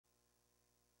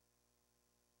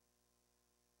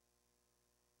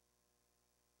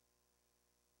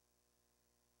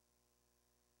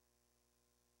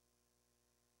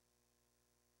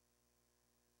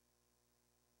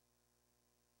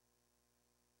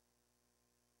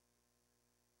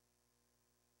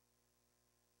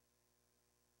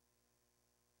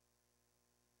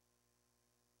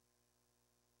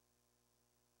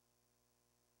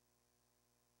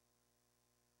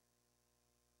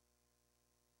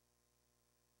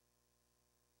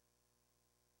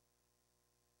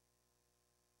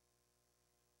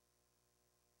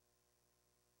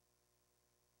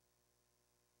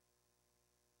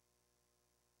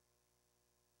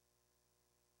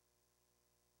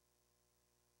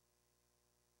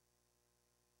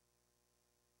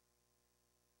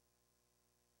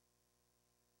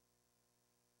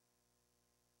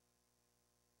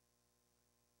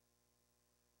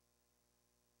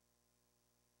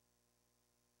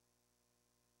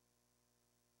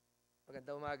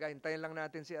Magandang umaga. Hintayin lang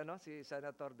natin si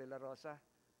Senator De La Rosa.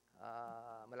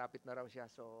 Malapit na raw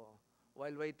siya. So,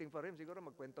 while waiting for him, siguro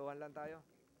magkwentuhan lang tayo.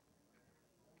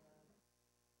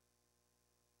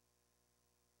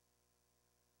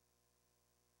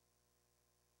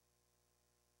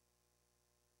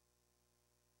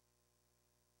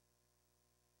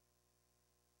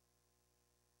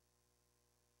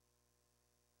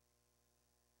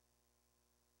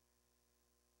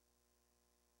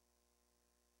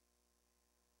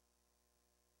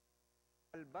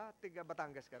 Alba, tiga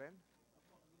Batangas ka rin?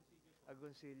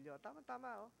 Agoncillo.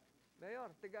 Tama-tama, oh. Mayor,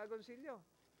 tiga Agoncillo.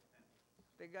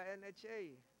 Tiga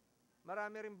NHA.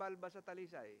 Marami rin balba sa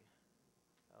Talisay.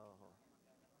 Oo.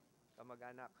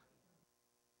 Kamag-anak.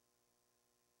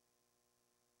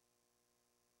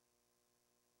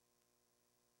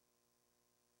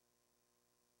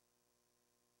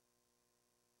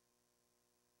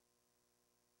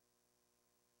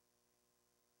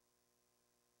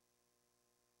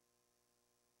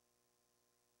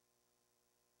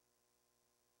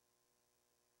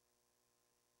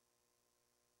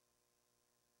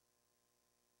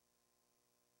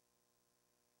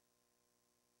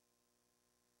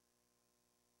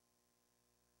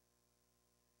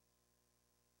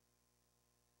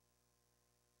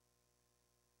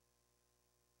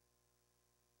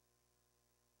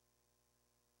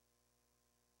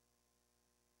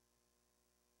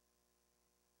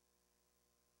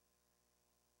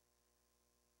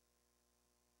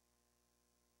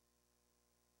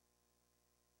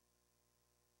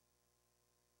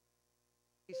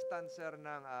 Distancer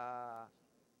ng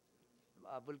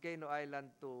Volcano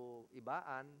Island to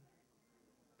Ibaan,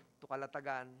 to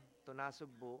Calatagan, to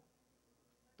Nasugbu,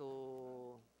 to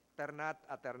Ternate,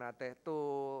 to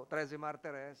Trece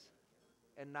Martires,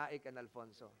 and Naik and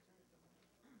Alfonso.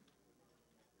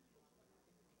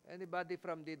 Anybody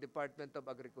from the Department of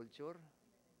Agriculture?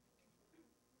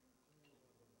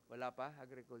 Wala pa,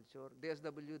 Agriculture.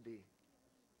 DSWD?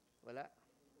 Wala.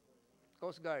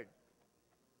 Coast Guard?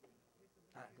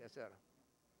 Yes, sir.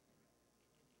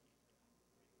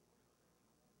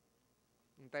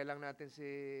 Hintay lang natin si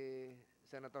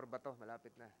Senator Bato,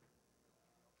 malapit na.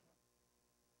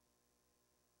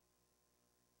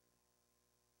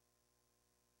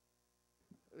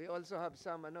 We also have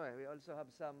some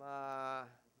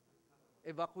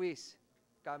evacuees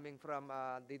coming from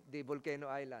the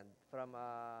Volcano Island, from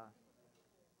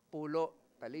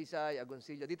Pulo, Talisay,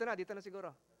 Agoncillo. Dito na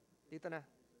siguro. Dito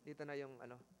na yung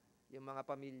yung mga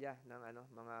pamilya ng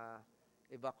mga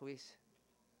evacuees.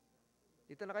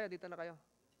 Dito na kayo.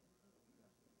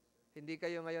 Hindi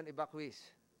kayo ngayon evacuees.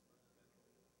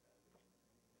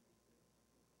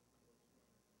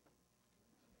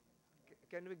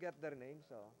 Can we get their names?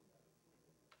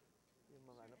 Yung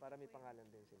mga para may pangalan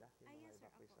din sila. Yung mga yes, sir.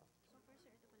 evacuees. So far,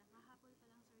 sir, ito pa lang. Hahapol pa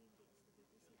lang, sir, yung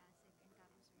DSWD, si ASEC, and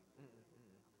Cabo, sir.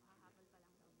 Hahapol pa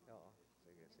lang daw. Oo.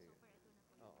 Sige. So far, ito na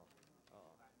po. Oo.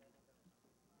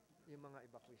 Yung mga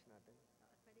evacuees natin.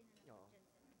 Pwede na lang dyan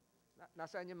sila.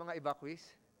 Nasaan yung mga evacuees?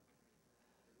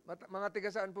 Mga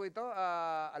tiga saan po ito?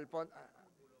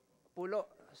 Pulo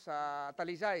sa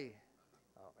Talisay.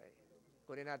 Okay.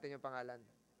 Kunin natin yung pangalan.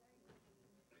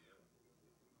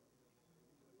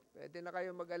 Pwede na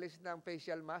kayo mag-alis ng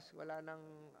facial mask. Wala nang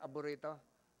aborito.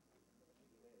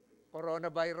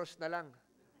 Coronavirus na lang.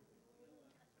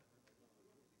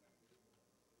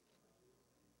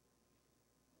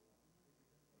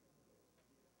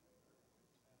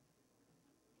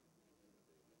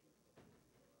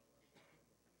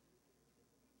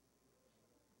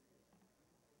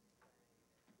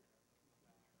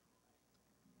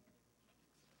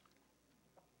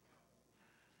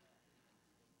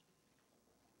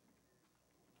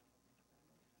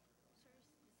 Sir,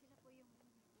 sila po yung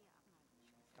i-acknowledge.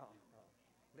 Oo.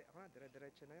 Hindi,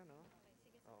 dire-diretso na yun, no? Okay,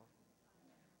 sige, sir. Oo.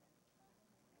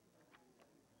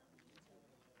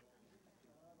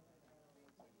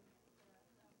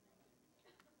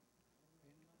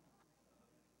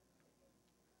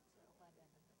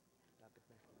 Lapit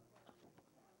na.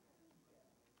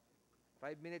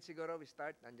 5 minutes siguro we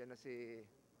start. Nandiyan na si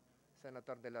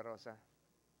Senator De La Rosa.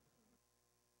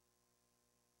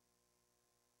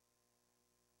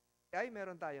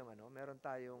 Meron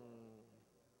tayong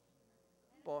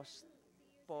post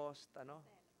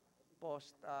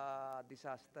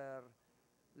disaster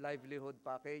livelihood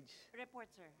package.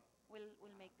 Report, sir.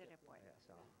 We'll make the report.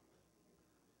 So,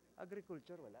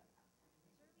 agriculture, wala.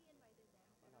 Sir, we invited them.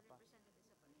 Wala pa.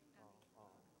 Representatives of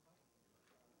kami.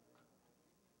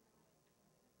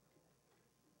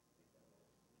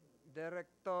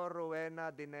 Director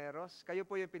Rowena Dineros, kayo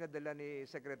po yung pinadala ni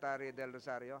Secretary Del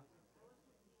Rosario.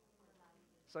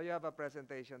 So you have a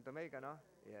presentation to make, ano?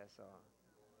 Yes,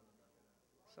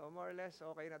 so more or less,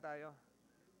 okay na tayo.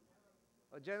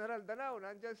 O General Danao,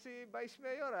 nandyan si Vice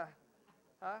Mayor, ah.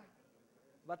 Ha?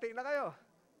 Bati na kayo.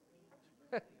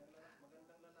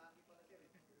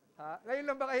 Ha? Ngayon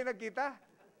lang ba kayo nagkita?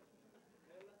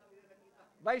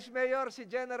 Vice Mayor, si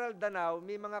General Danao,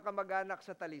 may mga kamag-anak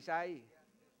sa Talisay.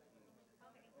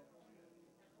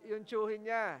 Yung tsuhin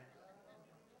niya.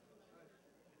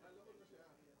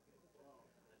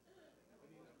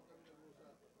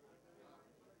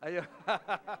 Ayun.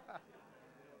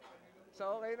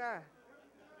 So, okay na.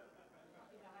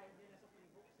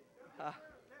 Ha?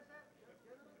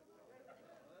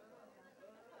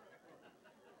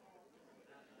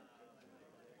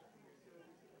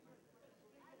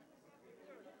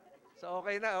 So,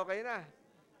 okay na, okay na.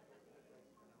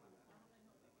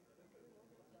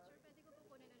 Sir, pwede ko po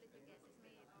kunin ulit yung guesses.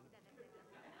 May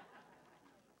dadagdag lang.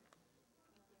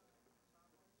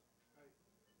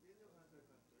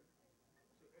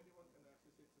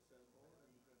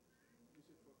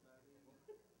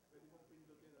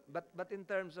 But in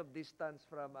terms of distance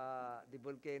from the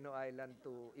Volcano Island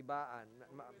to Ibaan,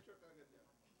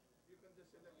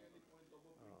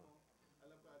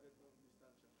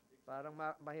 parang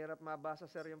mahirap mabasa,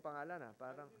 sir, yung pangalan, ha?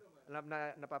 Parang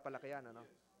napapalakihan, ano?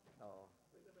 Oo.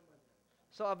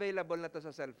 So, available na to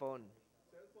sa cellphone.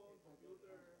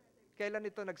 Kailan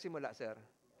ito nagsimula, sir?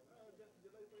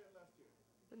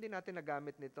 Hindi natin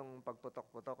nagamit nitong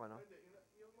pagputok-putok, ano?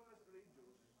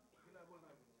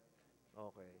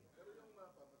 Okay.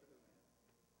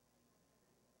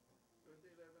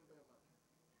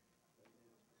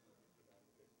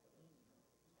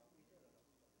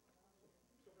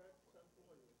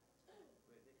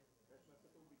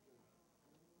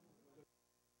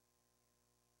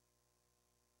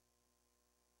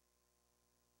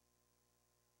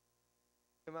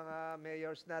 Yung mga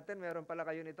mayors natin, meron pala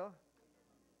kayo nito?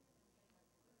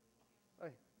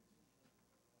 Oy.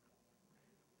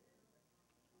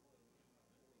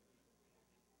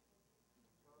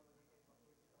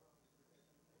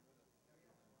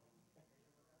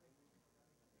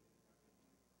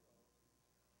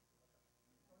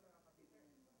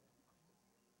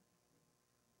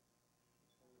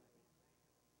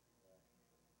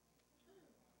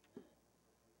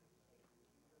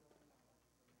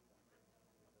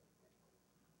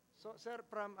 So, sir,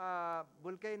 from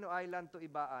Volcano Island to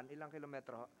Ibaan, ilang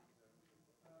kilometro?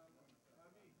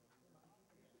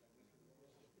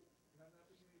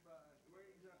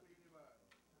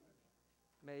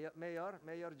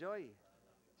 Mayor Joy,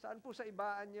 saan po sa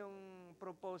Ibaan yung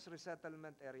proposed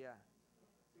resettlement area?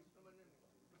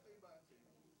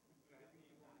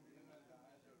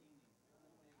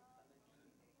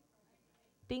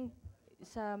 Think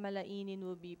sa Malainin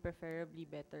will be preferably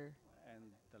better. And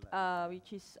the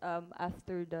Which is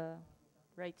after the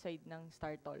right side ng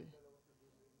Star Toll.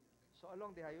 So,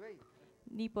 along the highway?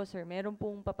 Hindi po sir, meron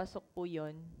pong papasok po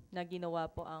yon na ginawa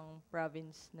po ang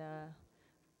province na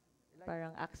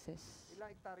parang access.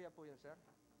 Ilang hektarya po yun, sir?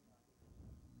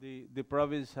 the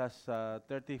province has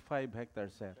 35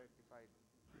 hectares, sir. 35.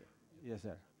 Yes,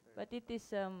 sir. But it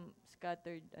is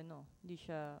scattered, hindi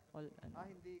siya all,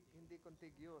 Hindi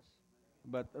contiguous.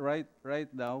 But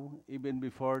right now, even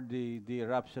before the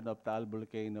eruption of Taal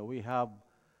volcano, we have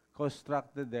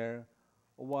constructed there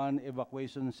one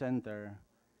evacuation center,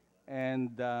 and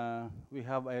we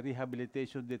have a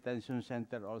rehabilitation detention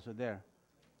center also there,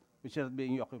 which is not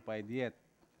being occupied yet.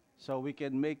 So we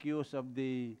can make use of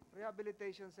the...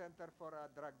 Rehabilitation center for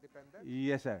drug dependent?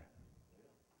 Yes, sir.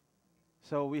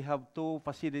 So we have two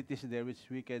facilities there which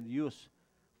we can use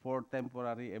for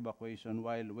temporary evacuation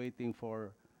while waiting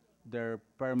for their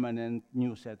permanent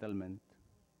new settlement.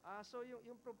 So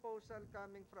yung proposal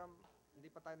coming from, hindi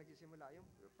pa tayo nagsisimula, yung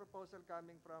proposal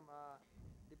coming from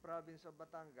the province of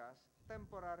Batangas,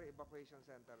 temporary evacuation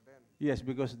center then? Yes,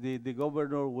 because the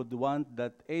governor would want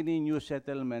that any new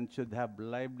settlement should have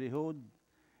livelihood,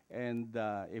 and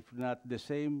if not the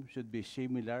same, should be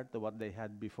similar to what they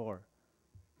had before.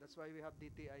 That's why we have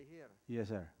DTI here. Yes,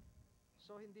 sir.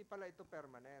 So hindi pala ito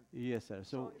permanent. Yes, sir.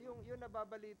 So So yung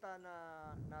nababalita na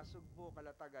Nasugbu,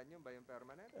 Kalatagan, yun ba yung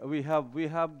permanent? we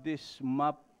have this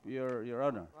map, Your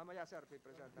Honor. Mamaya, sir,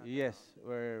 pipresent natin. Yes,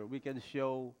 where we can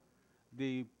show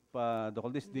the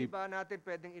Hindi ba natin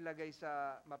pwedeng ilagay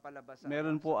sa mapalabas sa,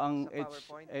 meron po ang sa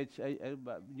PowerPoint?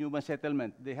 human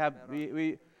settlement. They have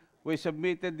we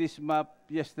submitted this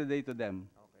map yesterday to them.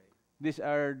 Okay. These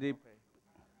are the Okay.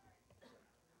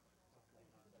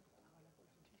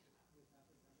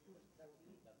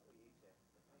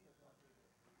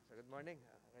 So good morning.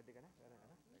 Ready ka na? Teka,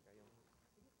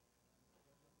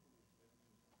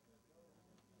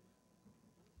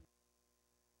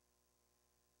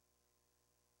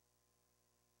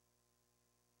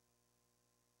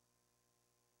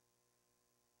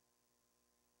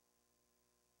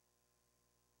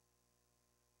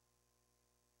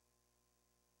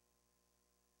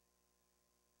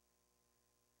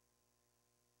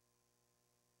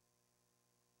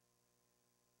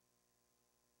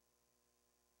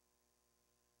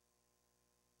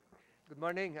 Good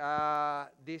morning.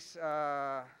 This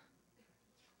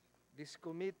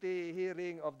committee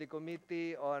hearing of the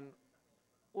Committee on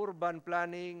Urban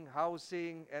Planning,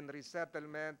 Housing, and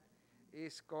Resettlement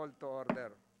is called to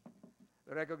order.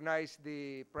 We recognize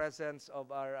the presence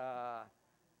of our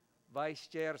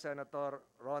Vice Chair, Senator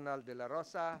Ronald De La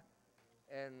Rosa,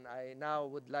 and I now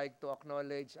would like to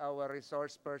acknowledge our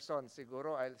resource person.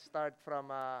 Siguro I'll start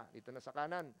from dito na sa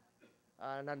kanan.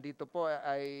 Nandito po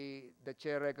ay the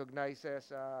Chair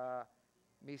recognizes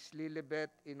Ms.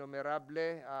 Lilibet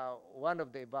Innumerable, one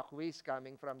of the evacuees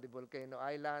coming from the Volcano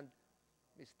Island.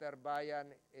 Mr.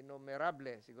 Bayan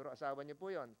Innumerable, siguro asawa niyo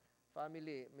po yon.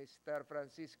 Family, Mr.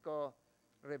 Francisco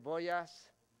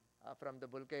Reboyas from the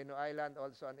Volcano Island,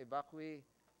 also an evacuee.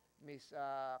 Ms.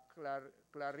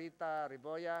 Clarita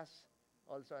Reboyas,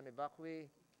 also an evacuee.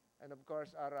 And of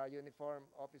course, our uniform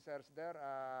officers there,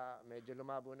 medyo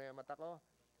lumabo na yung mata ko.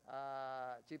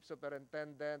 Chief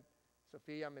Superintendent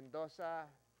Sofia Mendoza.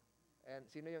 And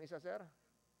sino yung isa, sir?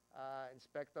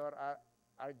 Inspector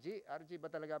RG. RG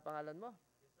ba talaga pangalan mo?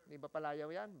 Hindi ba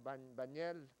palayaw yan?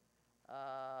 Banyel.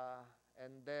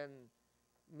 And then,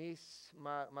 Miss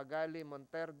Magali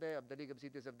Monterde of the League of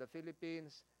Cities of the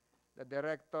Philippines, the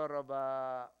Director of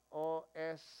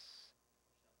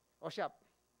OSHAP,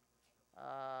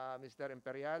 Mr.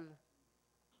 Imperial.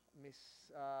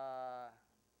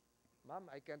 Ma'am,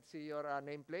 I can't see your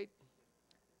nameplate.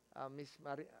 Miss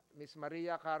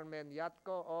Maria Carmen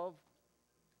Yatco of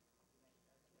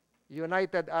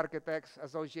United Architects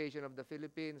Association of the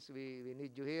Philippines. We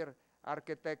need you here.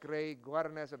 Architect Ray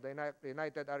Guarnes of the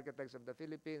United Architects of the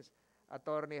Philippines.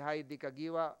 Attorney Heidi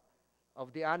Kagiwa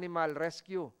of the Animal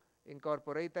Rescue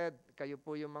Incorporated. Kayo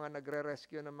po yung mga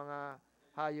nagre-rescue ng mga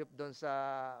hayop doon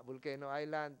sa Volcano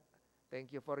Island.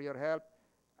 Thank you for your help.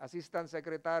 Assistant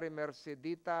Secretary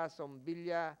Mercedita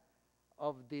Sombilla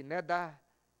of the NEDA.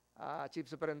 Chief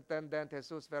Superintendent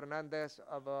Jesus Fernandez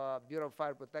of Bureau of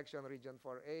Fire Protection Region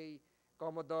 4A.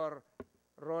 Commodore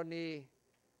Ronnie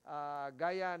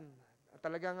Gayan.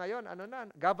 Talaga ngayon,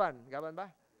 Gaban ba?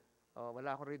 Oh,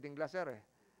 wala akong reading glass, sir.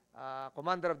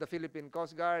 Commander of the Philippine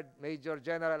Coast Guard, Major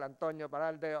General Antonio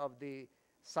Paralde of the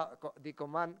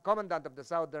Commandant of the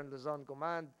Southern Luzon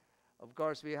Command. Of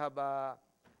course, we have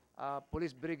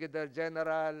Police Brigadier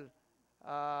General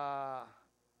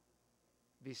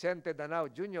Vicente Danao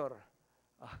Jr.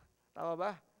 Tama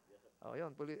ba? Oh,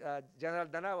 yun. General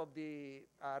Danao of the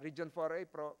Region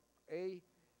 4A,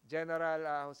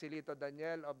 General Joselito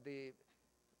Daniel of the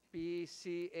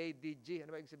PCADG.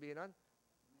 Ano ba yung sabihin nun?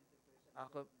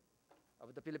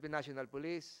 Of the Philippine National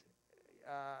Police.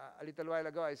 A little while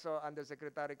ago, I saw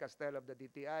Undersecretary Castel of the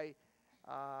DTI.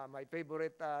 My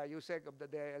favorite USEC of the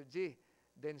DILG,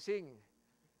 Densing.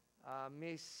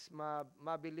 Miss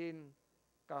Mabilin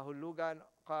Kahulugan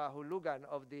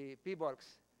of the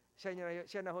PBOLX.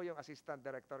 Siya na ho yung Assistant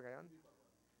Director ngayon?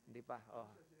 Hindi pa. Oh.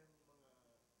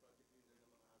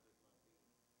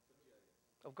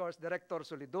 Of course, Director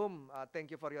Solidum,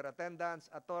 thank you for your attendance.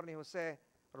 Attorney Jose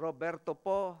Roberto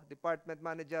Po, Department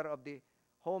Manager of the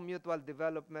Home Mutual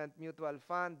Development Mutual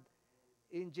Fund.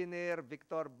 Engineer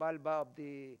Victor Balba of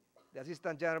the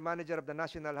Assistant General Manager of the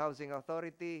National Housing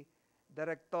Authority.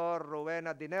 Director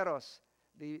Rowena Dineros,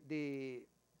 the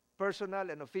personal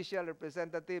and official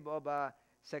representative of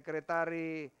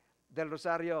Secretary Del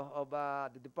Rosario of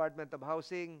the Department of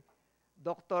Housing.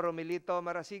 Dr. Romilito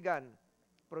Marasigan,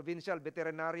 Provincial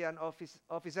Veterinarian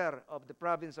Officer of the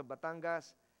Province of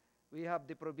Batangas. We have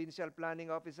the Provincial Planning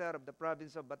Officer of the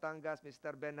Province of Batangas,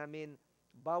 Mr. Benjamin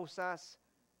Bausas.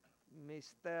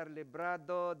 Mr.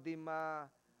 Librado Dima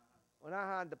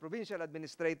Unahan, the Provincial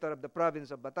Administrator of the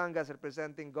Province of Batangas,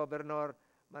 representing Governor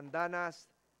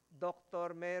Mandanas.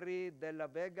 Dr. Mary De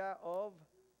La Vega of,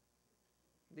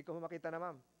 hindi ko makita na,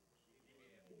 ma'am.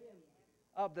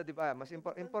 Of the, mas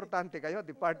importante kayo,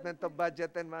 Department of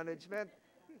Budget and Management.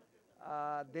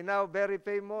 The now very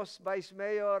famous Vice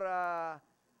Mayor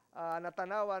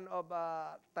Natanawan of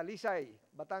Talisay,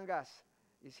 Batangas,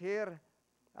 is here.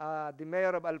 The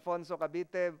Mayor of Alfonso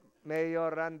Cavite,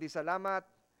 Mayor Randy Salamat.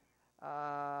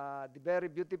 The very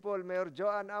beautiful Mayor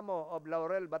Joan Amo of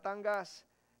Laurel, Batangas,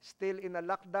 still in a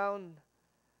lockdown.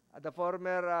 The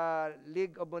former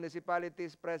League of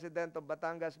Municipalities President of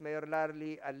Batangas, Mayor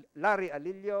Larry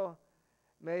Alillo.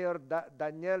 Mayor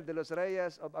Daniel De Los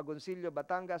Reyes of Agoncillo,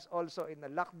 Batangas, also in a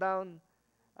lockdown.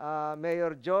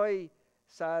 Mayor Joy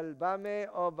Salvame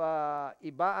of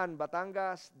Ibaan,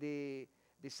 Batangas, the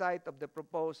site of the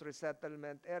proposed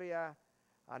resettlement area.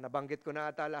 Nabanggit ko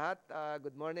na ata lahat.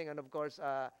 Good morning. And of course,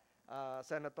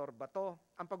 Senator Bato.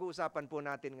 Ang pag-uusapan po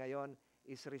natin ngayon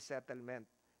is resettlement.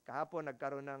 Kahapon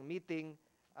nagkaroon ng meeting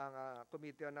ang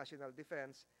Committee on National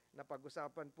Defense na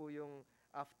pag-usapan po yung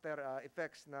after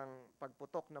effects ng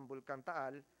pagputok ng Bulkan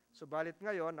Taal. Subalit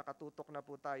ngayon nakatutok na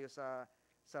po tayo sa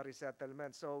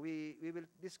resettlement. So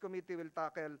this committee will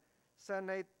tackle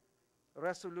Senate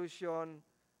Resolution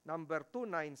number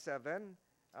 297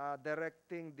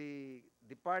 directing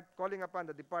calling upon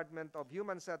the Department of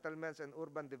Human Settlements and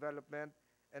Urban Development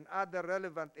and other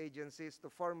relevant agencies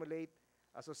to formulate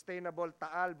a sustainable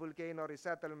Taal Volcano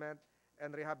Resettlement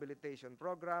and Rehabilitation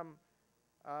Program,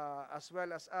 as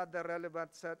well as other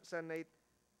relevant Senate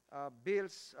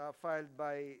bills filed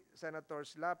by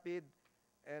Senators Lapid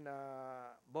and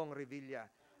Bong Revilla.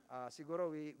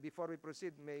 Siguro, before we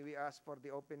proceed, may we ask for the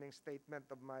opening statement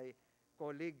of my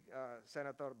colleague,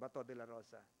 Senator Bato de la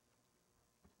Rosa.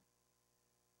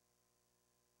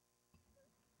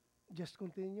 Just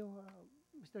continue,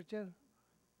 Mr. Chair.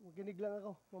 Makinig lang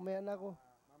ako. Mamaya na ako.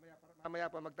 Mamaya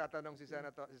pa magtatanong si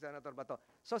Senator Bato.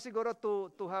 So siguro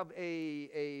to have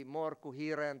a more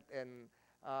coherent and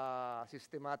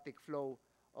systematic flow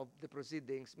of the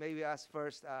proceedings, may we ask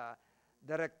first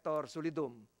Director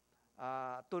Solidum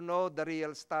to know the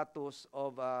real status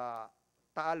of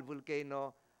Taal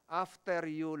Volcano after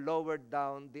you lowered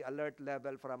down the alert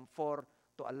level from 4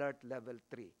 to alert level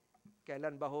 3.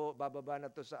 Kailan ba ho bababa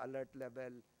na to sa alert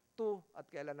level 2 at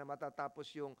kailan na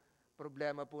matatapos yung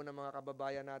problema po ng mga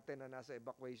kababayan natin na nasa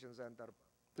evacuation center?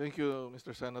 Thank you,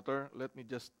 Mr. Senator. Let me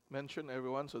just mention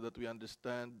everyone so that we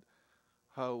understand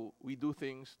how we do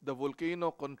things. The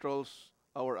volcano controls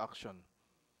our action.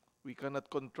 We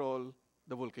cannot control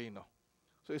the volcano.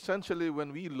 So essentially,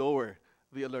 when we lower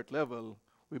the alert level,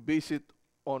 we base it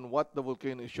on what the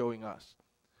volcano is showing us.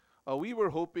 We were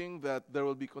hoping that there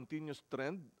will be continuous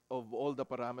trend of all the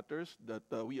parameters that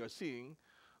we are seeing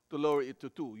to lower it to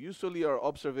 2. Usually our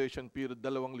observation period, 2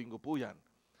 linggo po yan.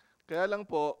 Kaya lang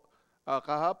po,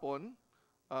 kahapon,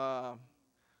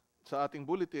 sa ating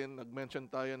bulletin, nag-mention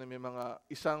tayo na may mga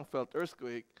isang felt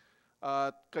earthquake.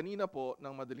 At kanina po,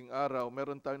 ng madaling araw,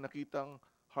 meron tayong nakitang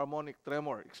harmonic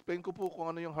tremor. Explain ko po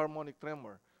kung ano yung harmonic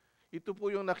tremor. Ito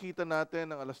po yung nakita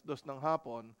natin ng alas 2 ng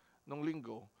hapon, nung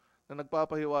linggo, na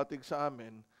nagpapahiwatig sa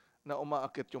amin na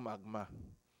umaakit yung magma.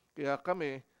 Kaya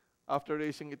kami, after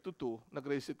raising it to 2,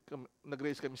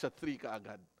 nag-raise kami sa 3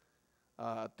 kaagad.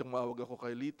 Tumawag ako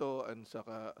kay Lito and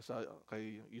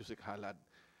kay Yusik Halad.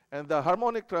 And the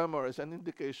harmonic tremor is an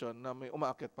indication na may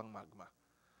umaakit pang magma.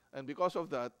 And because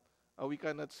of that, we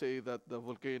cannot say that the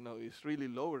volcano is really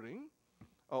lowering.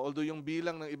 Although yung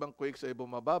bilang ng ibang quakes ay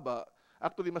bumababa,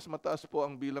 actually mas mataas po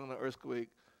ang bilang ng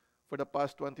earthquake for the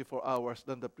past 24 hours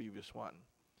than the previous one.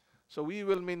 So we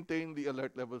will maintain the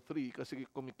alert level 3 kasi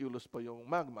kumikilos pa yung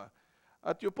magma.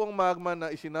 At yung pong magma na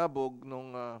isinabog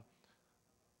nung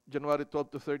January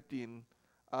 12 to 13,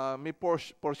 may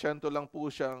porsyento lang po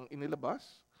siyang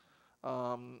inilabas.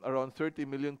 Around 30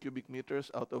 million cubic meters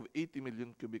out of 80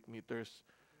 million cubic meters.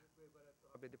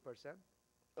 70%?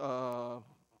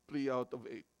 3 out of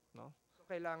 8. No? So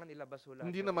kailangan ilabas ho lahat?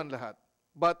 Hindi naman lahat.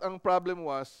 But ang problem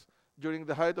was, during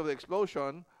the height of the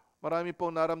explosion, marami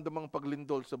pong naramdamang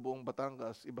paglindol sa buong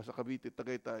Batangas, iba sa Cavite,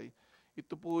 Tagaytay.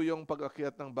 Ito po yung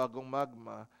pag-akyat ng bagong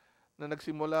magma na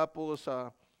nagsimula po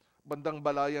sa bandang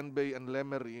Balayan Bay and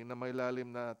Lemery na may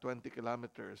lalim na 20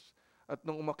 kilometers. At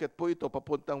nung umakyat po ito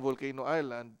papuntang Volcano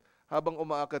Island, habang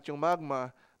umaakyat yung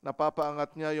magma,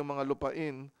 napapaangat niya yung mga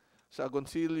lupain sa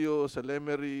Agoncillo, sa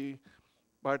Lemery,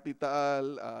 Party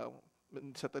Taal,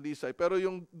 sa Talisay. Pero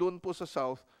yung doon po sa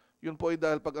south, yun po ay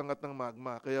dahil pag-angat ng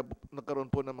magma. Kaya nagkaroon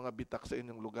po ng mga bitak sa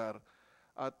inyong lugar.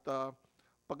 At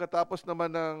pagkatapos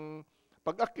naman ng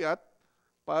pag-akyat,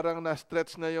 parang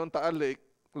na-stretch na yung Taal Lake,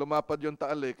 lumapad yung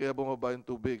Taal Lake, kaya bumaba yung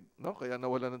tubig. No? Kaya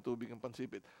nawala ng tubig ang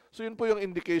Pansipit. So yun po yung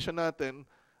indication natin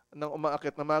ng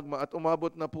umaakyat na magma at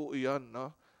umabot na po iyan.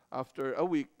 No? After a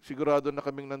week, sigurado na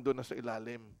kaming nandun na sa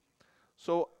ilalim.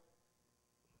 So,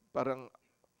 parang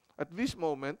at this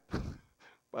moment,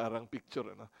 parang picture,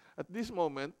 ano? At this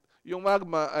moment, yung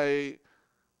magma ay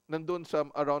nandun sa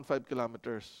around 5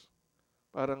 kilometers.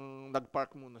 Parang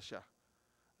nag-park muna siya.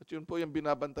 At yun po yung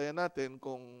binabantayan natin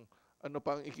kung ano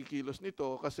pang ikikilos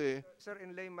nito kasi... Sir,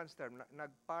 in layman's term,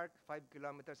 nag-park 5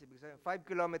 kilometers, ibig sabihin, 5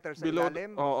 kilometers sa below,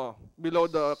 ilalim? Oo, below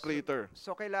the crater.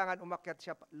 So kailangan umakyat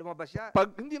siya, lumabas siya?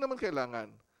 Hindi naman kailangan.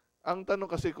 Ang tanong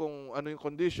kasi kung ano yung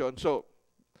condition, so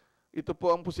ito po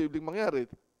ang posibleng mangyari.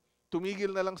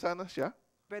 Tumigil na lang sana siya.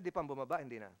 Pwede pang bumaba,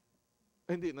 hindi na?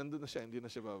 Hindi, nandun na siya, hindi na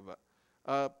siya bababa.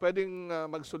 Pwedeng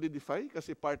mag-solidify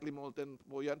kasi partly molten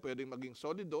po yan, pwedeng maging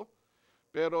solido.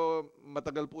 Pero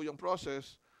matagal po yung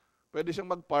process. Pwede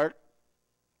siyang mag-park,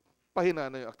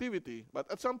 pahina na yung activity. But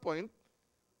at some point,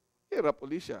 hirap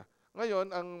uli siya.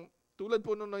 Ngayon, ang tulad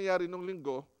po nung nangyari nung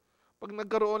linggo, pag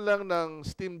nagkaroon lang ng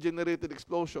steam-generated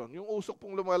explosion, yung usok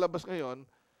pong lumalabas ngayon,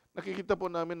 nakikita po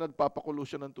namin nagpapakulo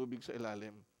siya ng tubig sa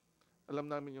ilalim. Alam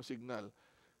namin yung signal.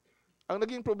 Ang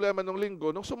naging problema nung linggo,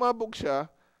 nung sumabog siya,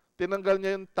 tinanggal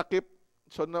niya yung takip.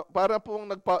 So, para pong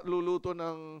nagpaluluto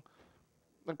ng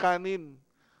kanin.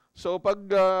 So, pag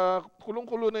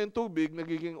kulong-kulo na yung tubig,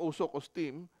 nagiging usok o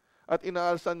steam, at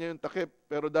inaalsan niya yung takip.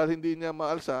 Pero dahil hindi niya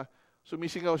maalsa,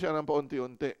 sumisingaw siya ng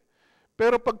paunti-unti.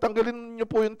 Pero pag tanggalin niyo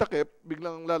po yung takip,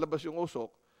 biglang lalabas yung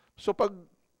usok. So, pag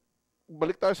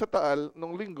balik tayo sa Taal,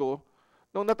 nung linggo,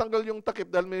 nung natanggal yung takip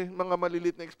dahil may mga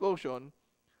malilit na explosion,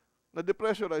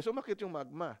 na-depressurize, umakit yung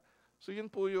magma. So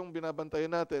yun po yung binabantayan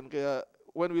natin. Kaya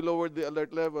when we lowered the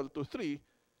alert level to 3,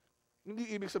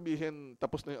 hindi ibig sabihin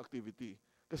tapos na yung activity.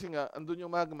 Kasi nga, andun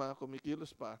yung magma,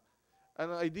 kumikilos pa.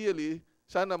 And ideally,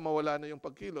 sana mawala na yung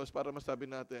pagkilos para masabi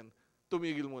natin,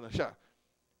 tumigil muna siya.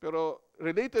 Pero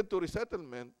related to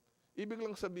resettlement, ibig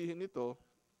lang sabihin nito,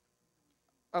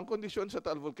 ang kondisyon sa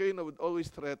Taal Volcano would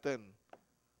always threaten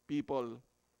people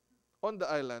on the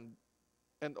island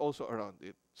and also around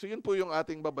it. So yun po yung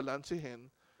ating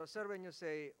babalansehin. So sir, when you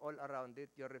say all around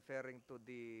it, you're referring to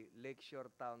the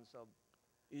lakeshore towns of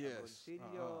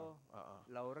Agoncillo,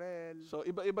 Laurel, So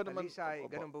iba-iba naman. Talisay,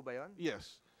 Opo. ganun po ba yun?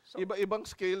 Yes. So- Iba-ibang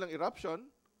scale ng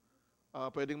eruption.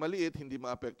 Pwedeng maliit, hindi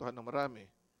maapektuhan ng marami.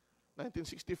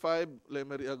 1965,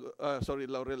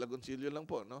 Laurel, Agoncillo lang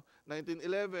po. No?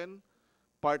 1911,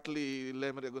 partly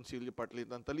Lemery, Agoncillo, partly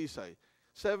ng Talisay.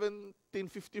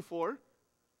 1754,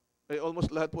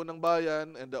 almost lahat po ng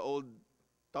bayan and the old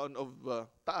town of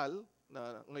Taal,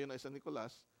 na ngayon ay San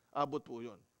Nicolas, abot po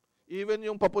yun. Even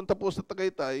yung papunta po sa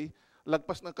Tagaytay,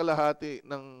 lagpas ng kalahati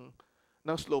ng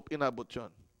slope, inabot yun.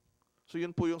 So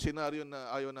yun po yung senaryo na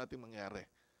ayaw natin mangyari.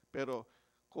 Pero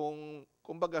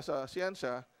kumbaga sa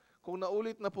siyensya, kung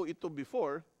naulit na po ito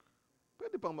before,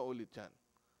 pwede pang maulit yan.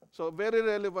 So very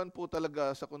relevant po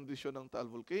talaga sa kondisyon ng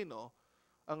Taal Volcano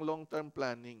ang long-term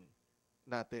planning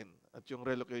natin at yung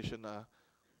relocation na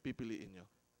pipiliin nyo.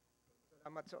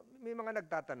 Salamat. So, may mga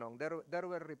nagtatanong, there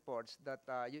were reports that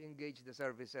you engaged the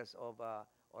services of,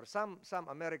 or some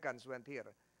Americans went here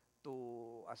to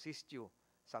assist you.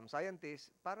 Some scientists,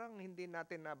 parang hindi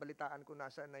natin nabalitaan kung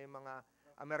nasaan na yung mga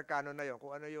Amerikano na yun.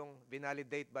 Kung ano yung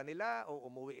binalidate ba nila o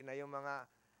umuwi na yung mga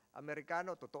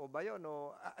Amerikano. Totoo ba yun?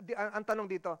 O, ang tanong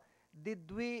dito, did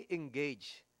we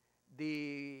engage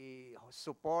the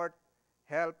support,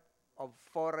 help of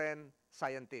foreign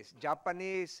scientists?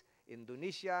 Japanese,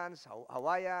 Indonesians,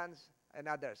 Hawaiians,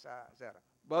 and others, sir.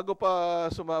 Bago pa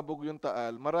sumabog yung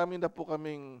Taal, marami na po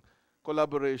kaming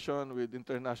collaboration with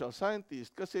international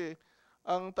scientists kasi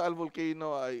ang Taal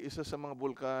Volcano ay isa sa mga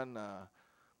bulkan na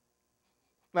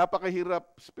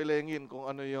napakahirap spelengin kung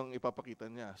ano yung ipapakita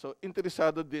niya. So,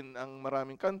 interesado din ang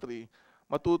maraming country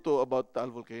matuto about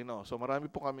Taal Volcano. So,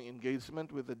 marami po kaming engagement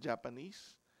with the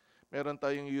Japanese. Meron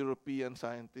tayong European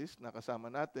scientist na kasama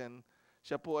natin.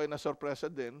 Siya po ay nasorpresa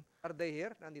din. Are they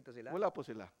here? Nandito sila? Wala po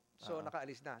sila. So,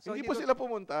 nakaalis na. So, Hindi po sila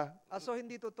pumunta. So,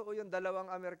 hindi totoo yung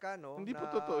dalawang Amerikano Hindi po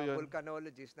na totoo yun.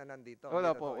 volcanologist na nandito. Wala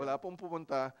Hindi po. totoo Wala yun. pong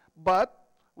pumunta. But,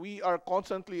 we are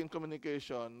constantly in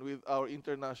communication with our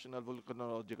international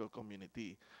volcanological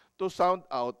community to sound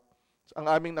out ang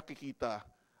aming nakikita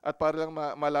at para lang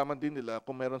malaman din nila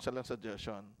kung meron silang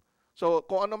suggestion. So,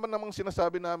 kung ano man namang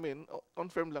sinasabi namin,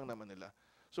 confirm lang naman nila.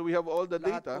 So, we have all the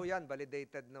Lahat data. po yan,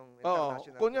 validated nung Oo.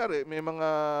 international. Kunyari, may mga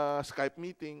Skype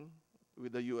meeting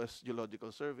with the US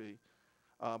Geological Survey.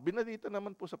 Binalita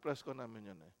naman po sa press ko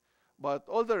namin yun. But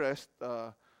all the rest,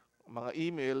 mga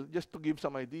email, just to give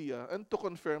some idea and to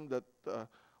confirm that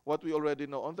what we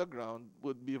already know on the ground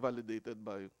would be validated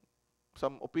by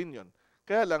some opinion.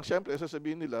 Kaya lang, syempre,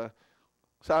 sasabihin nila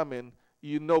sa amin,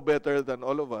 you know better than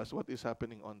all of us what is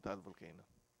happening on Taal Volcano.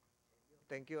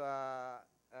 Thank you,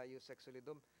 Yusek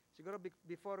Solidum. Siguro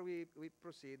before we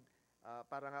proceed,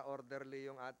 para nga orderly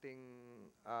yung ating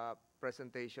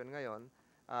presentation ngayon,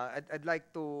 I'd like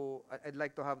to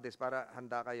have this para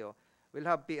handa kayo. We'll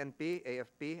have PNP,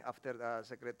 AFP after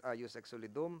Yusek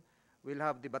Solidum. We'll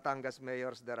have the Batangas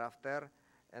mayors thereafter,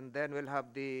 and then we'll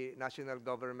have the national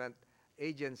government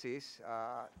agencies,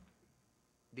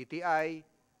 DTI,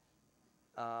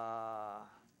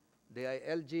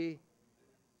 DILG,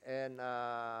 and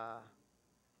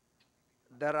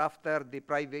thereafter the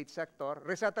private sector.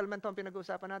 Resettlement ang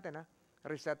pinag-uusapan natin, ha?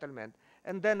 Resettlement.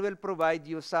 And then we'll provide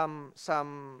you some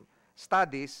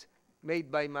studies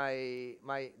made by my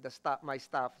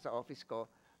staff sa office ko,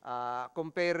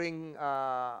 comparing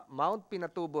Mount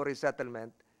Pinatubo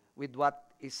resettlement with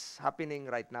what is happening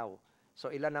right now.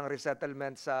 So ilan ang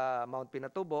resettlement sa Mount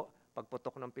Pinatubo,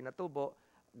 pagputok ng Pinatubo,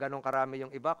 ganong karami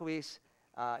yung evacuees,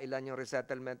 ilan yung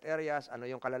resettlement areas, ano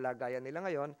yung kalalagayan nila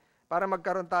ngayon, para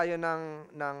magkaroon tayo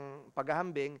ng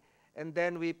paghahambing, and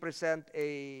then we present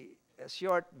a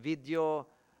short video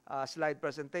slide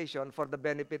presentation for the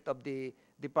benefit of the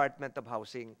Department of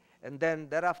Housing. And then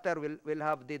thereafter, we'll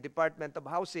have the Department of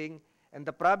Housing and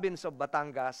the province of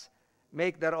Batangas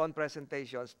make their own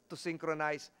presentations to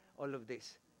synchronize all of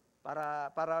this.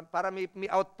 Para may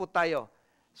output tayo.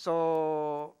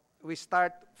 So, we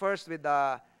start first with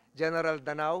the General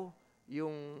Danao,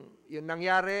 yung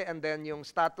nangyari, and then yung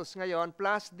status ngayon,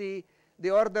 plus the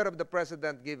order of the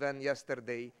President given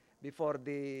yesterday before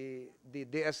the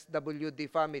DSWD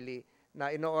family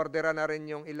na ino-ordera na rin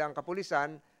yung ilang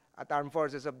kapulisan at Armed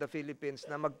Forces of the Philippines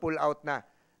na mag-pull out na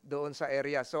doon sa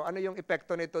area. So ano yung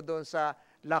epekto nito doon sa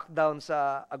lockdown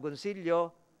sa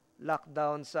Agoncillo,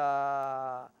 lockdown sa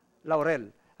Laurel?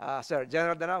 Sir,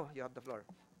 General Danao, you have the floor.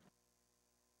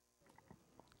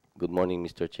 Good morning,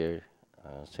 Mr. Chair,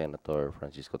 Senator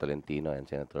Francisco Tolentino, and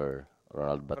Senator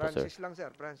Ronald Bato, sir. Francis lang, sir.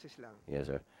 Francis lang. Yes,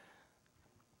 sir.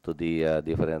 To the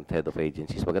different head of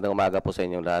agencies. Magandang umaga po sa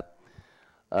inyong lahat.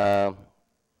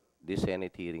 This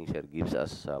Senate hearing, sir, gives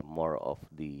us more of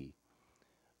the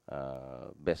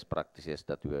best practices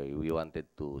that we wanted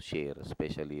to share,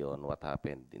 especially on what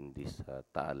happened in this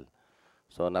Taal.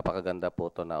 So, napakaganda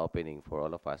po ito na opening for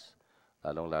all of us,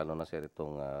 lalong-lalo na, sir,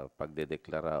 itong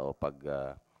pagdedeklara o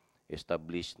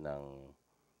pag-establish ng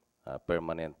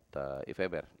permanent, if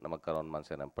ever, na magkaroon man,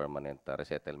 sir, ng permanent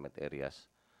resettlement areas.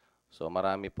 So,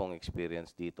 marami pong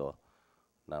experience dito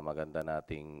na maganda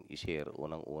nating i-share.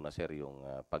 Unang-una, sir, yung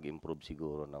pag-improve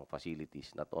siguro ng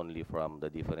facilities, not only from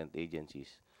the different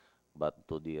agencies, but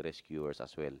to the rescuers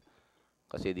as well.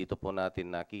 Kasi dito po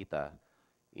natin nakita,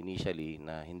 initially,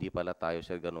 na hindi pala tayo,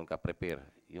 sir, ganun ka-prepare.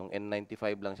 Yung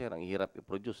N95 lang, sir, ang hirap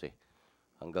i-produce, eh.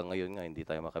 Hanggang ngayon nga, hindi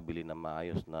tayo makabili ng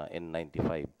maayos na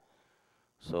N95.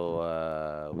 So,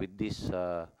 with this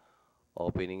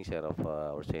opening, sir, of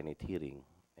our Senate hearing,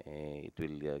 it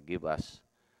will give us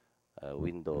a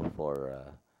window for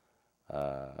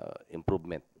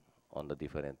improvement on the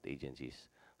different agencies.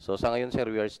 So sa ngayon, sir,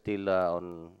 we are still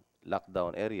on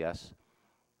lockdown areas.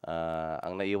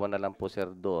 Ang naiwan na lang po, sir,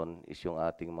 doon is yung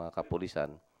ating mga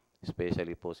kapulisan,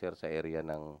 especially po, sir, sa area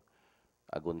ng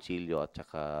Agoncillo at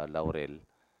saka Laurel.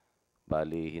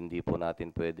 Bali, hindi po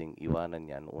natin pwedeng iwanan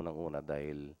yan unang-una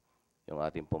dahil yung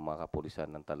ating po mga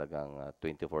kapulisan ng talagang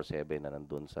 24/7 na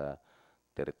nandun sa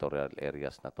territorial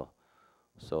areas na to.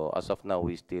 So, as of now,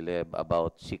 we still have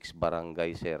about 6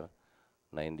 barangays, sir,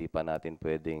 na hindi pa natin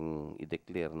pwedeng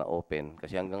i-declare na open.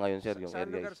 Kasi hanggang ngayon, sir, yung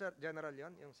Saan area lugar, sir, General,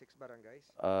 yon yung 6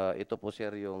 barangays? ito po,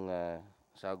 sir, yung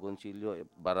sa Agoncillo,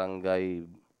 Barangay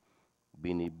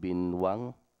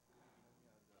Binibinwang,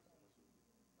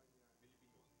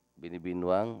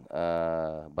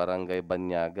 Barangay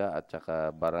Banyaga, at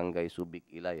saka Barangay Subic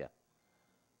Ilaya.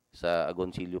 Sa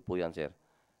Agoncillo po yan, sir.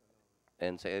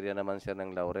 And sa area naman, sir,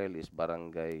 ng Laurel is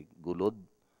Barangay Gulod,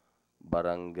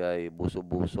 Barangay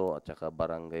Buso-Buso, at saka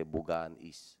Barangay Bugaan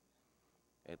East.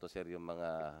 Ito, sir, yung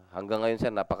mga, hanggang ngayon, sir,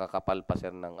 napakakapal pa,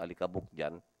 sir, ng alikabok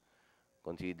dyan.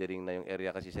 Considering na yung area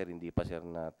kasi, sir, hindi pa, sir,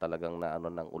 na talagang naano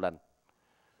ng ulan.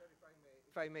 Sir,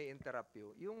 if I may interrupt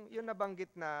you, yung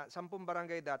nabanggit na 10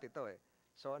 barangay dati to, eh.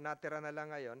 So, natira na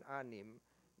lang ngayon,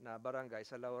 6 na barangay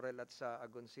sa Laurel at sa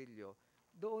Agoncillo.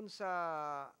 Doon sa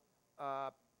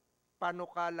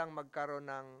panukalang magkaroon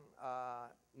ng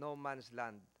no man's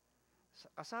land.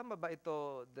 Kasama ba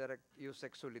ito, Direct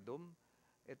Yusek Solidum?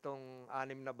 Itong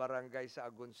 6 na barangay sa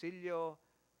Agoncillo,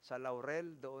 sa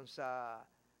Laurel, doon sa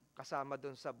kasama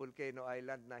doon sa Volcano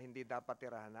Island na hindi dapat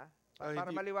tirahan na?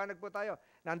 Para maliwanag po tayo.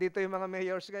 Nandito yung mga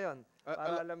mayors ngayon.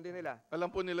 Para alam din nila.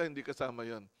 Alam po nila hindi kasama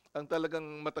yon. Ang talagang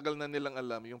matagal na nilang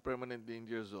alam, yung permanent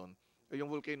danger zone, ay yung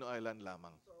Volcano Island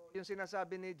lamang. So, yung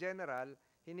sinasabi ni General,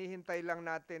 hinihintay lang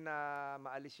natin na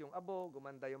maalis yung abo,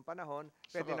 gumanda yung panahon,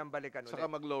 pwede nang balikan ulit. Saka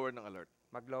mag-lower ng alert.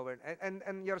 Mag-lower.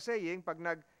 And you're saying, pag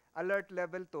nag-alert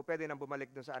level 2, pwede nang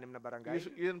bumalik dun sa 6 na barangay?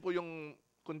 Yan po yung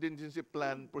contingency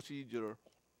plan procedure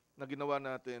na ginawa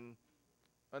natin,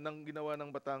 ginawa ng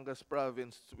Batangas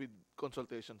Province with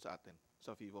consultation sa atin,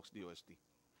 sa FIVOX DOST.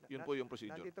 Yun po yung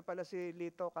procedure. Nandito pala si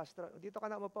Lito Castro. Dito ka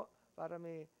na po para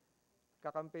may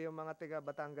kakampi yung mga tiga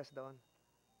Batangas doon.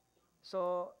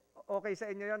 So, okay sa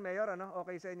inyo yon, Mayor, ano?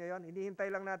 Okay sa inyo yon. Hinihintay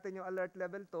lang natin yung alert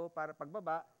level 2 para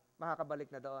pagbaba, makakabalik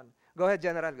na doon. Go ahead,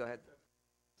 General, go ahead.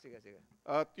 Sige.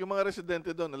 At yung mga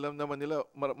residente doon, alam naman nila,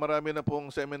 marami na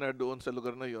pong seminar doon sa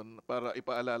lugar na yon para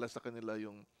ipaalala sa kanila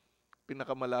yung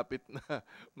pinakamalapit na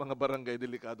mga barangay,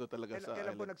 delikado talaga sa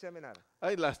Kailan po island. nag-seminar?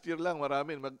 Ay, last year lang,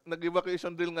 marami.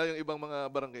 Nag-evacuation drill nga yung ibang mga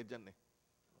barangay dyan, eh.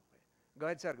 Go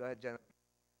ahead, sir. Go ahead, General.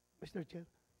 Mr. Chair.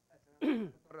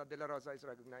 Senator De La Rosa is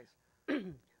recognized.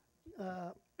 Uh,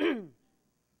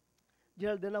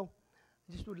 Gerald, now,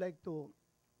 I just would like to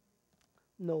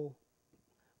know,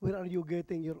 where are you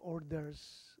getting your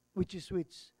orders? Which is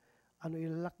which? Ano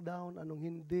yung lockdown? Anong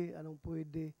hindi? Anong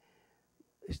pwede?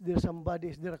 Is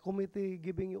there a committee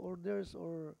giving you orders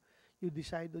or you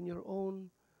decide on your own?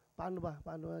 Paano ba?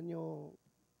 Paano nyo?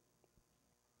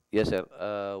 Yes, sir.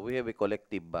 We have a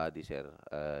collective body, sir.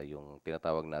 Yung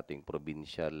tinatawag nating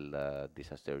Provincial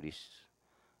Disaster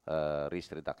Risk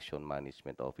Reduction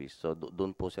Management Office. So,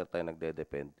 doon po, sir, tayo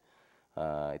nagde-depend.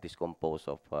 It is composed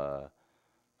of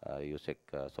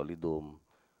USEC Solidum,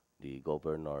 the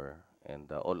governor,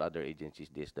 and all other agencies,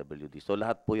 DSWD. So,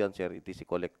 lahat po yan, sir, it is a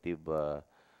collective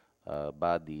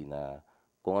body na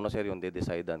kung ano, sir, yung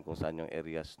de-decidean kung saan yung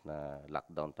areas na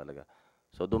lockdown talaga.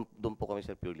 So, doon po kami,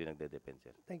 sir, purely nagde-depend,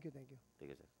 sir. Thank you, thank you.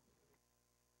 Thank you, sir.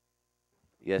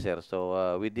 Yes, sir. So,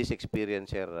 with this experience,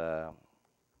 sir,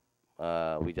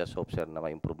 we just hope, sir, na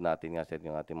ma-improve natin nga, sir,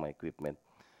 yung ating mga equipment.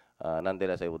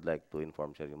 Nonetheless, I would like to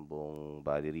inform, sir, yung buong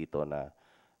body rito na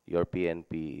your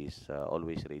PNP is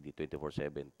always ready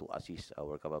 24/7 to assist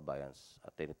our kababayans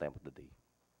at any time of the day.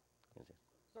 Yes, sir.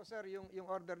 So sir, yung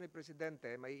order ni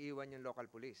Presidente, may iwan yung local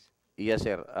police. Yes,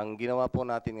 sir. Ang ginawa po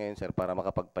natin ngayon, sir, para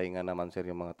makapagpahinga naman, sir,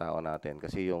 yung mga tao natin.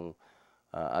 Kasi yung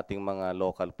ating mga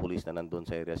local police na nandun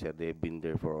sa area, sir, they've been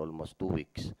there for almost 2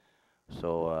 weeks.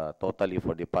 So, totally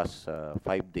for the past 5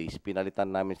 days,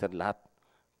 pinalitan namin, sir, lahat.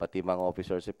 Pati mga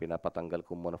officers, sir, pinapatanggal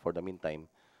ko muna for the meantime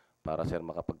para, sir,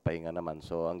 makapagpahinga naman.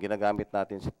 So, ang ginagamit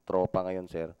natin sa tropa ngayon,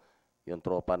 sir, yung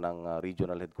tropa ng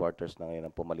regional headquarters na ngayon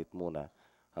ang pumalit muna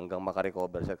hanggang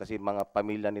makarecover, sir. Kasi mga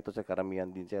pamilya nito, sir, karamihan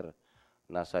din, sir,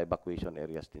 nasa evacuation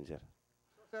areas din, sir.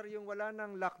 So sir, yung wala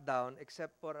nang lockdown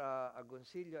except for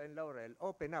Agoncillo and Laurel,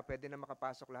 open na, pwede na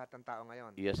makapasok lahat ng tao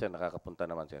ngayon. Yes, sir, nakakapunta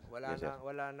naman, sir. Wala Yes, sir.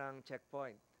 wala nang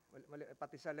checkpoint.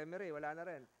 Pati sa Lemery, wala na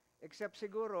rin. Except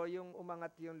siguro yung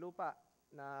umangat yung lupa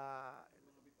na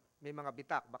may mga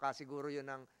bitak. Baka siguro yun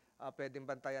ang pwedeng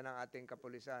bantayan ng ating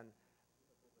kapulisan.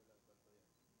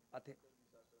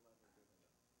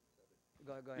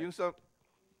 Go ahead. Yung sa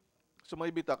may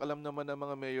bitak, alam naman ng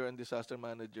mga mayor and disaster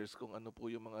managers kung ano po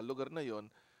yung mga lugar na yon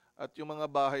at yung mga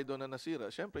bahay doon na nasira,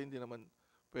 syempre hindi naman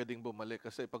pwedeng bumalik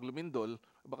kasi pag lumindol,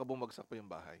 baka bumagsak pa yung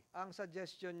bahay. Ang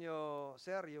suggestion nyo,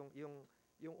 sir,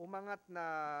 yung umangat na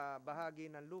bahagi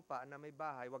ng lupa na may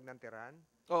bahay, wag nang tirahan?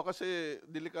 Oh, kasi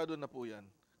delikado na po yan.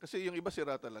 Kasi yung iba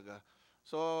sira talaga.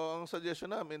 So, ang suggestion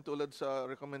namin, tulad sa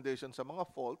recommendation sa mga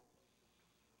fault,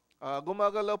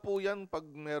 gumagalaw po yan pag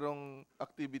merong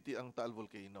activity ang Taal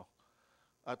Volcano.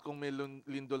 At kung may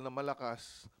lindol na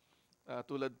malakas,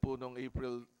 tulad po nung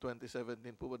April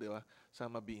 2017 po ba, di ba, sa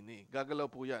Mabini, gagalaw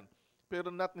po yan.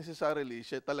 Pero not necessarily,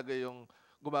 siya talaga yung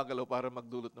gumagalaw para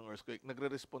magdulot ng earthquake.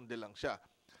 Nagre-responde lang siya.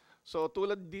 So,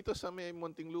 tulad dito sa may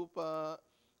Muntinlupa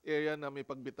area na may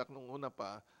pagbitak nung una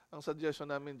pa, ang suggestion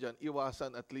namin dyan,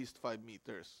 iwasan at least 5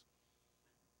 meters.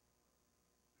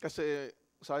 Kasi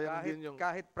sayang din yung...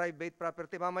 Kahit private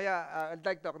property. Mamaya, I'd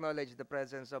like to acknowledge the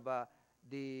presence of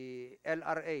the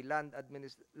LRA,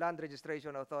 Land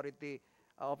Registration Authority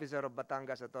Officer of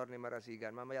Batangas, Attorney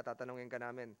Marasigan. Mamaya tatanungin ka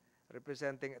namin,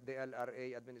 representing the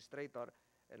LRA Administrator.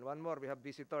 And one more, we have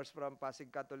visitors from Pasig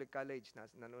Catholic College na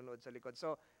nanonood sa likod.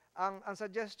 So, ang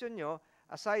suggestion nyo,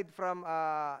 aside from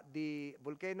the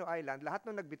Volcano Island, lahat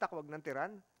nung nagbitak, wag nang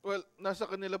tiran? Well, nasa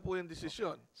kanila po yung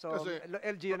desisyon. So, Kasi,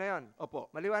 LGU na yon. opo.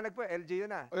 Maliwanag po, LGU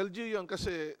na. LGU yun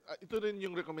kasi ito rin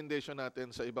yung recommendation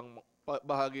natin sa ibang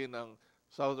bahagi ng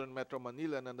Southern Metro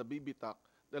Manila na nabibitak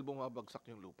dahil bumabagsak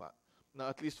yung lupa.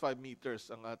 Na at least 5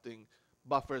 meters ang ating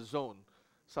buffer zone.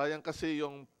 Sayang kasi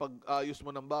yung pag-ayos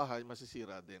mo ng bahay,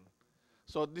 masisira din.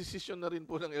 So, decision na rin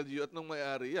po ng LGU at nung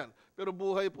may-ari yan. Pero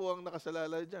buhay po ang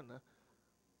nakasalalay dyan. Ha?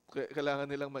 Kailangan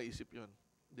nilang maisip yun.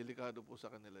 Delikado po sa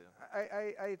kanila yan.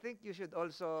 I think you should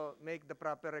also make the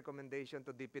proper recommendation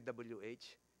to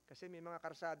DPWH kasi may mga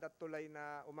karsada at tulay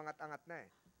na umangat-angat na eh.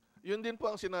 Yun din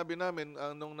po ang sinabi namin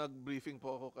nung nag-briefing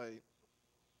po ako kay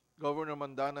Governor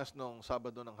Mandanas nung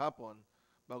Sabado ng hapon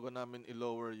bago namin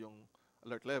i-lower yung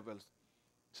alert levels.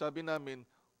 Sabi namin,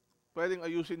 pwedeng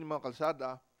ayusin yung mga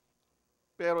kalsada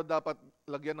pero dapat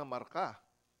lagyan ng marka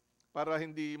para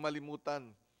hindi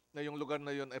malimutan na yung lugar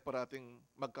na yun ay parating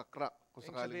magka-crack kung Yung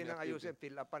sakaling sabihin ng activity. ayusin,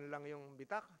 fill upan lang yung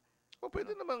bitak. O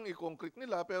pwede namang i-concrete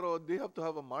nila pero they have to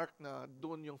have a mark na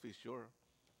doon yung fissure.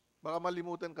 Baka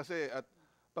malimutan kasi at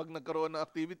pag nagkaroon ng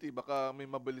activity, baka may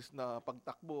mabilis na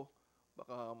pagtakbo,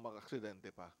 baka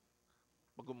mag-aksidente pa.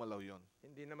 Pag gumalaw yun.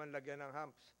 Hindi naman lagyan ng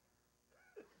humps.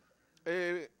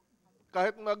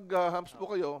 Kahit mag-humps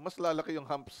po kayo, mas lalaki yung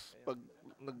humps pag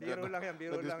Biro lang yan,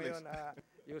 biro lang na-displace. yun.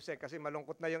 Yusek, kasi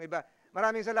malungkot na yung iba.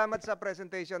 Maraming salamat sa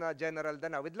presentation, General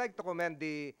Danao. We'd like to commend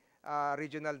the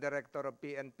Regional Director of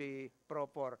PNP Pro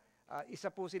 4.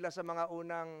 Isa po sila sa mga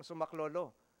unang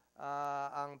sumaklolo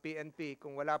ang PNP.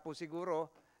 Kung wala po siguro,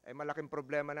 malaking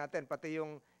problema natin. Pati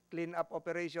yung clean-up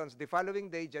operations, the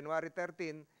following day, January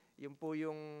 13, yun po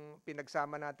yung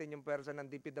pinagsama natin yung pwersa ng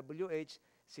DPWH,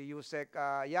 si Yusek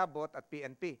Yabot at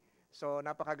PNP. So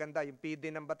napakaganda, yung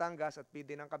PD ng Batangas at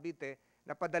PD ng Cavite,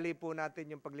 napadali po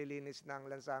natin yung paglilinis ng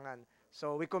lansangan.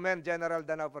 So we commend General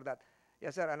Danao for that.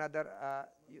 Yes sir, another,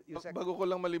 Yusek. Bago ko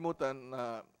lang malimutan,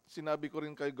 na sinabi ko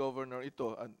rin kay Governor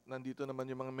ito, at nandito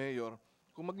naman yung mga mayor,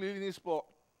 kung maglilinis po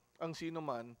ang sino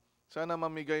man, sana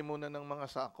mamigay muna ng mga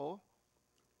sako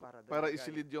para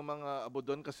isilid yung mga abo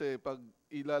doon, kasi pag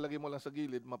ilalagay mo lang sa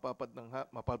gilid,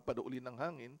 mapapad uli ng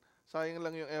hangin, sayang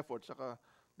lang yung effort, saka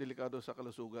delikado sa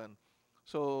kalusugan.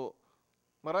 So,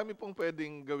 marami pong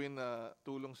pwedeng gawin na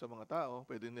tulong sa mga tao.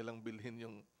 Pwede nilang bilhin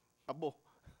yung abo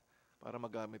para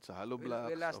magamit sa hollow blocks.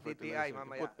 We'll ask o DTI fertilizer.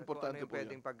 mamaya kung ano Importante yung po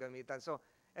pwedeng yan. paggamitan. So,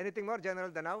 anything more, General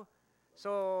Danao?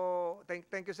 So,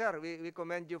 thank you, sir. We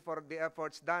commend you for the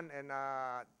efforts done and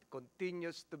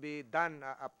continues to be done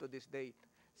up to this day.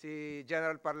 Si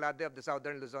General Parlade of the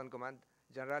Southern Luzon Command.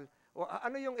 General,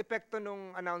 ano yung epekto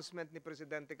nung announcement ni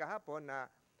Presidente kahapon na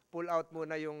pull out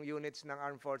muna yung units ng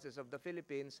Armed Forces of the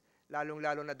Philippines,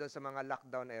 lalong-lalo na doon sa mga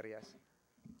lockdown areas?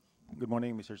 Good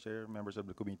morning, Mr. Chair, members of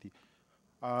the committee.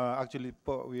 Actually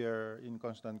po, we are in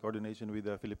constant coordination with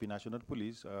the Philippine National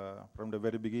Police. From the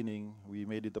very beginning, we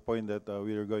made it a point that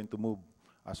we are going to move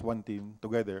as one team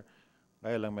together.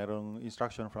 Kaya lang merong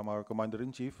instruction from our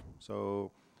Commander-in-Chief.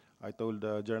 So I told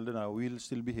General Danao, we'll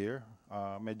still be here.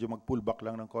 Medyo mag-pull back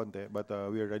lang ng konti, but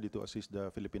we are ready to assist the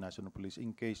Philippine National Police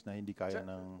in case na hindi kaya Sir,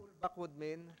 ng... pull back would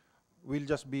mean? We'll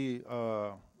just be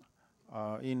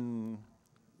in...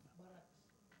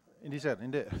 Hindi sir,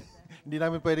 hindi. Hindi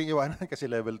namin pwedeng iwanan kasi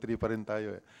level 3 pa rin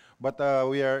tayo eh. But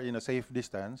we are in a safe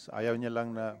distance. Ayaw niya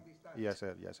lang na... Yes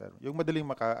sir, yes sir. Yung madaling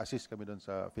maka-assist kami doon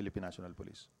sa Philippine National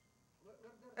Police.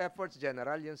 Efforts,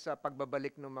 General, yung sa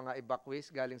pagbabalik ng mga evacuees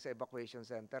galing sa evacuation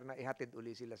center na ihatid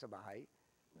uli sila sa bahay?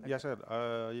 Yes sir,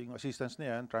 yung assistance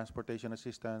na yan, transportation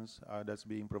assistance, that's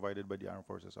being provided by the armed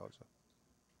forces also.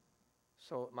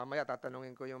 So, mamaya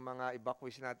tatanungin ko yung mga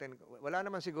evacuees natin. Wala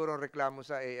naman siguro reklamo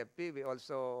sa AFP. We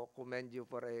also commend you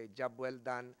for a job well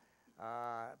done.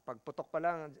 Pagputok pa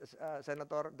lang,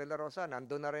 Senator De La Rosa,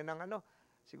 nandun na rin ang ano.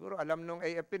 Siguro alam nung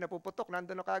AFP na puputok,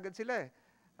 nandun na kagad sila eh.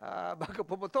 Bago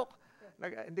pumutok.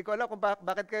 Hindi ko alam kung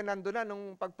bakit kayo nandun na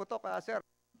nung pagputok, sir.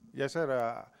 Yes sir,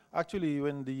 actually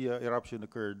when the eruption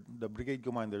occurred, the brigade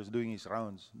commander is doing his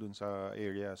rounds dun sa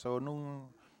area. So nung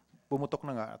pumutok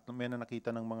na nga at may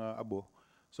nakita ng mga abo,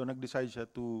 so nag-decide siya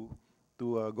to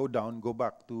go down, go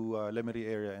back to Lemery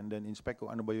area and then inspect kung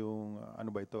ano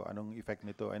ba ito, anong effect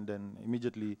nito, and then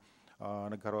immediately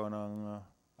nagkaroon ng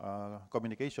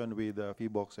communication with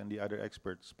PHIVOLCS and the other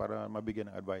experts para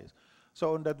mabigyan ng advice.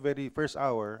 So on that very first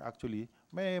hour, actually,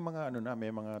 may mga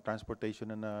may mga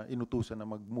transportation na inutusan na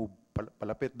mag-move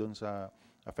palapit doon sa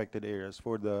affected areas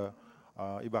for the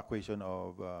evacuation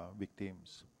of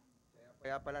victims.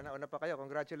 Kaya pala nauna pa kayo.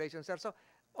 Congratulations, sir. So,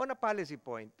 on a policy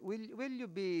point, will you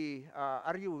be,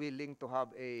 are you willing to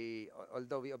have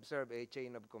although we observe a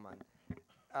chain of command,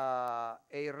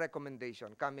 a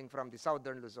recommendation coming from the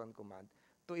Southern Luzon Command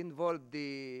to involve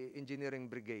the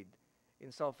engineering brigade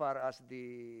insofar as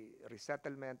the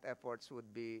resettlement efforts would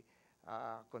be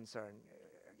concerned?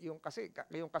 Kasi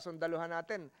yung kasundaluhan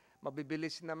natin,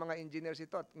 mabibilis na mga engineers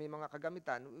ito at may mga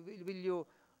kagamitan.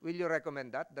 Will you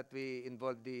recommend that we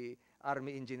involve the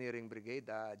Army Engineering Brigade,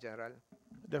 General?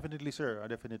 Definitely, sir.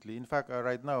 Definitely. In fact,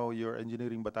 right now, your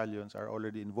engineering battalions are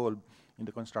already involved in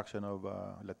the construction of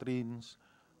latrines,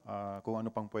 kung ano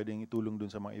pang pwedeng itulong dun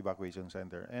sa mga evacuation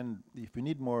center. And if we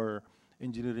need more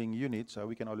engineering units,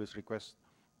 we can always request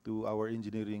to our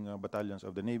engineering battalions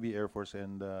of the Navy, Air Force,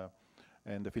 and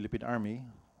the Philippine Army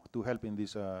to help in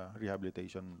this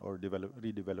rehabilitation or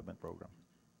redevelopment program.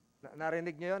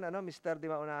 Narinig niyo yun, Mr. Di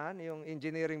Maunahan, yung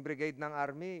engineering brigade ng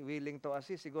Army willing to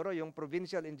assist. Siguro yung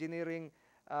provincial engineering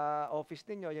office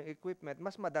ninyo, yung equipment,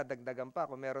 mas madadagdagan pa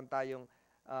kung meron tayong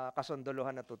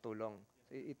kasunduluhan na tutulong.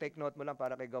 I-take note mo lang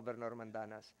para kay Governor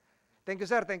Mandanas. Thank you,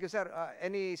 sir. Thank you, sir.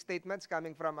 Any statements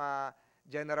coming from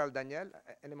General Daniel?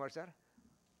 Any more, sir?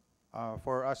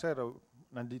 For us, sir,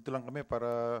 nandito lang kami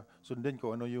para sundin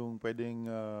kung ano yung pwedeng,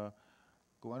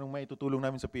 kung anong may tutulong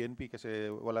namin sa PNP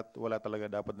kasi wala talaga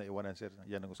dapat na iwanan, sir.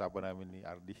 Yan ang usapan namin ni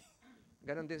RD.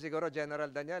 Ganon din siguro, General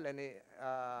Daniel.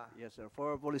 Yes, sir.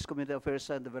 For Police Community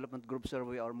Affairs and Development Group, sir,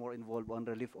 we are more involved on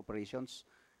relief operations.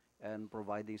 and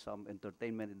providing some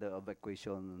entertainment in the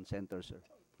evacuation center, sir.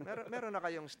 Meron na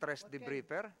kayong stress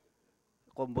debriefer?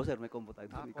 Combo, sir. May combo tayo.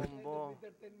 Combo.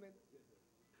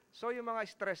 So yung mga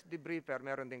stress debriefer,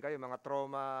 meron din kayo, mga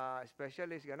trauma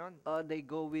specialist, ganon? They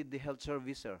go with the health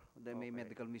service, sir. They may Okay.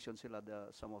 medical mission sila.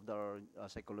 Some of the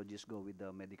psychologists go with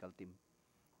the medical team.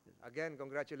 Again,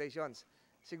 congratulations.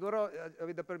 Siguro,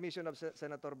 with the permission of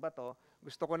Senator Bato,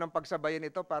 gusto ko nang pagsabayin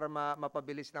ito para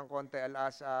mapabilis ng konti. I'll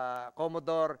ask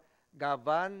Commodore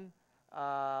Gavan,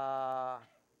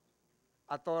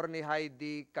 Attorney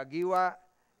Heidi Kagiwa,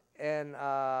 and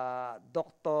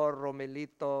Dr.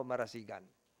 Romelito Marasigan.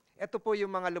 Ito po yung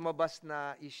mga lumabas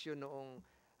na issue noong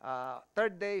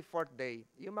third day, fourth day.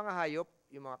 Yung mga hayop,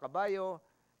 yung mga kabayo,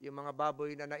 yung mga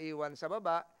baboy na naiwan sa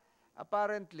baba,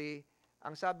 apparently,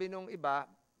 ang sabi nung iba,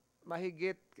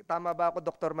 mahigit, tama ba ako,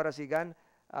 Dr. Marasigan?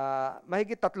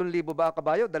 Mahigit 3,000 ba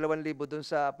kabayo? 2,000 dun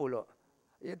sa pulo.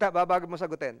 Babago mo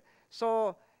sagutin.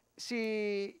 So,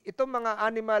 itong mga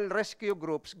animal rescue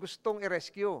groups gustong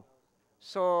i-rescue.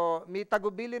 So, may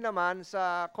tagubili naman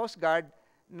sa Coast Guard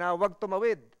na wag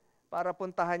tumawid para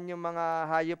puntahan yung mga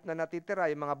hayop na natitira,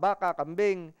 yung mga baka,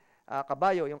 kambing,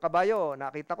 kabayo. Yung kabayo,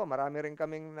 nakita ko, marami rin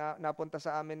kaming napunta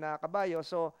sa amin na kabayo.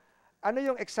 So, ano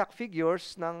yung exact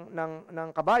figures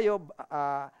ng kabayo,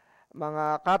 mga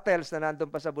cattles na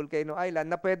nandun pa sa Volcano Island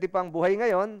na pwede pang buhay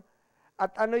ngayon,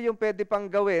 at ano yung pwede pang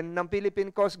gawin ng Philippine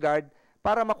Coast Guard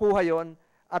para makuha yon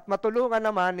at matulungan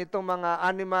naman itong mga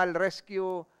animal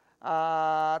rescue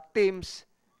teams,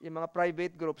 yung mga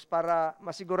private groups, para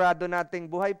masigurado nating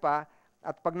buhay pa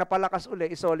at pag napalakas uli,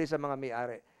 isoli sa mga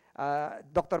may-ari.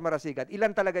 Dr. Marasigan, ilan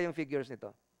talaga yung figures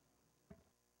nito?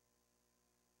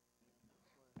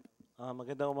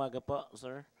 Magandang umaga po,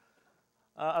 sir.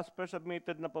 As per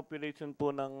submitted na population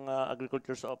po ng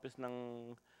Agriculture's Office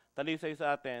ng Talisay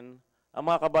sa atin, ang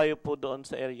mga kabayo po doon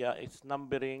sa area is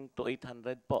numbering to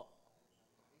 800 po.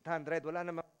 800, wala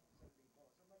naman.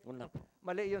 Wala po.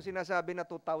 Mali yung sinasabi na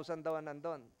 2,000 daw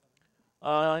nandun.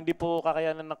 Hindi po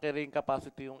kakayanan ng carrying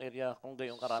capacity yung area kung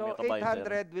gayong karami So, kabayo,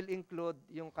 sir. 800 will include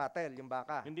yung cattle, yung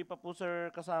baka. Hindi pa po, sir,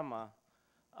 kasama.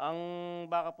 Ang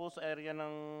baka po sa area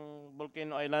ng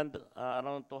Volcano Island,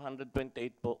 around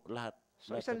 228 po lahat.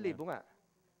 So, 1,000 nga.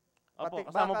 Opo, Pati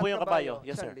kasama baka po at yung kabayo.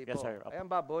 Yes, sir. 1,000. Yes, sir. Opo. Ayan,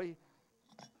 baboy.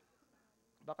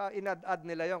 Baka inad-add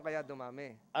nila yon kaya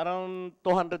dumami. Around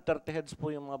 230 heads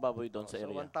po yung mga baboy doon sa So,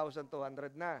 area.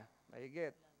 1,200 na.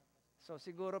 Mahigit. So,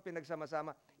 siguro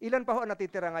pinagsama-sama. Ilan pa ho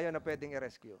natitira ngayon na pwedeng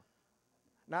i-rescue?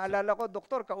 Naalala ko,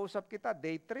 doktor, kausap kita,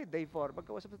 day 3, day 4.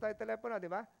 Magkausap sa tayo telepono, di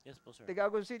ba? Yes po, sir.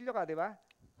 Tiga-Agoncillo ka, di ba?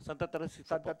 Santa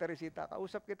Teresita Santa po. Teresita.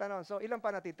 Kausap kita noon. So, ilan pa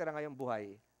natitira ngayong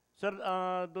buhay? Sir,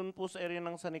 doon po sa area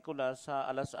ng San Nicolas, sa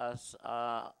Alasas,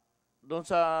 doon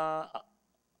sa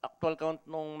actual count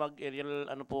nung mag-aerial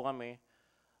ano po kami,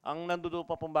 ang nandudo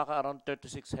pa pong baka around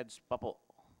 36 heads pa po.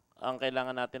 Ang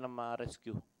kailangan natin na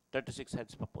ma-rescue. 36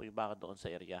 heads pa po yung baka doon sa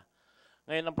area.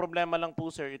 Ngayon, ang problema lang po,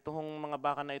 sir, itong mga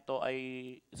baka na ito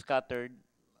ay scattered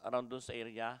around doon sa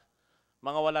area.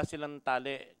 Mga wala silang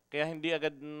tali. Kaya hindi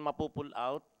agad mapupull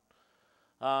out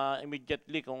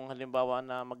immediately kung halimbawa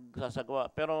na magsasagawa.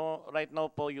 Pero right now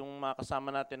po, yung mga kasama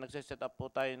natin, nagsiset up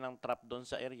po tayo ng trap doon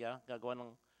sa area, gagawa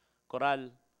ng koral.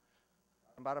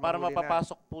 Para mahuli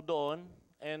mapapasok po doon,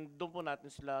 and doon po natin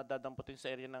sila dadamputin sa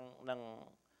area ng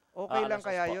Okay lang Alasas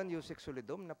kaya po. yon Yusek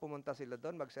Solidum, na pumunta sila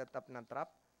doon, mag-set up ng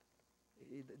trap?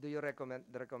 Do you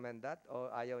recommend that o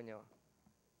ayaw nyo?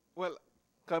 Well,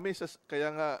 kaya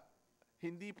nga,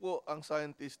 hindi po ang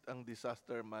scientist ang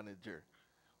disaster manager.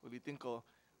 Ulitin ko,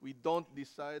 we don't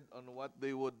decide on what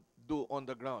they would do on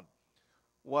the ground.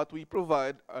 What we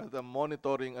provide are the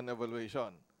monitoring and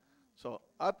evaluation. So,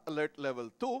 at alert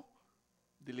level 2,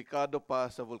 delikado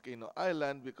pa sa Volcano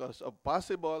Island because of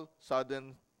possible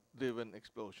sudden driven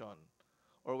explosion.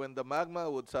 Or when the magma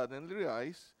would suddenly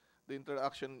rise, the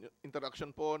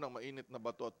interaction po ng mainit na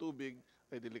bato at tubig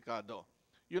ay delikado.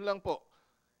 Yun lang po.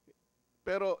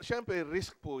 Pero, syempre,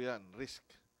 risk po yan. Risk.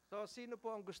 So, sino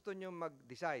po ang gusto nyo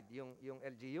mag-decide? Yung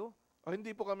LGU?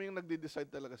 Hindi po kami yung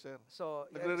nagde-decide talaga, sir. So,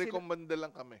 Nagre-recommend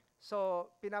lang kami. So,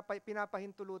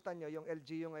 pinapahintulutan nyo yung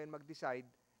LGU ngayon mag-decide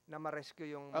na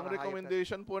ma-rescue yung mga Ang hayop na-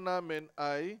 recommendation po namin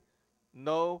ay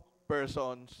no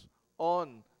persons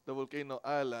on the Volcano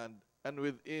Island and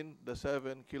within the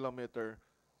 7-kilometer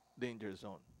danger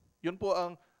zone. Yun po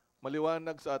ang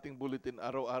maliwanag sa ating bulletin.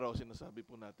 Araw-araw sinasabi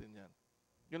po natin yan.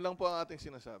 Yun lang po ang ating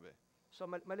sinasabi. So,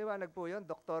 maliwanag po yun,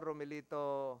 Dr.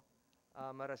 Romelito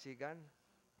Marasigan.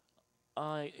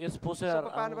 Yes po, sir. So,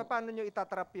 paano nyo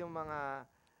itatrap yung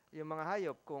mga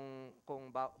hayop kung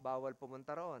bawal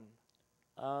pumunta roon?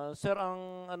 Sir,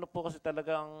 ang ano po kasi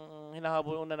talagang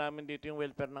hinahabol una namin dito yung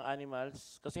welfare ng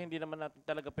animals kasi hindi naman natin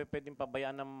talaga pwedeng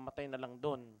pabayaan na matay na lang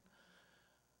doon.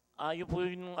 Yun po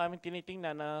yung aming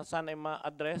tinitingnan na sana ay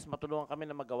ma-address, matulungan kami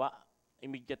na magawa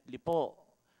immediately po.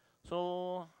 So,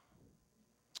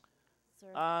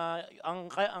 Sir, ang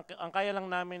kaya lang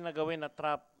namin na gawin na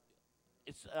trap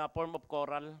is a form of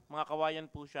coral. Mga kawayan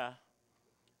po siya.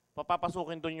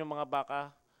 Papapasukin doon yung mga baka.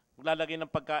 Maglalagay ng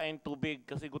pagkain, tubig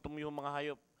kasi gutom yung mga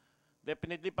hayop.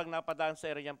 Definitely pag napadaan sa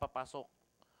area papasok.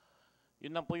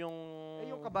 Yun lang po yung...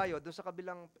 yung kabayo, doon sa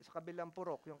kabilang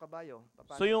purok, yung kabayo.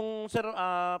 Paano? So yung sir,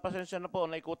 pasensya na po,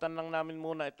 naikutan lang namin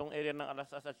muna itong area ng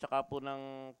Alasas at saka po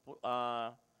ng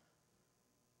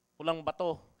Pulang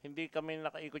Bato. Hindi kami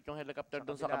nakaikot yung helicopter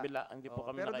doon sa kabila. Hindi po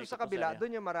kami pero nakaikot doon sa kabila, area.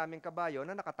 doon yung maraming kabayo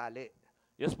na nakatali.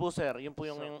 Yes po sir, yun po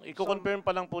yung i-confirm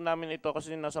pa lang po namin ito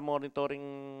kasi nasa monitoring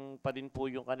pa din po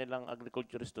yung kanilang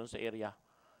agriculturist doon sa area.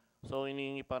 So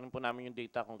inihingi pa rin po namin yung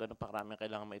data kung gano'n pa karami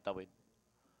kailangan maitawid.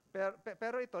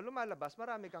 Pero ito, lumalabas,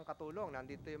 marami kang katulong.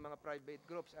 Nandito yung mga private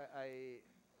groups. I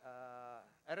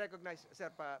recognize,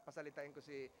 sir, pasalitain ko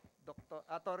si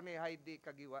Attorney Heidi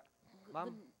Kagiwa.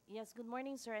 Ma'am? Yes, good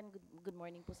morning sir and good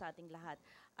morning po sa ating lahat.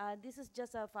 This is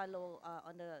just a follow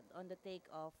on the take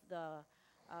of the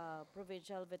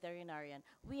provincial veterinarian.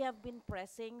 We have been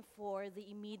pressing for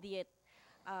the immediate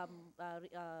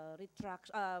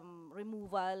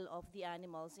removal of the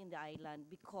animals in the island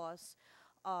because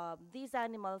these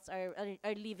animals are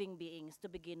living beings to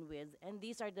begin with, and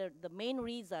these are the main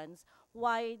reasons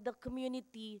why the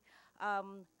community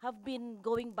have been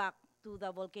going back to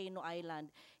the Volcano Island.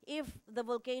 If the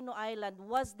Volcano Island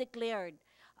was declared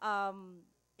a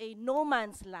no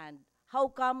man's land, how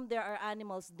come there are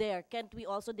animals there? Can't we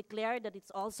also declare that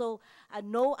it's also a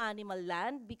no animal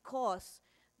land because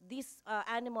these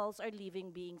animals are living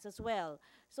beings as well?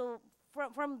 So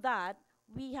from that,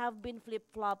 we have been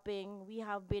flip-flopping. We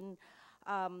have been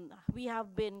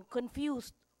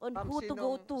confused on who to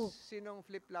go to. Sinong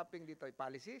flip-flopping dito?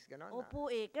 Policies? Ganon? Opo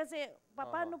kasi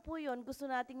paano po yun? Gusto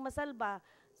nating masalba.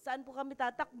 Saan po kami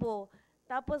tatakbo?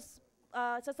 Tapos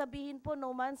sasabihin po,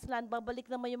 no man's land, babalik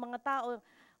naman yung mga tao.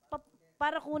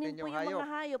 Para kunin po yung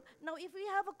mga hayop. Now, if we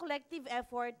have a collective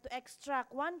effort to extract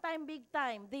one time, big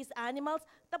time, these animals,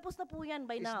 tapos na po yan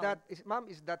by now. Ma'am,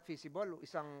 is that feasible?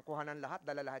 Isang kuhanan lahat,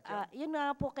 dala lahat yan? Yun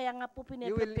nga po, kaya nga po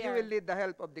You pinaprepare. will need the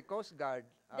help of the Coast Guard.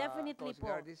 Definitely Coast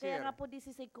po. Guard is Kaya here. nga po, this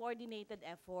is a coordinated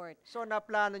effort. So,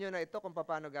 naplano nyo na ito kung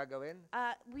paano gagawin?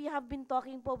 We have been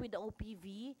talking po with the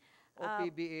OPV.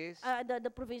 OPB is? The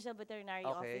Provincial Veterinary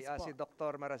Okay, Office po. si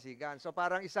Dr. Marasigan. So,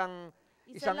 parang isang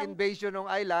lang- invasion ng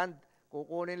island,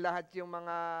 kukunin lahat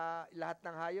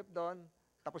ng hayop doon,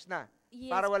 tapos na. Yes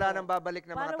para wala po. nang babalik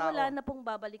na mga tao. Para wala na pong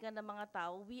babalikan ng mga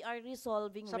tao, we are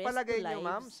resolving Sa risk palagay to niyo,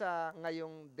 ma'am, lives. sa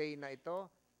ngayong day na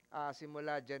ito,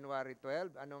 simula January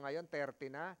 12, ano ngayon,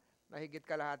 30 na, mahigit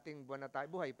kalahating buwan na tayo,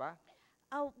 buhay pa?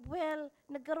 Well,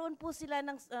 nagkaroon po sila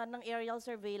ng aerial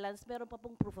surveillance, meron pa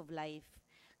pong proof of life.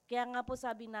 Kaya nga po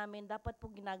sabi namin, dapat po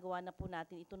ginagawa na po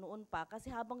natin ito noon pa kasi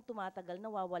habang tumatagal,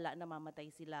 nawawala, namamatay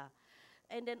sila.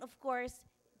 And then of course,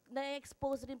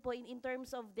 na-expose rin po in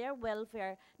terms of their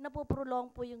welfare, napoprolong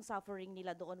po yung suffering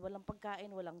nila doon. Walang pagkain,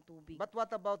 walang tubig. But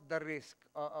what about the risk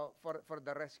for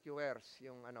the rescuers?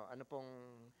 Yung ano pong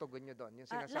tugon nyo doon? Yung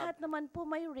Lahat naman po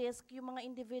may risk. Yung mga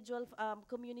individual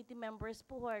community members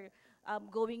po who are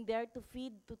going there to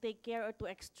feed, to take care, or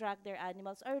to extract their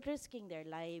animals are risking their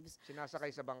lives.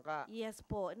 Sinasakay sa bangka. Yes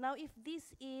po. Now, if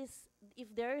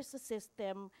there is a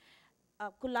system,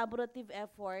 collaborative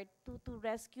effort to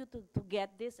rescue, to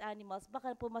get these animals,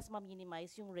 baka po mas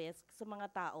ma-minimize yung risk sa mga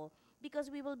tao because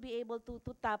we will be able to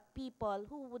tap people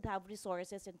who would have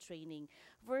resources and training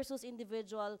versus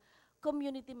individual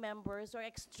community members or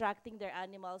extracting their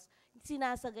animals,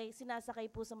 sinasakay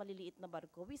po sa maliliit na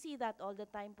barko. We see that all the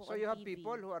time po So on you have TV.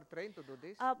 people who are trained to do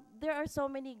this? There are so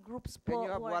many groups po. Can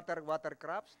you have who are-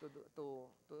 watercrafts to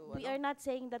We are not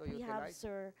saying that to we have, utilize?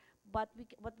 sir, but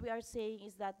what we are saying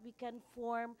is that we can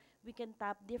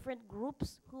tap different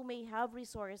groups who may have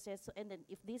resources, and then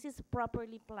if this is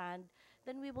properly planned,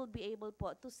 then we will be able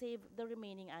po to save the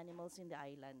remaining animals in the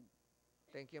island.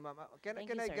 Thank you, ma'am. Can Thank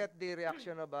I you, sir. get the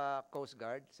reaction of Coast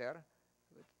Guard, sir?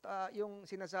 Yung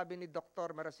sinasabi ni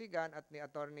Dr. Marasigan at ni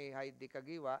Attorney Heidi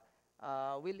Kagiwa,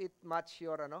 will it match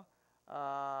your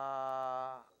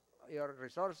your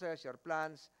resources, your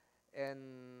plans, and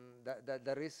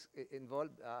the risk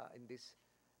involved in this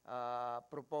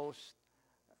proposed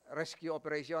rescue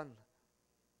operation?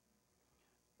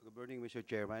 Good morning, Mr.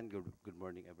 Chairman. Good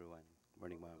morning, everyone. Good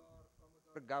morning, ma'am.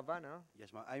 Gava, no?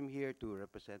 Yes, ma'am. I'm here to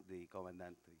represent the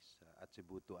commandantes at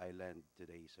Cebu Island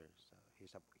today, sir. So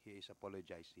he is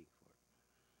apologizing for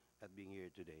not being here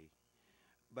today.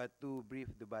 But to brief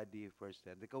the body first,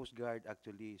 the Coast Guard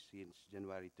actually since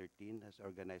January 13 has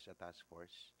organized a task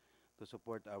force to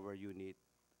support our unit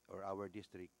or our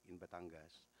district in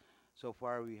Batangas. So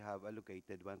far, we have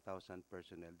allocated 1,000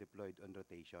 personnel deployed on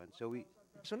rotation. So we,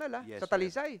 Personal yes, sa sir.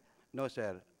 Talisay. No,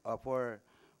 sir.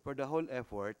 For the whole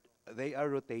effort, they are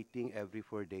rotating every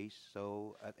 4 days.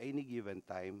 So at any given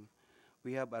time,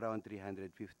 we have around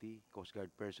 350 Coast Guard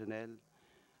personnel,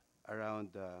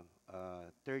 around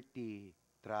 30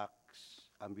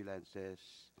 trucks, ambulances,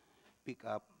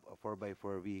 pick-up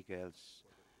 4x4 vehicles,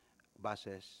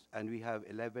 buses, and we have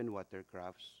 11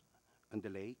 watercrafts on the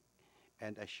lake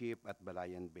and a ship at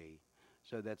Balayan Bay.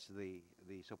 So that's the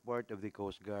support of the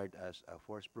Coast Guard as a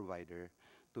force provider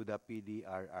to the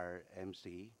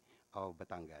PDRRMC of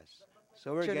Batangas.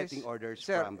 So we're Question getting is, orders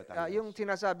Sir, from Batangas. yung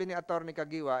sinasabi ni Attorney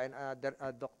Kagiwa and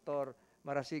Dr.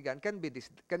 Marasigan, can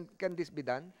this be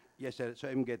done? Yes, sir. So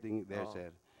I'm getting there, Oo. sir.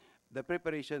 The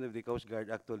preparation of the Coast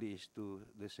Guard actually is to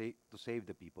save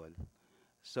the people.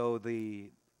 So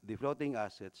the floating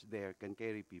assets there can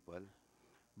carry people,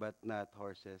 but not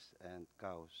horses and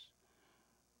cows.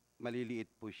 Maliliit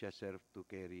po siya, sir, to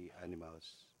carry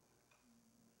animals.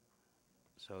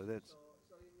 So that's...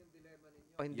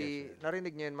 O hindi, Yes, sir.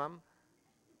 narinig niyo yun, ma'am?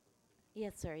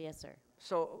 Yes, sir. Yes, sir.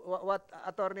 So, what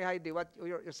Attorney Heidi, what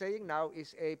you're saying now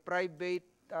is a private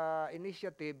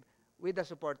initiative with the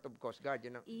support of Coast Guard, you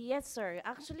know? Yes, sir.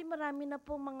 Actually, marami na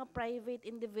po mga private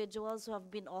individuals who have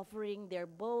been offering their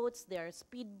boats, their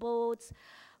speedboats.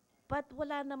 But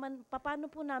wala naman, paano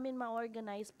po namin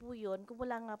ma-organize po yun kung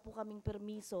wala nga po kaming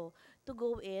permiso to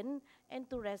go in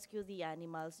and to rescue the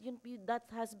animals. That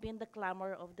has been the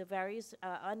clamor of the various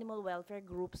animal welfare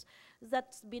groups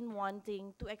that's been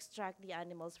wanting to extract the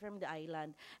animals from the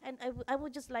island. And I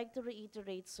would just like to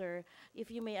reiterate, sir,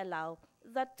 if you may allow,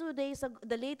 that 2 days ago,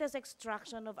 the latest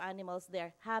extraction of animals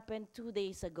there happened 2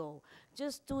 days ago.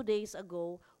 Just 2 days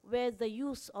ago, with the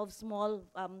use of small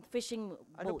fishing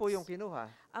boats. Ano po yung kinuha?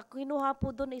 Kinuha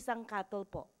po doon isang cattle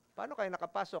po. Paano kayo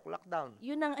nakapasok? Lockdown?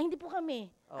 Yun ang, hindi po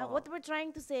kami. What we're trying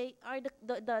to say are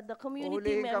the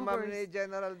community Uhulihin ka, ma'am, members. ni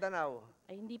General Danao.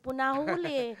 Ay, hindi po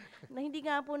nahuli. Hindi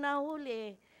nga po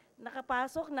nahuli.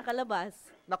 Nakapasok, nakalabas.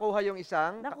 Nakuha yung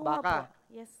isang Nakuha baka.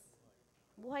 po. Yes.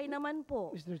 Buhay naman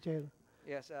po. Mr. Chair,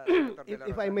 Yes, Senator De La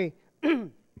if Rosa. I may.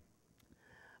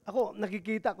 Ako,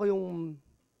 nakikita ko yung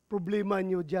problema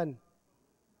nyo dyan.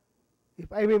 If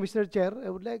I may, Mr. Chair,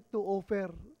 I would like to offer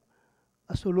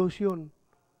a solution.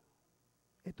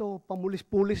 Ito,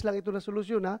 pamulis-pulis lang ito na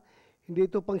solusyon, ha? Hindi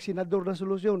ito pang senador na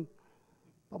solusyon.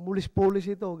 Pamulis-pulis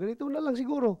ito. Ganito na lang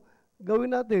siguro.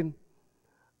 Gawin natin.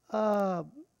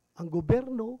 Ang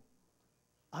gobyerno,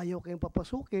 ayaw kayong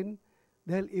papasukin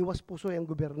dahil iwas pusoy ang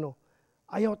gobyerno.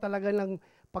 Ayaw talaga lang,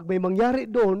 pag may mangyari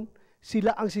doon,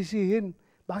 sila ang sisihin.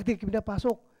 Bakit hindi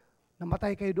pinapasok?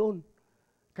 Namatay kayo doon.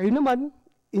 Kayo naman,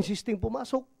 insisting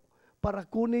pumasok para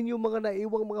kunin yung mga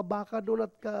naiwang mga baka doon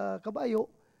at kabayo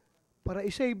para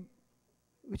isave,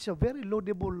 which is a very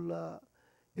laudable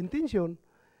intention.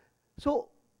 So,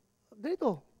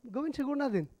 ganito, gawin siguro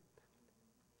natin.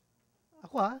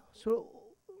 Ako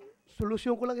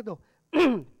solusyon ko lang ito.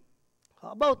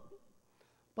 How about,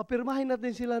 papirmahin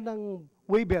natin sila ng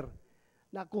waiver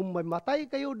na kung may matay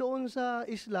kayo doon sa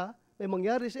isla, may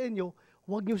mangyari sa inyo,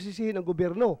 huwag niyo sisihin ang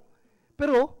gobyerno.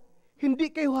 Pero,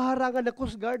 hindi kayo haharangan na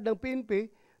Coast Guard ng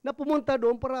PNP na pumunta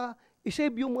doon para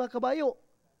isave yung mga kabayo.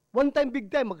 One time, big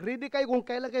time, mag-ready kayo kung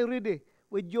kailan kayo ready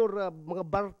with your mga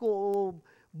barko o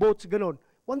boats, ganon.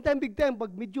 One time, big time,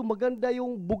 pag medyo maganda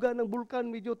yung buga ng bulkan,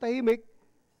 medyo tahimik,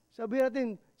 sabihin natin,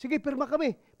 sige, pirma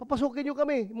kami, papasukin nyo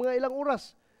kami, mga ilang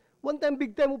oras. One time,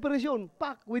 big time operasyon,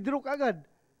 pak, withdraw ka agad.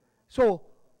 So,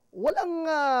 walang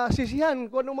sisihan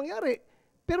kung anong mangyari.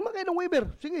 Pirma kayo ng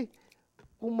waiver, sige.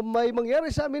 Kung may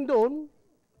mangyari sa amin doon,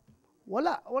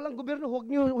 walang gobyerno,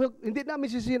 hindi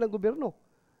namin sisihin ang gobyerno.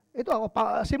 Ito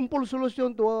simple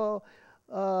solution to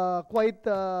a quite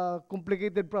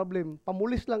complicated problem.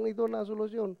 Pamulis lang ito na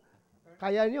solusyon.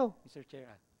 Kaya nyo? Mr.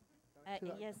 Chair.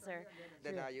 Yes, sir.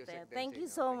 Then Thank you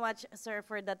so much, sir,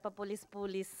 for that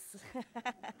papulis-pulis.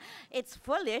 It's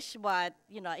foolish, but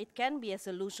it can be a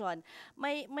solution.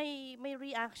 My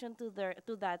reaction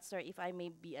to that, sir, if I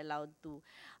may be allowed to.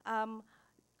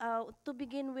 To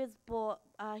begin with po,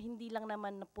 hindi lang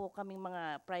naman na po kaming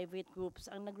mga private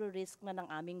groups ang nagre-risk na ng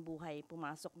aming buhay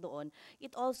pumasok doon.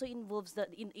 It also involves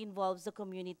the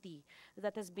community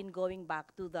that has been going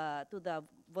back to the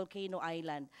Volcano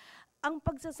Island. Ang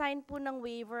pagsasign po ng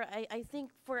waiver, I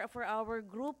think for our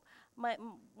group,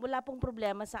 wala pong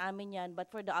problema sa amin yan.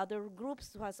 But for the other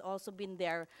groups who has also been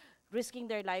there, risking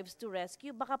their lives to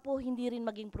rescue, baka po hindi rin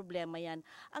maging problema yan.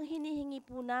 Ang hinihingi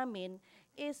po namin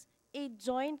is a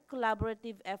joint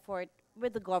collaborative effort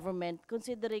with the government,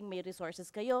 considering may resources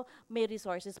kayo, may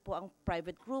resources po ang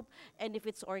private group, and if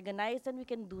it's organized, then we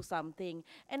can do something.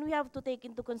 And we have to take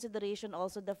into consideration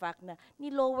also the fact na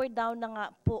ni-lower down na nga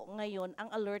po ngayon ang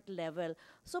alert level.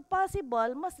 So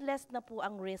possible, mas less na po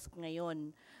ang risk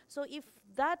ngayon. So if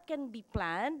that can be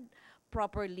planned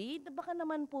properly, baka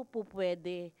naman po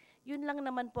pwede. Yun lang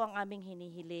naman po ang aming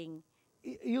hinihiling.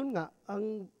 Yun nga,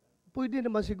 ang pwede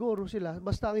naman siguro sila,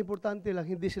 basta ang importante lang,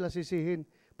 hindi sila sisihin.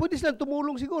 Pwede silang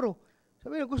tumulong siguro.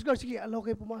 Sabi ng Coast Guard, sige, allow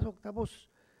kayo pumasok. Tapos,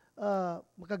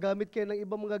 makagamit kayo ng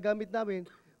ibang mga gamit namin.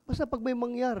 Basta pag may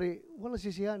mangyari, walang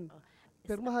sisihan.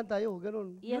 Permahan tayo,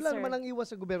 ganun. Yes, Yun lang sir. naman ang iwas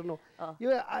sa gobyerno. Oh.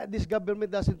 This government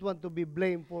doesn't want to be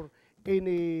blamed for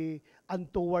any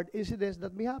untoward incidents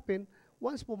that may happen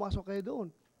once pumasok kayo doon.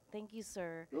 Thank you,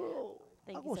 sir.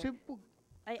 Thank Ako, you, sir. simple.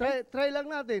 I- Try lang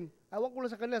natin. Awan ko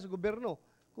lang sa kanila, sa gobyerno,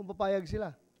 kung papayag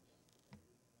sila.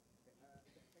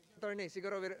 Attorney,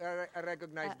 siguro we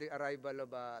recognize the arrival of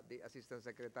the Assistant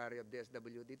Secretary of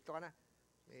DSWD. Dito ka na.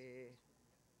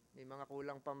 May mga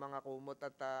kulang pa mga kumot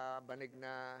at banig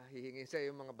na hihingi sa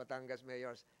yung mga Batangas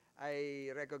mayors. I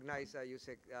recognize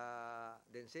Yusek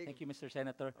Densig. Thank you, Mr.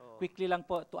 Senator. Oh. Quickly lang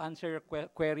po, to answer your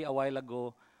query a while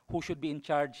ago, who should be in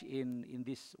charge in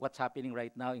this, what's happening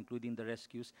right now, including the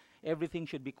rescues. Everything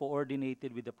should be coordinated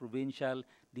with the Provincial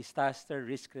Disaster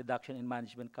Risk Reduction and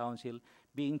Management Council,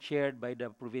 being chaired by the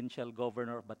Provincial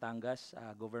Governor of Batangas,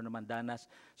 Governor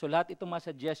Mandanas. So lahat itong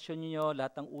mga suggestion niyo,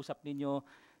 lahat ng usap ninyo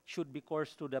should be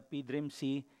coursed to the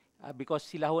PDRMC, because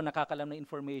sila ho nakakalam na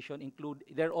information,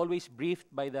 they're always briefed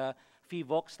by the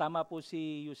FIVOX. Tama po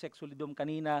si Yusek Solidum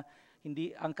kanina,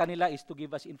 ang kanila is to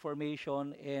give us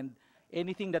information, and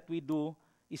anything that we do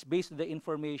is based on the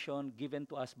information given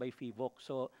to us by FIVOC.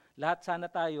 So lahat sana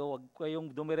tayo, wag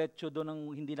kayong dumiretso doon ng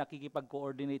hindi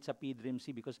nakikipag-coordinate sa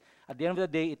PDRMC, because at the end of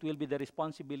the day, it will be the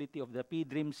responsibility of the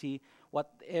PDRMC,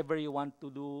 whatever you want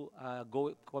to do,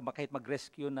 kahit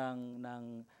mag-rescue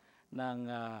ng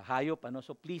hayop.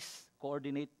 So please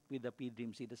coordinate with the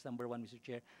PDRMC. That's number one, Mr.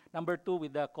 Chair. Number two,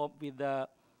 with the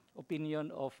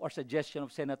opinion of or suggestion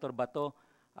of Senator Bato,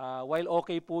 while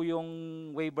okay po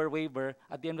yung waiver,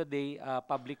 at the end of the day,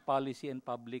 public policy and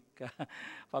public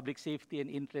safety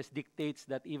and interest dictates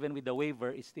that even with the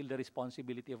waiver, it's still the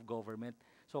responsibility of government.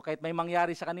 So kahit may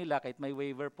mangyari sa kanila, kahit may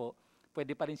waiver po,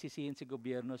 pwede pa rin sisihin si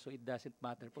gobyerno, so it doesn't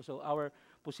matter po. So our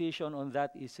position on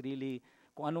that is really,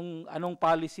 kung anong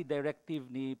policy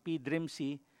directive ni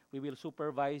PDRMC, we will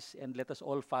supervise and let us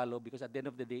all follow, because at the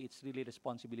end of the day, it's really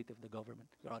responsibility of the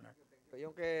government, Your Honor.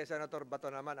 Yung kay Senator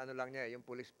Bato naman, ano lang niya, yung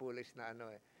pulis-pulis na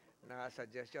na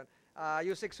suggestion.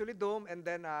 Yusek Solidum, and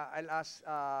then I'll ask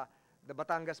the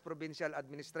Batangas Provincial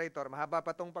Administrator. Mahaba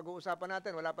pa tong pag-uusapan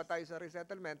natin, wala pa tayo sa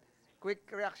resettlement. Quick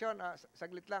reaction,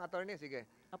 saglit lang, attorney, sige.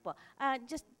 Opo.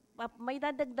 May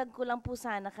dadagdag ko lang po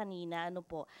sana kanina,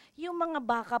 yung mga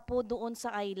baka po doon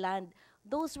sa island,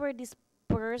 those were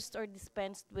dispersed or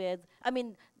dispensed with,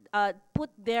 put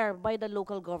there by the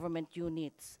local government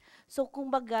units. So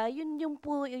kumbaga, yun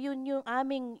yung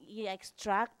aming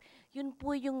i-extract, yun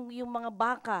po yung mga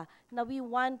baka na we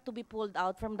want to be pulled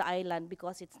out from the island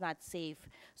because it's not safe.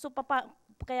 So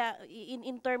kaya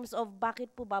in terms of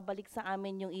bakit po babalik sa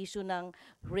amin yung issue ng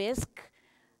risk,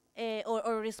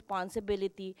 or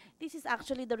responsibility, this is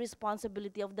actually the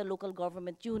responsibility of the local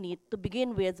government unit to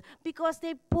begin with, because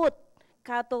they put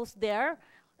cattle there,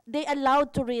 they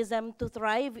allowed tourism to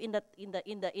thrive in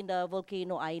the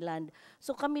Volcano Island.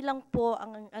 So kami lang po,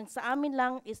 ang sa amin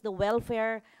lang is the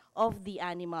welfare of the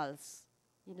animals.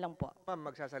 Yun lang po.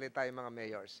 Magsasalita yung mga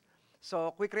mayors.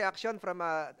 So quick reaction from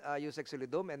Yusek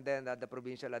Solidum and then the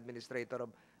Provincial Administrator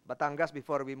of Batangas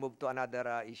before we move to another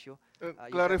issue.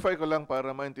 Clarify ko lang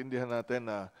para maintindihan natin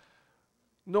na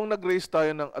nung nag-raise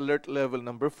tayo ng alert level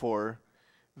number 4,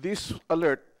 this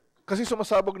alert, kasi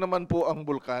sumasabog naman po ang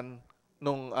bulkan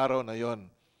nung araw na yon.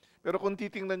 Pero kung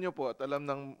titingnan nyo po at alam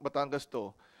ng Batangas to,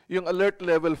 yung alert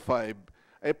level 5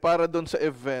 ay para doon sa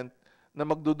event na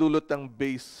magdudulot ng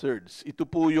base surge. Ito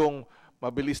po yung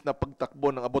mabilis na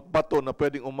pagtakbo ng abot-bato na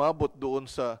pwedeng umabot doon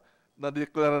sa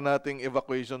na-declare nating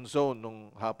evacuation zone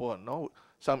nung hapon. No?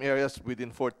 Some areas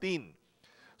within 14.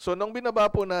 So nung binaba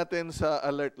po natin sa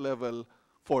alert level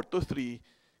 4 to 3,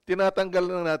 tinatanggal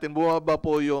na natin, bumaba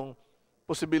po yung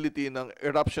possibility ng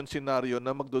eruption scenario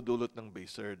na magdudulot ng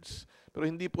base surge. Pero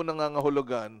hindi po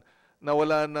nangangahulugan na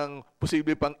wala ng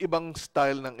posible pang ibang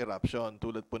style ng eruption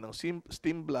tulad po ng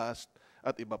steam blast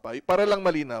at iba pa. Para lang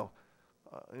malinaw,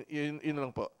 yun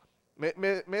lang po.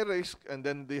 May risk, and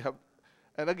then they have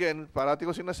And again, parati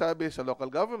ko sinasabi sa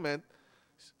local government,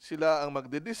 sila ang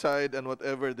magde-decide, and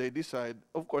whatever they decide,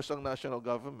 of course, ang national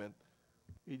government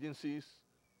agencies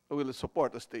will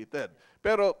support as stated.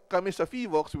 Pero kami sa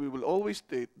FIVOX, we will always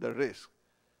state the risk.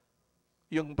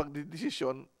 Yung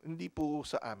pagdidesisyon, hindi po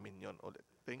sa amin yon ulit.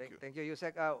 Thank you. Thank you,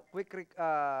 Yusek. Quick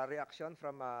reaction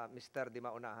from Mr. Di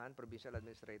Maunahan, Provincial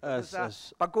Administrator.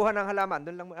 Pagkuha ng halaman,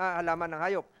 doon lang, halaman ng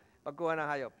hayop. Pagkuha ng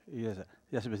hayop. Yes,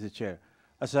 yes, Mr. Chair.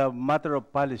 As a matter of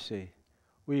policy,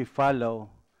 we follow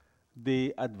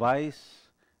the advice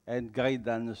and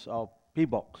guidance of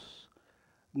PBOX.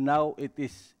 Now it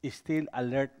is still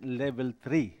alert level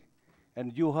 3,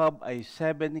 and you have a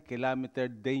 7-kilometer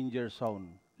danger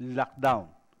zone lockdown.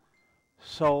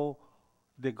 So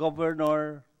the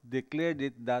governor declared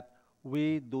it that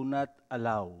we do not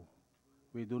allow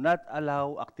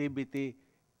activity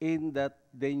in that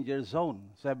danger zone,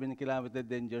 7-kilometer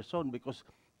danger zone, because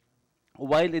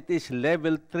while it is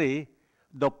level 3,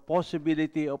 the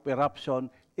possibility of eruption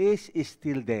is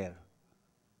still there,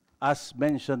 as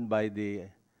mentioned by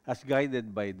as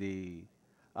guided by the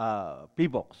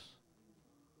PBOX.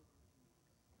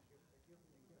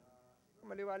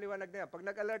 Maliwaliwanag na yan. Pag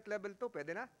nag-alert level 2,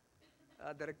 pwede na?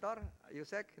 Director,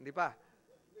 Yusek, hindi pa?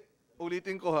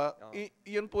 Ulitin ko ha,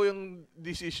 yun po yung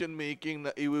decision making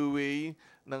na iwi-weigh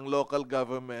ng local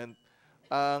government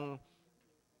ang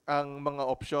mga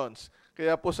options.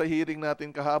 Kaya po sa hearing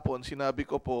natin kahapon, sinabi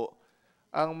ko po,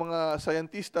 ang mga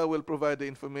scientista will provide the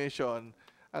information.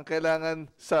 Ang kailangan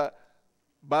sa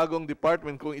bagong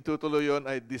department, kung itutuloy yon,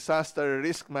 ay disaster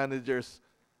risk managers,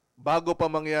 bago pa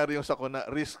mangyari yung sakuna,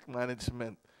 risk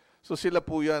management. So sila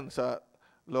po yan sa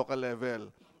local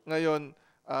level. Ngayon,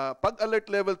 pag alert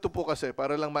level 2 po kasi,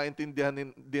 para lang maintindihan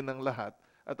din ng lahat,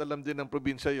 at alam din ng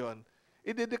probinsya yon,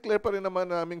 i-declare pa rin naman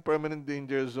naming permanent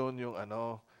danger zone yung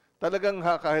talagang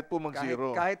kahit po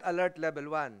mag-zero. Kahit alert level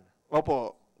 1.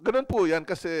 Opo. Ganun po yan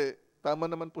kasi tama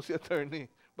naman po si attorney.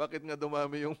 Bakit nga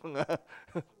dumami yung mga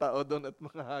tao doon at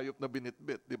mga hayop na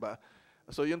binitbit, di ba?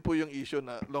 So yun po yung issue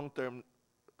na long-term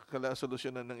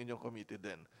solusyonan ng inyong committee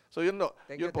din. So yun no.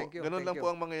 Yun po. Ganun lang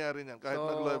po ang mangyayari niyan kahit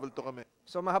nag-level 2 kami.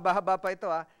 So mahaba-haba pa ito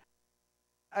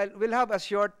we'll have a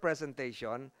short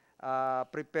presentation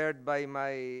prepared by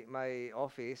my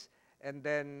office, and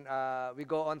then we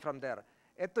go on from there.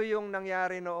 Ito yung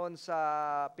nangyari noon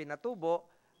sa Pinatubo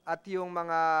at yung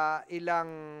mga ilang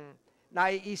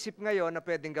naiisip ngayon na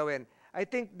pwedeng gawin. I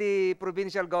think the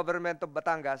provincial government of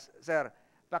Batangas, sir,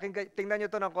 tingnan nyo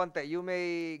to ng konti. You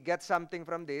may get something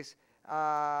from this.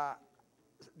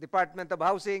 Department of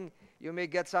Housing, you may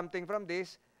get something from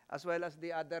this, as well as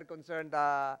the other concerned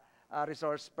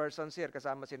resource persons here,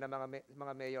 kasama sina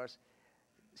mga mayors.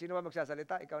 Sino ba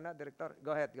magsasalita? Ikaw na, Director. Go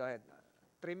ahead.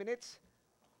 3 minutes.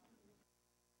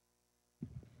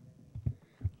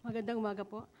 Magandang umaga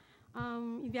po.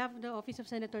 In behalf of the Office of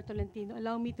Senator Tolentino,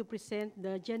 allow me to present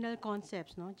the general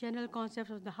concepts, general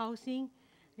concepts of the housing,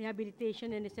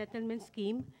 rehabilitation, and resettlement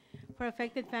scheme for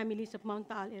affected families of Mount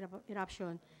Taal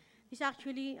eruption. This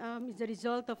actually is the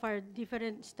result of our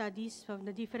different studies from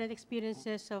the different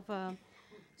experiences of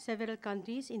several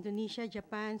countries, Indonesia,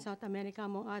 Japan, South America,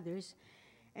 among others.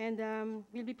 And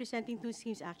we'll be presenting 2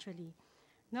 schemes actually.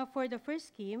 Now for the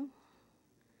first scheme,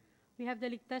 we have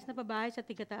the Ligtas na Pabahay sa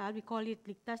Tigataal. We call it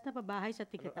Ligtas na Pabahay sa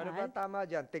Tigataal. Ano ba tama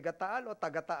dyan? Tigataal o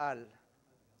Tagataal?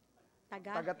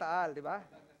 Tagataal, di ba?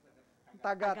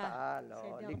 Tagataal.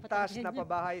 Ligtas na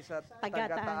Pabahay sa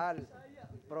Tagataal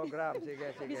program. Sige.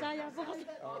 Bisaya po.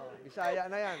 Bisaya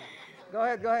na yan. Go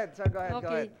ahead, sir. Go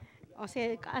ahead.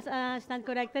 Okay, as stand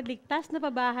corrected, Ligtas na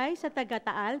Pabahay sa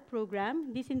Tagataal program.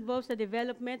 This involves the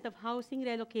development of housing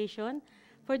relocation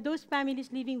for those families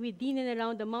living within and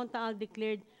around the Mount Taal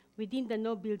declared within the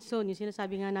no-build zone, yung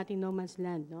sinasabi nga natin no man's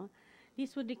land.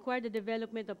 This would require the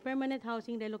development of permanent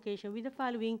housing relocation with the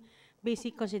following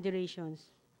basic considerations.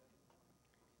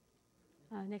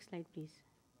 Next slide, please.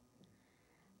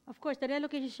 Of course, the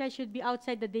relocation site should be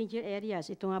outside the danger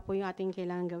areas. Ito nga po yung ating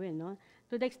kailangan gawin.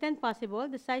 To the extent possible,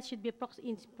 the site should be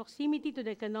in proximity to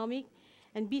the economic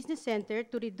and business center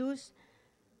to reduce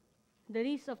the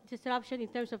risk of disruption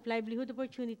in terms of livelihood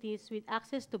opportunities with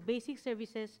access to basic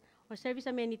services or service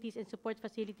amenities and support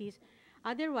facilities.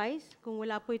 Otherwise, kung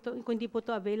hindi po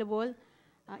ito available,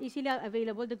 easily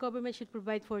available, the government should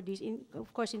provide for this,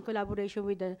 of course, in collaboration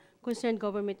with the concerned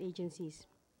government agencies.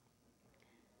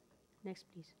 Next,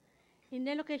 please. In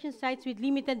relocation sites with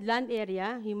limited land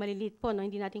area, yung maliliit po,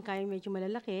 hindi natin kaya medyo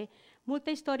malalaki,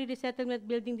 multi-story resettlement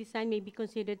building design may be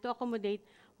considered to accommodate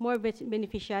more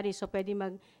beneficiaries. So pwede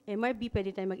mag-MRB,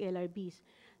 pwede tayo mag-LRBs.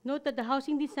 Note that the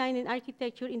housing design and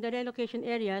architecture in the relocation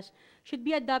areas should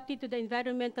be adapted to the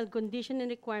environmental condition and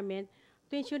requirement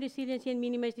to ensure resiliency and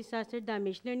minimize disaster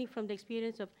damage, learning from the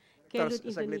experience of Kelut,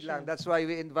 Saglit lang. Indonesia. That's why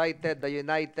we invited the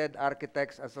United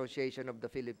Architects Association of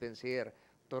the Philippines here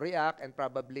to react and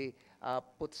probably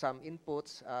put some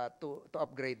inputs to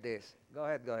upgrade this. Go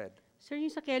ahead. Sir,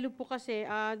 yung sa Kelut po kasi,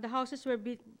 the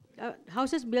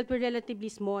houses built were relatively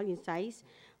small in size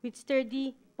with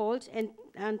sturdy poles and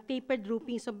tapered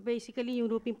roofing. So basically,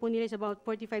 yung roofing po nila is about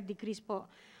 45 degrees po.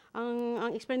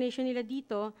 Ang explanation nila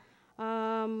dito,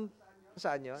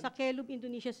 Saan yun? sa Kelut,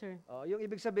 Indonesia, sir. Oh, yung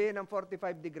ibig sabihin ng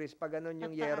 45 degrees, pag ganun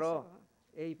yung At taas, yero,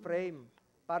 oh. A-frame,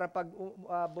 para pag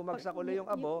bumagsak ulit yung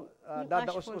abo, yung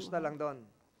dadaos-us asphalt, na lang doon.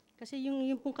 Kasi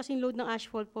yung pong kasing load ng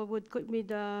asphalt po would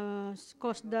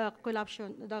cause the collapse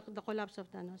of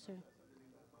the, sir.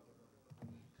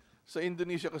 Sa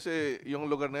Indonesia kasi, yung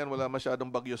lugar na yan, wala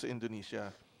masyadong bagyo sa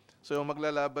Indonesia. So yung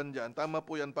maglalaban dyan, tama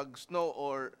po yan pag snow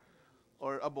or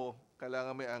abo,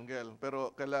 kailangan may angle.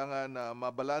 Pero kailangan na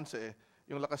mabalanse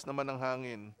yung lakas naman ng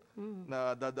hangin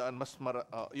na dadaan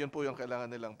yun po yung kailangan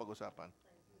nilang pag-usapan.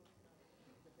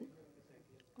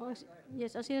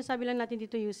 Yes, ang sinasabi lang natin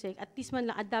dito, Yusek, at least man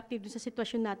lang adaptive dun sa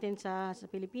sitwasyon natin sa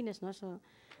Pilipinas, no? So,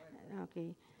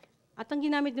 okay. At ang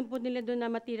ginamit din po nila doon na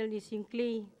material is yung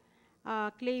clay.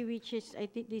 Clay which is, I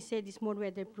think they said, is more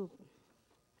weatherproof.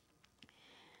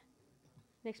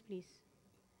 Next, please.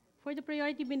 For the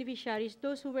priority beneficiaries,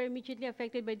 those who were immediately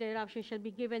affected by the eruption shall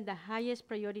be given the highest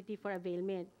priority for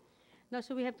availment. Now,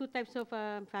 so we have two types of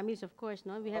families, of course,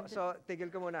 no? We have So,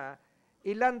 tigil ka muna.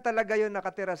 Ilan talaga yung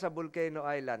nakatira sa Volcano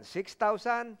Island?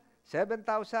 6,000?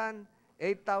 7,000?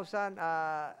 8,000?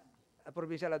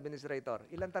 Provincial Administrator.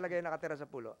 Ilan talaga yung nakatira sa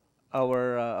pulo?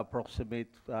 Our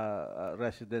approximate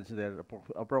residents there,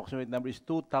 approximate number is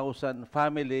 2,000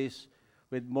 families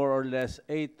with more or less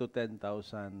 8 to 10,000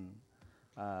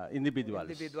 individuals.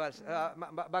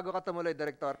 Bago ka tumuloy,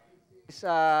 Director, is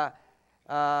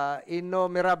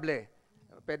innumerable.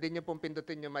 Pwede nyo pong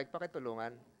pindutin yung mic,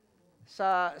 pakitulungan.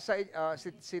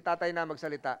 Si tatay na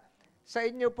magsalita. Sa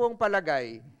inyo pong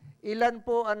palagay, ilan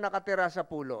po ang nakatira sa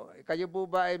pulo? Kayo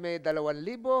po ba ay may 2,000,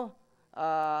 3,000,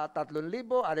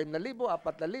 6,000,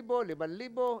 4,000,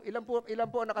 5,000? Ilan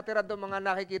po ang nakatira doon, mga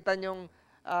nakikita nyong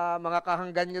mga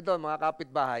kahanggan nyo doon, mga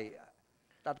kapitbahay?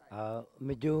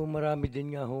 Medyo marami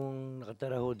din nga hong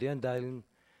nakatira ho diyan dahil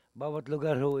bawat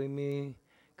lugar ho may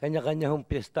kanya-kanya hong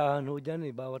piyestahan ho diyan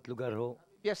bawat lugar ho.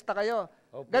 Piyesta kayo?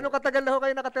 Opo. Gano'ng katagal na ho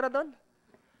kayo nakatira doon?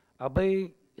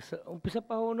 Abay, umpisa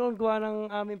pa ho noon, gawa ng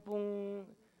amin pong,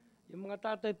 yung mga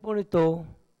tatay po nito,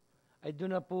 ay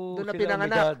doon na po Doon na sila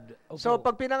pinanganak. umidad. Opo. So,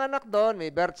 pag pinanganak doon, may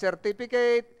birth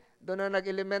certificate, doon na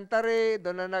nag-elementary,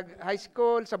 doon na nag-high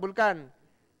school, sa Bulkan.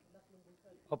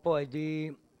 Opo, ay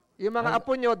di... Yung mga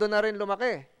apo nyo, doon na rin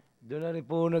lumaki. Doon na rin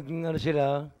po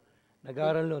sila,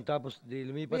 nag-aaral noon, tapos di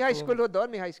lumipat May high school ho doon?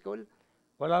 May high school?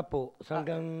 Wala po,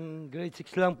 hanggang grade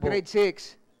 6 lang po. Grade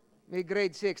 6. May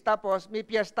grade 6. Tapos, may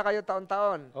piyesta kayo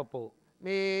taon-taon. Opo.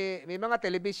 May mga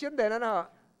television din, ano?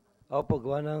 Opo,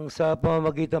 gawa ng sa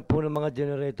pamamagitan po ng mga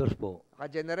generators po.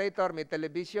 Generator, may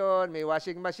television, may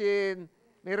washing machine,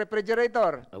 may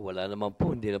refrigerator. Wala naman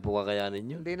po, hindi na po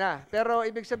kakayanin yun. Hindi na. Pero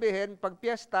ibig sabihin, pag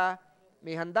piyesta,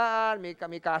 may handaan, may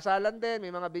kasalan din,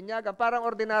 may mga binyagan, parang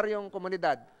ordinaryong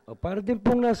komunidad. Para din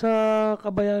pong nasa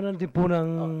kabayanan din po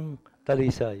ng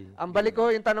Talisay. Ang balik ko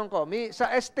yung tanong ko,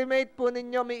 sa estimate po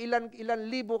ninyo, may ilan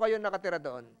libo kayo nakatira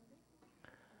doon?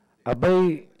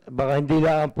 Abay, baka hindi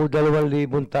lang po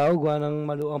 2,000 tao, gawa ng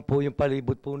maluang po yung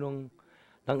palibot po ng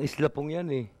isla pong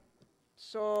yan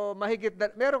So, mahigit na,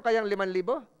 meron kayang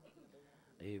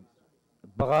 5,000?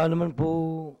 Baka naman po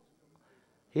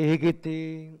hihigit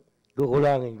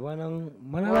kukulangin. Gawa ng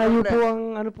malalayo po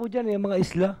ang po dyan mga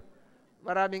isla.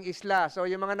 Maraming isla. So,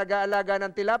 yung mga nag-aalaga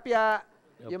ng tilapia,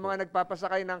 yung mga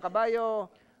nagpapasakay ng kabayo.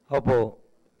 Opo.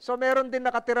 So, meron din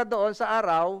nakatira doon sa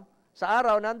araw. Sa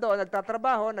araw, nandoon,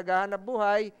 nagtatrabaho, naghahanap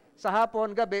buhay. Sa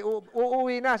hapon, gabi,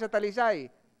 uuwi na sa Talisay.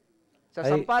 Sa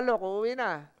Sampaloc, uuwi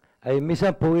na. Ay,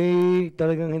 minsan po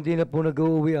talagang hindi na po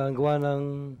nag-uuwi ang gawa ng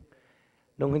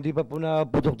nung hindi pa po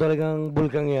naputok talagang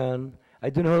bulkang yan, ay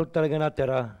doon talaga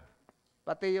natira.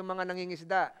 Pati yung mga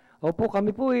nangingisda. Opo, kami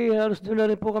po halos doon na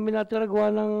rin po kami natira gawa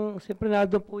ng, siyempre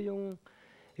nado po yung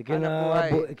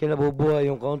ikinabubuhay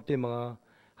yung kaunti, mga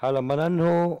halamanan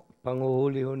ho,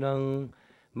 panghuhuli ho ng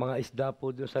mga isda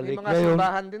po doon sa lake May mga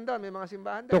simbahan din doon, may mga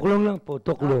simbahan din. Tuklong lang po,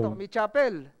 tuklong. May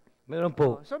chapel. Meron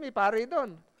po. So may pari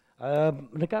doon.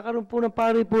 Nagkakaroon po ng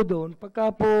pari po doon, pagka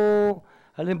po,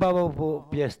 halimbawa po,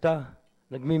 piyesta,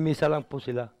 nagmimisa lang po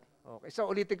sila. Okay, so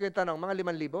ulitin ko yung tanong, mga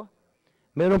 5,000?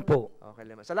 Meron po. Okay,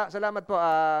 salamat po,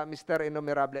 Mr.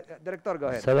 Innumerable. Director,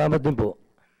 go ahead. Salamat din po.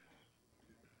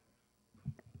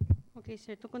 Okay,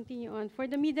 sir, to continue on. For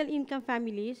the middle-income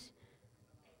families,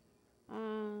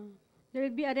 there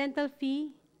will be a rental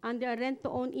fee under a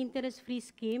rent-to-own interest-free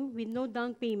scheme with no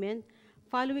down payment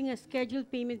following a scheduled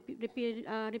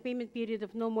repayment period of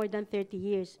no more than 30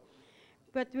 years.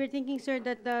 But we're thinking, sir,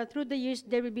 that through the years,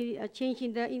 there will be a change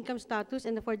in the income status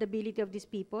and affordability of these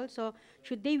people. So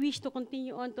should they wish to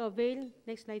continue on to avail,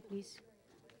 next slide, please.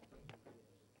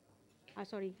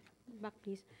 Sorry, back,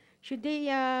 please. Should they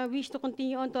wish to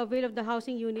continue on to avail of the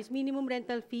housing units, minimum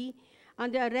rental fee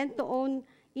under a rent-to-own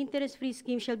interest-free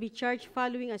scheme shall be charged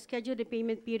following a scheduled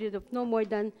repayment period of no more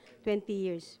than 20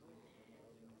 years.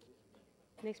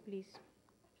 Next, please.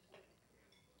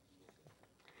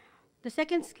 The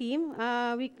second scheme,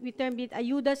 we termed it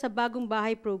Ayuda sa Bagong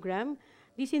Bahay Program.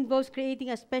 This involves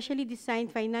creating a specially designed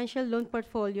financial loan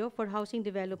portfolio for housing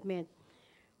development.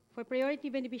 For priority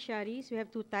beneficiaries, we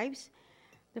have two types.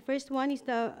 The first one is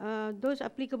those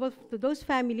applicable to those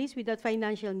families without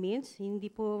financial means, hindi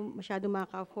po masyado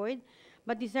makaka-afford,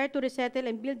 but desire to resettle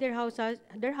and build their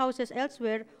houses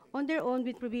elsewhere on their own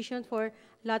with provision for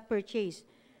lot purchase.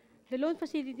 The loan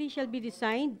facility shall be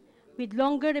designed with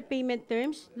longer repayment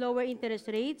terms, lower interest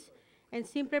rates, and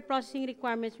simpler processing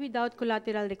requirements without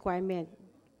collateral requirement.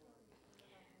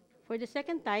 For the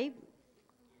second type,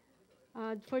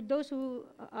 for those who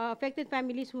affected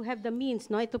families who have the means,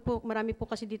 no, ito po, marami po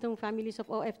kasi ditong families of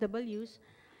OFWs,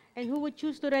 and who would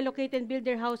choose to relocate and build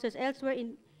their houses elsewhere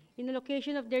in a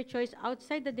location of their choice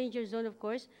outside the danger zone, of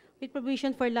course, with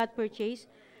provision for lot purchase.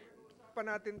 Pa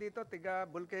natin dito, tiga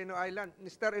Volcano Island,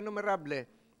 Mr. Enumerable,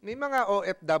 may mga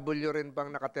OFW rin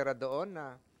bang nakatira doon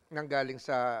na nanggaling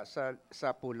sa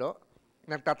pulo,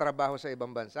 nagtatrabaho sa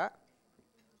ibang bansa?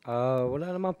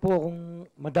 Wala naman po kung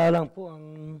madalang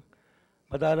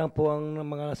po ang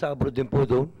mga nasa abroad din po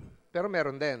doon. Pero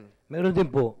meron din? Meron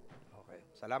din po. Okay,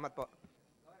 salamat po.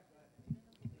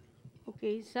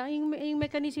 Okay, so yung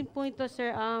mechanism po ito,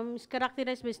 sir, is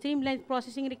characterized by streamlined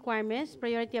processing requirements,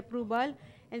 priority approval,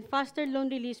 and faster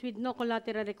loan release with no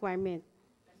collateral requirement.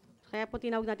 Kaya po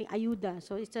tinawag natin ayuda.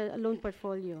 So it's a loan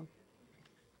portfolio.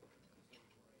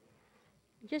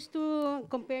 Just to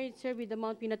compare it, sir, with the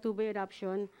Mount Pinatubo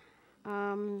eruption,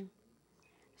 nung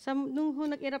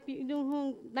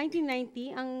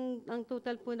 1990, ang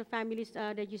total po na families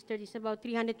registered is about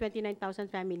 329,000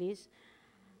 families.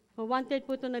 One-third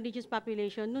po ito ng region's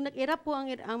population. Nung nag-erupt po ang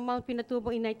Mount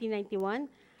Pinatubo in 1991,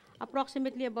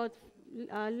 approximately about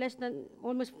less than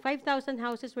almost 5,000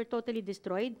 houses were totally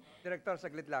destroyed. Director,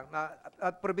 saglit lang.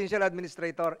 At Provincial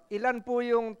Administrator, ilan po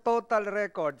yung total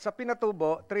record? Sa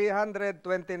Pinatubo,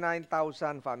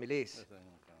 329,000 families.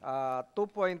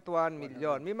 2.1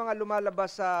 million. May mga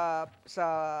lumalabas sa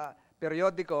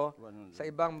periodiko, sa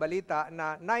ibang balita,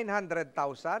 na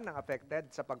 900,000 ang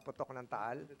affected sa pagputok ng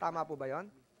Taal. Tama po ba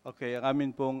yon? Okay, ang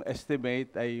amin pong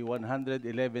estimate ay 111,000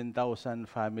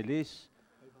 families,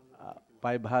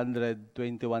 521,000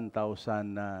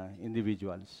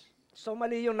 individuals. So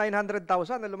mali yung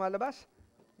 900,000 na lumalabas?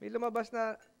 May lumabas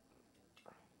na...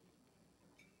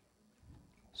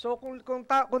 So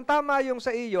kung tama yung sa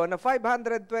iyo na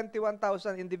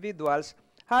 521,000 individuals,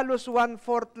 halos 1/4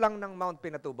 lang ng Mount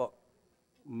Pinatubo.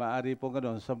 Maari po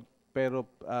gano'n. Pero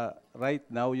right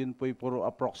now, yun po'y puro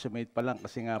approximate pa lang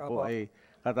kasi nga po ay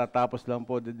katatapos lang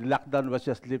po. The lockdown was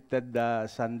just lifted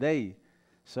Sunday.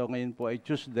 So ngayon po ay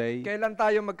Tuesday. Kailan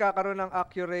tayo magkakaroon ng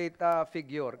accurate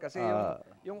figure? Kasi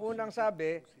yung unang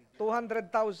sabi, 200,000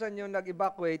 yung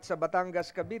nag-evacuate sa Batangas,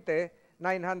 Cavite,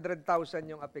 900,000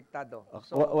 yung apektado.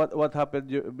 So, what happened,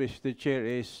 Mr. Chair,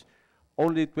 is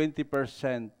only 20%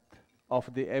 of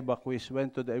the evacuees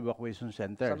went to the evacuation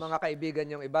centers. Sa mga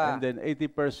kaibigan yung iba. And then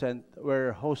 80%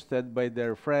 were hosted by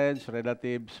their friends,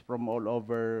 relatives from all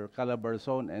over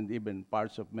Calabarzon and even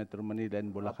parts of Metro Manila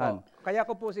and Bulacan. Kaya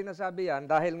ko po sinasabi yan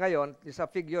dahil ngayon, sa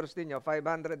figures ninyo,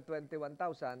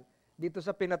 521,000, dito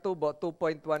sa Pinatubo,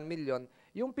 2.1 million.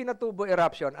 Yung Pinatubo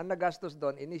eruption, ang nagastos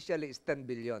doon initially is 10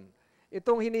 billion.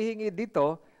 Itong hinihingi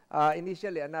dito,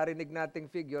 initially, ang narinig nating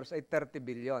figures ay 30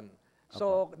 billion.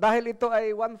 So, dahil ito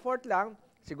ay 1/4 lang,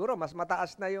 siguro mas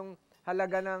mataas na yung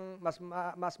halaga ng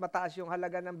mas mataas yung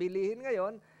halaga ng bilihin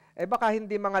ngayon, baka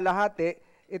hindi mga lahati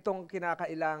itong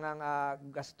kinakailangang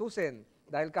gastusin.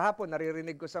 Dahil kahapon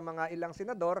naririnig ko sa mga ilang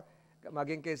senador,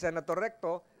 maging kay Senator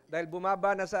Recto, dahil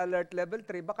bumaba na sa alert level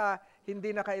 3, baka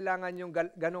hindi na kailangan yung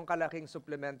ganong kalaking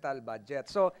supplemental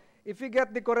budget. So, if you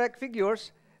get the correct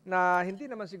figures na hindi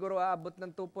naman siguro aabot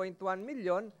ng 2.1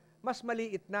 million, mas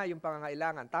maliit na yung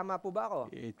pangangailangan. Tama po ba ako?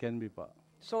 It can be pa.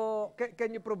 So, can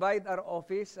you provide our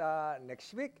office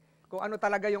next week kung ano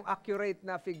talaga yung accurate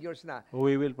na figures na?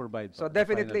 We will provide. So,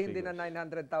 definitely hindi na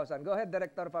 900,000. Go ahead,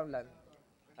 Director Pamlan.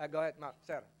 Go ahead, Mark.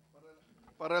 Sir.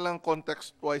 Para lang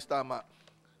context-wise tama.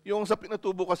 Yung sa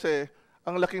Pinatubo kasi,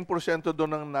 ang laking porsyento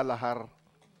doon ng nalahar.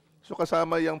 So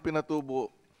kasama yung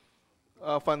Pinatubo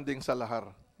funding sa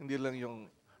lahar. Hindi lang yung...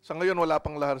 Sa ngayon, wala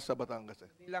pang lahar sa Batangas.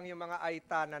 Hindi lang yung mga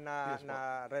AITA na, Yes, po. na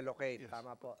relocate. Yes.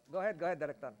 Tama po. Go ahead,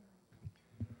 Director.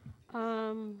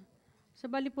 Sa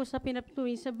bali po sa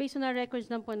pinatuloy, sa based on our records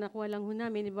lang po, nakuha lang ho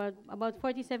namin, about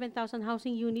 47,000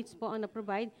 housing units po ang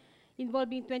na-provide,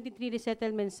 involving 23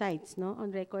 resettlement sites, no, on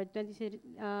record. 20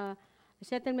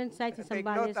 resettlement sites sa Take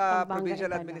Zambales, note, Pampanga, Provincial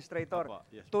and Tala. Administrator. Opo,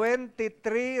 yes po.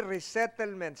 23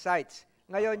 resettlement sites.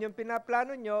 Ngayon, yung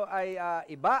pinaplano nyo ay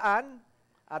Ibaan,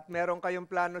 at meron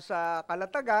kayong plano sa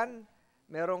Kalatagan,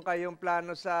 meron kayong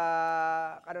plano sa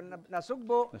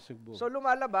Nasugbo. Nasugbo. So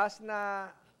lumalabas na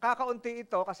kakaunti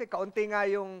ito kasi kaunti nga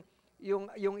yung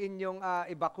inyong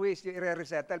evacuees, yung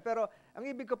i-resettle. Pero ang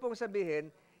ibig ko pong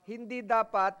sabihin, hindi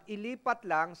dapat ilipat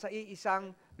lang sa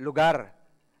iisang lugar.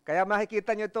 Kaya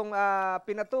makikita nyo itong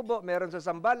Pinatubo, meron sa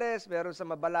Zambales, meron sa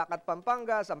Mabalacat,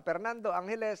 Pampanga, San Fernando,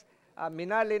 Angeles,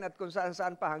 Minalin at kung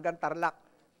saan-saan pa hanggang Tarlac.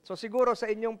 So siguro sa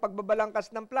inyong pagbabalangkas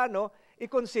ng plano,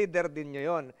 i-consider din nyo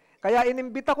yon. Kaya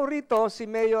inimbita ko rito si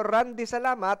Mayor Randy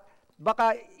Salamat,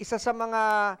 baka isa sa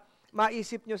mga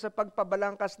maisip nyo sa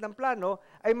pagpabalangkas ng plano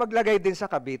ay maglagay din sa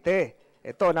Cavite.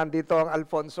 Ito, nandito ang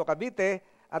Alfonso Cavite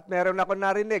at meron ako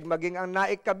narinig, maging ang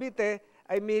Naik Cavite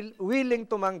ay willing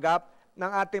tumanggap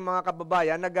ng ating mga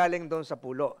kababayan na galing doon sa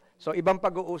pulo. So ibang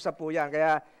pag-uusap po yan,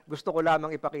 kaya gusto ko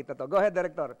lamang ipakita to. Go ahead,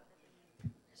 Director.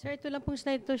 Sir, ito lang pong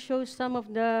slide to show some of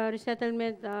the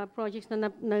resettlement projects na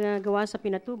nagawa sa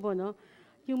Pinatubo, no?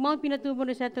 Yung Mount Pinatubo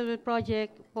Resettlement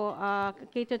Project po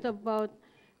catered to about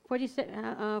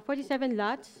 47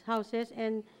 lots, houses,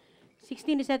 and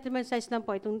 16 resettlement sites lang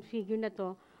po itong figure na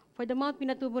to. For the Mount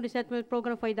Pinatubo Resettlement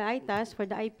Program for the ITAS, for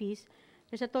the IPs,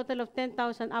 there's a total of 10,000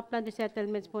 upland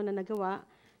resettlements po na nagawa,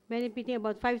 benefiting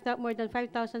about more than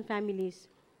 5,000 families.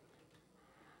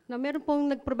 Now, meron pong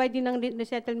nag-provide din ng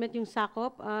resettlement yung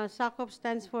SACOP. SACOP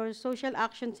stands for Social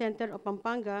Action Center of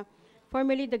Pampanga,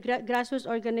 formerly the Grassroots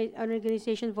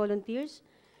Organization Volunteers.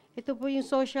 Ito po yung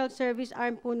social service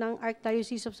arm po ng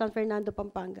Archdiocese of San Fernando,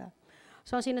 Pampanga.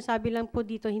 So, ang sinasabi lang po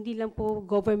dito, hindi lang po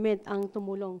government ang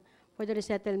tumulong for the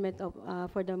resettlement of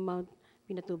for the Mount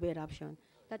Pinatubo eruption.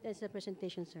 That is the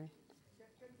presentation, sir.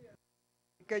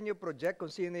 Can you project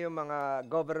kung sino yung mga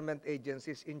government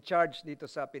agencies in charge dito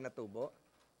sa Pinatubo?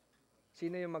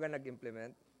 Sino yung mga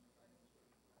nag-implement?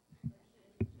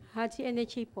 HADSI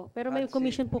NHA po. Pero may HADSI.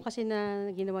 commission po kasi na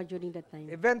ginawa during that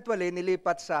time. Eventually,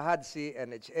 nilipat sa HADSI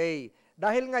NHA.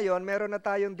 Dahil ngayon, meron na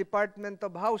tayong Department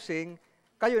of Housing,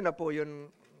 kayo na po yun,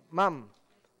 ma'am.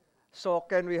 So,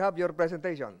 can we have your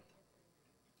presentation?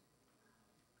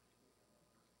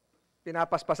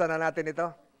 Pinapaspasan na natin ito.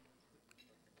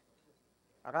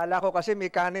 Akala ko kasi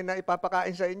may kanin na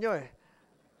ipapakain sa inyo eh.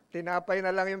 Tinapay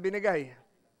na lang yung binigay.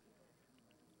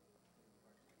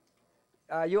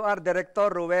 You are Director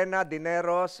Rowena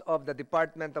Dineros of the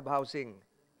Department of Housing.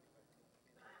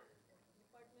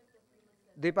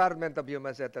 Department of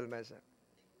Human Settlements.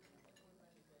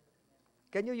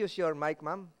 Can you use your mic,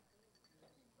 ma'am?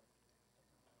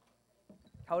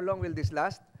 How long will this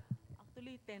last?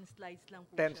 Actually, 10 slides lang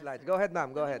po 10 siya, slides. sir. Go ahead,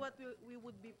 ma'am. Go Actually, ahead. What we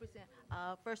would be present.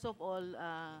 First of all,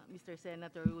 Mr.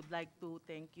 Senator, we would like to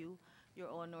thank you, Your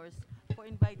Honors, for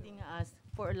inviting us,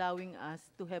 for allowing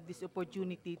us to have this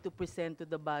opportunity to present to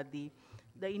the body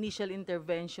the initial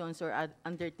interventions or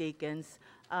undertakens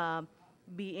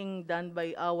being done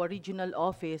by our regional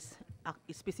office,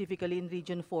 specifically in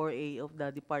Region 4A of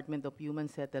the Department of Human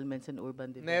Settlements and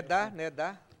Urban Development.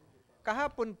 Neda,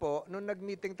 kahapon po, nung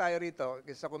nag-meeting tayo rito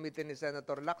sa committee ni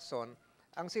Senator Lacson,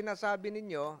 ang sinasabi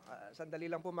ninyo,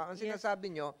 sandali lang po ang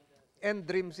sinasabi nyo,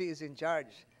 NDRIMC is in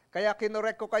charge. Kaya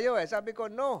kinorek ko kayo eh. Sabi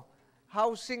ko, no,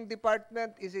 Housing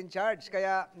Department is in charge.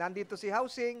 Kaya nandito si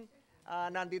Housing,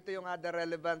 nandito yung other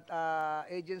relevant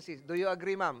agencies. Do you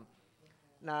agree, ma'am?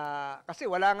 Na, kasi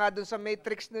wala nga dun sa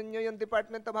matrix ninyo yung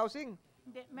Department of Housing.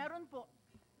 Hindi, meron po,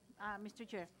 Mr.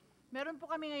 Chair, meron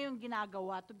po kami ngayong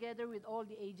ginagawa together with all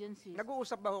the agencies.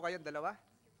 Nag-uusap ba ho kayong dalawa?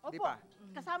 Di Opo, pa?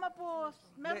 kasama po,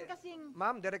 meron kasing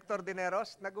Ma'am, Director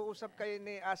Dineros, nag-uusap kayo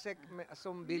ni Asek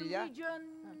Sumbilya?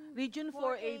 Region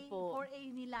 4A po. 4A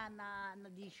nila na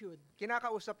nag-issued.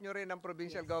 Kinakausap nyo rin ang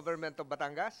Provincial Government of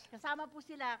Batangas? Kasama po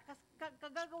sila,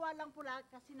 kagagawa lang po lahat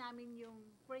kasi namin yung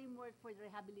framework for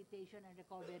rehabilitation and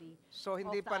recovery. So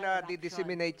hindi of pa the eruption.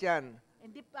 na-disseminate yan?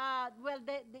 Hindi, well,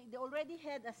 they already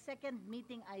had a second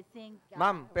meeting, I think.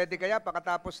 Ma'am, pwede kaya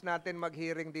pagkatapos natin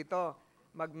mag-hearing dito,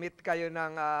 mag-meet kayo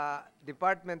ng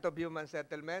Department of Human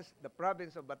Settlements, the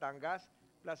Province of Batangas,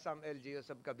 plus some LGUs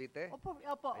of Cavite. Opo.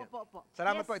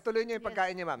 Salamat Yes, po. Ituloy niyo yung yes.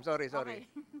 pagkain niyo, ma'am. Sorry.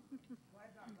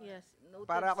 Yes, noted,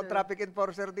 Para akong sir. traffic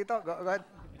enforcer dito. Go ahead.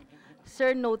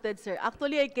 Sir, noted, sir.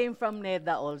 Actually, I came from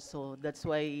NEDA also. That's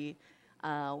why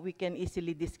we can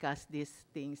easily discuss these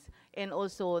things. And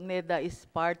also, NEDA is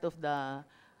part of the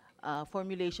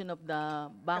formulation of the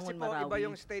Kasi Bangon po, iba Marawi.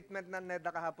 yung statement ng NEDA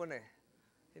kahapon eh.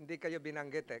 Hindi kayo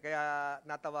binanggit eh. Kaya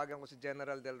natawagan ko si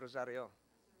General Del Rosario.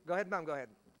 Go ahead, ma'am. Go ahead.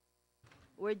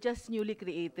 We're just newly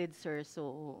created, sir.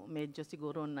 So, medyo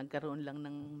siguro nagkaroon lang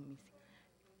ng missing.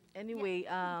 Anyway,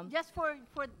 Just for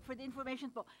the information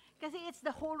po, kasi it's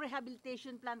the whole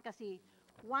rehabilitation plan kasi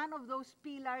one of those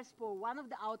pillars po, one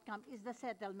of the outcome is the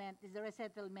settlement, is the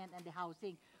resettlement and the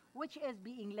housing, which is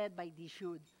being led by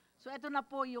DSUD. So ito na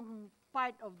po yung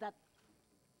part of that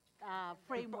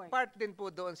framework. Part din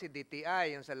po doon si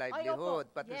DTI, yung sa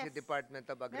livelihood, pati si yes. Department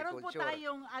of Meron po Agriculture.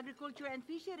 tayong agriculture and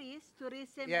fisheries,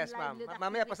 tourism Yes, and ma'am. livelihood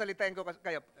Mamaya activities. pasalitain ko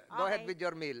kayo. Go ahead Okay. with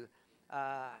your meal.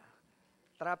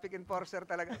 Traffic enforcer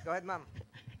talaga. Go ahead, ma'am.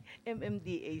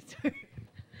 MMDA, sir.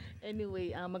 Anyway,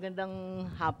 magandang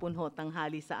hapon ho,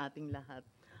 tanghali sa ating lahat.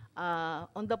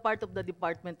 On the part of the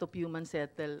Department of Human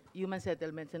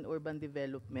Settlements and Urban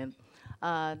Development,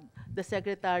 the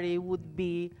Secretary would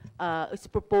be is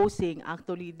proposing,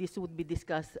 actually this would be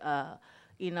discussed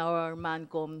in our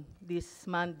MANCOM this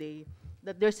Monday,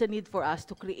 that there's a need for us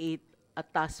to create a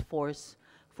task force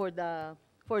for the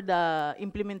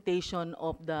implementation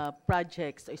of the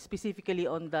projects, specifically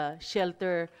on the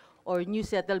shelter or new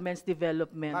settlements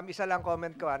development. Ma'am, isa lang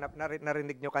comment ko.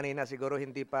 Narinig nyo kanina, siguro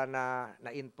hindi pa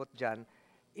na-input dyan.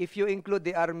 If you include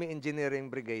the Army Engineering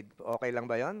Brigade, okay lang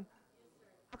ba yon?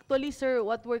 Actually, sir,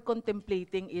 what we're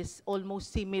contemplating is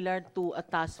almost similar to a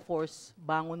task force,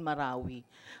 Bangon Marawi.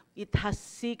 It has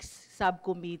 6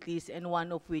 subcommittees, and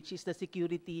one of which is the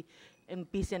Security and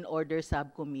Peace and Order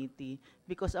Subcommittee,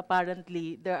 because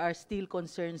apparently there are still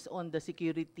concerns on the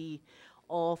security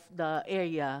of the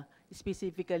area.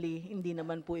 Specifically, hindi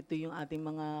naman po ito yung ating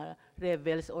mga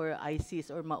rebels or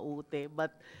ISIS or Maute,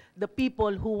 but the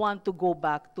people who want to go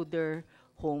back to their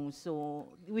homes. So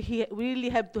we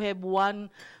really have to have one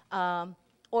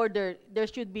order. There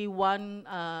should be one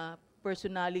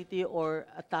personality or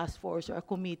a task force or a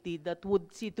committee that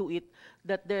would see to it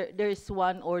that there is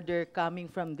one order coming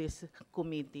from this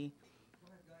committee.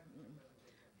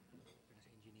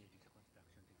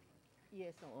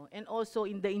 Yes, oo. And also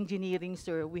in the engineering,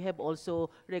 sir, we have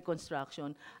also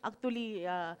reconstruction. Actually,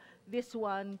 this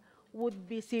one would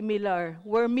be similar.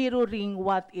 We're mirroring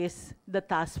what is the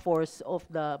task force of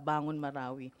the Bangon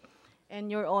Marawi.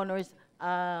 And your honors,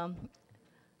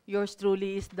 yours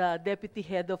truly is the deputy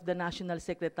head of the National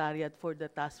Secretariat for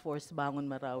the Task Force Bangon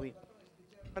Marawi.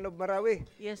 Ano, Marawi?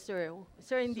 Yes, sir.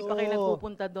 Sir, hindi pa So, kayo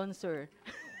nagpupunta doon, sir.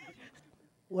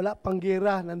 Wala pang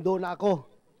gira, nandoon na ako.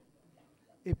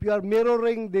 If you are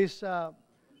mirroring this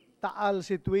Taal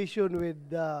situation with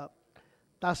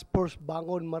Task Force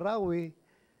Bangon Marawi,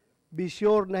 be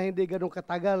sure na hindi ganun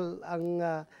katagal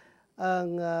ang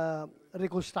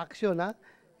reconstruction, ha?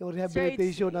 Yung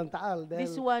rehabilitation ng Taal. Dahil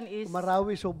this one is-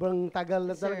 Marawi, sobrang tagal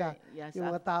na Sir, talaga. yes,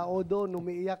 Yung mga tao doon,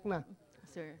 umiiyak na.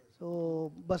 Sir. So,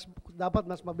 dapat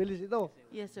mas mabilis ito.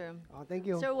 Yes, sir. Oh, thank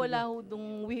you. Sir, wala ho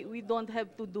we don't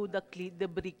have to do the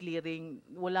debris clearing.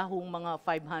 Wala hong mga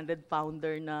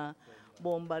 500-pounder na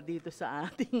bomba dito sa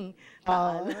ating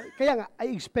Taal. Kaya nga,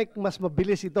 I expect mas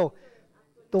mabilis ito.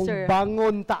 Itong Sir.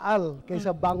 Bangon Taal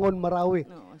kaysa Bangon Marawi.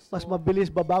 No, Mas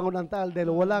mabilis babangon ang Taal dahil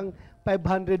walang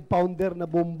 500-pounder na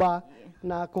bomba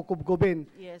na kukubkubin.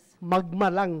 Yes.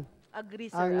 Magma lang. Agree,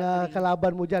 sir. Ang agree.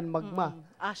 kalaban mo dyan, magma.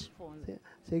 Ash fall.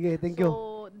 Sige, thank you.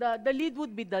 So, the lead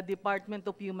would be the Department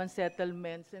of Human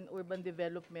Settlements and Urban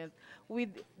Development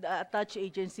with the attached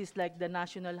agencies like the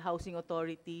National Housing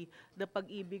Authority, the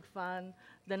Pag-ibig Fund,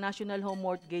 the National Home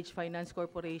Mortgage Finance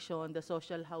Corporation, the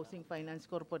Social Housing Finance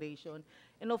Corporation.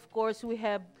 And of course, we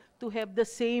have to have the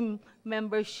same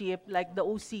membership like the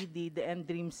OCD, the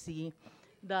NDREAM-C,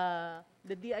 the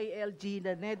DILG,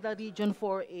 the NEDA Region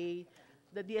 4A,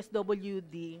 the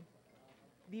DSWD,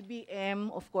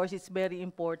 DBM, of course, it's very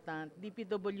important.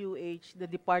 DPWH, the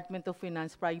Department of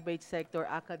Finance, Private Sector,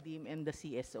 Academe, and the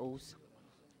CSOs.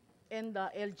 And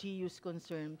the LGUs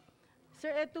concerned.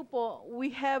 Sir, eto po,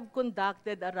 we have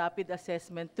conducted a rapid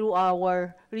assessment through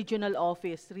our regional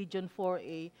office, Region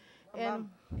 4A. And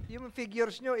Yung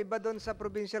figures nyo, iba doon sa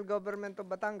Provincial Government of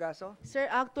Batangas, oh? Sir,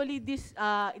 actually, this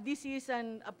is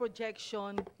a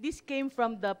projection. This came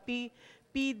from the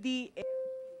PDA.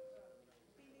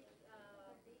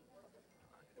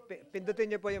 Pindutin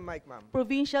niyo po yung mic, ma'am.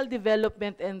 Provincial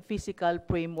Development and Physical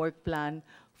Framework Plan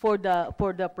for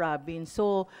the province.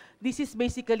 So this is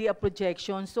basically a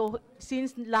projection. So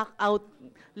since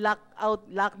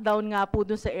lockdown nga po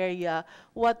dun sa area,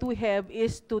 what we have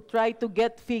is to try to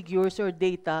get figures or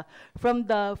data from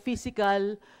the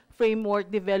physical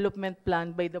framework development plan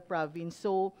by the province.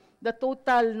 So the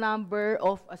total number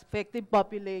of affected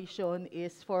population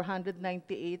is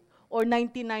 498 or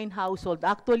 99 household.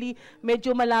 Actually,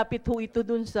 medyo malapit ho ito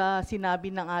dun sa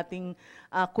sinabi ng ating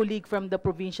colleague from the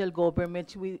provincial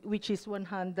government, which is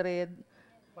 105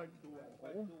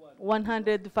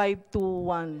 to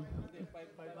 1.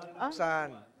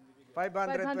 Saan?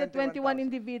 521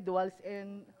 individuals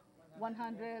and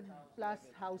 100 plus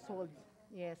households.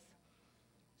 Yes.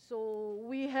 So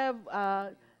we have,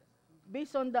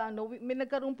 based on the, may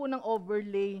nagkaroon po ng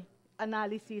overlay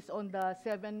analysis on the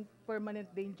 7 permanent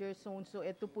danger zones. So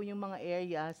ito po yung mga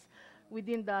areas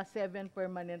within the 7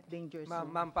 permanent danger zones.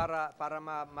 Ma'am, para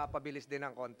mapabilis din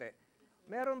ng konti.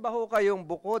 Meron ba ho kayong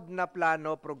bukod na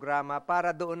plano, programa para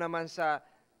doon naman sa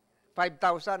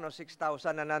 5,000 o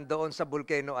 6,000 na nandoon sa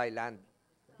Volcano Island?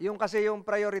 Yung kasi yung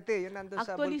priority, yun nandoon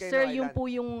sa Volcano Actually, sir, Island. yung po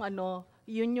yung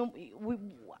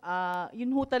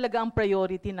yun ho talaga ang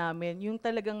priority namin. Yung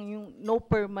talagang yung no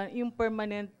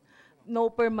permanent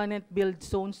build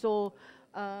zone. So,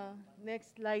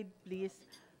 next slide please.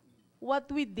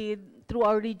 What we did through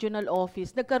our regional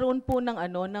office, nagkaroon po ng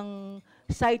ng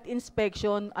site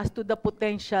inspection as to the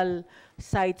potential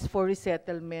sites for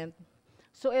resettlement.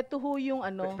 So ito ho yung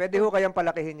Pwede ho kayang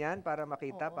palakihin yan para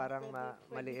makita, parang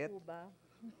maliit? po ba?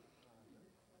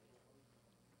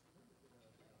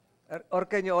 Or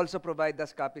can you also provide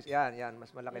us copies? Yan,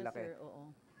 mas malaki-laki. Yes, sir,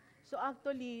 oo. So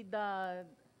actually,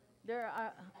 there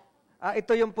are...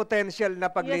 ito yung potential na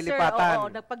paglilipatan. Yes, sir, oo,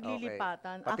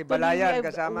 paglilipatan. Okay. Pati Actually, balayan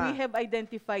kasama. We have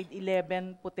identified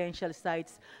 11 potential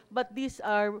sites, but these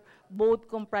are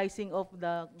both comprising of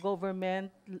the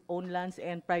government-owned lands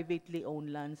and privately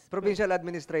owned lands. Provincial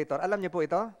Administrator, alam niyo po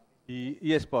ito?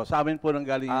 Yes po, sa amin po nang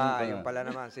galing yung pala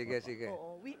naman. Sige.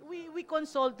 Oo, we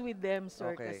consult with them,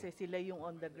 sir, Okay. kasi sila yung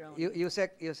on the ground.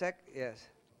 Yusek,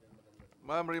 yes.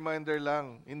 Ma'am, reminder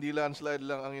lang, hindi landslide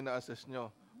lang ang ina-assess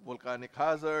nyo. Volcanic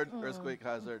hazard, earthquake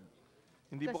hazard.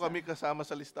 Hindi po kami kasama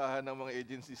sa listahan ng mga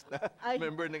agencies na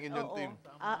member ng inyong team.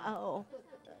 Oo.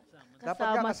 Dapat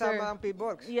ka kasama ang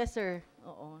PBOX. Yes, sir.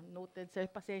 Oo, noted, sir.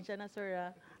 Pasensya na,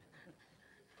 sir.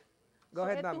 Go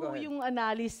ahead, ma'am. Ito yung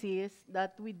analysis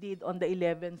that we did on the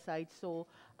 11 sites. So,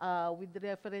 with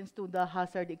reference to the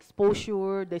hazard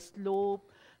exposure, the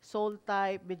slope, soil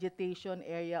type, vegetation,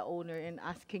 area owner, and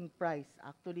asking price.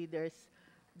 Actually, there's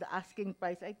the asking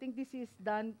price. I think this is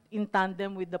done in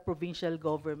tandem with the provincial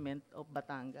government of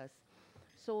Batangas.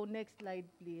 So, next slide,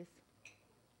 please.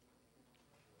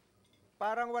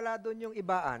 Parang wala doon yung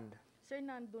ibaan. Sir,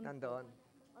 nandun. Nandoon.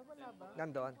 Wala ba?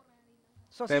 Nandoon.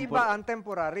 So, si ibaan,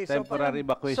 temporary. Temporary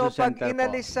evacuation so, pag center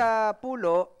inalis sa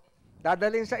pulo,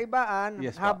 dadalhin sa ibaan,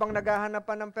 Yes, habang naghahanap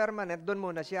pa ng permanent, doon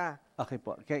muna siya. Okay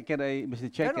po. Can I,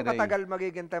 Mr. Chair, Pero katagal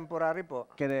magiging temporary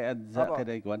po? Can I add, Opo.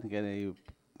 can I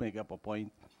make up a point?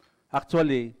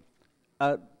 Actually,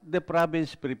 the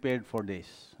province prepared for this.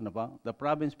 Ano ba? The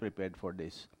province prepared for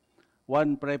this.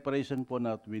 One preparation po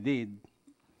na we did,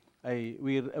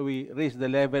 we raised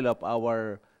the level of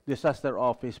our disaster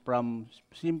office from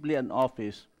simply an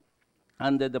office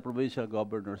under the provincial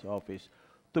governor's office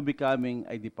to becoming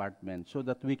a department so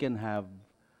that we can have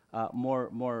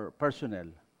more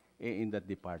personnel in that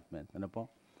department. Ano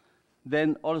po?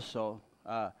 Then also,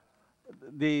 our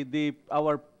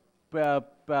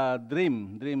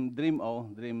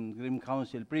Dream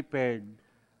Council prepared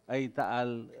a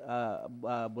Taal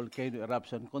volcano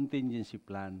eruption contingency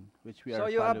plan, which we are So,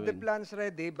 you have the following. plans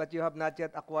ready, but you have not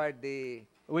yet acquired the...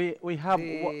 We have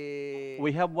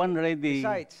one ready. the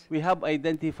sites. We have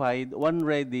identified one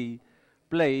ready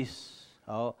place.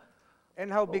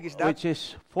 And how big is that? Which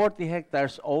is 40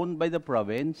 hectares owned by the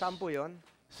province. Saan po yun?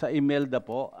 Sa Imelda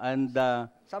po. And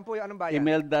Saan po yung anong bayan?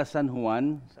 Imelda, San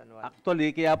Juan. San Juan.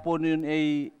 Actually, kaya po yun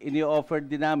ay ini-offer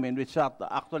din namin, which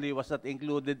actually was not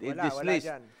included in this wala list.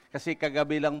 dyan. Kasi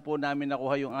kagabi lang po namin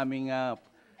nakuha yung aming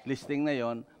listing na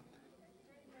yon.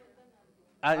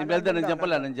 Imelda, nandiyan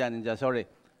pala, nandiyan, sorry.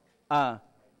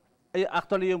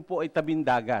 Actually, yung po ay tabing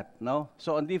dagat, no?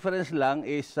 So, ang difference lang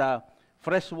is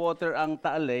fresh water ang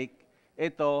Taal Lake,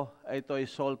 ito ay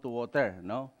salt water,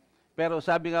 no? Pero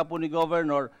sabi nga po ni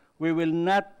Governor, we will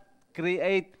not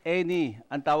create any,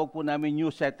 ang tawag po namin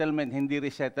new settlement, hindi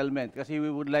resettlement. Kasi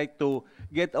we would like to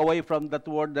get away from that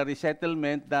word, the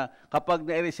resettlement, na kapag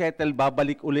na-resettle,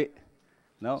 babalik uli.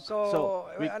 No? So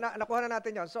nakuha na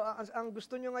natin yon. So, ang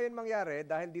gusto nyo ngayon mangyari,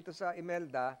 dahil dito sa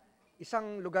Imelda,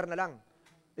 isang lugar na lang.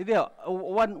 Hindi,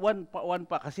 one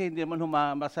pa kasi hindi naman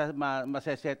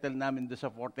masesettle namin doon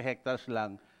sa 40 hectares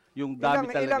lang. Yung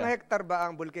dami talaga. Ilang hektar ba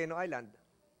ang Volcano Island?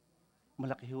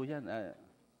 Malaki ho yan.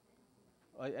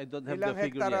 I don't have Ilang the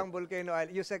figure hektar yet. ang Volcano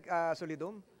Island? Yusek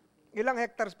Solidum? Ilang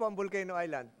hectares po ang Volcano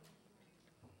Island?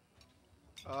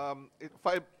 5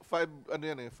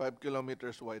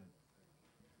 kilometers wide.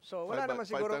 So wala naman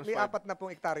 5 siguro, times may 5. 4 na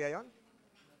pong hektarya yon.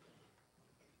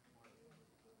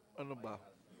 Ano ba?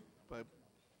 5.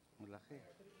 Malaki.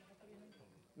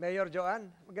 Mayor Joanne,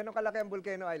 gano'ng kalaki ang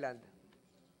Volcano Island?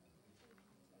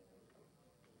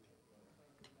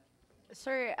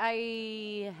 Sir, I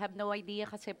have no idea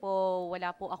kasi po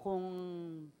wala po akong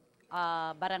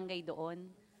barangay doon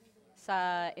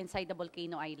sa inside the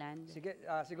Volcano Island. Sige,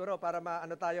 siguro para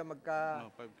maano tayo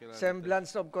magka 5 kilometers.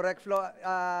 semblance of correct flow.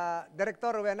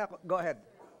 Director Rowena, go ahead.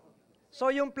 So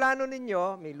yung plano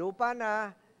ninyo, may lupa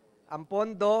na, ang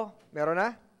pondo, meron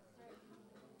na?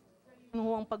 Yun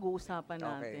ho ang pag-uusapan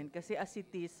Okay. natin. Kasi as it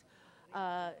is,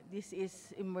 this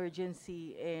is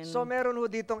emergency and So meron ho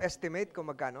ditong estimate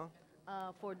kung magkano?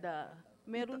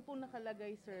 meron po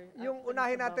nakalagay, sir. Yung Actually,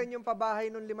 unahin sa natin yung pabahay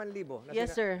nung 5,000. na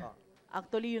Yes, sir. Oh.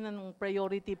 Actually, yun ang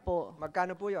priority po.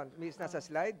 Magkano po yun? Miss, nasa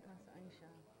slide?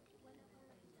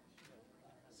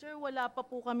 Sir, wala pa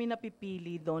po kami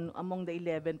napipili doon among the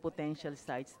 11 potential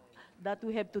sites that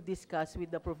we have to discuss with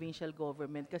the provincial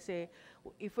government. Kasi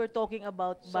if we're talking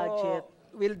about budget,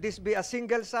 So, will this be a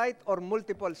single site or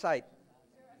multiple site?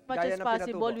 much Gaya as ng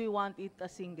possible, pinatubo. we want it a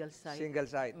single site. Single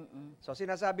site. So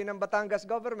sinasabi ng Batangas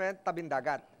government,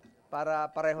 tabindagat para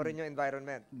pareho rin yung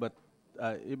environment. But,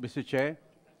 Mr. Chair,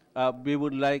 we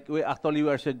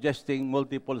are suggesting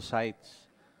multiple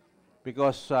sites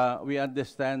because we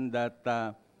understand that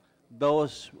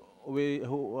those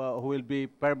who will be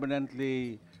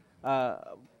permanently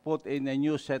put in a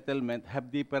new settlement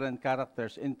have different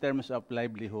characters in terms of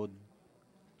livelihood.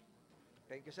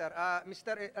 Thank you, sir.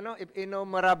 Mr.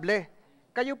 Inomarable,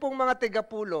 kayo pong mga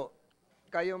tiga-Pulo,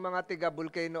 kayong mga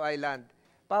tiga-Volcano Island,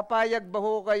 papayag ba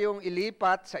ho kayong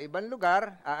ilipat sa ibang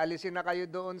lugar? Aalisin na kayo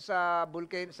doon sa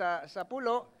sa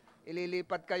Pulo,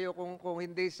 ililipat kayo kung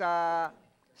hindi sa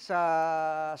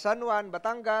San Juan,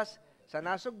 Batangas, sa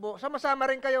Nasugbo.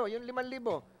 Sama-sama rin kayo, yung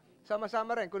 5,000.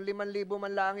 Sama-sama rin, kung 5,000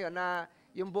 man lang yun, na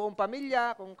yung buong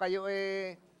pamilya, kung kayo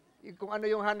kung ano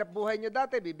yung hanap buhay nyo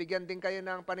dati, bibigyan din kayo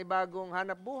ng panibagong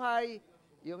hanap buhay.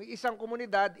 Yung isang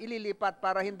komunidad, ililipat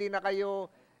para hindi na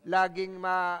kayo laging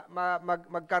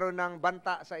magkaroon ng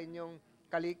banta sa inyong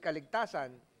kaligtasan.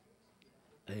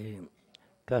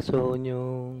 Kaso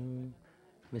yung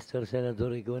Mr.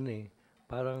 Senator Icon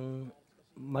parang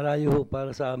malayo ho para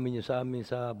sa amin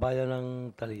sa bayan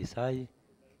ng Talisay.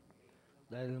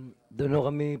 Dahil doon ho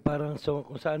kami parang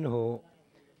kung saan ho,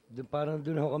 parang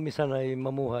doon ho kami sanay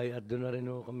mamuhay at doon na rin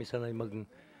ho kami sanay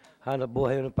maghanap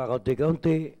buhay ng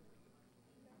pakaunti-kaunti.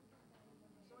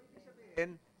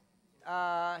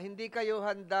 Hindi kayo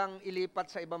handang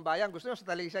ilipat sa ibang bayan. Gusto nyo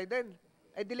sa Talisay din.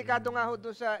 Ay delikado nga ho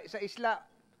doon sa isla.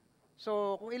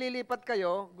 So kung ililipat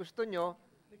kayo, gusto nyo,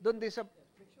 doon din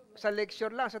sa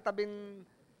Lakeshore lang, sa tabing,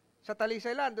 sa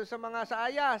Talisay lang, doon sa mga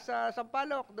Saaya, sa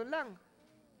Sampaloc, doon lang.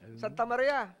 Santa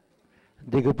Maria.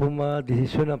 Hindi ko po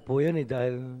madesisyonan po yan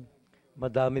dahil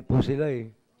madami po sila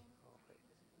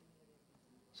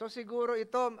So siguro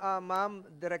ito, Ma'am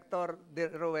Director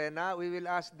Rowena, we will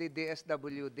ask the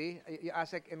DSWD, yung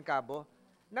ASEC and Cabo,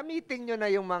 na meeting nyo na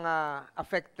yung mga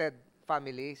affected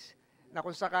families na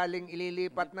kung sakaling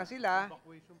ililipat na sila,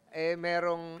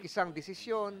 merong isang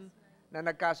desisyon na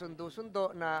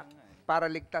nagkasundo-sundo na para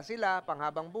ligtas sila,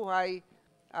 panghabang buhay,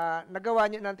 nagawa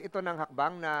nyo na ito ng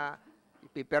hakbang na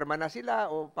ipipirma na sila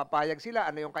o papayag sila,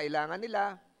 ano yung kailangan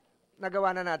nila,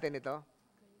 nagawa na natin ito.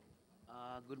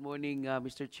 Good morning,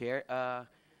 Mr. Chair.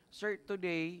 Sir,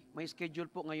 today, may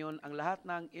schedule po ngayon ang lahat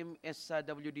ng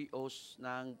MSWDOs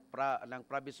ng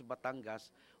Province of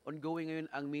Batangas. Ongoing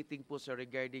ngayon ang meeting po, sir,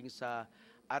 regarding sa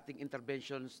ating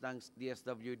interventions ng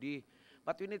DSWD.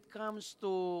 But when it comes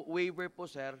to waiver po,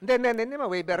 sir... Hindi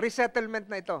waiver. Resettlement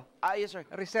na ito. Yes, sir.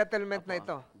 Resettlement na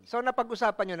ito. So,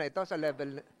 napag-usapan nyo na ito sa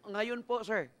level... Ngayon po,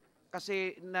 sir,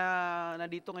 kasi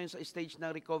nandito ngayon sa stage ng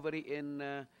recovery in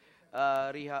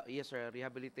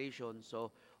rehabilitation. So,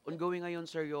 ongoing ngayon,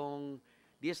 sir, yung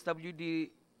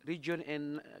DSWD region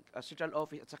and central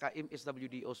office at saka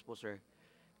MSWDOs po, sir.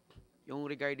 Yung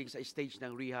regarding sa stage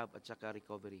ng rehab at saka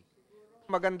recovery.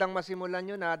 Magandang masimulan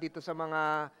nyo na dito sa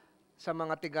mga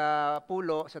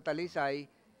tiga-Pulo, sa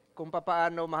Talisay, kung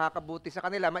paano makakabuti sa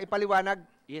kanila, maipaliwanag.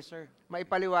 Yes, sir.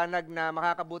 Maipaliwanag na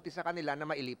makakabuti sa kanila na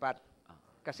mailipat.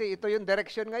 Kasi ito yung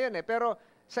direction ngayon Pero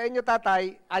sa inyo,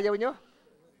 tatay, ayaw nyo?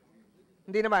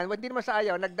 Hindi naman sa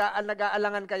ayaw.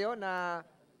 Nag-aalangan kayo na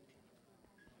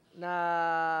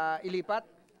ilipat?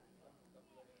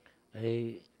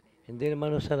 Ay, hindi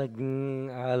naman ho sa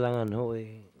nag-aalangan ho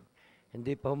eh.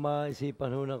 Hindi pa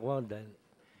maisipan ho ng kwan dahil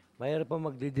mahirap pa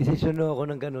magdidesisyon ho ako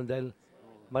ng ganun dahil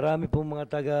marami pong mga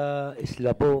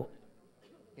taga-isla po.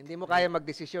 Hindi mo kaya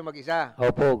magdesisyon mag-isa?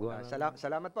 Opo.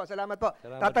 Salamat po. Salamat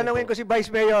Tatanungin din po. ko si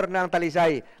Vice Mayor ng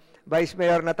Talisay, Vice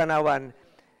Mayor na Tanawan.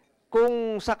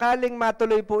 Kung sakaling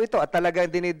matuloy po ito at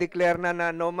talagang dinideclare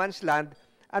na no man's land,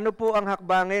 ano po ang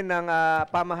hakbangin ng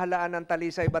pamahalaan ng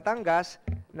Talisay, Batangas,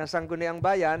 ng Sangguniang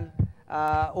Bayan,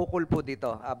 ukol po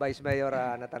dito, Vice Mayor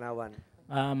na Tanawan?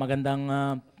 Magandang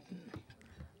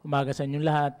umaga sa inyong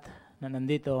lahat na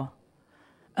nandito.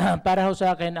 Para ho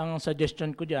sa akin, ang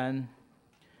suggestion ko dyan,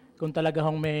 kung talaga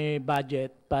hong may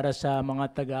budget para sa mga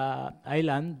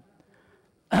taga-island,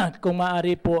 kung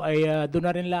maaari po ay doon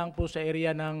na rin lang po sa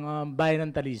area ng bayan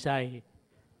ng Talisay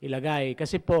ilagay.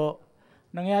 Kasi po,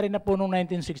 nangyari na po noong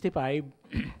 1965,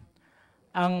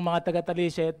 ang mga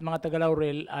taga-Talisay at mga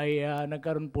taga-Laurel ay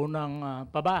nagkaroon po ng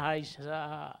pabahay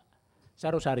sa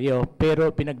Rosario,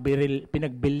 pero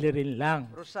pinagbili rin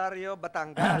lang. Rosario,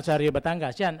 Batangas. Rosario,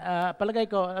 Batangas. Yan, palagay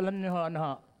ko, alam niyo ano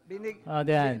ho,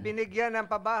 binigyan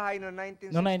ng pabahay noong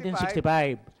 1965. Noong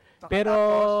 1965. Pero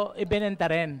ibinenta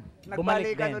rin.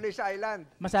 Bumalik Nagbalikan din. ulit sa island.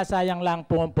 Masasayang lang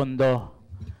po ang pondo.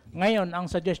 Ngayon, ang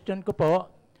suggestion ko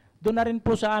po, doon na rin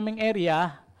po sa aming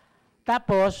area,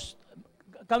 tapos,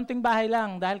 counting bahay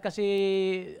lang, dahil kasi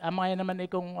ang mga yan naman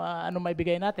kung ano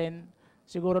maibigay natin,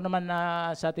 siguro naman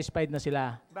na satisfied na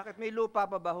sila. Bakit may lupa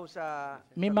pa ba ho sa...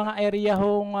 May mga area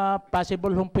hong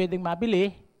possible hong pwedeng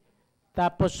mabili.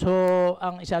 Tapos ho,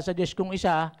 ang isasuggest kong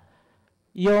isa,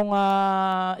 yung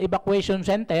evacuation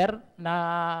center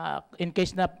na in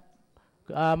case na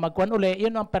magkuhan uli,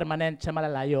 yun ang permanent sa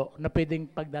malalayo na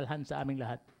pwedeng pagdalhan sa aming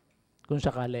lahat kung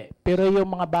sakali. Pero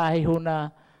yung mga bahay ho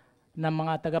na ng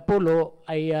mga taga-pulo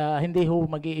ay hindi ho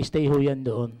mag-i-stay ho yan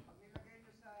doon.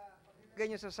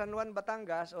 Ganyan sa San Juan,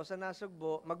 Batangas o sa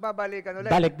Nasugbo, magbabalikan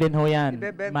ulit. Balik din ho yan.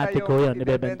 Matik ho yan.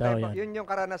 Ibebenta ho yan. Yun yung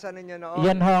karanasan ninyo noon.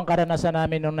 Yan ho ang karanasan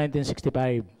namin noong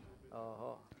 1965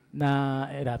 Oho. na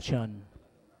eruption.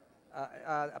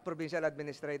 Provincial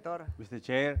Administrator. Mr.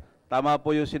 Chair, tama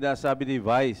po yung sinasabi ni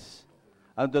Vice.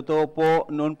 Ang totoo po,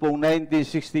 noon pong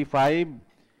 1965,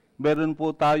 meron po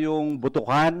tayong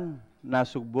Butukan na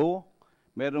Sugbo,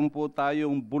 meron po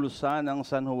tayong Bulsa ng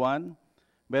San Juan,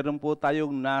 meron po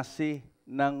tayong Nasi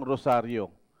ng Rosario.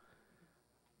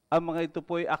 Ang mga ito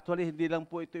po ay actually hindi lang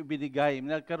po ito ibinigay.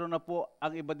 Nagkaroon na po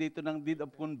ang iba dito ng deed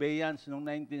of conveyance noong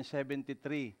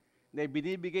 1973 na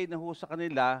ibinibigay na ho sa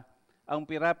kanila ang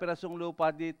pira-pirasong lupa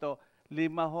dito,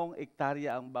 5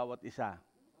 hektarya ang bawat isa.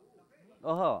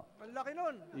 Oho. Ang laki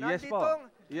nun. Yes po.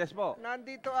 Yes po.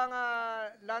 Nandito ang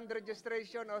Land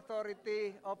Registration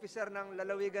Authority Officer ng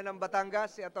Lalawigan ng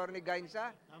Batangas, si Attorney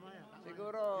Gainsa.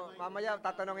 Siguro, mamaya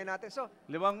tatanungin natin. So,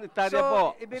 5 hektarya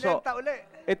po. Ibinenta uli.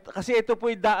 Kasi ito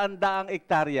po'y daan-daang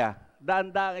hektarya.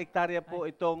 Daan-daang hektarya po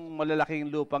itong malalaking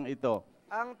lupang ito.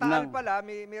 Ang Taal pala,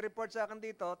 may report sa akin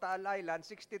dito, Taal Island,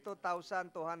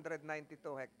 62,292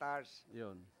 hectares.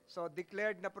 Yun. So,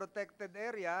 declared na protected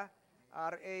area,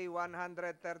 RA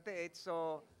 138.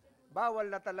 So,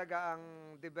 bawal na talaga ang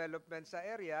development sa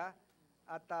area.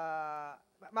 At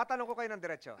matanong ko kayo ng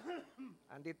diretso.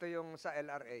 Andito yung sa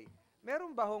LRA.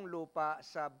 Meron ba hong lupa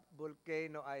sa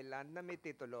Volcano Island na may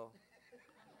titulo?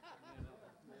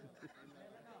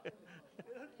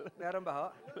 Meron ba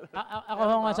ho? Ako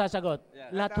ho nga sasagot.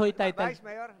 Lahat ho'y title. Vice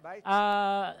Mayor? Vice?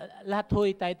 Lahat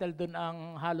ho'y title doon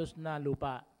ang halos na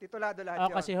lupa. Titulado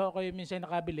lahat yun? Kasi ho, ako yung minsan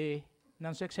nakabili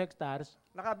ng 6 hectares.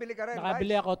 Nakabili ka rin,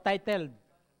 Nakabili Vice? ako, titled.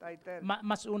 Title.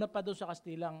 Mas una pa doon sa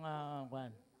Kastilang,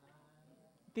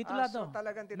 titulado. So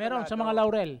talagang titulado. Meron sa mga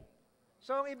Laurel.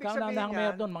 So, ang ibig sabihin Kaunang niyan,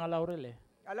 mayor doon, mga Laurel eh.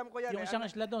 alam ko yan Yung isang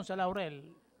isla doon sa Laurel.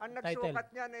 Ang title. nagsukat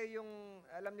niyan eh yung,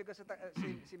 alam niyo kasi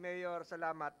si Mayor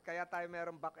Salamat, kaya tayo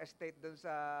mayroong back estate doon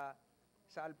sa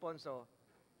Alfonso.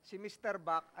 Si Mr.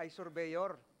 Back ay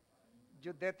surveyor,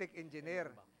 geodetic engineer.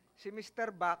 Si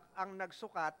Mr. Back ang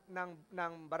nagsukat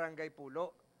ng Barangay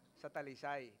Pulo sa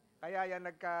Talisay. Kaya yan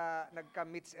nagka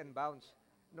meets and bounds.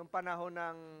 Nung panahon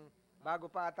ng bago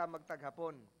pa ata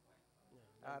magtaghapon.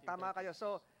 Tama kayo.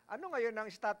 So, ano ngayon ang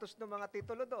status ng mga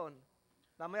titulo doon?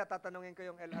 Mamaya tatanungin ko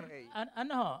yung LRA.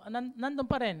 Nandun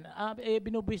pa rin.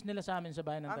 Binubuwis nila sa amin sa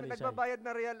bayan ng Talisay. Nagbabayad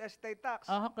na real estate tax.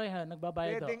 Okay ha,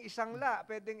 nagbabayad. Pwedeng isangla,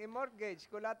 pwedeng i-mortgage,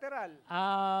 collateral.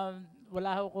 Wala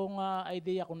akong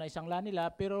idea kung naisangla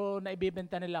nila, pero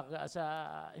naibibenta nila sa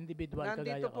individual kagaya ko.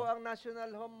 Nandito po ang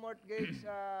National Home Mortgage.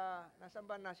 Nasaan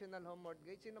ba National Home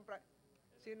Mortgage?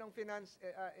 Sinong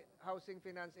housing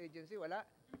finance agency? Wala.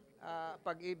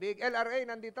 Pag-ibig. LRA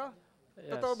nandito?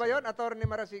 Yes, Totoo ba yun, Attorney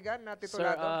Marasigan, na Sir,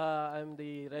 titulado? I'm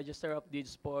the Register of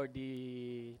Deeds for the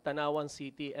Tanawan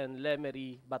City and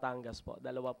Lemery, Batangas po.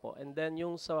 Dalawa po. And then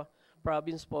yung sa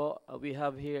province po, we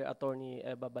have here Attorney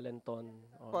Eva Balenton.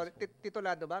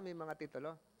 Titulado ba? May mga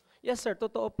titulo? Yes, sir.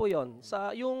 Totoo po yun.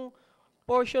 Sa yung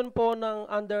portion po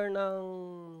ng under ng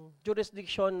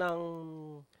jurisdiction ng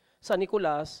San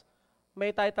Nicolas,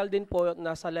 may title din po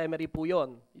na sa Lemery po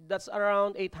yun. That's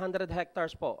around 800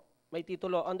 hectares po. May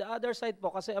titulo. On the other side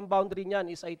po, kasi ang boundary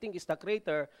niyan is, I think, is the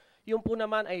crater. Yung po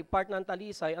naman ay part ng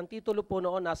Talisay. Ang titulo po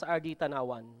noon nasa RD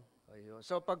Tanawan. Ayun.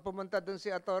 So pag pumunta dun si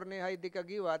Attorney Heidi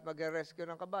Caguiwa at mag-rescue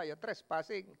ng kabayo,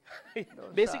 trespassing.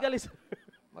 Basically,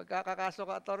 magkakakaso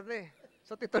ka, Attorney.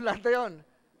 So titulado yon.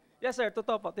 Yes, sir.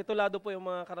 Totoo po. Titulado po yung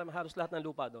mga halos lahat ng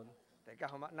lupa doon. Teka,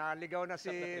 naligaw na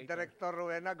si Director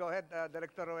Rowena. Go ahead,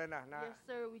 Director Rowena. Yes,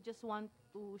 sir. We just want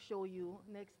to show you,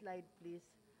 next slide please,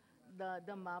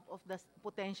 the map of the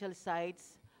potential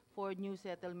sites for new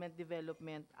settlement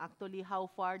development. Actually, how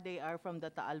far they are from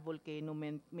the Taal Volcano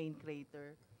main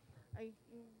crater. Ay,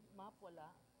 yung map wala.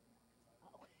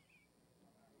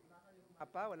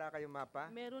 Mapa? Wala kayong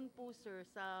mapa? Meron po, sir,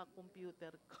 sa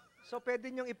computer ko. So pwede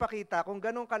niyong ipakita kung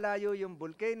ganong kalayo yung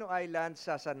Volcano Island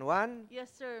sa San Juan, Yes,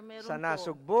 sir. Meron sa po.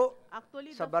 Nasugbu,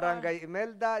 Actually, sa the Barangay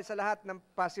Imelda, sa lahat ng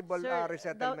possible Sir,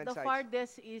 resettlement the sites.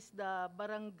 farthest is the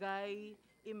Barangay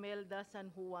Imelda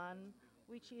San Juan,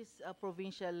 which is a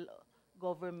provincial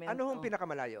government. Ano hong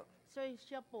pinakamalayo? Sir,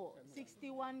 siya po,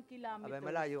 61 kilometers. Abay,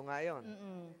 malayo nga yun.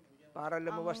 Para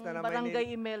lumuwas na Ang naman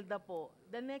Barangay Imelda po.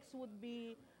 The next would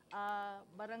be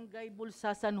Barangay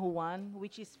Bulsa San Juan,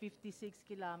 which is 56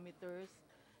 kilometers.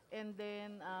 And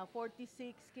then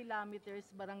 46 kilometers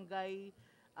Barangay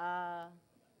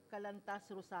Calantas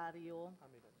Rosario.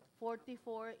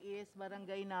 44 is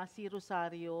Barangay Nasi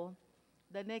Rosario.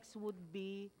 The next would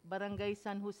be Barangay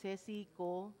San Jose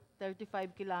Sico,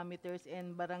 35 kilometers,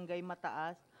 and Barangay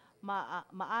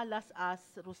Maalas As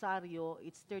Rosario,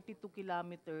 it's 32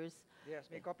 kilometers. Yes,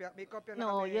 may kopya na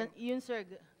No, kami. yun sir.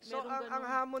 So Merong ang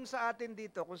ganun. hamon sa atin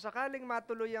dito, kung sakaling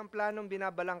matuloy ang planong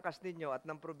binabalangkas ninyo at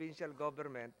ng provincial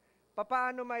government,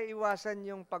 paano maiiwasan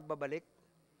yung pagbabalik?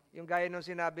 Yung gaya nung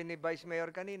sinabi ni Vice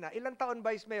Mayor kanina, ilang taon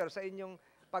Vice Mayor sa inyong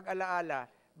pag-alaala?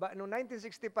 Noong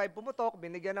 1965 pumutok,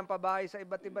 binigyan ng pabahay sa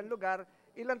iba't ibang lugar,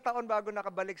 ilang taon bago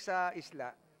nakabalik sa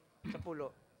isla, sa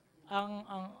pulo?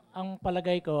 Ang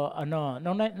palagay ko, noong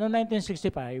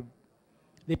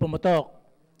 1965, di pumutok.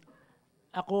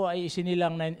 Ako ay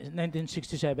isinilang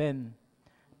 1967.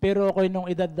 Pero ako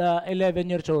nung edad 11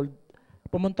 years old,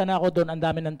 pumunta na ako doon, ang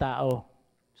dami ng tao.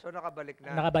 So nakabalik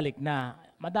na? Nakabalik na.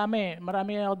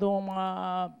 Marami ako doon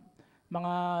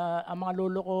mga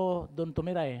lolo ko doon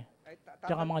tumira eh.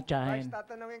 Tsaka mga tiyahin. Vice,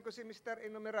 tatanungin ko si Mr.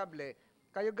 Innumerable,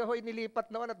 kayo gahoy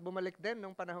nilipat noon at bumalik din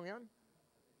nung panahon yon?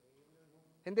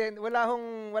 Hindi, wala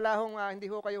hong hindi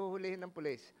ho kayo huhulihin ng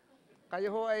pulis.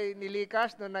 Kayo ho ay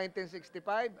nilikas noong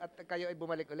 1965 at kayo ay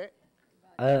bumalik uli?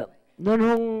 Noon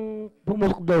hong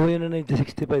pumutok daw yun noong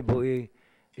 1965 po,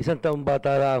 isang taong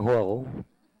bata lang ho ako.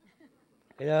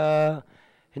 Kaya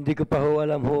hindi ko pa ho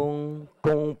alam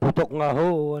kung putok nga ho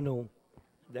o ano.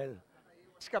 Dahil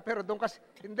Pero doon kasi,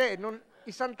 hindi, nung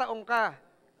isang taong ka,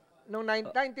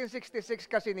 noong 1966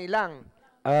 ka sinilang.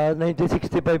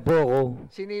 1965 po ako.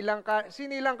 Sinilang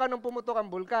ka nung pumutok ang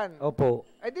bulkan. Opo.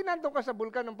 Ay di nandun ka sa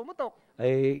bulkan nung pumutok.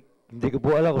 Ay, hindi ko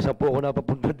po alam kung saan po ako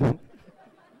napapunta doon.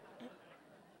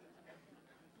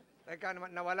 Teka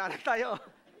naman, nawala na tayo.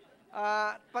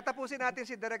 Patapusin natin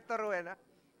si Director Rowena.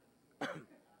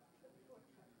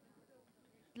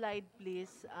 Slide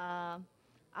please.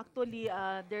 Actually,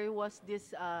 there was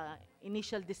this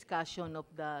initial discussion of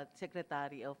the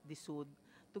Secretary of the SUD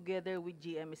together with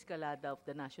GM Escalada of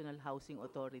the National Housing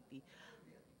Authority.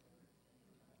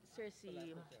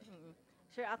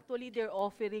 Sir, actually, they're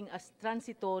offering a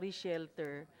transitory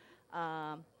shelter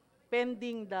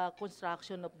pending the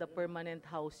construction of the permanent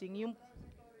housing. Yung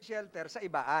shelter sa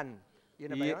Ibaan.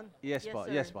 Yun na ba yun? Yes po,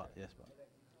 sir. yes po, yes po.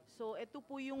 So, ito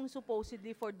po yung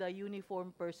supposedly for the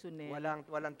uniform personnel.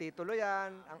 Walang titulo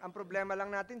yan. Ang problema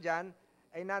lang natin dyan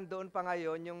ay nandoon pa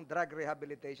ngayon yung Drug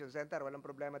Rehabilitation Center. Walang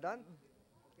problema doon?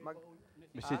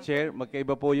 Mr. Chair,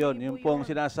 magkaiba po yun. Yung pong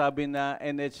sinasabi na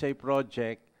NHA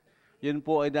project, yun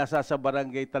po ay nasa sa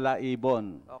Barangay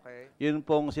Talaibon. Okay. Yun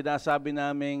pong sinasabi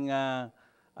naming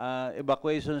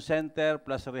evacuation center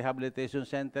plus rehabilitation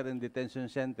center and detention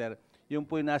center, yun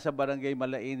po yung nasa Barangay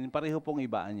Malainin. Pareho pong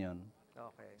ibaan yun.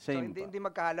 Okay. Same so hindi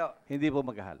magkahalo? Hindi po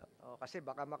magkahalo. kasi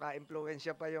baka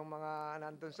maka-impluwensya pa yung mga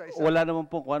nandun sa isa. Wala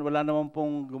naman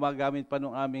pong gumagamit pa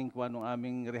nung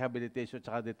aming rehabilitation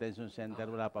at detention center.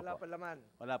 Wala pa Wala po. pa laman.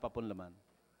 Wala pa pong laman.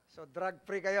 So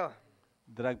drug-free kayo.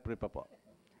 Drug-free pa po.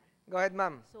 Go ahead,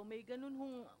 ma'am. So may ganun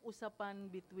hong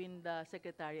usapan between the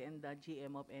Secretary and the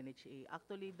GM of NHA.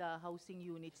 Actually, the housing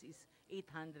units is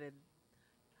 800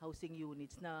 housing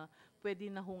units na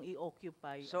pwede na hong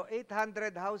i-occupy. So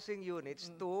 800 housing units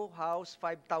to house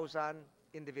 5,000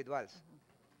 individuals.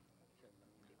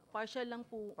 Partial lang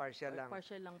po. Partial lang.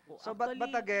 Partial lang po. So but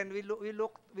again, we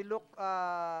look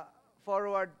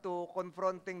forward to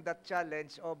confronting that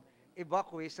challenge of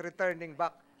evacuees returning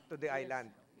back to the island.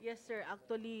 Yes, sir.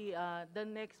 Actually, the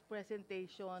next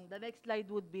presentation, the next slide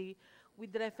would be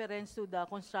with reference to the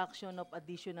construction of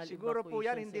additional Siguro po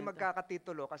yan evacuation hindi center.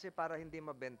 magkakatitulo kasi para hindi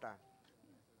mabenta.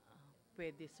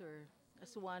 Pwede, sir.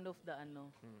 As one of the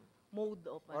mode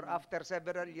of Or after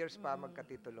several years pa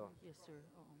magkatitulo. Yes, sir.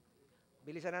 Oo.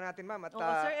 Bilisan na natin, ma'am. At,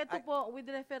 Sir, ito po, with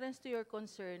reference to your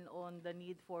concern on the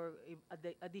need for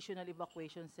additional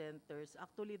evacuation centers,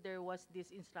 actually there was this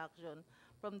instruction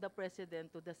from the President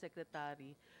to the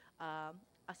Secretary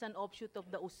as an offshoot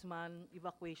of the Usman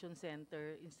Evacuation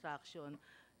Center instruction.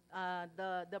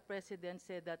 The President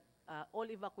said that all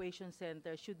evacuation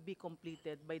centers should be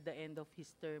completed by the end of his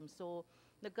term. So,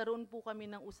 nagkaroon po kami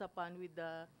ng usapan with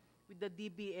the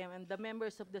DBM and the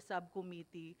members of the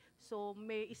subcommittee. So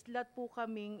may slot po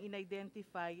kaming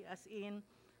in-identify as in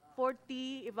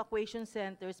 40 evacuation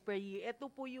centers per year. Ito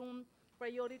po yung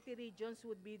priority regions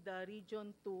would be the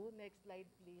Region 2. Next slide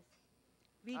please.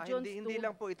 Regions hindi 2.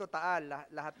 lang po ito Taal,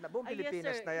 lahat na buong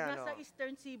Pilipinas yes, sir. na yan. Nasa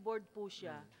Eastern Seaboard po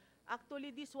siya.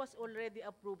 Actually, this was already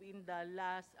approved in the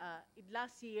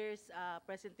last year's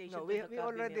presentation No, to the we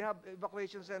already Cabinet. have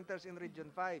evacuation centers in Region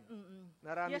 5.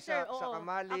 Narami Yes, sir. sa Oo.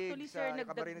 Kamalig, Actually, sir, sa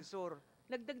Camarines Sur.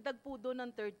 Nagdagdag po doon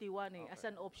ng 31 as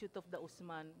an offshoot of the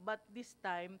Usman. But this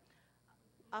time,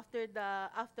 after the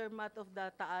aftermath of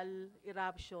the Taal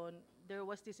eruption, there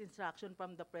was this instruction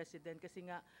from the President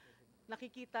kasi nga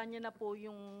nakikita niya na po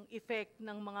yung effect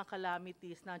ng mga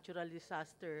calamities, natural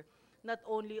disaster, not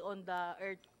only on the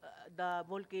the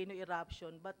volcano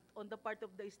eruption, but on the part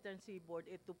of the Eastern Seaboard,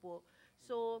 ito po.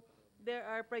 So, there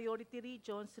are priority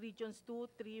regions, regions 2,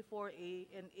 3, 4A,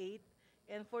 and 8.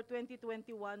 And for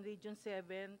 2021, region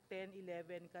 7, 10,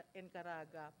 11, and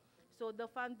Caraga. So, the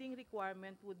funding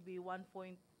requirement would be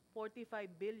 1.45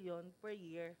 billion per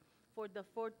year for the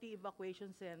 40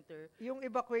 evacuation center. Yung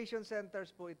evacuation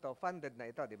centers po ito, funded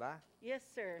na ito, di ba? Yes,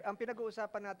 sir. Ang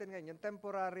pinag-uusapan natin ngayon, yung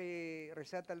temporary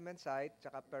resettlement site,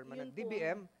 tsaka permanent. Yun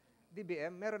po.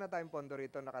 DBM, meron na tayong pondo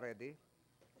rito naka-ready?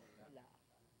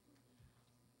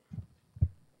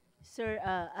 Sir,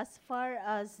 as far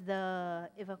as the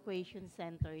evacuation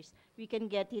centers, we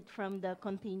can get it from the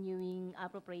continuing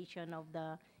appropriation of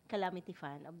the calamity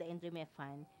fund, of the NREMF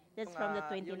fund. That's from the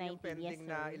 2019, yung pending yes,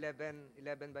 sir. na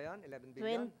 11 ba yun? 11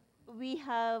 billion? We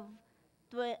have,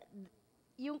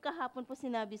 yung kahapon po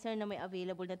sinabi, sir, na may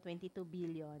available na 22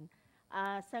 billion.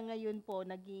 Sa ngayon po,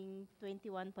 naging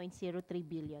 21.03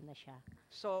 billion na siya.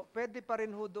 So, pwede pa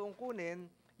rin ho doon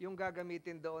kunin yung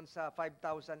gagamitin doon sa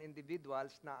 5,000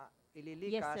 individuals na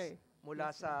ililikas Yes, sir.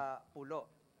 mula Yes, sir. sa pulo.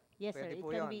 Yes, Pwede sir.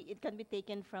 po It can be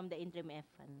taken from the NREMF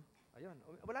fund. Ayun.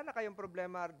 Wala na kayong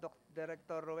problema,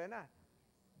 Director Rowena.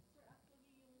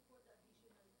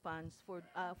 Funds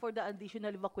for the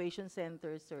additional evacuation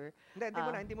center, sir.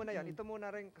 Hindi mo na yan. Ito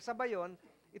muna rin, kasabay yun,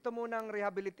 ito munang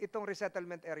itong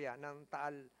resettlement area ng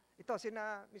Taal. Ito,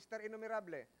 sina Mr.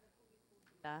 Inumirable.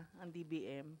 Ang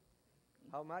DBM.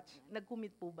 How much?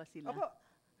 Nag-commit po ba sila? Opo.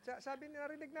 Sabi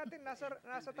narinig natin,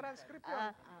 nasa transcript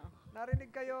yun. Narinig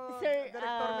kayo, Sir,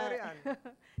 Director Mary Ann.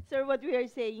 Sir, what we are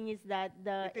saying is that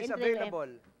the It is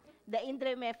available. The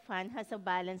NREMF fund has a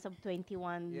balance of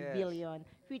 21 Yes. billion,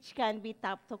 which can be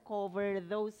tapped to cover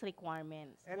those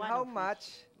requirements. And One how of which- much,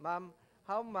 ma'am,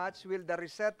 how much will the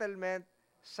resettlement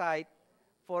site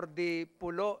for the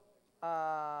Pulo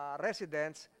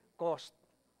residents cost?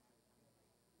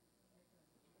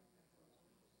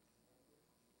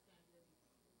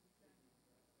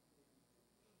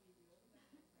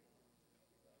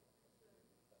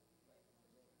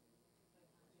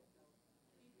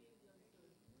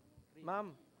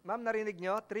 Ma'am, narinig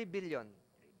nyo? 3 billion.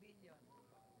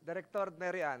 Director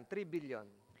Mary Ann, 3 billion.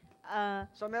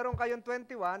 So meron kayong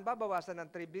 21, babawasan ng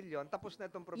 3 billion, tapos na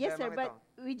itong problema Yes, sir, ito. but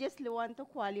we just want to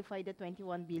qualify the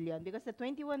 21 billion because the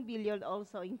 21 billion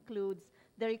also includes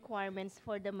the requirements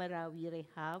for the Marawi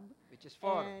rehab. Which is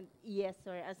 4. And yes,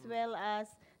 sir, as well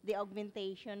as the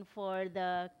augmentation for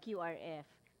the QRF,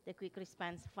 the Quick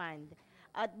Response Fund.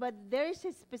 But there's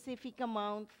a specific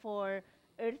amount for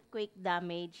earthquake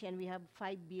damage, and we have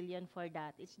 5 billion for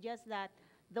that. It's just that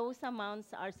those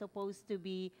amounts are supposed to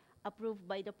be approved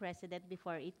by the President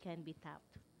before it can be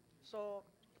tapped. So,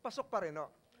 pasok pa rin, no?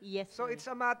 Yes, So sir. it's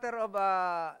a matter of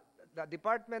the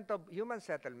Department of Human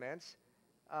Settlements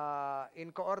in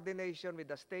coordination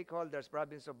with the stakeholders,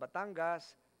 Province of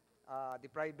Batangas, the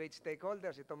private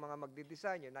stakeholders, itong mga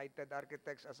magdidesign, United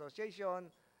Architects Association,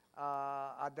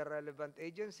 other relevant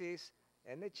agencies,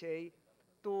 NHA,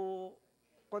 to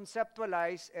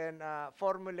conceptualize and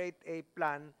formulate a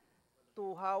plan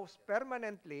to house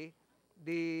permanently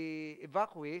the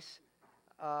evacuees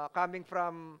coming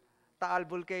from Taal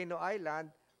Volcano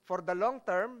Island for the long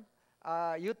term,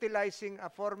 utilizing a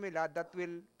formula that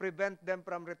will prevent them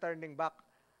from returning back.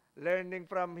 Learning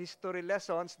from history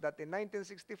lessons that in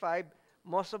 1965,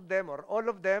 most of them or all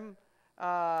of them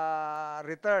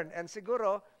returned. And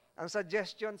siguro, ang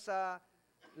suggestion sa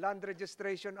Land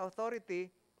Registration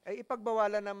Authority ay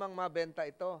ipagbawalan namang mabenta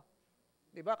ito.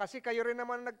 Diba? Kasi kayo rin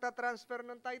naman nagtatransfer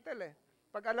ng title eh.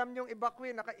 Pag alam nyo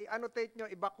evacuee, i-annotate nyo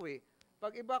evacuee.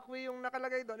 Pag evacuee yung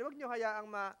nakalagay doon, huwag nyo hayaang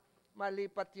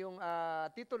malipat yung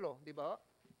titulo, di ba?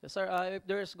 Yes, sir. If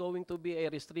there's going to be a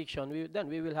restriction, then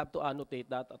we will have to annotate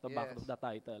that at the back of the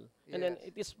title. And then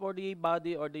it is for the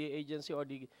body or the agency or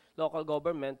the local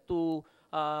government to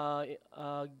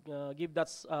give that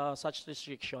such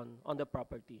restriction on the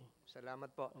property.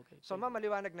 Salamat po. Okay, So, ma'am,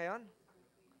 maliwanag na yon?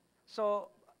 So,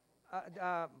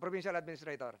 Provincial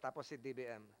Administrator, tapos si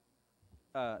DBM.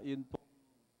 Yun po.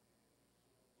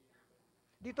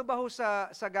 Dito ba ho sa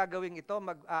gagawing ito,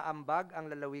 mag-aambag ang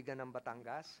lalawigan ng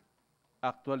Batangas?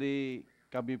 Actually,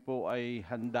 kami po ay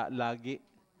handa lagi.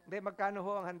 Hindi, magkano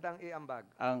ho ang handang iambag?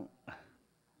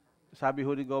 Sabi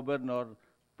ho ni Governor,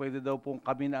 pwede daw pong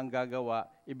kami na ang gagawa,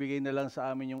 ibigay na lang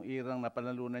sa amin yung irang na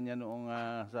panalunan niya noong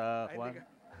sa kwan.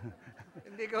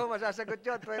 Hindi ko masasagot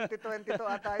yun. 2022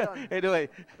 ata yun. Anyway.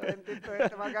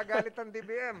 2020. Magagalit ang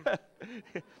DBM.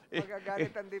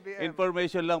 Magagalit ang DBM.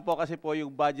 Information lang po kasi po yung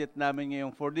budget namin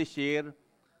ngayong for this year,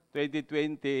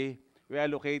 2020, we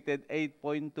allocated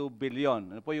 8.2 billion.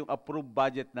 Ano po yung approved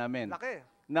budget namin? Laki.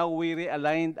 Now we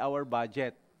realigned our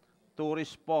budget to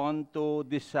respond to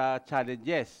these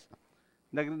challenges.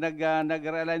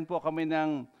 Nag-realign po kami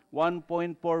ng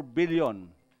 1.4 billion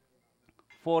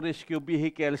for rescue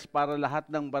vehicles para lahat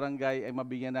ng barangay ay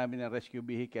mabigyan namin ng rescue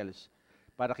vehicles.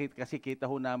 Para kasi kita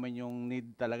ho namin yung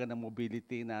need talaga ng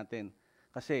mobility natin.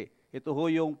 Kasi ito ho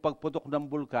yung pagputok ng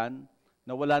bulkan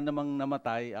na wala namang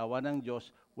namatay, awa ng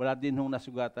Diyos, wala din hong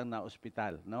nasugatan na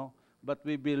ospital, no? But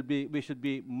we should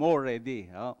be more ready,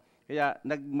 no? Kaya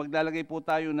maglalagay po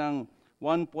tayo ng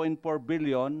 1.4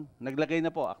 billion, naglagay na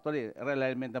po, actually,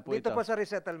 realignment na po Dito ito. po sa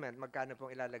resettlement, magkano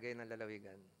pong ilalagay ng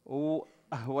lalawigan?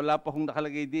 Wala pa hong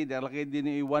nakalagay din. Nakalagay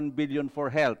din yung 1 billion for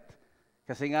health.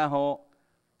 Kasi nga ho,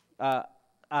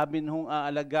 amin hong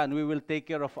aalagaan, we will take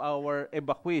care of our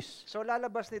evacuees. So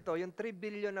lalabas nito, yung 3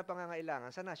 billion na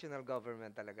pangangailangan sa national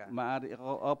government talaga. Maari,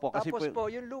 opo. Kasi Tapos po,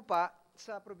 yung lupa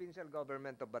sa provincial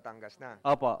government of Batangas na.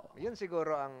 Opo. Yun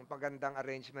siguro ang magandang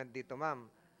arrangement dito, ma'am.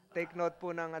 Take note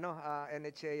po ng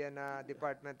NHA and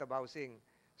Department of Housing.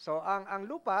 So ang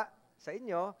lupa sa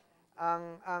inyo,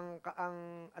 ang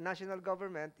national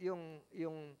government yung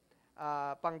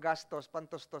panggastos,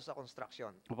 pantustos sa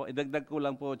construction. Opo, idagdag ko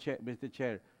lang po, Mr.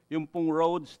 Chair. Yung pong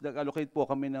roads, nag-allocate po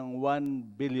kami ng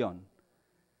 1 billion.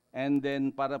 And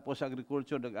then para po sa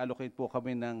agriculture, nag-allocate po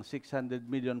kami ng 600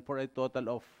 million for a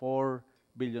total of 4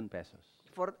 billion pesos.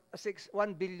 For 1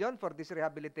 billion for this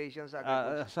rehabilitation sa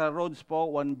agriculture? Sa roads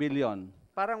po, 1 billion.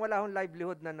 Parang wala hong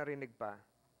livelihood na narinig pa.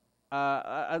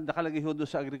 Nakalagay ho doon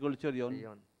sa agriculture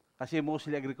yon. Kasi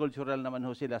mostly agricultural naman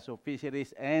ho sila. So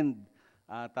fisheries and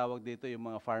tawag dito yung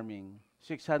mga farming.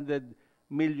 600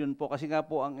 million po. Kasi nga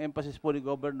po, ang emphasis po ni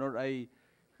Governor ay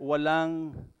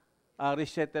walang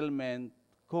resettlement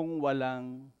kung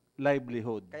walang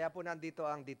livelihood. Kaya po nandito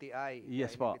ang DTI.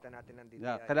 Yes po. Natin ng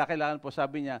DTI. Kailangan po,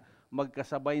 sabi niya,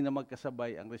 magkasabay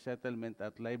ang resettlement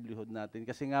at livelihood natin.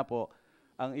 Kasi nga po,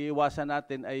 ang iiwasan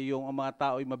natin ay yung mga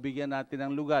tao ay mabigyan natin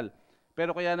ng lugal.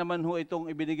 Pero kaya naman ho itong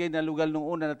ibinigay na lugal nung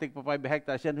una na tig 5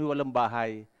 hectares, yan ho walang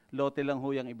bahay. Lote lang ho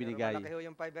yung ibinigay. Pero malaki ho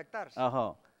yung 5 hectares.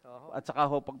 Oho. At saka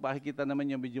ho, pag makikita naman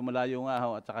yung medyo malayo nga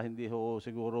ho, at saka hindi ho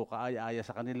siguro kaaya-aya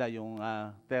sa kanila yung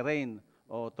terrain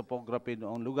o topography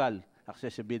noong lugar,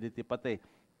 accessibility pati.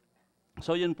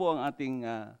 So yun po ang ating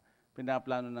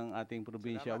pinaplano ng ating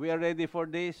probinsya. We are ready for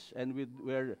this and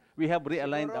we have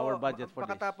realigned our budget for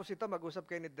this. Pagkatapos ito, mag-usap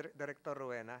kayo ni Director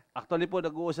Rowena. Actually po,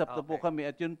 nag-uusap na po kami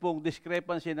at yun pong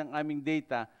discrepancy ng aming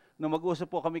data. Nung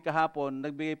mag-uusap po kami kahapon,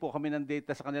 nagbigay po kami ng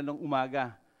data sa kanilang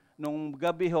umaga nung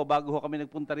gabi ho, bago ho kami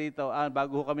nagpunta rito,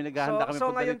 bago ho kami naghahanda kami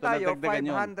So punta ngayon rito, tayo, nadagdagan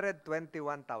yun.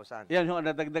 521,000. Yan ho,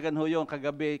 nadagdagan ho yun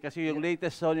kagabi. Kasi yung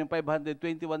latest ho, yung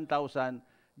 521,000,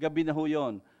 gabi na ho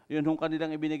yun. Yun ho kanilang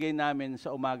ibinigay namin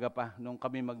sa umaga pa, nung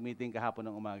kami mag-meeting kahapon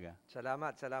ng umaga.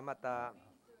 Salamat.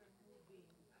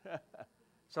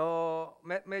 So,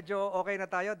 medyo okay na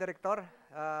tayo, Director?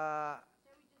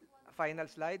 Final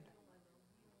slide.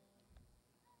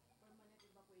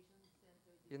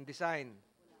 Yung design.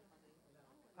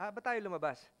 Ba tayo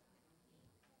lumabas?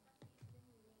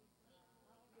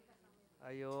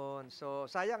 Ayun. So,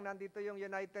 sayang, nandito yung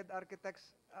United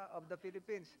Architects of the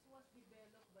Philippines.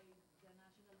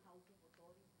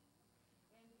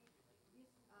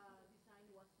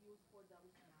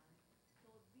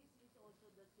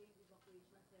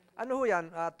 Ano ho yan?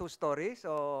 2 stories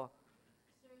o...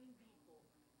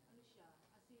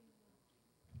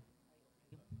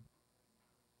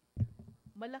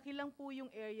 Malaki lang po yung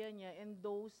area niya and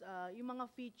those, yung mga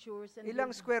features. And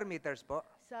Ilang square meters po?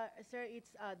 Sir,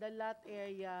 it's, the lot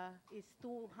area is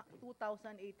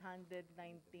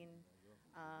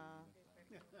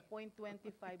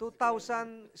 2,819.25.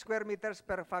 2,000 square meters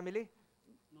per family?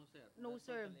 No,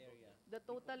 sir. The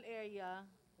total area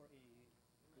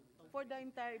for the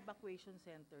entire evacuation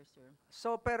center, sir.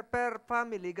 So, per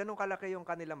family, ganun kalaki yung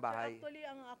kanilang bahay? Sir,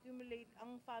 actually,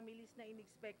 ang families na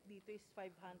in-expect dito is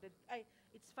 530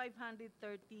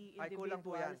 individuals. Ay, kulang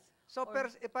po yan. So,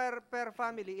 per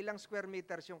family, ilang square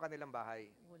meters yung kanilang bahay?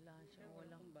 Wala siya,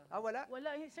 walang bahay. Wala?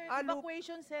 Wala, sir,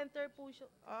 evacuation center po siya.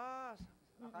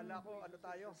 Akala ko, ano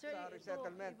tayo, Sir, sa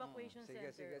resettlement. evacuation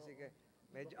center. Sige.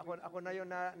 Medyo ako na yun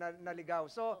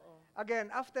naligaw. So, again,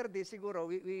 after this,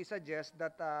 siguro, we suggest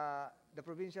that the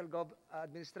provincial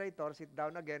administrator sit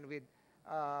down again with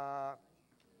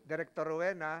Director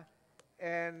Rowena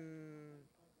and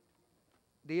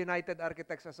the United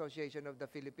Architects Association of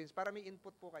the Philippines para may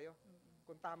input po kayo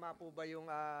kung tama po ba yung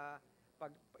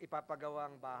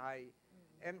ipapagawang bahay.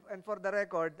 And for the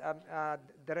record,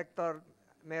 Director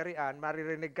Mary Ann,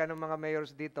 maririnig ka ng mga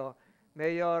mayors dito,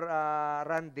 Mayor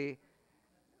Randy,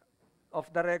 off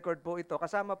the record po ito.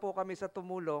 Kasama po kami sa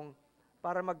tumulong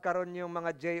para magkaroon yung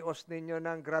mga JOs ninyo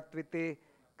ng gratuity,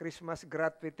 Christmas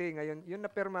gratuity. Ngayon, yun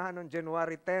napirmahan noong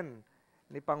January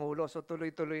 10 ni Pangulo. So,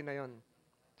 tuloy-tuloy na yun.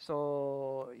 So,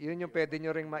 yun yung pwede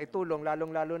nyo ring maitulong,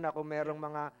 lalong-lalo na kung merong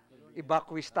mga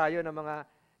evacuees tayo ng mga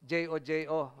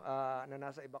JO na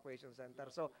nasa evacuation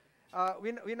center. So,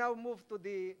 we now move to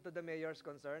the mayor's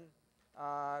concern.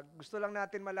 Gusto lang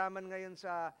natin malaman ngayon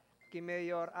kay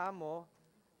Mayor Amo,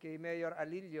 kay Mayor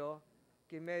Alilio,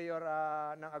 kay Mayor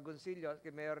ng Agoncillo, kay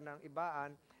Mayor ng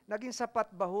Ibaan, naging sapat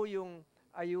ba ho yung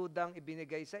ayudang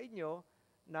ibinigay sa inyo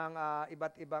ng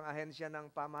iba't ibang ahensya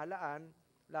ng pamahalaan,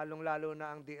 lalong-lalo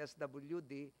na ang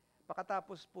DSWD,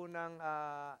 pagkatapos po ng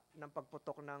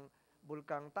pagputok ng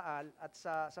Bulkang Taal, at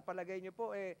sa palagay niyo po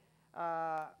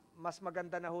mas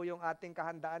maganda na ho yung ating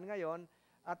kahandaan ngayon,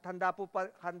 at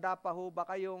handa pa ho ba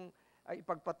kayong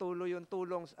ipagpatuloy yung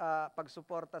tulong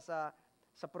pagsuporta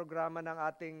sa programa ng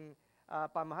ating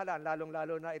pamahalaan,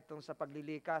 lalong-lalo na itong sa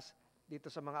paglilikas dito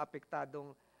sa mga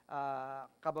apektadong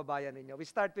kababayan ninyo. We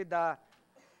start with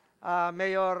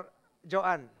Mayor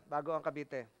Joanne, bago ang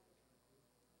Cavite.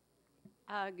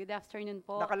 Good afternoon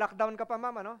po. Naka-lockdown ka pa,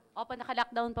 ma'am, ano? Opo,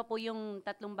 naka-lockdown pa po yung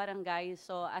 3 barangay.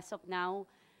 So as of now,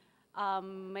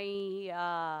 may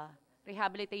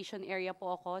rehabilitation area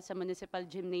po ako sa Municipal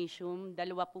Gymnasium. 2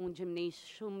 pong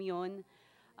gymnasium yun,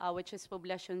 which is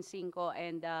Poblacion 5,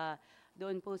 and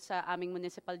doon po sa aming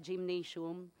Municipal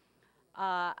Gymnasium.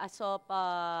 As of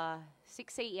 6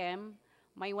 a.m.,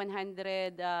 may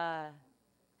 170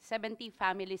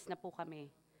 families na po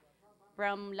kami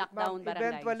from lockdown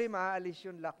barangays. Eventually, maaalis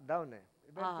yung lockdown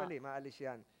Eventually, maalis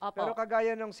yan. Opo. Pero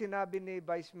kagaya ng sinabi ni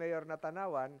Vice Mayor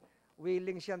Natanawan,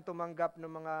 willing siyang tumanggap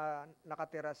ng mga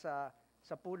nakatira sa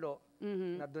Pulo,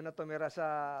 na doon na tumira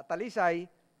sa Talisay,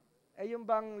 yung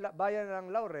bang bayan ng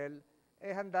Laurel,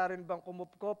 handa rin bang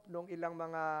kumupkop ng ilang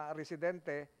mga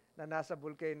residente na nasa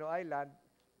Volcano Island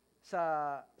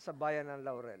sa bayan ng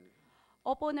Laurel?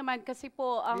 Opo naman, kasi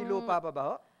po ang... May lupa pa ba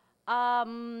ho?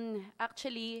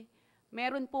 Actually,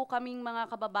 meron po kaming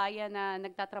mga kababayan na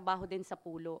nagtatrabaho din sa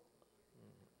Pulo.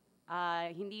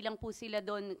 Hindi lang po sila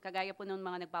doon, kagaya po ng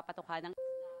mga nagpapatuka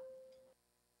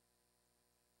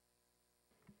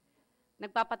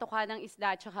ng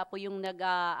isda, tsaka po yung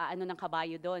nag-ano ng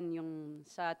kabayo doon, yung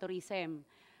sa tourism.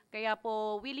 Kaya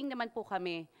po, willing naman po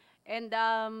kami. And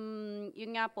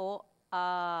yun nga po,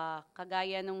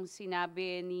 kagaya nung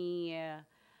sinabi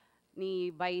ni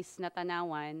Vice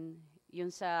Natanawan, yun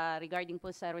sa regarding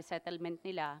po sa resettlement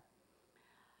nila,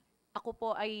 Ako po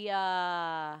ay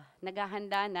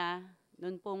naghahanda na.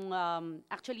 Noon pong,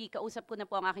 actually, kausap ko na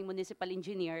po ang aking municipal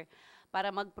engineer para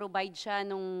mag-provide siya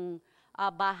nung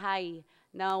bahay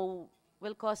na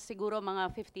will cost siguro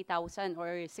mga 50,000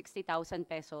 or 60,000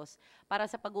 pesos para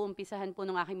sa pag-uumpisahan po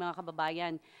ng aking mga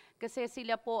kababayan. Kasi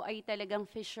sila po ay talagang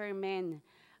fishermen.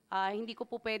 Hindi ko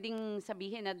po pwedeng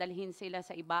sabihin na dalhin sila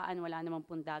sa ibaan, wala namang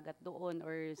pong dagat doon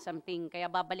or something. Kaya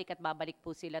babalik at babalik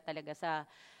po sila talaga sa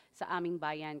aming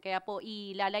bayan. Kaya po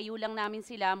ilalayo lang namin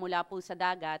sila mula po sa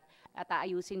dagat at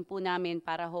aayusin po namin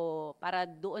para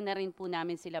doon na rin po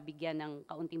namin sila bigyan ng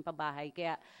kaunting pabahay.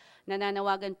 Kaya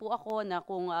nananawagan po ako na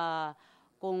kung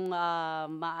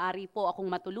maaari po akong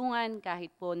matulungan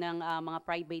kahit po ng mga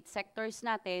private sectors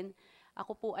natin,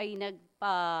 ako po ay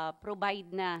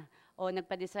nagpa-provide na o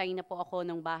nagpa-design na po ako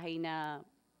ng bahay na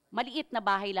maliit na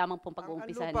bahay lamang pong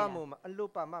pag-uumpisa nila. Ang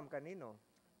lupa, ma'am, kanino?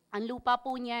 Ang lupa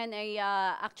po niyan ay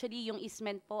actually yung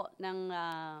easement po ng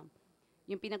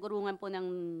yung pinag-urungan po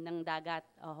ng dagat.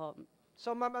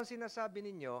 So ma'am, ang sinasabi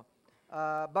ninyo,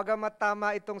 bagamat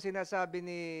tama itong sinasabi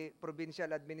ni Provincial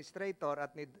Administrator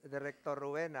at ni Director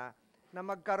Rowena na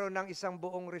magkaroon ng isang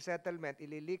buong resettlement,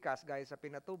 ililikas gaya sa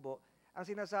Pinatubo, ang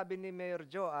sinasabi ni Mayor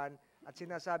Joan at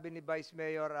sinasabi ni Vice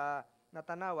Mayor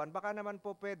Natanawan, baka naman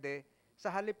po pwede, sa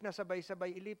halip na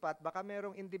sabay-sabay ilipat, baka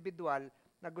merong individual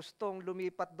na gustong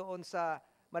lumipat doon sa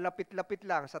malapit-lapit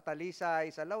lang, sa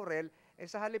Talisay, sa Laurel,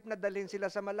 sa halip na dalhin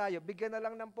sila sa malayo, bigyan na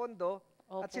lang ng pondo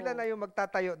at sila na yung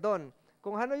magtatayo doon.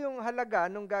 Kung ano yung halaga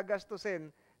nung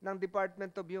gagastusin ng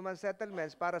Department of Human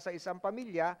Settlements para sa isang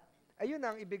pamilya, ayun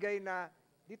ang ibigay na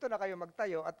dito na kayo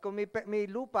magtayo at kung may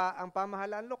lupa ang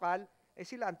pamahalaan lokal,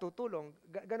 sila ang tutulong.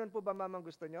 Ganon po ba, ma'am, ang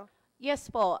gusto nyo? Yes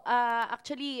po.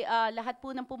 Actually, lahat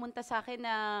po ng pumunta sa akin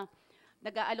na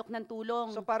nag-aalok ng tulong.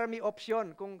 So para may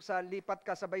option kung sa lipat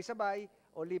ka sabay-sabay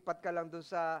o lipat ka lang doon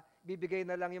sa bibigay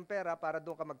na lang yung pera para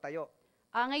doon ka magtayo.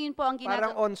 Ngayon po ang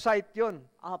Parang on-site yun.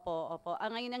 Opo.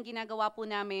 Ngayon ang ginagawa po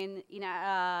namin,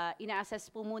 ina-assess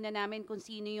po muna namin kung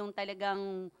sino yung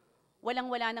talagang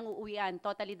walang-wala nang uuwian,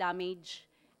 totally damaged.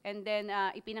 And then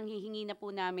ipinanghihingi na po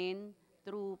namin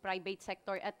through private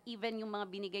sector at even yung mga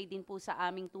binigay din po sa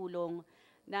aming tulong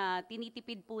na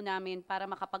tinitipid po namin para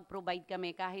makapag-provide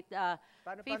kami kahit...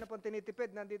 Paano po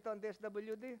tinitipid? Nandito ang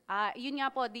DSWD? Yun nga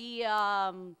po,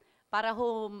 para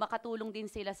makatulong din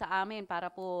sila sa amin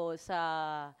para po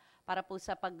sa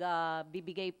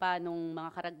pagbibigay pa ng mga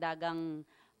karagdagang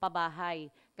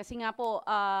pabahay. Kasi nga po,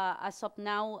 as of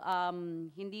now,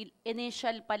 hindi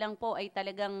initial pa lang po ay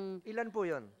talagang... Ilan po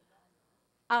yun?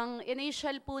 Ang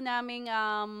initial po naming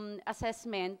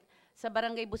assessment sa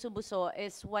Barangay Buso-Buso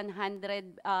is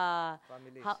 100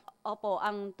 families. Opo,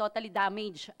 ang totally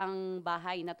damaged, ang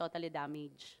bahay na totally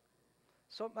damaged.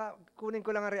 So, kunin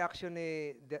ko lang ang reaction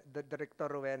ni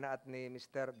Director Rowena at ni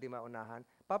Mr. Dimaunahan.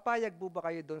 Papayag po ba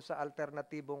kayo doon sa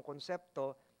alternatibong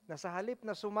konsepto na sa halip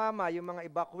na sumama yung mga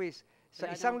evacuees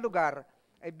sa isang lugar,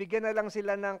 ay bigyan na lang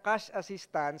sila ng cash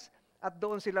assistance at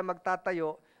doon sila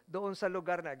magtatayo doon sa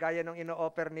lugar na gaya ng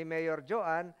ino-offer ni Mayor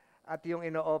Joan at yung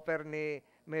ino-offer ni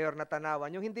Mayor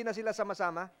Natanawan. Yung hindi na sila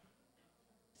sama-sama?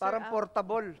 Parang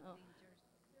portable.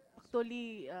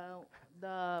 Actually,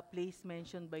 the place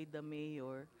mentioned by the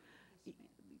mayor,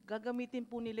 gagamitin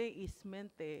po nila yung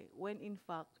easement when in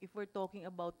fact, if we're talking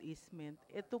about easement,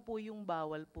 ito po yung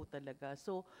bawal po talaga.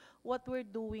 So, what we're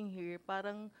doing here,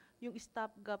 parang yung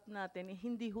stopgap natin,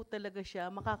 hindi ho talaga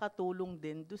siya makakatulong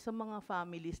din do sa mga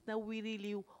families na we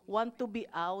really want to be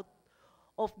out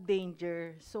of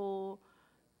danger. So,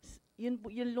 yun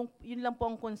lang po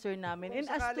ang concern namin. Kung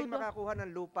sakaling makakuha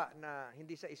ng lupa na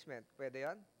hindi sa easement, pwede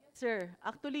yan? Sir,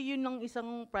 actually yun ang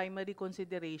isang primary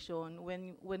consideration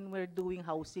when we're doing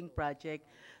housing project.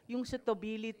 Yung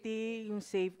suitability, yung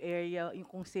safe area, yung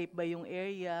kung safe ba yung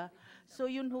area. So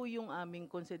yun ho yung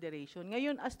aming consideration.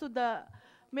 Ngayon, as to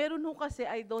meron ho kasi,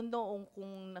 I don't know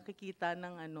kung nakikita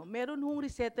ng meron hong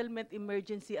Resettlement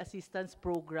Emergency Assistance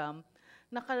Program.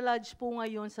 Nakalodge po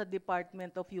ngayon sa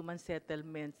Department of Human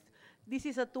Settlements. This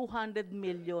is a 200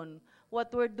 million. What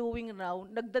we're doing now,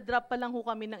 nagda-drop pa lang ho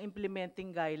kami ng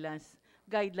implementing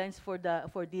guidelines for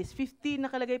this. 50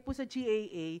 nakalagay po sa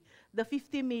GAA, the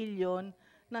 50 million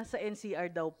nasa NCR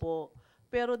daw po.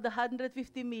 Pero the 150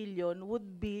 million would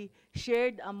be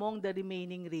shared among the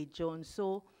remaining regions.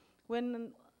 So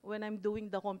when I'm doing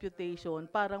the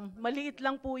computation, parang maliit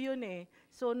lang po yun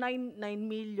So 9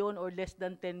 million or less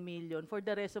than 10 million for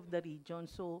the rest of the region.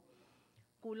 So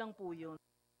kulang po yun.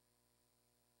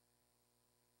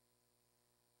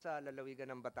 Sa lalawigan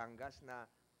ng Batangas na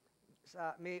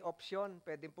may opsyon,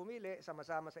 pwedeng pumili,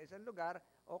 sama-sama sa isang lugar,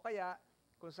 o kaya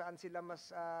kung saan sila mas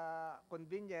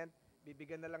convenient,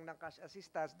 bibigyan na lang ng cash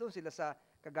assistance, doon sila sa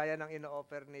kagaya ng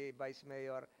ino-offer ni Vice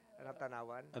Mayor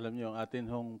Tanawan. Alam niyo, ang atin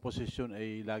hong posisyon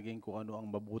ay laging kung ano ang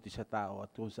mabuti sa tao at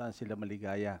kung saan sila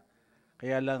maligaya.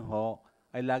 Kaya lang ho,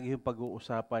 ay lagi yung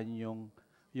pag-uusapan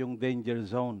yung danger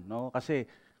zone, no? Kasi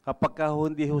kapag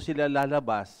hindi ho sila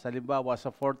lalabas, halimbawa sa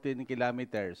 14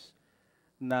 kilometers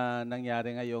na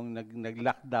nangyari ngayong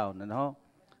nag-lockdown, ano?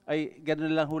 Ay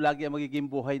ganoon lang ho lagi ang magiging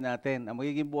buhay natin. Ang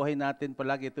magiging buhay natin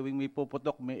palagi tuwing may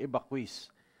puputok, may evacuees.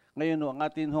 Ngayon ho, ang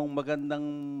atin hong magandang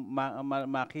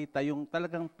makita yung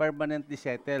talagang permanently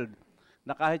settled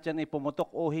na kahit yan ay pumutok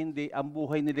o hindi, ang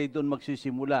buhay nila doon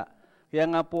magsisimula. Kaya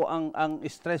nga po ang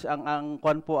stress, ang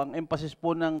emphasis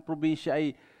po ng probinsya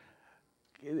ay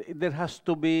there has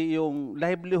to be yung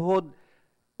livelihood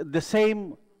the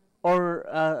same or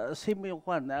same yung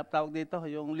tawag dito,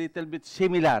 yung little bit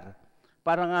similar.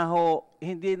 Para nga ho,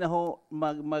 hindi na ho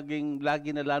maging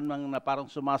lagi na lamang na parang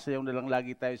sumasayaw na lang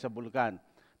lagi tayo sa bulkan.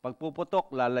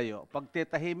 Pagpuputok, lalayo. Pag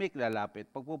titahimik, lalapit.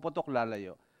 Pagpuputok,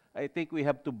 lalayo. I think we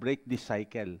have to break this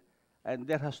cycle. And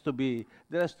there has to be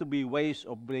ways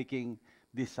of breaking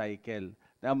this cycle.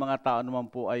 Na ang mga tao naman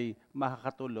po ay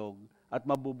makakatulog at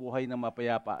mabubuhay ng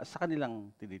mapayapa sa kanilang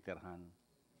tinitirhan.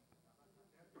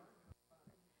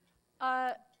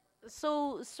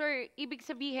 So, sir, ibig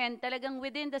sabihin, talagang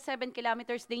within the 7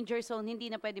 kilometers danger zone, hindi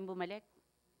na pwedeng bumalik?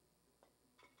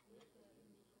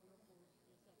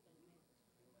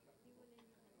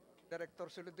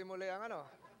 Director, sulutin mo lang ang ano?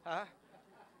 Ha?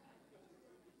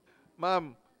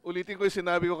 Ma'am, ulitin ko yung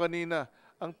sinabi ko kanina.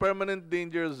 Ang permanent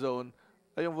danger zone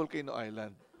ay yung Volcano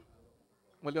Island.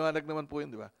 Maliwanag naman po yun,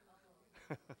 di ba?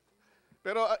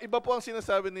 Pero iba po ang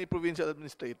sinasabi ni Provincial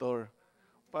Administrator.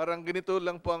 Parang ganito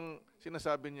lang po ang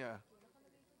sinasabi niya.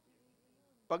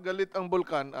 Pag galit ang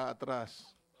bulkan,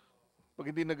 aatras.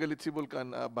 Pag hindi nagalit si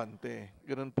bulkan, abante.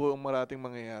 Ganun po ang marating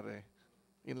mangyayari.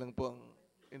 Yun lang po ang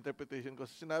interpretation ko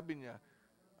sa sinabi niya.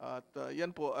 At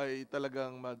yan po ay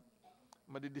talagang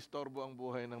madidistorbo ang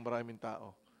buhay ng maraming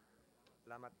tao.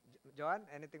 Salamat. Joanne,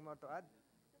 anything more to add?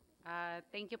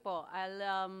 Thank you po.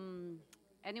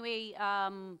 Anyway,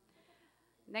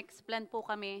 next plan po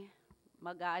kami,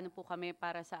 mag-aano po kami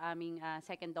para sa aming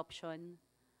second option,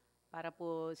 para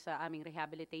po sa aming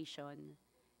rehabilitation.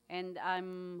 And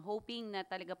I'm hoping na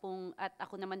talaga pong, at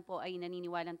ako naman po ay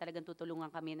naniniwalang talagang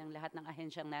tutulungan kami ng lahat ng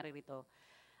ahensyang naririto.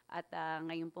 At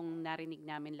ngayon pong narinig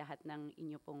namin lahat ng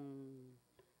inyo pong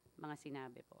mga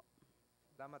sinabi po.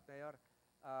 Salamat, Mayor.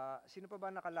 Sino pa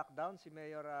ba naka-lockdown? Si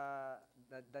Mayor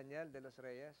Daniel de los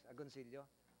Reyes, Agoncillo.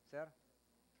 Sir?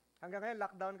 Hanggang ngayon,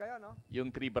 lockdown kayo, no?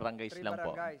 Yung 3 barangays lang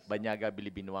barangays. po. Banyaga,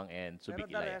 Bilibinuang, and Pero the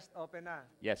Subic-Ilaya. rest, open na.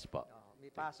 Yes po. May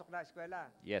pasok na,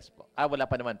 eskwela. Yes po. Wala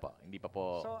pa naman po. Hindi pa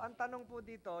po. So, ang tanong po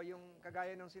dito, yung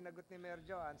kagaya ng sinagot ni Mayor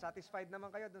Joan, satisfied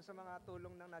naman kayo dun sa mga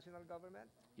tulong ng national government?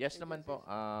 Yes naman po.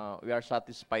 We are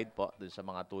satisfied po dun sa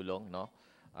mga tulong, no?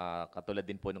 Katulad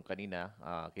din po nung kanina,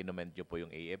 kinomment nyo po yung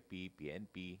AFP,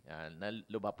 PNP, na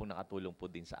lubha pong nakatulong po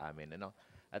din sa amin. Ano?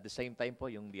 At the same time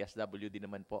po, yung DSWD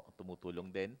naman po,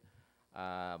 tumutulong din.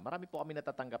 Marami po kami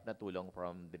natatanggap na tulong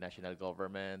from the national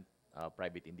government,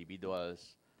 private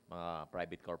individuals, mga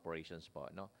private corporations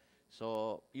po. No?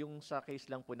 So, yung sa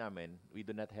case lang po namin, we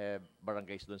do not have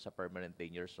barangays doon sa permanent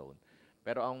danger zone.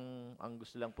 Pero ang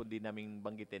gusto lang po din namin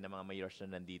banggitin ng mga mayors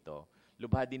na nandito,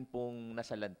 lubha din pong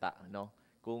nasalanta, no?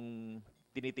 Kung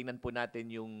tinitingnan po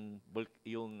natin yung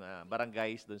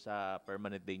barangays doon sa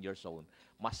permanent danger zone,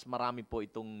 mas marami po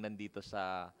itong nandito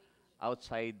sa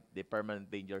outside the permanent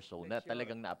danger zone na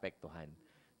talagang naapektuhan.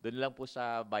 Doon lang po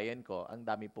sa bayan ko, ang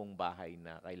dami pong bahay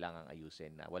na kailangang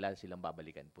ayusin na wala silang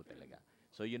babalikan po talaga.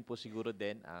 So yun po siguro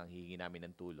din ang hihingi namin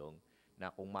ng tulong na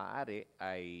kung maaari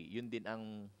ay yun din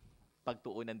ang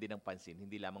pagtuunan din ng pansin,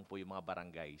 hindi lamang po yung mga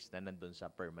barangays na nandun sa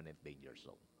permanent danger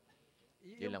zone.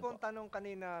 Yung pong tanong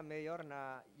kanina, Mayor,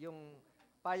 na yung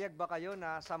payag ba kayo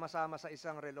na sama-sama sa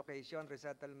isang relocation,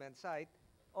 resettlement site,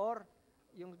 or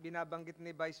yung binabanggit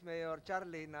ni Vice Mayor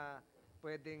Charlie na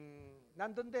pwedeng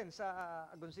nandun din sa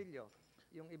Agoncillo,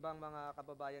 yung ibang mga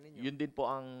kababayan ninyo? Yun din po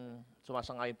ang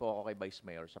sumasangayon po ako kay Vice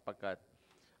Mayor sapagkat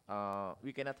we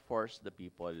cannot force the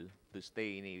people to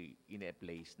stay in a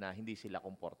place na hindi sila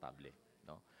komportable.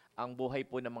 No? Ang buhay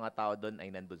po ng mga tao doon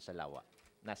ay nandun sa lawa.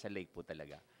 Nasa lake po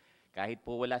talaga. Kahit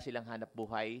po wala silang hanap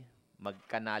buhay,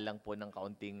 magkanalang po ng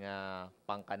kaunting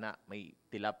pangkana, may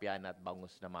tilapia na at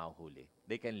bangus na mahuhuli.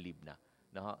 They can live na.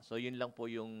 No? So yun lang po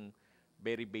yung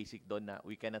very basic doon na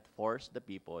we cannot force the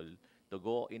people to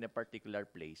go in a particular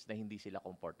place na hindi sila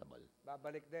comfortable.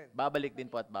 Babalik din. Babalik din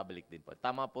po at babalik din po.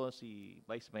 Tama po si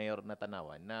Vice Mayor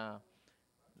Natanawan na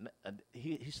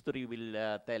history will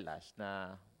tell us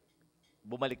na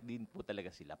bumalik din po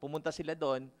talaga sila. Pumunta sila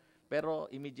doon,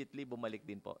 Pero immediately bumalik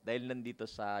din po dahil nandito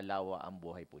sa Lawa ang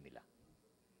buhay po nila.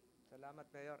 Salamat,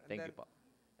 Mayor. And Thank then, you po.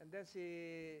 And then si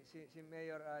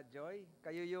Mayor Joy,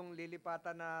 kayo yung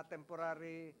lilipatan na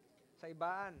temporary sa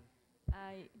Ibaan.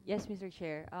 Yes, Mr.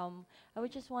 Chair. I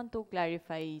would just want to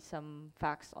clarify some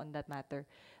facts on that matter.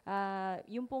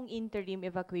 Yung pong interim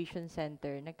evacuation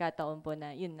center, nagkataon po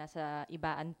na yun, nasa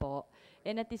Ibaan po.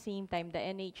 And at the same time, the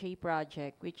NHA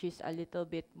project, which is a little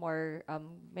bit more,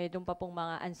 meron pa pong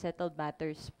mga unsettled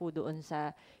matters po doon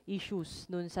sa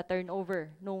issues, doon sa turnover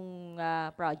nung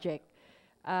project.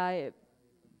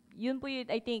 Yun po yun,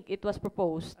 I think it was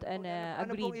proposed and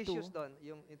Ano agreed pong to. issues doon?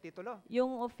 Yung titulo?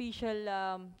 Yung official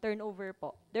turnover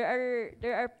po. There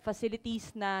are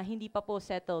facilities na hindi pa po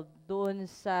settled doon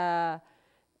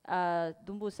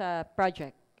po sa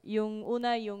project. Yung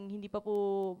una, yung hindi pa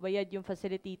po bayad yung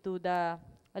facility to the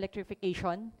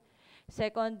electrification.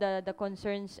 Second, the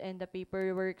concerns and the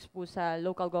paperwork po sa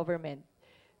local government.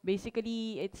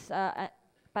 Basically, it's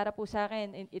para po sa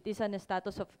akin, it is on a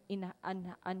status of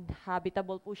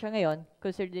unhabitable po siya ngayon,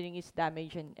 considering its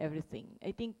damage and everything.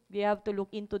 I think we have to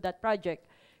look into that project,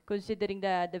 considering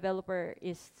the developer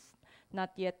is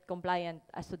not yet compliant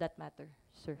as to that matter,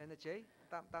 sir. NHA?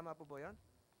 Tama po yun?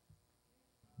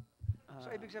 So,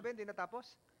 ibig sabihin, di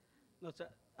natapos? No, sir.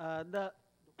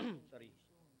 Sorry.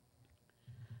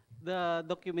 The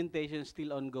documentation is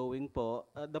still ongoing po.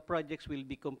 The projects will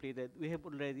be completed. We have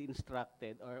already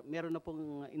instructed, or meron na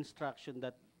pong instruction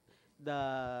that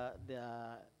the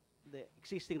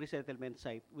existing resettlement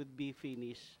site would be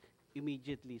finished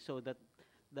immediately so that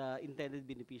the intended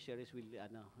beneficiaries will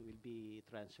be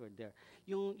transferred there.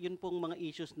 Yun pong mga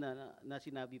issues na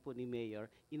sinabi po ni Mayor,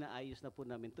 inaayos na po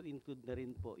namin to include na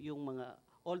rin po yung mga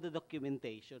all the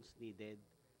documentations needed.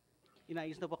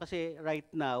 Inaayos na po kasi right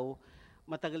now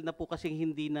matagal na po kasing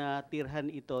hindi na tirhan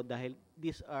ito dahil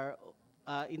these are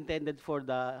intended for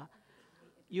the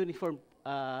uniform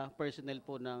personnel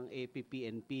po ng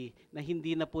APPNP na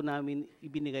hindi na po namin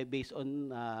ibinigay based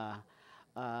on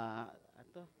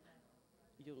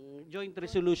yung joint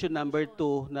resolution number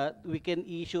 2 na we can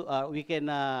issue we can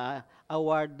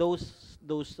award those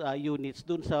units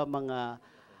dun sa mga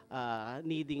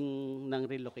needing ng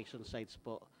relocation sites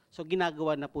po. So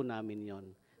ginagawa na po namin 'yon.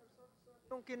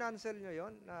 Nung kinancel nyo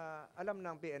yon, alam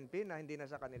ng PNP na hindi na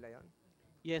sa kanila yon?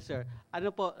 Yes, sir. Ano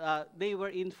po, they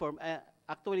were informed,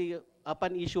 actually,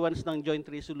 upon issuance ng joint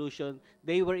resolution,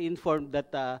 they were informed that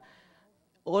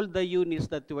all the units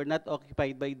that were not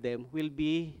occupied by them will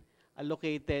be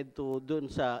allocated to doon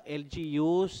sa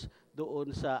LGUs,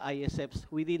 doon sa ISFs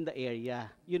within the area.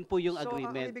 Yun po yung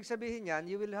agreement. So, ang ibig sabihin yan,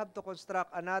 you will have to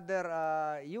construct another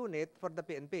unit for the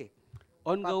PNP?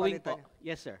 Ongoing po.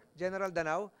 Yes, sir. General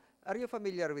Danao, are you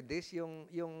familiar with this? Yung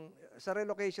sa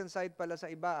relocation site pala sa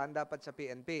Ibaan, dapat sa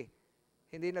PNP.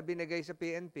 Hindi na binigay sa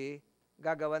PNP,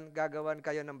 gagawan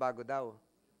kayo ng bago daw.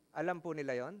 Alam po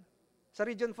nila yon? Sa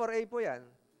Region 4A po yan.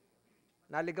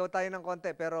 Naligaw tayo ng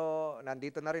konti, pero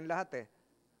nandito na rin lahat eh.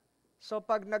 So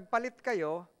pag nagpalit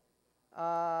kayo,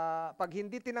 pag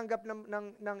hindi tinanggap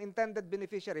ng intended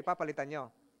beneficiary, papalitan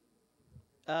nyo?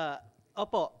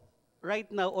 Opo. Right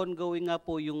now, ongoing nga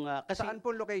po yung... kasi saan po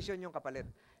location yung kapalit?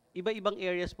 Iba-ibang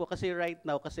areas po kasi right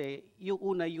now kasi yung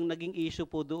una yung naging issue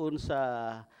po doon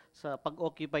sa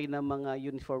pag-occupy ng mga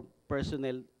uniform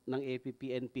personnel ng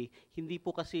APPNP, hindi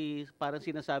po kasi parang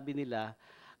sinasabi nila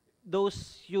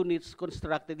those units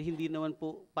constructed hindi naman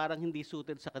po parang hindi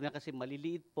suited sa kanila kasi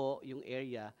maliliit po yung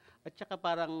area at saka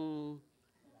parang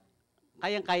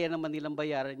kayang-kaya naman nilang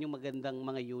bayaran yung magandang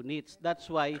mga units. That's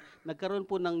why nagkaroon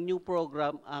po ng new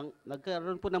program ang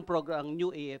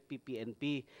new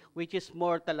AFP-PNP which is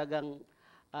more talagang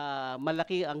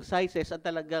malaki ang sizes at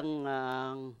talagang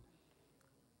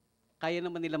kaya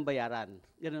naman nilang bayaran.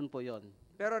 Ganun po 'yon.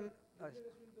 Pero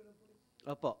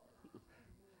opo.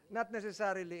 Not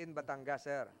necessarily in Batangas,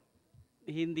 sir.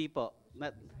 Hindi po.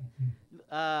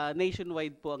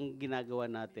 Nationwide po ang ginagawa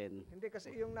natin. Hindi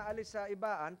kasi yung naalis sa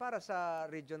Ibaan para sa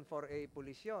Region 4A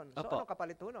police yun. So Opo. ano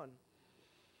kapalit ho nun?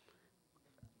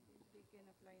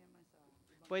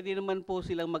 Pwede naman po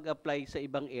silang mag-apply sa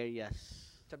ibang areas.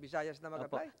 Sa Visayas na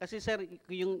mag-apply? Kasi sir,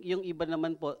 yung iba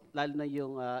naman po, lalo na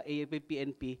yung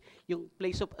AFP-PNP, yung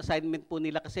place of assignment po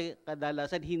nila kasi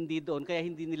kadalasan hindi doon, kaya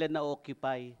hindi nila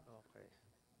na-occupy. Okay.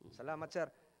 Salamat, sir.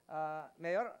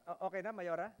 Mayor, okay na,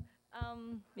 Mayora?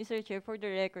 Mr. Chair, for the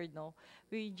record, no,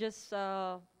 we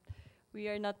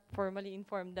are not formally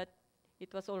informed that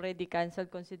it was already canceled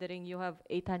considering you have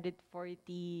 840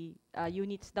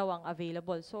 units daw ang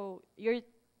available. So,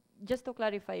 just to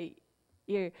clarify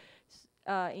here,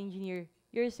 engineer,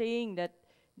 you're saying that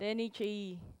the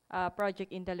NHA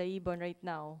project in Talaibon right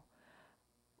now,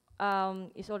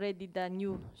 is already the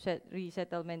new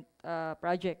resettlement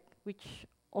project, which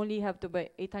only have to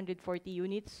buy 840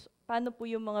 units. Paano po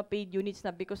yung mga paid units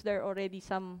na, because there are already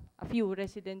a few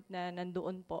resident na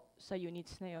nandoon po sa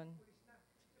units na yon.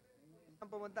 Saan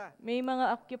pumunta? May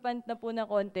mga occupant na po na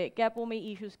konti, kaya po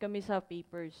may issues kami sa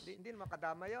papers. Hindi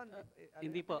makadama yun.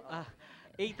 Hindi po.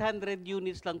 800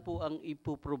 units lang po ang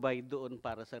ipoprovide doon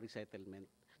para sa resettlement.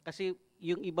 Kasi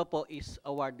yung iba po is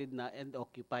awarded na and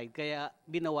occupied. Kaya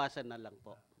binawasan na lang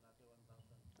po.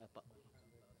 Apo.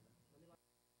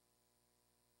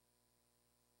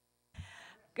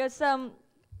 Because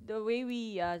the way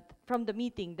we, from the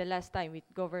meeting the last time with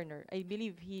Governor, I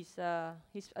believe he's a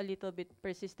little bit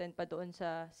persistent pa doon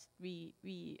sa, we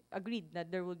agreed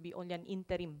that there would be only an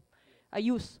interim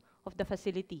use of the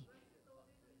facility.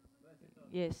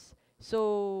 Yes.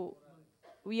 So,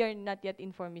 we are not yet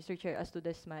informed, Mr. Chair, as to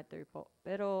this matter po.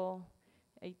 Pero,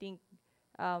 I think,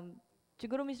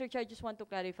 siguro, Mr. Chair, I just want to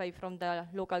clarify from the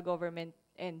local government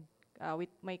and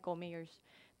with my co-mayors.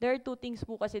 There are two things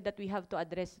po kasi that we have to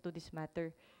address to this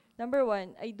matter. Number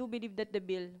one, I do believe that the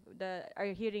bill that our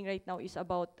hearing right now is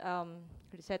about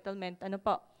resettlement. Ano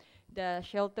po? The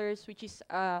shelters, which is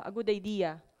a good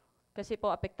idea. Kasi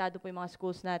po, apektado po yung mga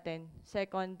schools natin.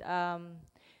 Second,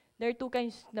 there are two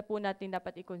kinds na po natin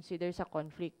dapat i-consider sa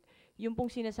conflict. Yung pong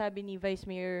sinasabi ni Vice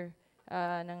Mayor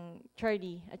ng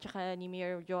Charlie at saka ni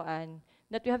Mayor Joanne,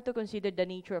 that we have to consider the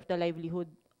nature of the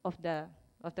livelihood of the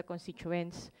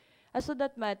constituents. As to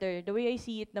that matter, the way I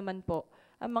see it naman po,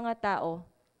 ang mga tao,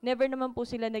 never naman po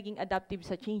sila naging adaptive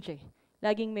sa change eh.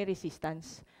 Laging may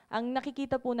resistance. Ang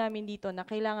nakikita po namin dito na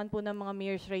kailangan po ng mga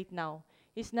mayors right now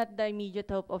is not the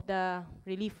immediate help of the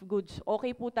relief goods.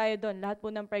 Okay po tayo doon. Lahat po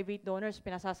ng private donors,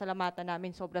 pinasasalamatan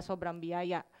namin, sobra-sobrang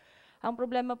biyaya. Ang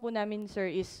problema po namin,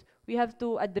 sir, is we have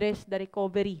to address the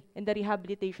recovery and the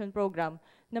rehabilitation program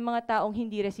ng mga taong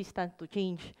hindi resistant to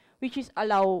change, which is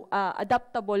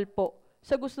adaptable po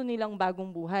sa gusto nilang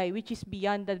bagong buhay, which is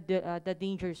beyond the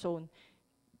danger zone.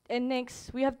 And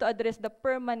next, we have to address the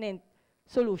permanent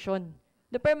solution.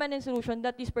 The permanent solution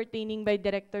that is pertaining by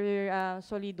Director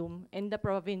Solidum and the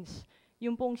province.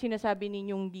 Yung pong sinasabi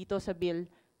ninyong dito sa bill,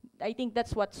 I think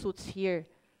that's what suits here.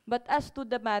 But as to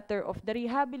the matter of the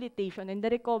rehabilitation and the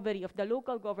recovery of the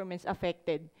local governments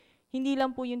affected, hindi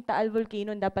lang po yung Taal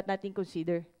Volcano dapat natin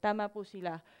consider. Tama po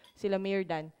sila Mayor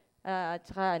Dan, at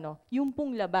saka yung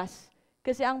pong labas.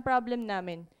 Kasi ang problem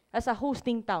namin, as a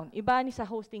hosting town, iba ni sa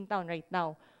hosting town right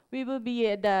now, we will be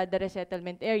the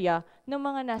resettlement area ng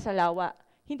mga nasa lawa.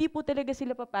 Hindi po talaga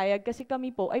sila papayag kasi kami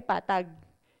po ay patag.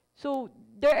 So,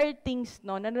 there are things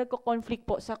na nagko-conflict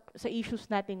po sa issues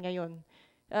natin ngayon.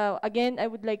 Again, I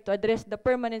would like to address the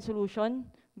permanent solution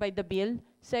by the bill.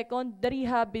 Second, the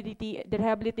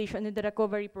rehabilitation and the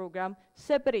recovery program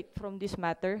separate from this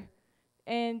matter.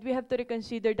 And we have to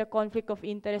reconsider the conflict of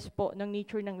interest po ng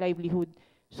nature ng livelihood.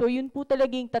 So yun po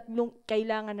talaga yung tatlong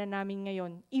kailangan na namin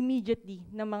ngayon, immediately,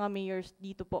 ng mga mayors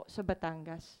dito po sa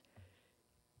Batangas.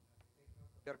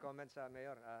 Your comments,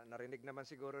 Mayor. Narinig naman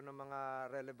siguro ng mga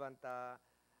relevant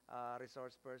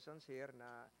resource persons here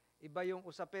na iba yung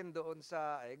usapin doon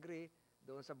sa, I agree,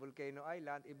 doon sa Volcano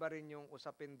Island, iba rin yung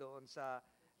usapin doon sa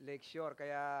Lakeshore.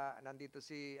 Kaya nandito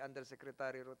si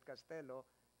Undersecretary Ruth Castelo.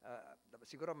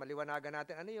 Siguro maliwanagan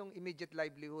natin ano yung immediate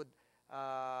livelihood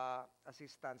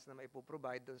assistance na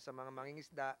maipoprovide doon sa mga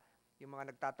mangingisda, yung mga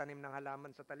nagtatanim ng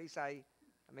halaman sa Talisay,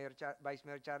 Vice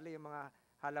Mayor Charlie, yung mga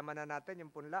halaman na natin,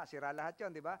 yung punla, sira lahat yun,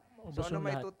 di ba? So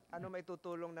ano may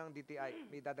tutulong ng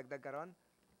DTI? May dadagdag ka ron?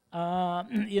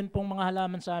 Yun pong mga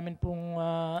halaman sa amin pong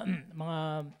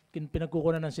mga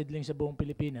pinagkukunan ng seedling sa buong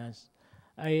Pilipinas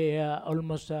ay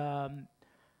almost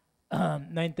 90%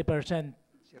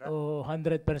 o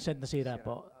 100% nasira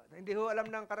po. Hindi ho alam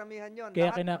ng karamihan yon.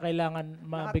 Kaya kinakailangan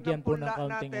mabigyan po ng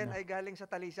counting. Lahat ng natin ay galing sa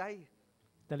Talisay.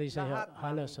 Talisay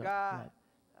halos.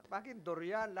 Bakit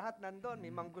durian, lahat nandun.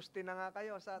 May mangustin na nga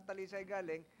kayo sa Talisay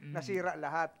galing, nasira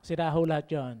lahat. Sira ho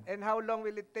lahat yun. And how long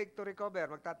will it take to recover?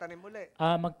 Magtatanim uli?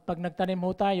 Pag nagtanim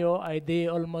ho tayo, ay di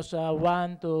almost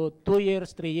 1 to 2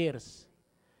 years, 3 years.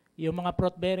 Yung mga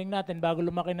fruit bearing natin, bago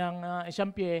lumaki ng isang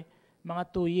pie, mga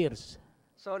 2 years.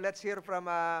 So let's hear from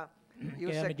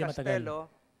Yusek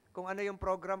Castelo kung ano yung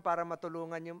program para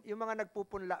matulungan yung mga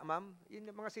nagpupunla, ma'am,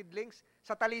 yung mga seedlings.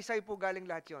 Sa Talisay po galing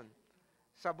lahat yun.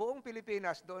 Sa buong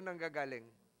Pilipinas, doon ang gagaling.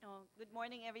 Good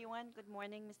morning, everyone. Good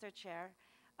morning, Mr. Chair.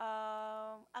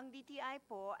 Ang DTI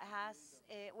po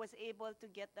was able to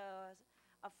get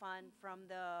a fund from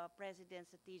the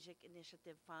President's Strategic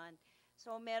Initiative Fund.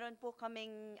 So meron po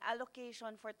kaming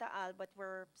allocation for Taal, but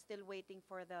we're still waiting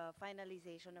for the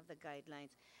finalization of the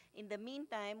guidelines. In the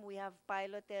meantime, we have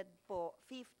piloted po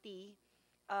 50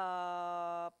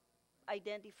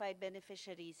 identified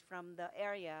beneficiaries from the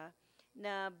area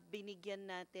na binigyan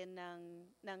natin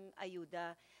ng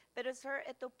ayuda. Pero sir,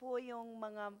 ito po yung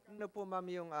mga Ano po ma'am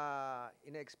yung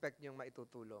ina-expect niyong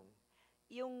maitutulong?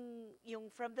 yung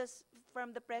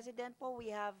from the president po, we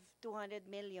have 200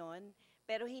 million,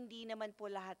 pero hindi naman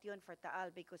po lahat yun for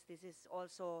Taal because this is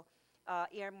also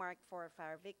earmarked for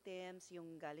fire victims,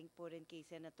 yung galing po rin kay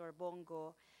Senator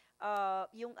Bongo.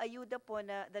 Yung ayuda po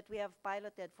that we have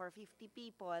piloted for 50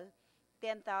 people,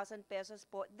 10,000 pesos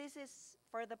po. This is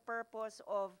for the purpose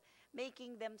of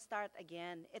making them start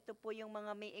again. Ito po yung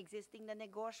mga may existing na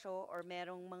negosyo or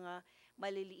merong mga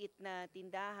maliliit na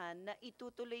tindahan na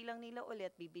itutuloy lang nila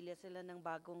ulit, bibili sila ng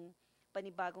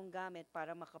panibagong gamit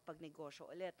para makapagnegosyo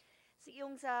ulit.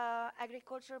 Yung sa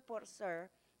agriculture po, sir,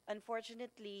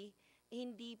 unfortunately,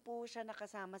 hindi po siya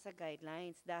nakasama sa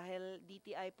guidelines dahil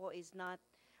DTI po does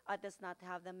not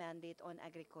have the mandate on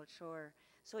agriculture.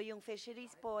 So yung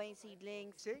fisheries po, yung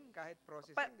seedlings, Kahit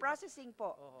processing. processing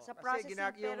po. Sa Kasi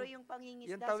processing, pero yung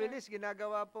pangingisda, yung sir, tawilis,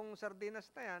 ginagawa pong sardinas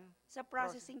na yan. sa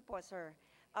processing po, sir.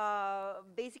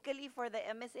 Basically, for the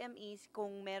MSMEs,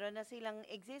 kung meron na silang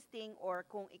existing or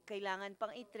kung kailangan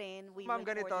pang i-train, we Ma'am, will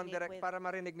ganito, coordinate direct, with... para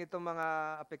marinig nitong mga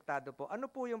apektado po. Ano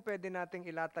po yung pwede nating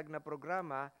ilatag na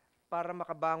programa para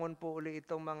makabangon po uli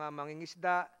itong mga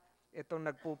mangingisda, itong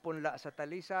nagpupunla sa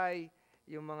talisay,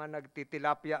 yung mga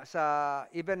nagtitilapia sa,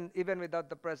 even without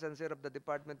the presence here of the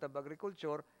Department of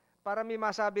Agriculture, para may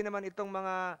masabi naman itong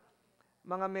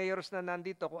mga mayors na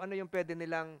nandito kung ano yung pwede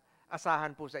nilang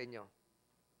asahan po sa inyo.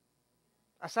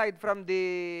 Aside from the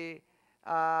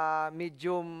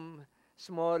medium,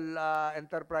 small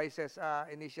enterprises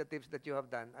initiatives that you have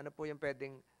done, ano po yung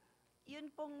pwedeng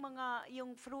Yun pong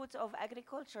yung fruits of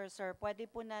agriculture, sir, pwede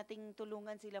po nating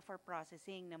tulungan sila for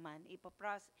processing naman.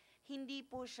 Hindi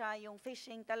po siya yung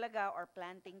fishing talaga or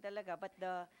planting talaga, but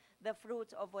the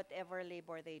fruits of whatever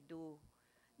labor they do.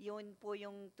 Yun po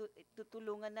yung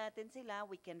tutulungan natin sila.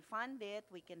 We can fund it,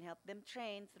 we can help them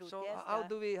train through So TESDA.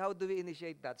 how do we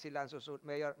initiate that? Sila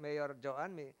Mayor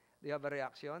Joanne, do you have a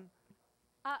reaction?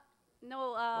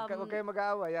 No, Huwag kayo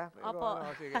mag-aaway, ha? Pero Opo.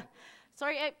 sige.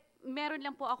 Sorry, meron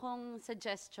lang po akong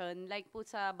suggestion. Like po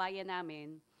sa bayan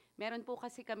namin, meron po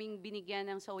kasi kaming binigyan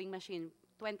ng sewing machine,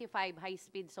 25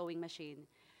 high-speed sewing machine.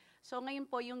 So ngayon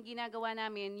po, yung ginagawa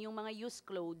namin, yung mga used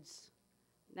clothes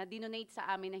na dinonate sa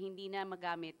amin na hindi na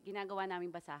magamit, ginagawa namin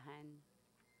basahan.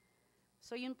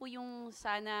 So yun po yung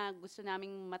sana gusto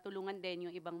naming matulungan din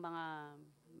yung ibang mga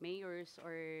mayors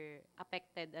or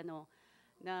affected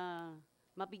na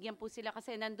mabigyan po sila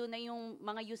kasi nandun na yung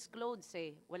mga used clothes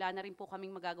eh. Wala na rin po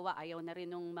kaming magagawa. Ayaw na rin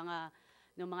nung mga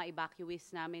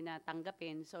evacuees namin na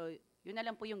tanggapin. So yun na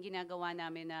lang po yung ginagawa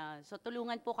namin so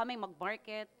tulungan po kami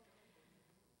mag-market.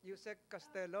 Yusek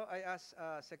Castelo, I asked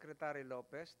Secretary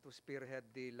Lopez to spearhead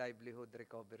the livelihood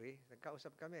recovery.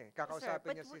 Nagkausap kami.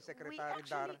 Kakausapin niya si Secretary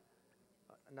Dar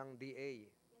ng DA.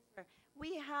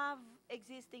 We have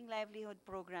existing livelihood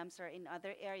programs, sir, in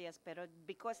other areas, pero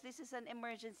because this is an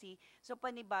emergency, so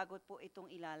panibagot po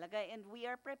itong ilalagay. And we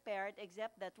are prepared,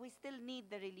 except that we still need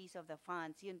the release of the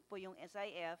funds. Yun po yung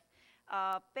SIF.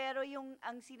 Pero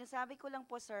ang sinasabi ko lang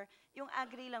po, sir, yung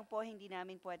agri lang po, hindi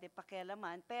namin pwede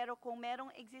pakialaman. Pero kung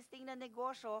merong existing na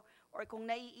negosyo, or kung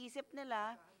naiisip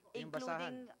nila,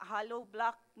 including hollow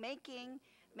block making,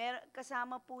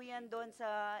 kasama po yan doon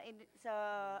sa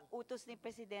utos ni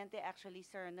Presidente actually,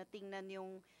 sir, na tingnan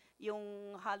yung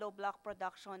hollow block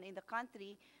production in the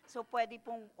country. So pwede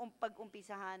pong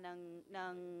pag-umpisahan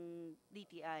ng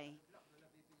DTI.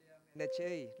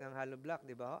 NHA ng hollow block,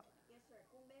 di ba? Yes, sir.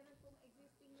 Kung meron pong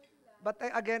existing na sila. But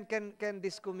again, can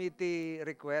this committee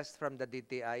request from the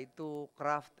DTI to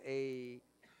craft a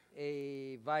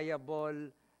viable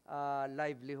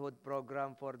livelihood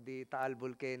program for the Taal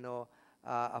Volcano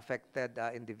affected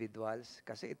individuals?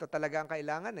 Kasi ito talaga ang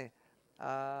kailangan eh.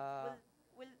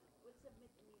 We'll submit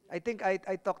immediately. I think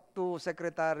I talked to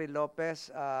Secretary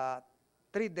Lopez 3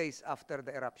 days after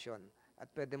the eruption at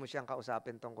pwede mo siyang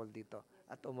kausapin tungkol dito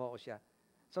at umuo siya.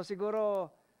 So siguro,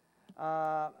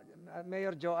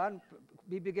 Mayor Joanne,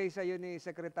 bibigay sa iyo ni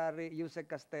Secretary Yusek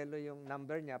Castelo yung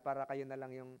number niya para kayo na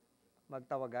lang yung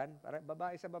magtawagan. Para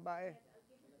babae sa babae.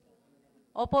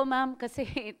 Opo, ma'am, kasi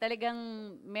talagang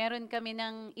meron kami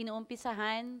ng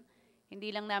inuumpisahan. Hindi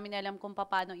lang namin alam kung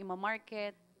paano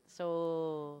i-market.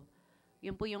 So,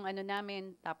 yun po yung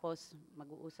namin. Tapos,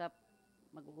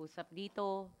 mag-uusap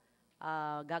dito.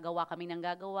 Gagawa kami ng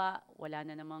gagawa. Wala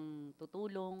na namang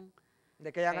tutulong.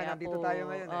 Hindi, kaya nga nandito tayo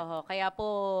ngayon eh. Kaya po,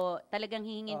 talagang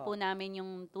hihingin po namin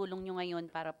yung tulong nyo ngayon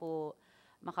para po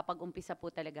makapag-umpisa po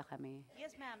talaga kami.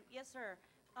 Yes, ma'am. Yes, sir.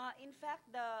 In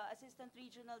fact, the Assistant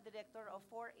Regional Director of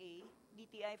 4A,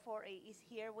 DTI 4A, is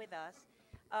here with us.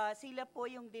 Sila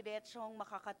po yung diretsong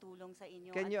makakatulong sa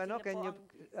inyo. Can at you, sila po can you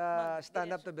ang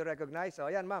stand up to be recognized? O,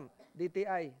 yan, ma'am.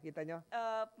 DTI, kita nyo?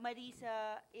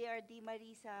 Marisa, ARD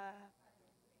Marisa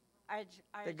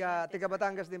Tiga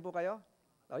Batangas din po kayo?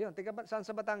 O, yun. Saan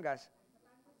sa Batangas?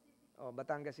 O,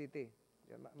 Batangas City.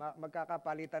 Yun,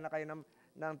 magkakapalitan na kayo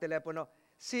ng telepono.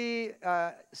 Si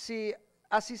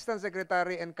Assistant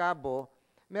Secretary Encabo,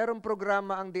 merong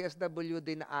programa ang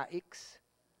DSWD na AIX,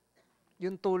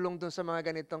 yung tulong dun sa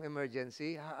mga ganitong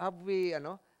emergency. Have we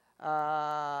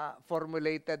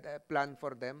formulated a plan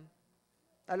for them?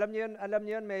 Alam niyo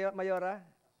yun, Mayora?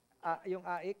 Yung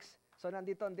AIX. So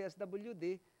nandito ang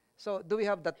DSWD. So do we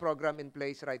have that program in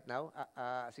place right now,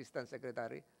 Assistant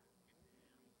Secretary?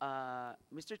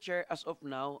 Mr. Chair, as of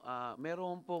now,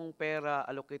 meron pong pera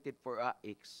allocated for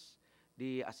AIX,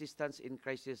 the Assistance in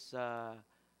Crisis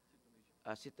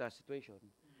Situation.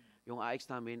 Yung AIX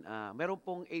namin, meron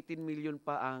pong 18 million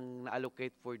pa ang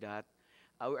na-allocate for that.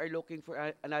 We are looking for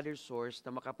another source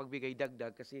na makapagbigay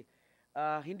dagdag kasi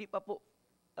hindi pa po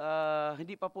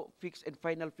fixed and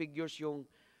final figures yung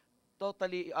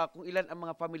totally kung ilan ang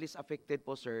mga families affected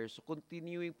po, sir. So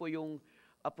continuing po yung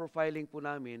profiling po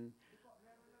namin.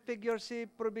 Figure si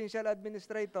Provincial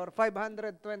Administrator,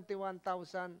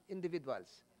 521,000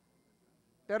 individuals.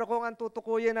 Pero kung ang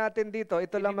tutukuyin natin dito,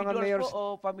 ito lang mga mayors. Individuals po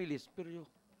o families? Pero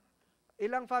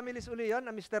ilang families uli yun,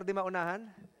 Mr. Di Maunahan?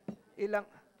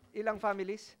 Ilang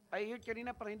families? I heard kanina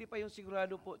para hindi pa yung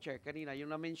sigurado po, Chair. Kanina, yung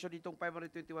na-mention ditong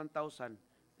 521,000.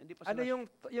 Hindi pa Ano sila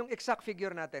yung exact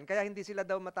figure natin? Kaya hindi sila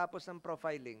daw matapos ng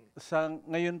profiling.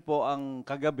 Ngayon po, ang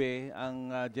kagabi,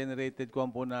 ang generated ko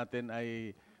po natin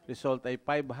ay result ay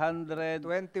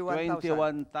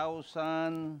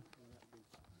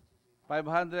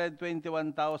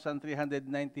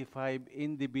 521,395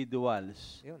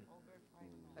 individuals. Yun.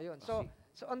 Ayun. So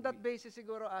on that basis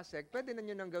siguro, ASEC, pwede na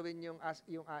nyo nang gawin yung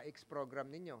AIX program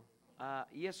ninyo.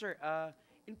 Yes, sir.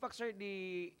 In fact, sir,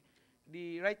 the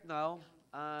right now,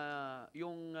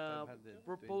 yung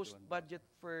proposed budget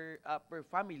for per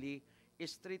family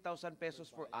is 3,000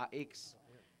 pesos for AIX.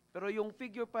 Pero yung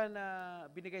figure pa na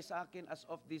binigay sa akin as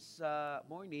of this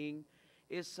morning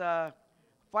is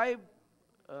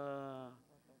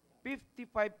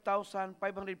 55,551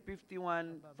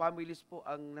 families po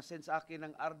ang nasend sa akin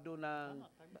ng ARDO ng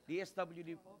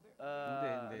DSWD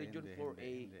Region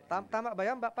 4A. Tama ba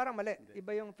yan? Parang mali.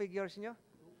 Iba yung figures nyo?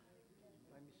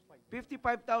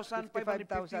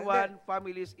 55,551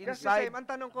 families inside. Kasi ang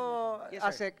tanong ko, Yes,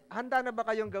 ASEC, handa na ba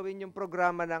kayong gawin yung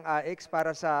programa ng AIX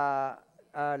para sa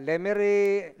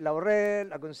Lemery,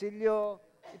 Laurel, Agoncillo,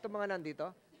 itong mga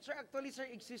nandito? Sir, actually, sir,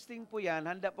 existing po yan.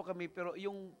 Handa po kami. Pero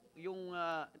yung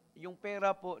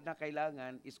pera po na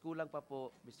kailangan is kulang pa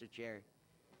po, Mr. Chair.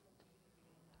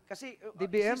 Kasi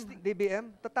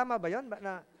DBM? Tama ba yun?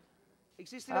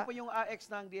 Existing na po yung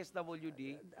AX ng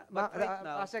DSWD. But right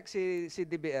now, ASEC si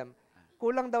DBM.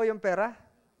 Kulang daw yung pera?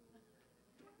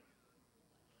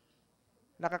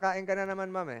 Nakakain ka na naman,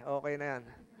 ma'am eh. Okay na yan.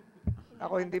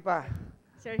 Ako hindi pa.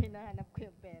 Sir, hinahanap ko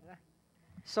yung pera.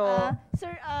 So,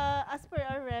 sir, as per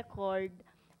our record,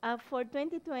 for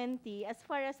 2020, as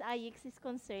far as IX is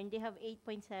concerned, they have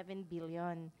 8.7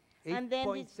 billion. And then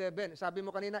 8.7. Sabi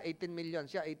mo kanina, 18 million.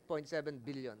 Siya, 8.7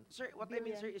 billion. sir, what I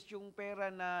mean, sir, is yung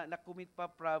pera na nakumit pa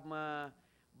from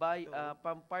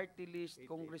party list,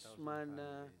 congressman.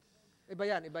 Iba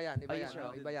yan. Yes, sir.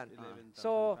 Iba yan.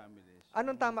 So,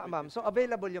 anong tama, ma'am? So,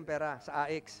 available yung pera sa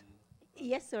AX?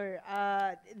 yes, sir.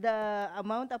 The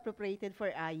amount appropriated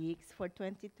for IX for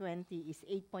 2020 is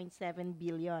 8.7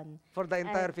 billion. For the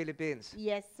entire Philippines?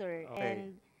 Yes, sir. Okay.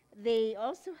 And they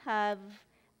also have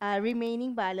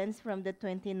remaining balance from the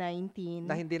 2019.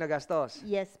 Na hindi nagastos?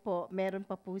 Yes po. Meron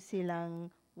pa po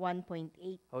silang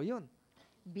 1.8 Oh, yun.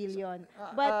 billion.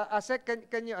 But ASEC,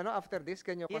 can you after this,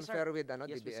 can you Yes, sir. confer with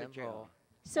Yes, DBM? Mr. Chair. Oo.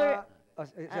 Sir,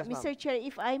 yes, ma'am. Mr. Chair,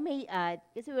 if I may add,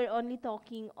 because we're only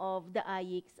talking of the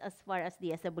IX as far as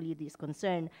the SWD is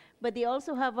concerned, but they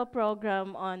also have a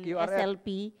program on QRF.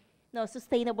 SLP,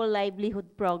 Sustainable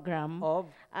Livelihood Program, Of?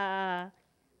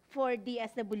 for the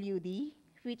SWD,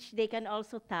 which they can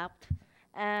also tap.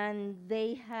 And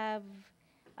they have,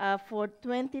 for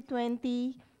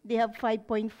 2020, they have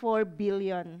 5.4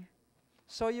 billion.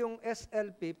 So yung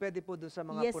SLP, pwede po doon sa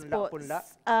mga Yes po. punla-punla?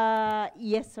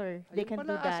 Yes, sir. They Ayun can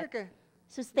do pala, that. ASEC eh.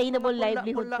 Sustainable Mga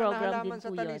Livelihood punla Program na din halaman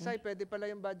sa po yun. Talisay, pwede pala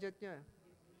yung budget niya.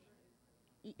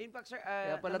 In fact, sir,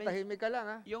 Kaya pala tahimik ka lang,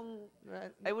 ha? yung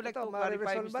I would like to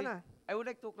clarify, mariresolve na. I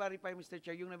would like to clarify, Mr.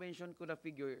 Chair, yung na-mention ko na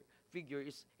figure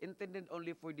is intended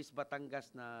only for this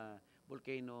Batangas na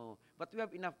Volcano. But we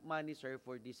have enough money, sir,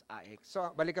 for this AX.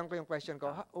 So, balikan ko yung question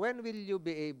ko. When will you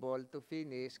be able to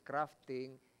finish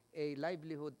crafting a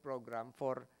livelihood program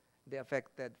for the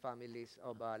affected families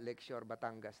of Lakeshore,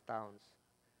 Batangas towns?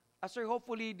 Sir,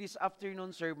 hopefully this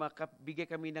afternoon, sir, makabigay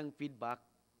kami ng feedback.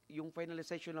 Yung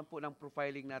finalization lang po ng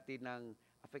profiling natin ng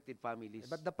affected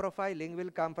families. But the profiling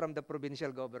will come from the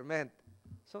provincial government.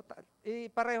 So,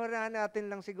 pareho na natin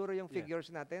lang siguro yung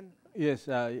figures natin. Yes,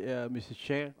 Mr.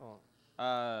 Chair.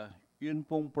 Yun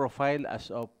pong profile as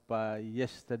of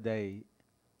yesterday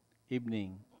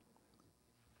evening.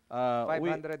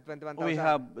 521,000. We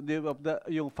have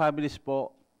yung families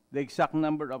po, the exact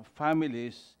number of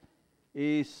families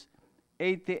is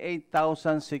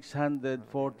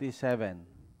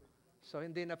 88,647. So,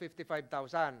 hindi na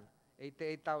 55,000.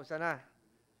 88,000 na.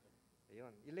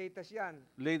 Ayun. Yung latest yan.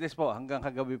 Latest po, hanggang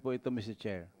kagabi po ito, Mr.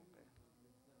 Chair.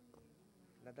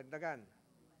 Nadagdagan.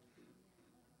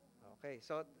 Okay.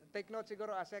 So, take note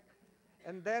siguro, ASEC.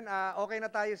 And then, okay na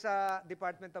tayo sa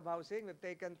Department of Housing. We've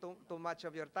taken too much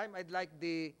of your time. I'd like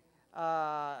the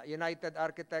United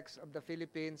Architects of the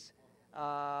Philippines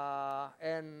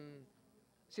and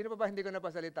sino pa ba hindi ko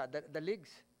napasalita? The leagues.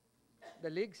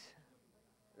 The leagues.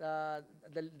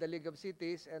 The League of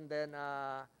Cities, and then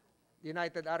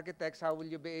United Architects, how will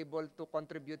you be able to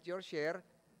contribute your share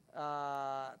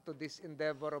to this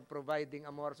endeavor of providing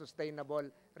a more sustainable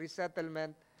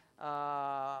resettlement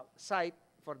site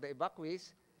for the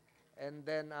evacuees? And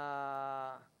then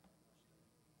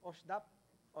OSDAP,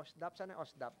 sana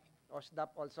OSDAP?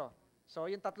 OSDAP also. So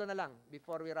yung tatlo na lang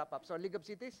before we wrap up. So League of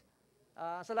Cities,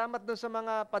 salamat dun sa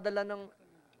mga padala ng,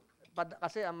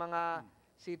 kasi ang mga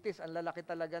cities, ang lalaki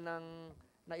talaga ng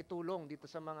naitulong dito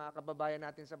sa mga kababayan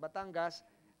natin sa Batangas.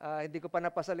 Hindi ko pa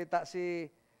napasalita si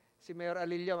Mayor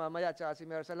Alilio mamaya, at si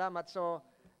Mayor Salamat. So,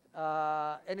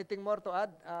 anything more to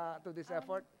add to this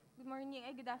effort? Good morning,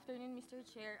 good afternoon, Mr.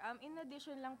 Chair. In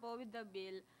addition lang po with the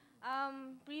bill,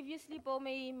 previously po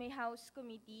may House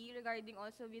Committee regarding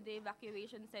also with the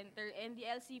evacuation center, and the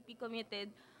LCP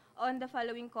committed on the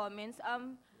following comments.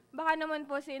 Baka naman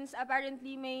po, since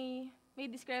apparently may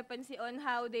discrepancy on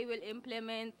how they will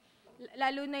implement,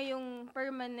 lalo na yung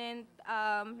permanent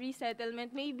resettlement,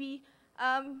 maybe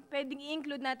pwedeng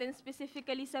i-include natin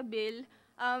specifically sa bill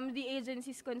the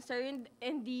agencies concerned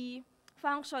and the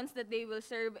functions that they will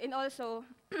serve, and also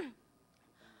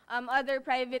other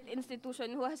private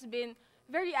institution who has been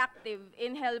very active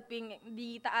in helping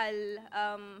the Taal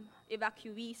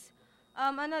evacuees.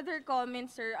 Another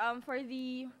comment, sir, for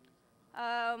the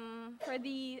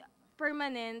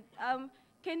permanent,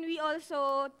 can we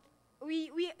also, we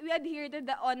adhere to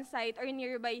the on-site or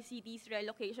nearby cities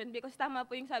relocation, because tama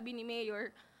po yung sabi ni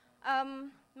Mayor,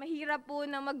 mahirap po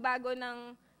na magbago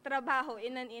ng trabaho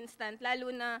in an instant, lalo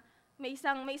na may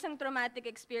isang traumatic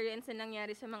experience na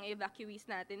nangyari sa mga evacuees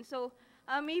natin. So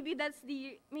maybe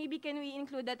can we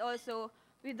include that also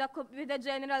with the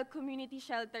General Community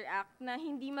Shelter Act, na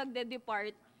hindi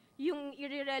magde-depart yung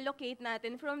i-relocate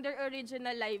natin from their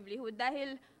original livelihood,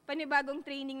 dahil panibagong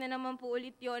training na naman po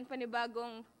ulit yon,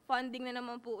 panibagong funding na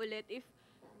naman po ulit if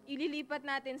ililipat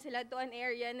natin sila to an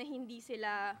area na hindi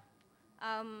sila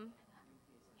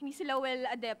well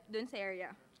adept dun sa area.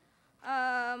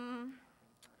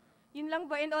 Yun lang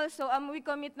po. And also, we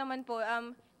commit naman po,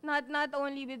 not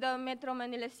only with the Metro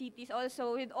Manila cities,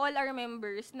 also with all our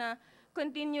members na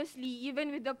continuously,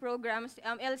 even with the programs,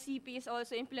 LCP is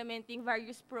also implementing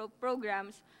various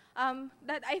programs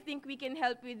that I think we can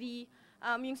help with the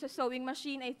yung sa sewing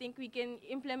machine. I think we can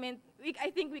implement,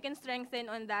 I think we can strengthen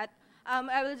on that.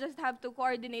 I will just have to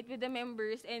coordinate with the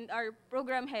members and our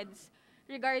program heads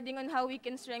regarding on how we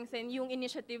can strengthen yung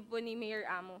initiative po ni Mayor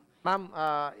Amo. Ma'am,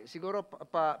 siguro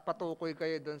patukoy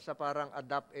kayo doon sa parang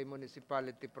Adopt a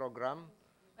Municipality program.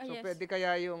 So Yes. pwede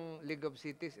kaya yung League of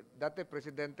Cities, dati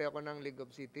presidente ako ng League of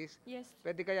Cities, Yes.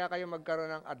 pwede kaya kayo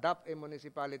magkaroon ng Adopt a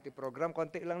Municipality program?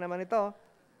 Konti lang naman ito.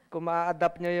 Kung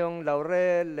ma-adapt nyo yung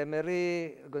Laurel,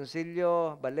 Lemery,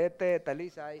 Goncillo, Balete,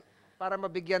 Talisay, para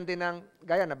mabigyan din ng,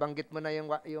 gaya nabanggit mo na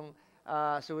yung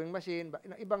sewing machine,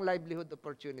 ibang livelihood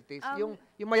opportunities, yung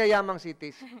mayayamang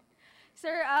cities.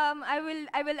 Sir, I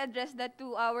will address that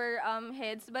to our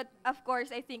heads, but of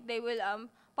course I think they will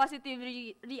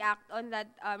positively react on that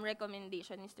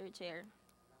recommendation, Mr. Chair.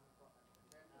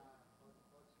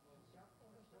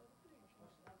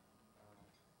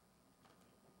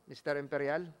 Mr.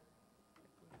 Imperial?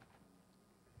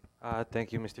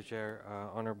 Thank you, Mr. Chair,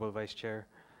 Honorable Vice Chair.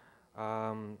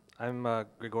 I'm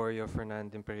Gregorio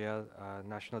Fernand Imperial,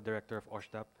 National Director of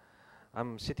OSDAP.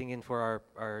 I'm sitting in for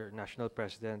our National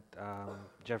President,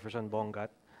 Jefferson Bongat.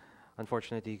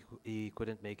 Unfortunately, he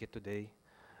couldn't make it today.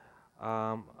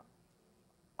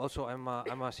 Also, I'm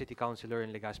a city councilor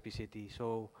in Legazpi City,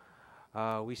 so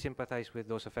we sympathize with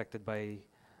those affected by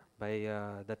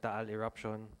the Taal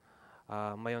eruption.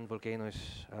 Mayon volcano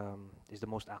is the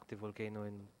most active volcano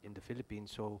in the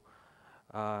Philippines, so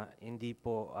hindi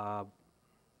po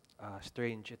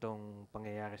strange itong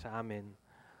pangyayari sa amin.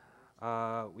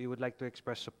 We would like to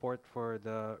express support for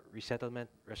the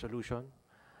resettlement resolution.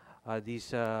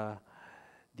 These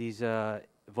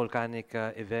volcanic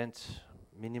events,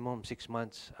 minimum 6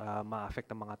 months,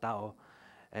 ma-affect ang mga tao.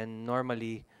 And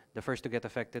normally, the first to get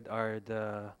affected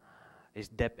is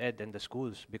DepEd and the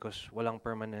schools because walang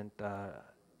permanent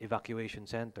evacuation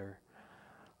center.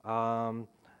 I'd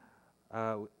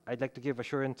like to give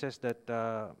assurances that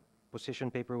position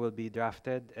paper will be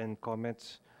drafted and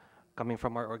comments coming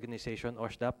from our organization,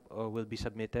 OSDAP, will be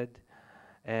submitted.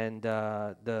 And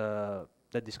the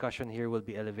discussion here will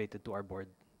be elevated to our board.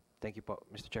 Thank you po,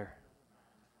 Mr. Chair.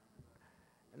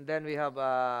 And then we have,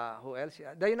 who else?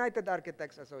 The United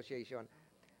Architects Association.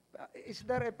 Is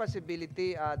there a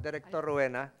possibility, Director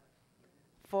Rowena,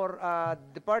 for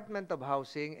Department of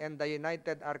Housing and the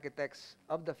United Architects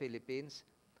of the Philippines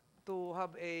to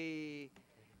have a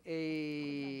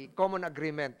common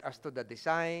agreement as to the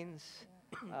designs,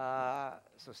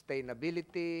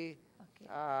 sustainability,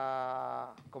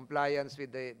 compliance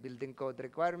with the building code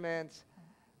requirements,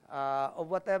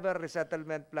 of whatever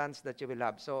resettlement plans that you will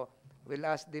have. So we'll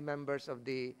ask the members of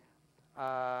the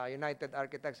United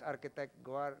Architects, Architect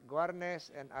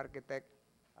Guarnes and Architect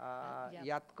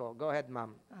Yatko. Go ahead,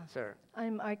 ma'am, sir.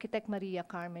 I'm Architect Maria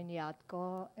Carmen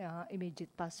Yatko,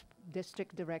 immediate past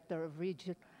District Director of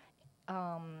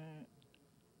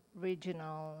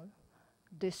Regional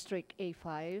District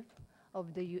A5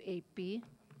 of the UAP.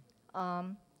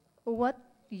 What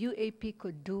UAP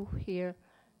could do here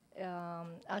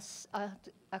as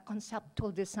a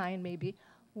conceptual design maybe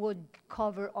would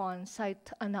cover on site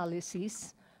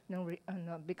analysis,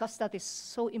 because that is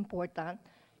so important.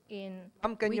 Can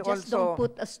We you just also don't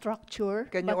put a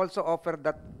structure. Can you also offer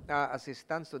that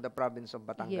assistance to the province of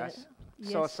Batangas?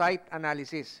 So yes. site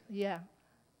analysis. Yeah.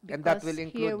 And that Because will here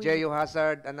include we-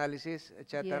 geohazard analysis,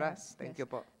 etc. Yes, Thank yes. you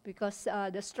po. Because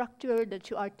the structure that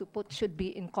you are to put should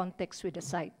be in context with the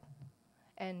site.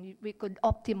 And we could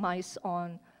optimize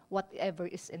on whatever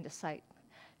is in the site.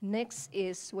 Next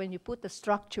is when you put the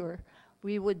structure,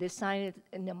 we would design it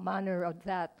in a manner of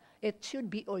that it should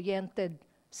be oriented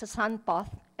sa sun path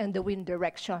and the wind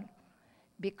direction,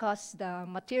 because the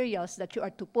materials that you are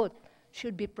to put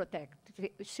should be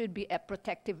a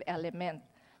protective element.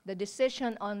 The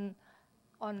decision on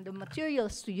the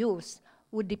materials to use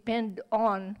would depend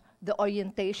on the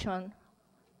orientation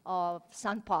of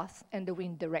sun path and the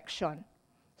wind direction.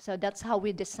 So that's how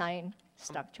we design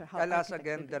structure. How I'll ask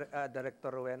architects again, will do. Director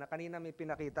Rowena, kanina may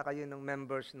pinakita kayo ng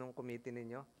members ng committee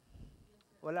ninyo.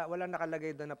 Wala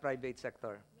nakalagay doon na private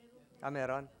sector.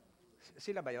 Meron?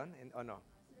 Sila ba yun? O no?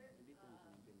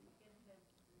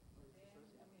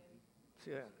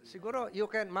 Siguro,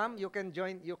 ma'am, you can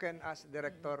join, you can ask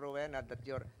Director Rowena that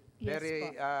you're Yes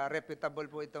very po. reputable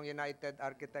po itong United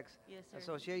Architects Yes, sir.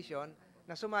 Association,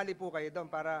 na sumali po kayo doon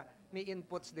para may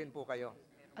inputs din po kayo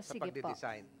sa Sige po.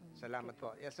 pagdidesign. Salamat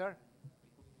po. Yes, sir?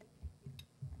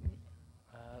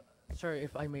 Sir,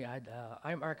 if I may add,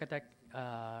 I'm architect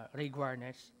Ray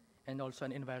Guarnes and also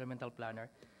an environmental planner.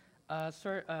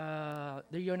 Sir,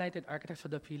 the United Architects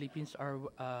of the Philippines are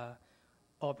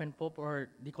open po for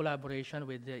the collaboration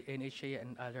with the NHA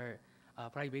and other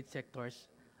private sectors.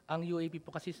 Ang UAP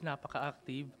po kasi is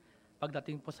napaka-active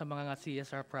pagdating po sa mga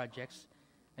CSR projects.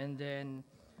 And then,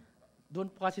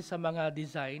 doon po kasi sa mga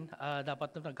design,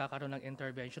 dapat na nagkakaroon ng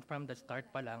intervention from the start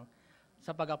pa lang.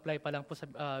 Sa pag-apply pa lang po sa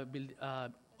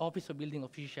Office of Building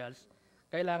Officials,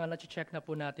 kailangan na-check na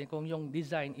po natin kung yung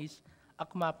design is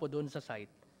akma po doon sa site.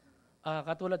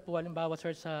 Katulad po, halimbawa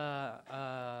sir sa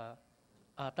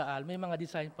Taal, may mga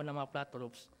design po ng mga flat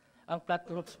roofs. Ang flat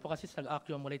roofs po kasi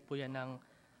nag-accumulate po yan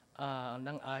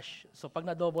ng ash. So pag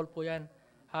na-double po yan,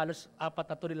 halos 4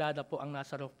 na tonelada po ang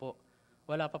nasa roof po.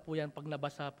 Wala pa po yan pag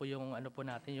nabasa po yung ano po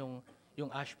natin, yung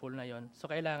ash pool na yon. So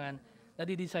kailangan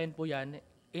nadidesign po yan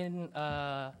in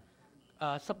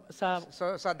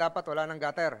So dapat wala nang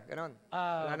gutter, ganon.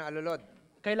 Wala nang alulod.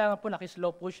 Kailangan po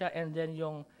nakislope po siya, and then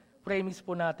yung framings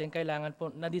po natin kailangan po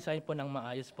na-design po ng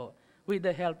maayos po with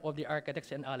the help of the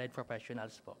architects and allied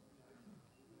professionals po.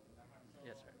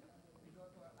 Yes, sir.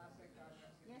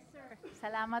 Yes, sir.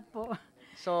 Salamat po.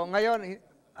 So ngayon,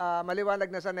 maliwanag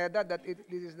na sa NEDA that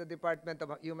this is the Department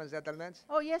of Human Settlements?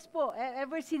 Oh, yes po.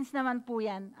 Ever since naman po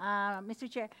yan, Mr.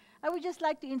 Chair, I would just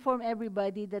like to inform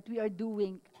everybody that we are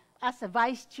doing, as a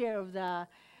Vice Chair of the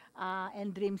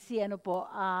and Dream C,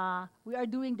 we are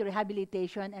doing the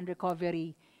rehabilitation and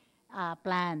recovery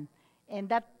plan. And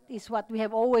that is what we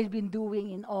have always been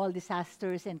doing in all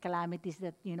disasters and calamities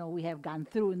that, we have gone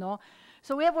through, no?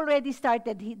 So we have already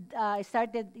started,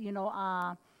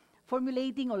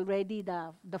 formulating already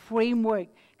the framework.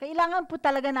 Kailangan po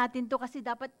talaga natin to kasi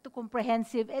dapat to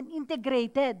comprehensive and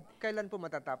integrated. Kailan po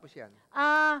matatapos yan?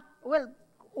 Well,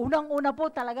 unang-una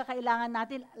po talaga kailangan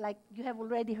natin, like you have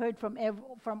already heard from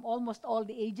almost all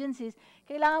the agencies,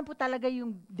 kailangan po talaga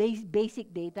yung basic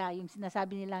data, yung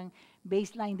sinasabi nilang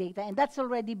baseline data, and that's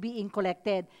already being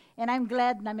collected. And I'm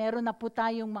glad na meron na po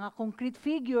tayong mga concrete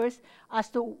figures as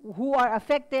to who are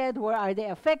affected, where are they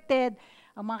affected,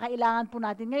 ang mga kailangan po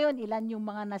natin ngayon, ilan yung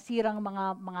mga nasirang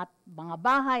mga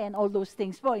bahay and all those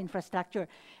things po, infrastructure.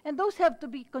 And those have to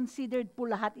be considered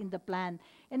po lahat in the plan.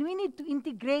 And we need to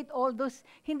integrate all those.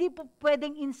 Hindi po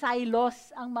pwedeng in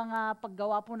silos ang mga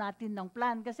paggawa po natin ng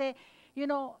plan. Kasi,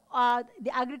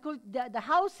 the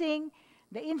housing,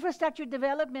 the infrastructure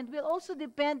development will also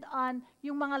depend on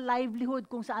yung mga livelihood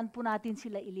kung saan po natin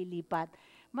sila ililipat.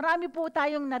 Marami po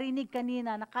tayong narinig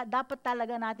kanina na dapat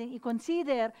talaga natin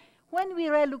i-consider when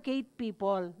we relocate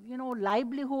people,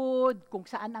 livelihood, kung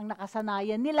saan ang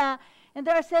nakasanayan nila. And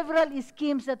there are several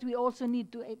schemes that we also need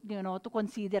to, to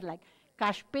consider, like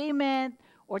cash payment,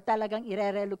 or talagang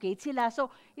i-relocate sila.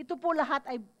 So, ito po lahat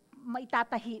ay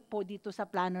maitatahi po dito sa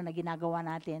plano na ginagawa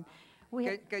natin.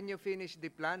 Can you finish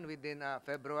the plan within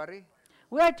February?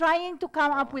 We are trying to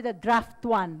come up with a draft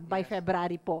one by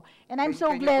February po. And I'm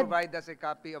so glad. Can you provide us a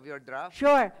copy of your draft?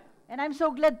 Sure. And I'm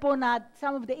so glad po na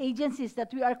some of the agencies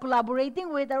that we are collaborating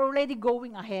with are already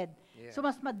going ahead. Yeah. So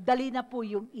mas madali na po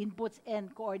yung inputs and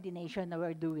coordination na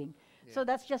we're doing. Yeah. So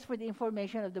that's just for the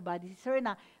information of the body. Sir,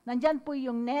 nandyan po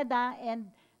yung NEDA and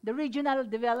the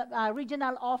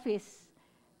regional office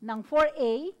ng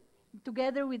 4A,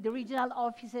 together with the regional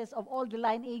offices of all the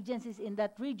line agencies in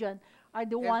that region, are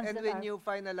the ones and that when you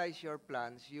finalize your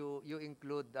plans, you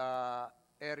include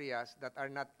areas that are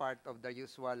not part of the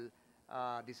usual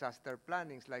disaster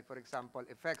plannings, like for example,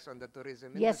 effects on the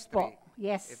tourism Yes industry, po.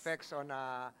 Yes. effects on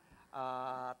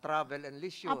travel and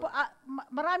leisure.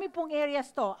 Marami pong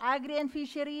areas to. Agri and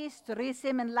fisheries,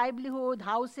 tourism and livelihood,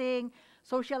 housing,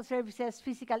 social services,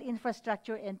 physical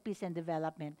infrastructure, and peace and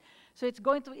development. So it's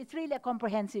really a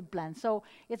comprehensive plan. So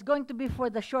it's going to be for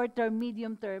the short term,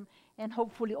 medium term, and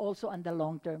hopefully also on the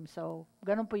long term. So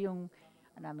ganun po yung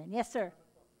namin. Yes, sir.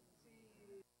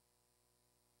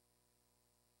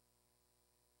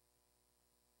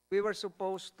 We were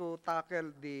supposed to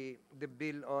tackle the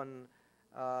bill on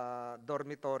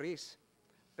dormitories,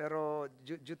 pero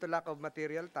due to lack of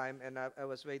material time, and I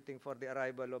was waiting for the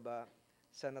arrival of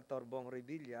Senator Bong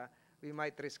Revilla, we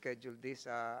might reschedule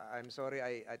this. I'm sorry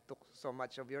I took so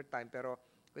much of your time, pero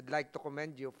we'd like to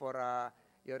commend you for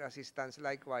your assistance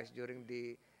likewise during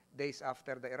the days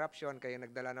after the eruption. Kayo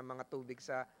nagdala ng mga tubig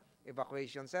sa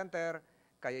evacuation center,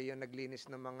 kayo yung naglinis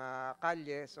ng mga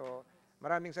kalye, so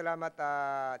maraming salamat,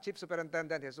 Chief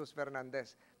Superintendent Jesus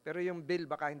Fernandez. Pero yung bill,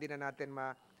 baka hindi na natin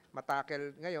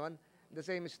matakel ngayon. The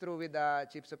same is true with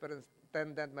Chief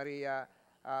Superintendent Maria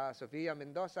Sofia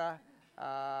Mendoza.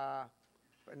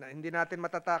 Hindi natin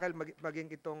matatakel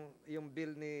maging yung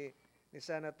bill ni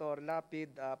Senator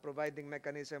Lapid, providing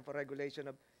mechanism for regulation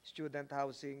of student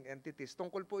housing entities.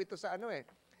 Tungkol po ito sa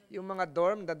yung mga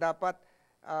dorm na dapat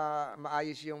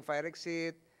maayos yung fire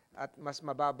exit, at mas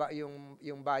mababa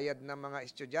yung bayad ng mga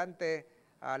estudyante,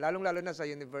 lalong-lalo na sa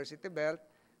University Belt.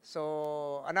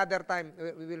 So, another time,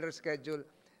 we will reschedule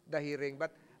the hearing.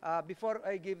 But before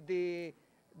I give the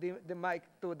mic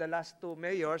to the last two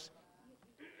mayors,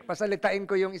 pasalitain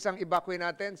ko yung isang evacuee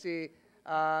natin, si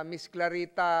Miss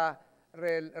Clarita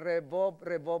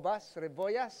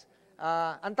Reboyas.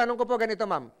 Ang tanong ko po ganito,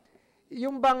 ma'am.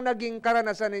 Yung bang naging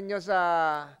karanasan ninyo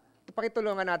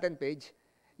pakitulungan natin, Paige,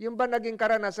 yung ba naging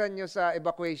karanasan nyo sa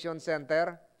evacuation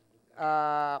center,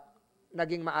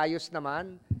 naging maayos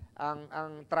naman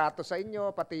ang trato sa inyo,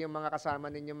 pati yung mga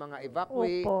kasama ninyo mga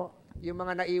evacuee, Opo. yung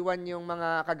mga naiwan yung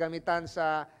mga kagamitan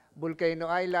sa Volcano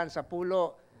Island, sa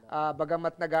Pulo,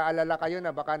 bagamat nag-aalala kayo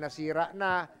na baka nasira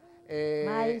na.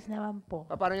 Maayos naman po.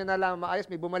 Paano nyo nalaman maayos?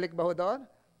 May bumalik ba ho doon?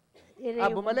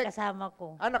 Bumalik. Kasama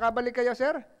ko. Nakabalik kayo,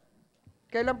 sir?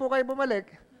 Kailan po kayo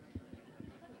bumalik?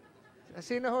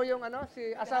 Sino ho yung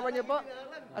si asawa niyo po?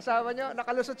 Asawa niyo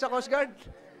nakalusot sa Coast Guard?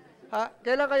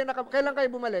 Kailan kayo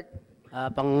bumalik?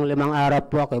 Pang 5 araw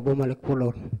po ako, bumalik po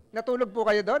doon. Natulog po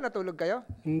kayo doon? Natulog kayo?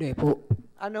 Hindi po.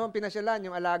 Ano ang pinasyalan?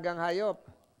 Yung alagang hayop?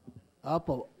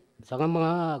 Opo. Sa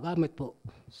mga gamit po.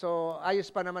 So, ayos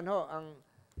pa naman ho ang...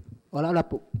 Wala na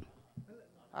po.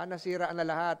 Nasira na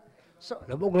lahat. So,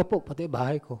 Labog na po, pati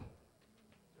bahay ko.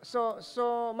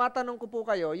 so matanong ko po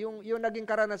kayo, yung naging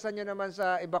karanasan nyo naman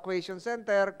sa evacuation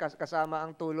center, kasama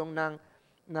ang tulong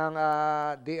ng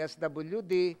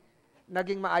DSWD,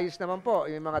 naging maayos naman po,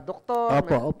 yung mga doktor.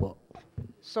 Opo.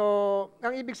 So,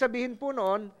 ang ibig sabihin po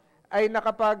noon, ay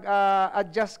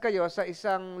nakapag-adjust kayo sa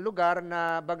isang lugar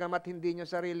na bagamat hindi nyo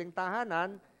sariling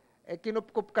tahanan,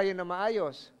 kinupkup kayo na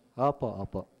maayos.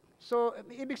 Opo. So,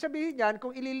 ibig sabihin yan,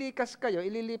 kung ililikas kayo,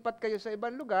 ililipat kayo sa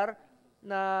ibang lugar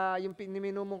na yung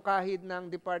minumungkahid ng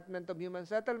Department of Human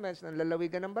Settlements ng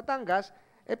lalawigan ng Batangas,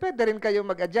 pwede rin kayo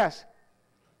mag-adjust.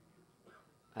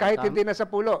 Kahit hindi na sa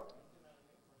pulo.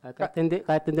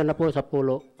 Kahit hindi na po sa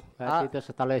pulo. Kahit dito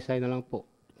sa Talisay na lang po.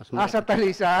 Sa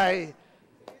Talisay.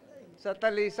 Sa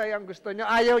Talisay ang gusto nyo.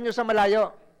 Ayaw nyo sa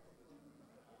malayo.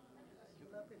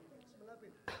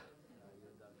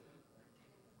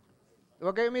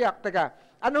 Huwag kayo umiyak. Teka,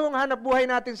 ano ang hanap buhay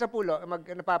natin sa pulo?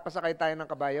 Napapasakay tayo ng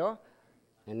kabayo?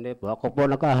 Hindi po. Ako po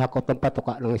nakahakot ng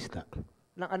patoka ng isda.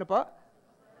 Ng ano po?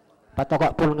 Patoka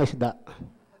po ng isda.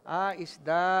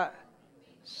 Isda.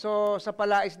 So, sa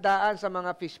palaisdaan, sa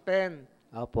mga fish pen.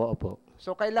 Opo.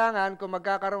 So, kailangan, kung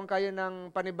magkakaroon kayo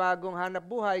ng panibagong hanap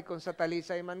buhay, kung sa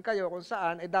Talisay man kayo, kung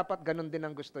saan, dapat ganun din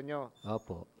ang gusto nyo.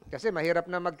 Opo. Kasi mahirap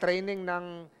na mag-training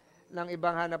ng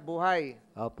ibang hanap buhay.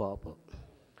 Opo.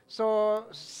 So,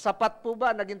 sapat po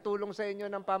ba naging tulong sa inyo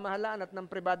ng pamahalaan at ng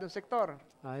pribadong sektor?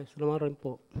 Ayos naman rin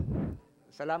po.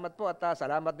 Salamat po at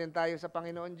salamat din tayo sa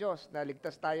Panginoon Diyos na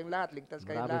ligtas tayong lahat, ligtas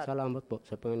kayong Maraming lahat. salamat po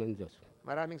sa Panginoon Diyos.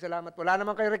 Maraming salamat. Wala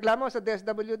naman kayo reklamo sa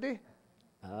DSWD?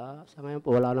 Sa ngayon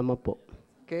po, wala naman po.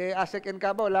 Kay ASEC and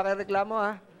Cabo, wala kayong reklamo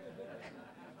ha?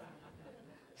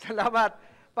 Salamat.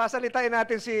 Pasalitain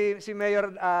natin si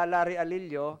Mayor Larry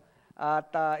Alillo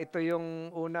at ito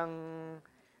yung unang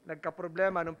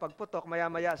nagkaproblema nung pagputok.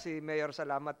 Maya-maya si Mayor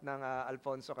Salamat ng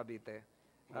Alfonso Cavite.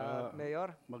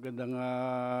 Mayor? Magandang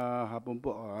hapon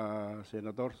po,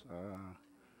 Senators.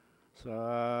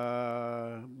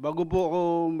 Bago po ako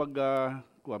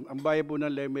ang bayan po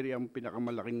ng Lemery ang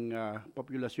pinakamalaking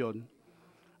populasyon.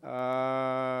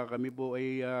 Kami po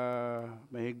ay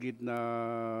mahigit na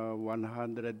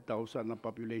 100,000 ang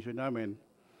population namin.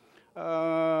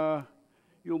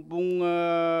 Yung pong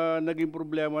naging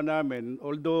problema namin,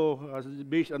 although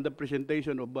based on the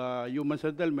presentation of human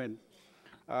settlement,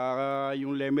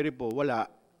 yung Lemery po, wala.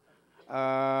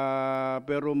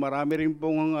 Pero marami rin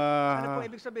pong... ano po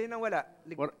ibig sabihin ng wala?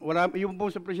 Yung po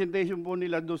sa presentation po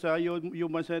nila doon sa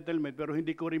human settlement, pero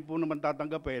hindi ko rin po naman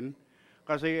tatanggapin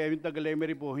kasi yung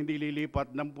taga-Lemery po hindi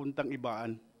lilipat ng puntang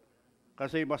ibaan.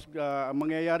 Kasi mas ang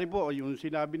mangyayari po, yung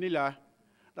sinabi nila,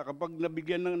 na kapag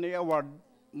nabigyan ng award,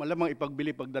 malamang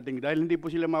ipagbili pagdating dahil hindi po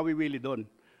sila mawiwili doon.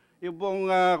 Yung pong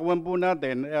kuwan po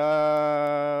natin,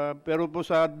 pero po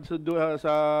sa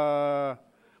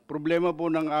problema po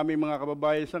ng aming mga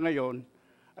kababayan sa ngayon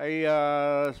ay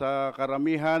sa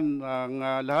karamihan ng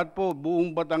lahat po,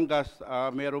 buong Batangas,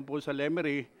 meron po sa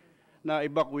Lemery na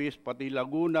evacuees, pati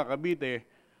Laguna, Cavite.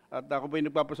 At ako po ay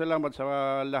nagpapasalamat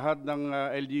sa lahat ng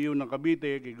LGU ng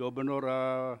Cavite, kay Governor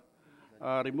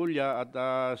Rimulya at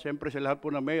siyempre sa lahat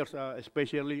po ng mayors,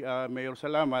 especially Mayor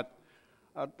Salamat.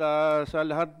 At sa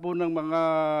lahat po ng mga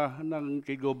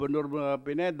kay Governor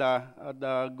Pineda at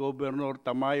Governor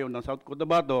Tamayo ng South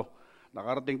Cotabato,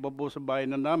 nakarating pa po sa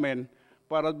bayan namin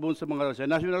para po sa mga sa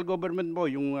national government po,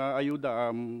 yung ayuda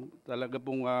talaga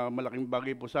pong malaking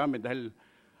bagay po sa amin dahil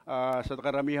sa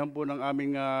karamihan po ng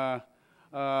aming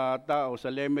tao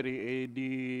sa Lemery, di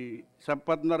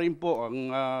sapat na rin po ang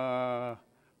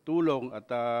tulong at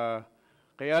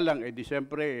kaya lang, di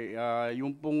siyempre,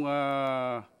 yung pong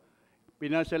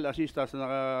financial assistance na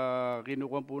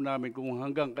kinukuha po namin kung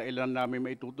hanggang kailan namin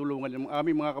maitutulungan yung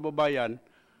aming mga kababayan.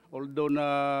 Although na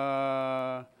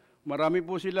marami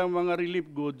po silang mga relief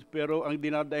goods, pero ang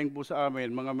dinadaing po sa amin,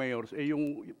 mga mayors,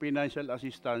 yung financial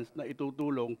assistance na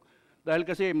itutulong. Dahil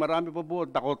kasi marami po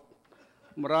ang takot.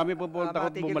 Marami po ang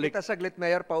takot bumalik. Kita saglit,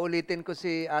 Mayor. Paulitin ko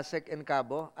si ASEC and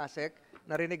Cabo. ASEC,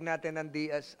 narinig natin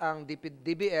ang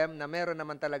DBM na meron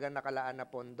naman talaga nakalaan na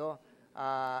pondo.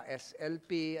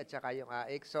 SLP at saka yung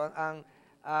AIC. So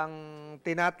ang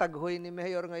tinataghoy ni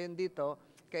Mayor ngayon dito,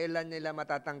 kailan nila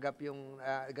matatanggap yung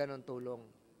ganon tulong?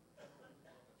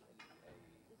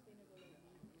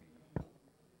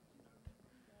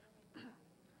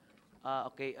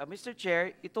 Okay, Mr.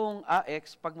 Chair, itong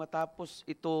AX, pag matapos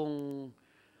itong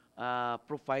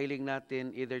profiling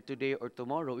natin either today or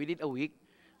tomorrow, within a week,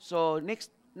 so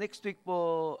next week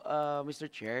po, Mr.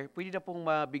 Chair, pwede na pong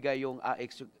mabigay yung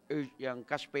AX, yung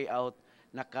cash payout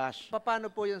na cash.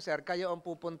 Paano po yun, sir? Kayo ang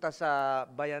pupunta sa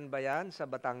bayan-bayan, sa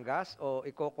Batangas, o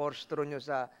i-course through nyo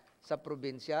sa sa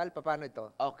provincial? Paano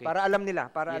ito? Okay. Para alam nila,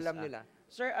 para Yes, alam nila.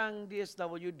 Sir, ang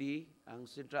DSWD,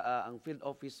 ang Field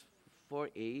Office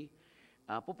 4A,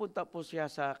 pupunta po siya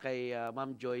sa kay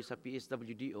Ma'am Joy sa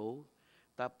PSWDO.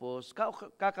 Tapos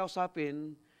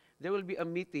kakausapin, there will be a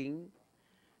meeting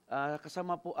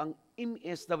kasama po ang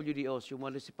MSWDOs, yung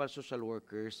Municipal Social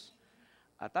Workers.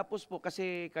 Tapos po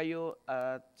kasi kayo,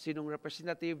 sinong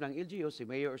representative ng LGU, si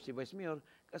Mayor or si Vice Mayor,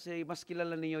 kasi mas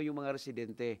kilala niyo yung mga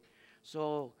residente.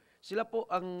 So, sila po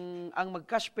ang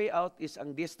mag-cash payout is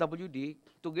ang DSWD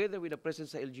together with the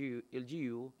presence sa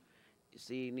LGU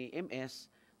si ni MS,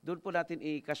 doon po natin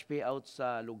i-cash payout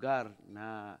sa lugar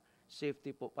na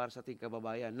safety po para sa ating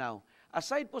kababayan. Now,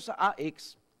 aside po sa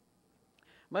AX,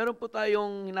 mayroon po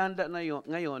tayong hinahanda na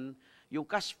ngayon, yung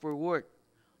cash for work.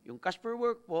 Yung cash for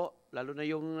work po, lalo na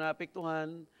yung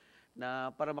naapektuhan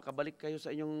na para makabalik kayo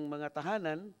sa inyong mga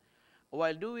tahanan,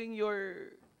 while doing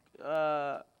your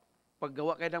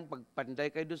paggawa kayo ng pagpanday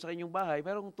kayo doon sa inyong bahay,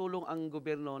 mayroong tulong ang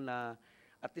gobyerno na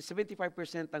at least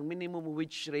 75% ang minimum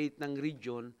wage rate ng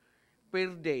region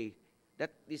per day. That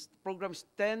is programs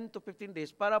 10 to 15 days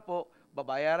para po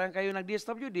babayaran kayo ng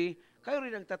DSWD, kayo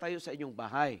rin ang tatayo sa inyong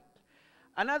bahay.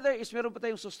 Another is meron pa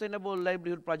tayong Sustainable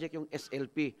Livelihood Project, yung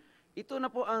SLP. Ito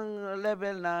na po ang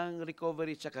level ng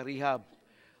recovery at rehab.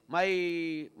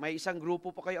 May isang grupo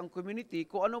po kayo ang community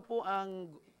kung ano po ang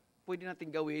pwede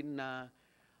natin gawin na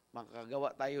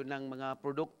makagawa tayo ng mga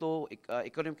produkto,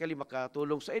 economically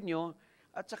makatulong sa inyo,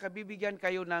 at saka bibigyan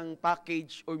kayo ng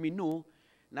package or menu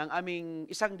ng aming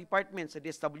isang department sa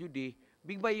DSWD,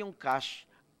 bigay yung cash,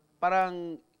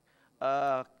 parang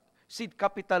seed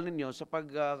capital ninyo sa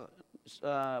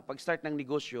pag-start ng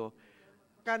negosyo.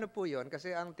 Kano po yun?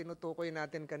 Kasi ang tinutukoy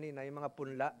natin kanina, yung mga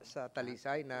punla sa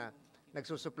Talisay na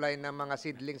nagsusupply ng mga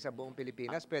seedlings sa buong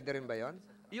Pilipinas, pwede rin ba yun?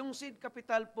 Yung seed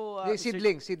capital po... Yung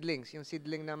seedlings, yung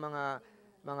seedling na mga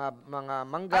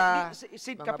mangga,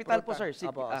 seed mga capital po, prutas. sir.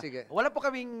 Opo, sige. Wala po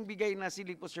kaming bigay na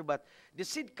seedling po, sir, but the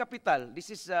seed capital, this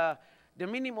is the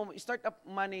minimum startup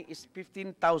money is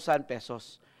 15,000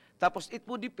 pesos. Tapos it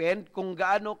would depend kung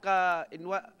gaano ka,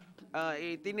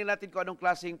 itinin natin kung anong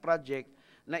klaseng project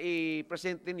na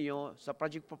i-present ninyo sa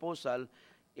project proposal,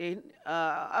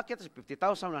 akit sa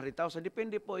 50,000, 100,000,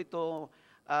 depende po ito,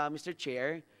 Mr.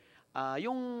 Chair,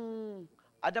 yung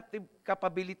adaptive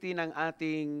capability ng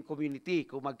ating community,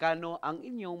 kung magkano ang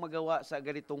inyong magawa sa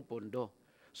ganitong pondo.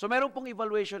 So meron pong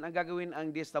evaluation ang gagawin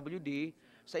ang DSWD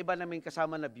sa iba naming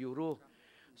kasama na bureau.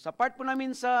 Sa part po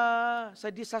namin sa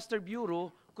Disaster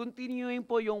Bureau, continuing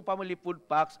po yung family food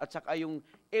packs at saka yung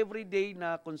everyday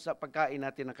na pagkain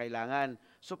natin na kailangan.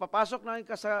 So papasok na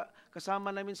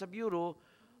kasama namin sa bureau,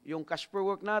 yung cash per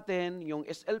work natin, yung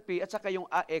SLP at saka yung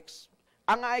AX.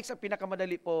 Ang AX ang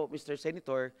pinakamadali po, Mr.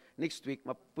 Senator, next week,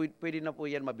 pwede na po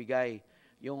yan mabigay,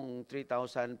 yung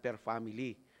 3,000 per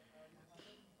family.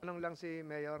 Anong lang si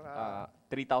Mayor?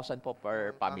 3,000 po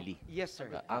per family. Yes, sir.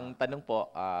 Ang tanong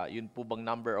po, yun po bang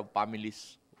number of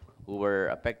families who were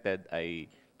affected ay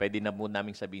pwede na po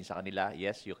namin sabihin sa kanila,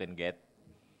 yes, you can get.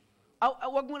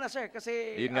 Wag mo na, sir,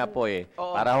 kasi... Yun nga po eh.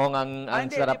 Oo. Para hong ang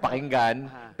sarap pakinggan,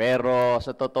 pero sa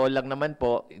totoo lang naman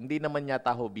po, hindi naman yata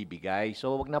ho bibigay.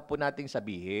 So wag na po nating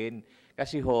sabihin.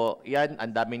 Kasi ho, yan, ang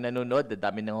daming nanonood, ang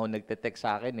daming na ho nagte-text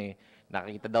sa akin eh.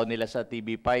 Nakikita daw nila sa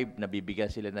TV5,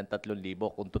 nabibigyan sila ng 3,000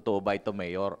 kung totoo ba ito,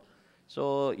 Mayor.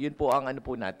 So, yun po ang ano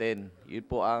po natin. Yun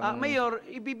po ang... Mayor,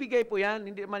 ibibigay po yan.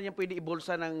 Hindi man yan pwede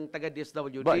ibulsa ng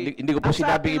taga-DSWD. Hindi ko po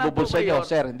sinabing ibubulsa nyo,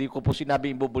 sir. Hindi ko po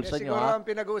sinabing ibubulsa nyo, siguro ang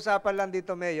pinag-uusapan lang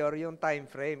dito, Mayor, yung time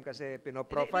frame kasi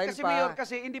pinoprofile kasi, pa. Mayor,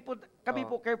 kasi hindi po, kami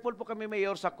po, careful po kami,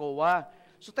 Mayor, sa COA.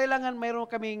 So, kailangan mayroon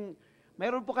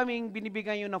po kaming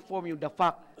binibigay yung na form, yung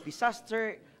DAFAC,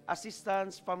 Disaster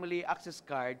Assistance Family Access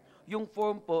Card, yung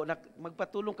form po, na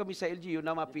magpatulong kami sa LGU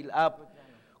na ma-fill up.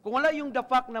 Kung wala yung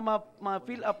DAFAC na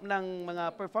ma-fill up ng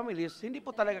mga per families, hindi po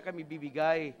talaga kami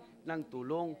bibigay ng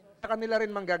tulong. Sa kanila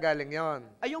rin manggagaling yon.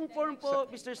 Ay, yung form po,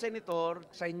 Mr. Senator,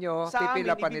 sa inyo, sa amin,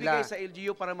 pipila pa nila. ibibigay sa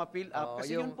LGU para ma-fill up.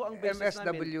 Kasi yun po ang business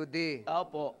MSWD. namin.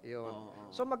 Opo. Yun.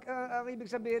 So, ang ibig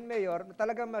sabihin, Mayor,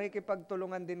 talagang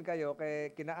makikipagtulungan din kayo kay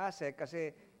kina-ASEC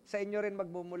kasi sa inyo rin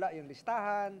magbumula yung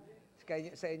listahan,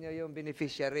 sa inyo yung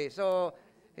beneficiary. So,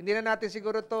 hindi na natin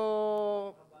siguro to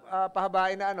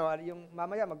pahabain na yung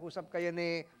mamaya mag-usap kayo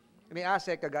ni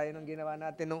ASEC, kagaya ng ginawa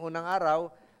natin nung unang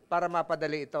araw, para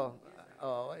mapadali ito.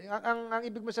 Ang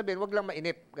ibig mo sabihin, wag lang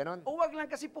mainip, ganon? Wag lang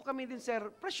kasi po kami din, sir,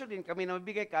 pressure din kami na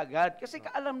mabigay kaagad. Kasi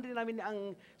kaalam din namin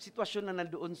ang sitwasyon na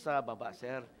nandoon sa baba,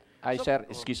 sir. Ay, sir,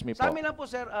 excuse me po. Sa amin lang po,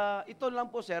 sir, ito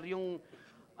lang po, sir, yung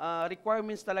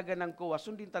requirements talaga ng COA,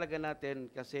 sundin talaga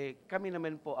natin kasi kami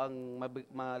naman po ang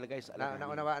malagay sa alagahan.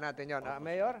 Naunawaan natin yun.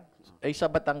 Mayor? Sa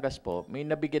Batangas po, may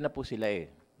nabigyan na po sila eh.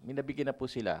 May nabigyan na po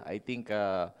sila. I think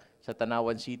sa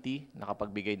Tanawan City,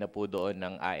 nakapagbigay na po doon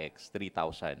ng AX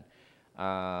 3,000.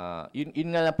 Yun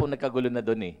nga lang po nagkagulo na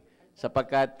doon eh.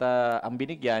 Sapagkat ang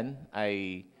binigyan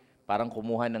ay parang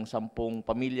kumuha ng 10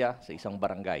 pamilya sa isang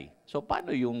barangay. So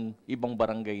paano yung ibang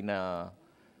barangay na...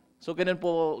 So ganun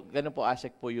po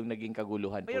ASEC po yung naging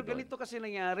kaguluhan Mayor, po doon. ganito kasi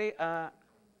nangyari,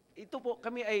 ito po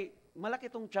kami ay malaki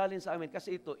itong challenge sa amin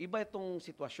kasi iba itong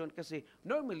sitwasyon kasi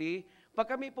normally, pag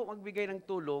kami po magbigay ng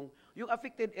tulong, yung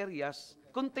affected areas,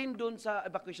 contained doon sa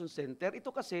evacuation center,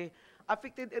 ito kasi,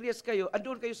 affected areas kayo,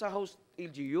 andun kayo sa host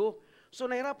LGU. So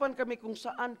nahirapan kami kung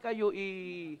saan kayo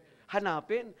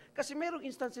hanapin. Kasi mayroong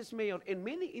instances, Mayor, and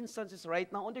many instances right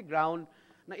now on the ground,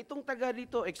 na itong taga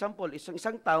dito, example,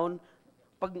 isang town,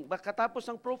 pagkatapos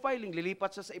ng profiling,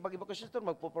 lilipat sa ibang evacuation center,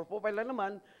 magpo-profile na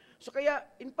naman. So kaya,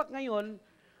 in fact ngayon,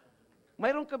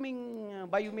 mayroon kaming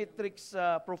biometrics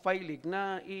profiling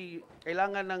na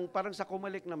kailangan ng parang sa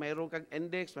Comelec na mayroon kang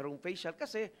index, mayroong facial,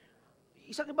 kasi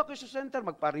isang evacuation center,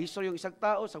 magpa-register yung isang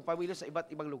tao, isang pamilya sa iba't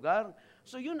ibang lugar.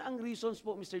 So yun ang reasons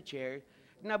po, Mr. Chair,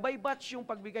 na by batch yung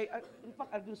pagbigay, in fact,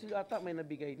 Argon sila ata may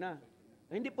nabigay na.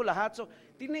 Hindi po lahat. So,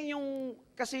 tingnan yung,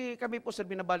 kasi kami po, sir,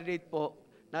 binabalidate po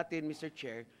natin, Mr.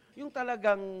 Chair, yung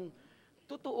talagang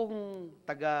totoong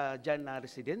taga dyan na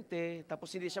residente,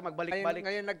 tapos hindi siya magbalik-balik.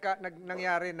 Ngayon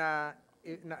nangyari na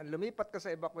lumipat ka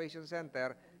sa evacuation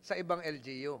center sa ibang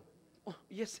LGU. Oh,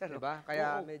 yes, sir. Diba?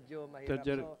 Kaya Oo. medyo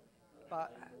mahirap.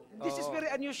 This is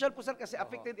very unusual po, sir, kasi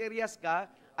affected areas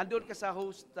ka, andun ka sa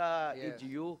host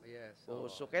LGU. Yes.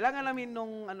 So, kailangan namin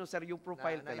nung, sir, yung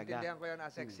profile talaga. Naintindihan ko yun,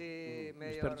 ASEC, si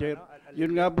Mayor. Mr. Chair,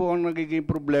 yun nga po ang nagiging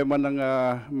problema ng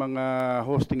mga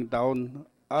hosting town.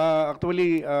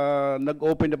 Actually,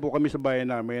 nag-open na po kami sa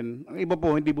bayan namin. Ang iba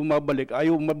po hindi bumabalik,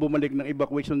 ayaw bumalik ng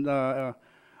evacuation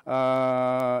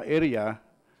area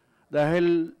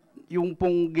dahil yung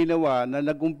pong ginawa na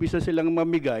nag-umpisa silang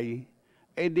mamigay,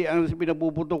 di ang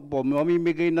pinapuputok po,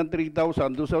 mamimigay ng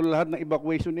 3,000 doon sa lahat ng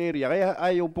evacuation area, kaya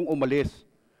ayaw pong umalis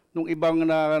nung ibang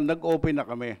na nag-open na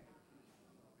kami.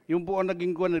 Yung po ang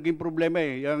naging problema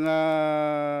eh.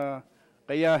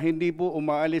 Kaya hindi po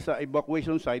umaalis sa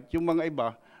evacuation site yung mga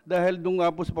iba dahil doon nga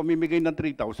po sa pamimigay ng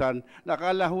 3,000.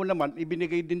 Nakala ho naman,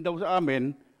 ibinigay din daw sa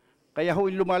amin, kaya ho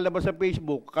lumalabas sa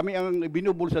Facebook, kami ang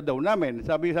binubulsa daw namin.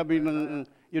 Sabi ng,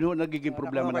 yun ho nagiging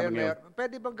problema namin ngayon.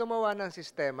 Pwede bang gumawa ng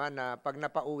sistema na pag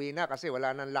napauwi na kasi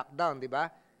wala nang lockdown, di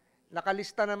ba?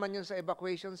 Nakalista naman yun sa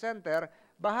evacuation center,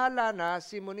 bahala na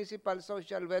si Municipal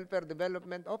Social Welfare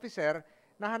Development Officer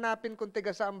na hanapin kung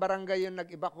tiga saang barangay yung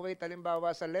nag-evacuate,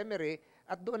 halimbawa sa Lemery,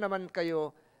 at doon naman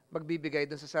kayo magbibigay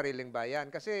doon sa sariling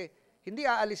bayan. Kasi hindi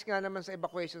aalis nga naman sa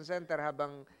evacuation center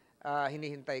habang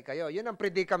hinihintay kayo. Yun ang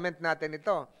predicament natin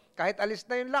ito. Kahit alis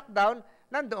na yung lockdown,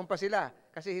 nandoon pa sila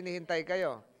kasi hinihintay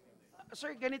kayo.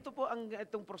 Sir, ganito po ang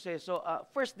itong proseso.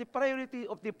 First, the priority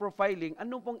of the profiling,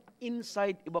 ano pong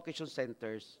inside evacuation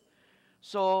centers.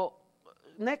 So,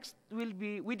 next will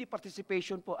be with the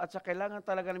participation po at sa kailangan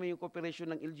talaga namin yung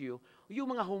cooperation ng LGU, yung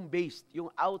mga home-based,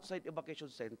 yung outside evacuation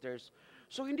centers.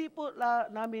 So, hindi po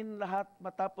namin lahat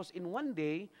matapos in one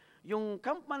day, yung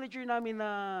camp manager namin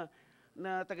na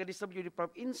taga-DSWD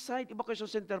from inside evacuation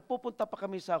center, pupunta pa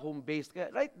kami sa home-based. Kaya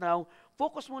right now,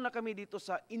 focus muna kami dito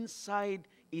sa inside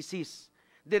ECs.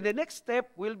 Then the next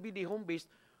step will be the home-based.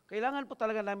 Kailangan po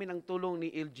talaga namin ang tulong ni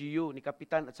LGU, ni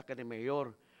Kapitan at saka ni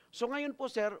Mayor. So ngayon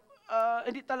po, sir,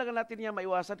 hindi talaga natin yan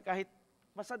maiwasan kahit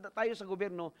masada tayo sa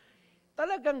gobyerno,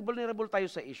 talagang vulnerable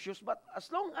tayo sa issues. But as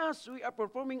long as we are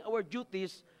performing our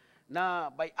duties,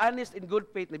 na by honest and good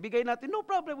faith, nabigay natin, no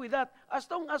problem with that. As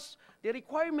long as the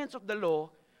requirements of the law,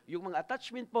 yung mga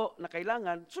attachment po na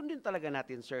kailangan, sundin talaga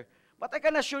natin, sir. But I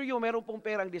can assure you, meron pong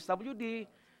perang DSWD,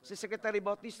 si Secretary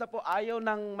Bautista po ayaw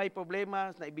ng may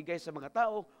problema na ibigay sa mga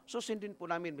tao, susundin po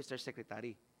namin, Mr.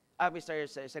 Secretary.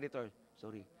 Mr. Senator,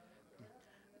 sorry.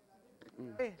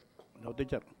 No,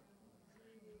 teacher.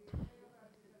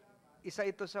 Isa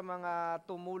ito sa mga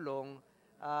tumulong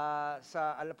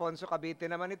sa Alfonso Cavite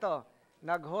naman ito.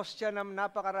 Nag-host siya ng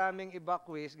napakaraming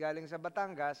evacuees galing sa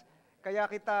Batangas. Kaya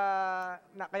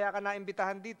ka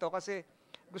naimbitahan dito kasi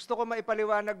gusto ko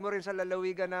maipaliwanag mo rin sa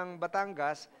lalawigan ng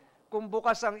Batangas kung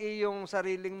bukas ang iyong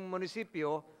sariling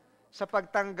munisipyo sa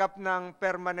pagtanggap ng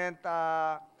permanent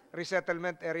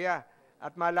resettlement area.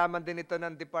 At malaman din ito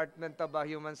ng Department of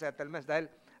Human Settlements dahil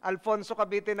Alfonso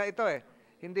Cavite na ito eh.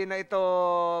 Hindi na ito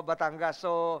Batangas.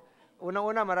 So,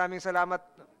 unang-una, maraming salamat.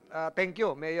 Thank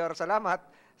you, Mayor. Salamat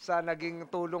sa naging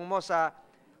tulong mo sa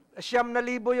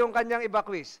 9,000 yung kanyang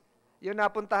evacuees. yung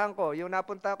napuntahan ko,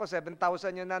 7,000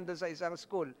 yun nandun sa isang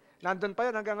school. Nandun pa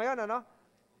yun hanggang ngayon, ano?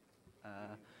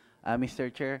 Mr.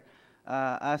 Chair,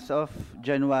 as of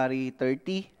January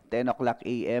 30, 10 o'clock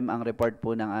a.m. ang report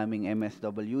po ng aming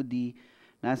MSWD.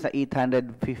 Nasa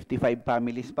 855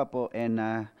 families pa po and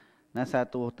nasa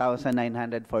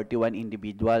 2,941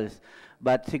 individuals.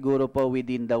 But siguro po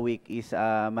within the week is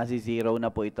masi-zero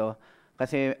na po ito.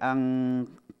 Kasi ang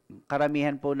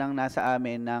karamihan po ng nasa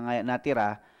amin na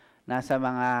natira, nasa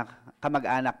mga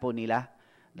kamag-anak po nila.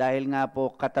 Dahil nga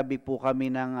po katabi po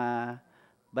kami ng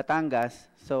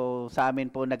Batangas, so sa amin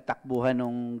po nagtakbuhan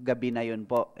nung gabi na yun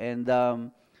po. And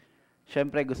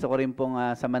syempre gusto ko rin pong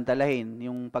samantalahin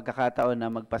yung pagkakataon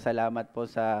na magpasalamat po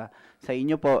sa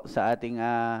inyo po, sa ating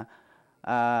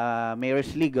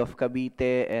Mayor's League of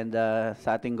Cavite and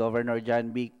sa ating Governor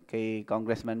John Vic, kay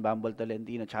Congressman Bambol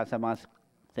Tolentino, tsaka sa mga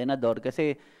senador.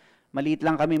 Kasi maliit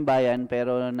lang kaming bayan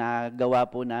pero nagawa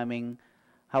po naming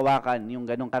hawakan yung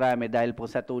ganong karami dahil po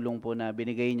sa tulong po na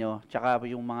binigay nyo, tsaka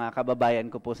yung mga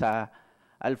kababayan ko po sa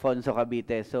Alfonso,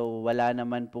 Cavite. So wala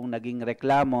naman pong naging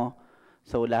reklamo.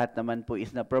 So lahat naman po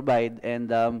is na-provide. And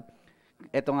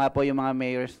eto nga po yung mga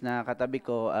mayors na katabi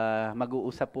ko,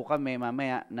 mag-uusap po kami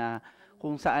mamaya na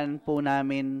kung saan po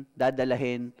namin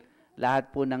dadalahin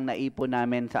lahat po ng naipon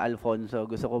namin sa Alfonso.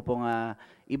 Gusto ko pong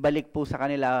ibalik po sa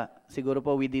kanila siguro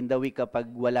po within the week kapag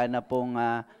wala na pong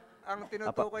ang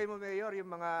tinutukoy mo, Mayor,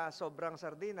 yung mga sobrang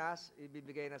sardinas,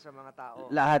 ibibigay na sa mga tao.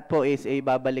 lahat po is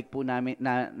babalik po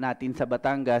natin sa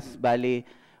Batangas. Bali,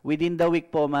 within the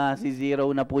week po, masi-zero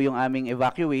na po yung aming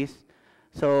evacuees.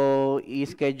 So,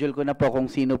 i-schedule ko na po kung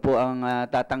sino po ang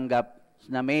tatanggap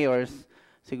na mayors.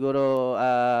 Siguro,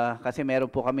 kasi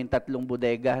meron po kaming 3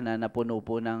 bodega na napuno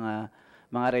po ng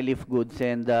mga relief goods.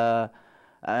 And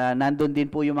nandun din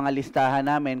po yung mga listahan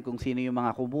namin kung sino yung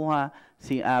mga kumuha,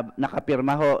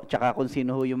 nakapirma ho, tsaka kung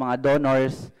sino ho yung mga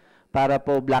donors, para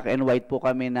po black and white po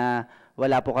kami na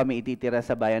wala po kami ititira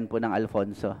sa bayan po ng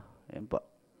Alfonso. Yan po.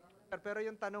 Pero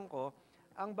yung tanong ko,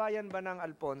 ang bayan ba ng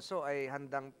Alfonso ay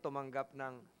handang tumanggap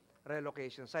ng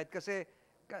relocation site? Kasi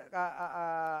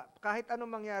kahit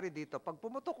anong mangyari dito, pag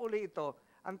pumutok uli ito,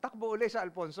 ang takbo uli sa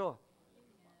Alfonso.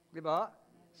 Di ba?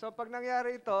 So pag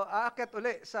nangyari ito, aakyat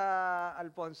uli sa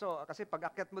Alfonso. Kasi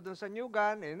pag aakyat mo dun sa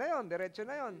Newgan, na yun, diretso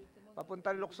na yun.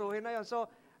 Papuntang Luksuhin na yun. So,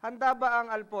 handa ba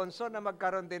ang Alfonso na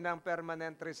magkaroon din ng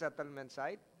permanent resettlement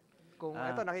site? Kung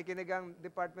ito, nakikinig ang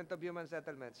Department of Human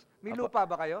Settlements. May lupa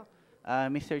ba kayo?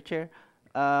 Mr. Chair,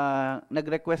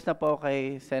 nag-request na po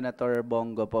kay Senator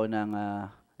Bongo po ng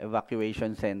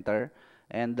evacuation center.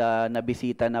 And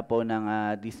nabisita na po ng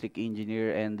district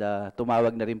engineer and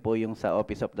tumawag na rin po yung sa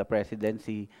Office of the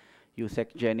Presidency,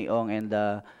 Yusek Jenny Ong, and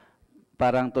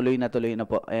parang tuloy na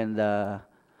po. And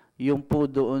yung po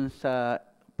doon sa,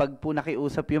 pag po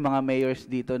nakiusap yung mga mayors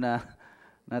dito na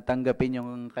natanggapin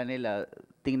yung kanila,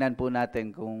 tingnan po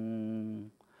natin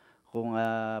kung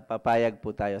papayag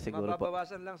po tayo siguro po.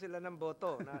 Mababawasan lang sila ng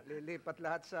boto na lilipat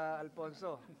lahat sa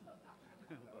Alfonso.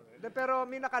 Pero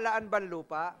may nakalaan ba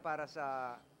lupa para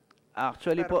sa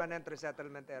Actually permanent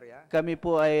resettlement area? Kami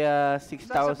po ay 6,000.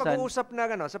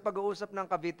 Sa pag-uusap ng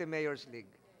Cavite Mayor's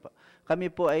League. Kami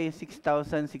po ay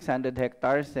 6,600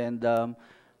 hectares and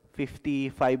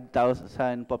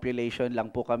 55,000 population lang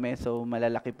po kami. So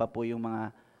malalaki pa po yung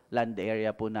mga land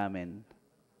area po namin.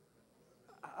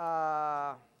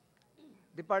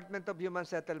 Department of Human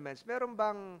Settlements, meron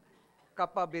bang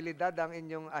kapabilidad ang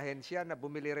inyong ahensya na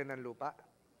bumili rin ng lupa?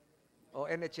 O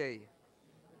NHA?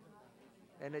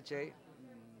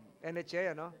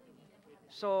 NHA, ano?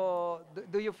 So,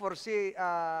 do you foresee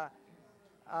a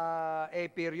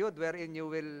period wherein you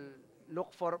will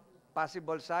look for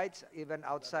possible sites even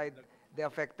outside the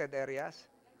affected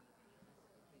areas?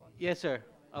 Yes, sir.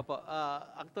 Opo.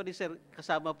 Actually, sir,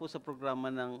 kasama po sa programa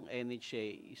ng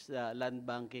NHA is land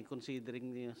banking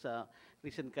considering sa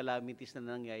recent calamities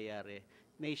na nangyayari.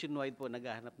 Nationwide po,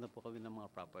 naghahanap na po kami ng mga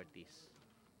properties.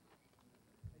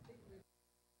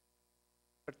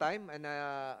 Time, and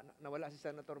nawala si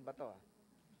Senator Bato.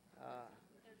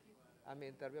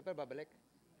 May interview. Pero babalik.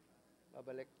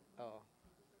 Oo.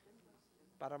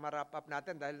 Para ma-wrap up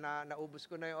natin dahil naubos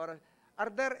ko na yung oras. Are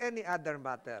there any other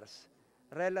matters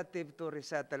relative to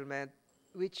resettlement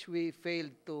which we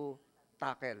failed to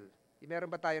tackle?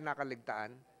 Meron ba tayo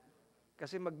nakaligtaan?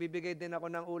 Kasi magbibigay din ako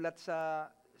ng ulat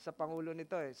sa Pangulo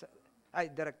nito eh.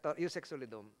 Director, Yusek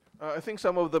Solidum. I think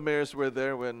some of the mayors were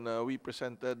there when we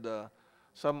presented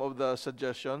some of the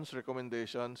suggestions,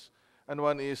 recommendations, and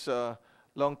one is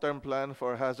long-term plan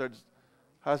for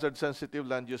hazard-sensitive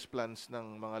land use plans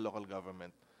ng mga local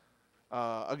government.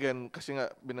 Again, kasi nga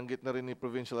binanggit na rin ni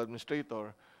Provincial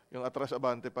Administrator, yung atras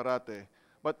abante parate,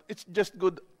 But it's just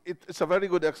good, it's a very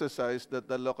good exercise that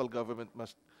the local government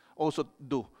must also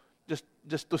do,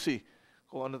 just to see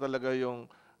kung ano talaga yung,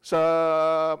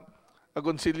 sa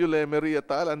Agoncillo, Lemery at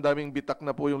Taal, ang daming bitak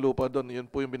na po yung lupa doon. Yun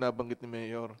po yung binabanggit ni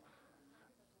Mayor.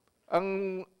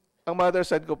 Ang mother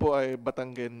side ko po ay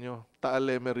Batanggenyo. Taal,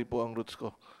 Lemery po ang roots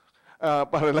ko.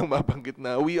 Para lang mabanggit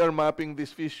na we are mapping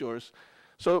these fissures.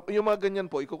 So yung mga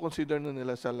ganyan po, i-consider na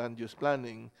nila sa land use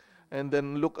planning and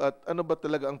then look at ano ba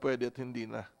talaga ang pwede at hindi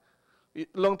na.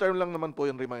 Long term lang naman po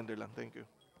yung reminder lang. Thank you.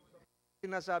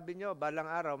 Sinasabi nyo, balang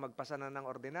araw, magpasa na ng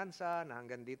ordinansa na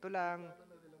hanggang dito lang.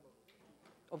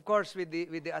 Of course, with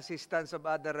the assistance of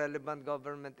other relevant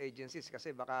government agencies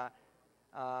kasi baka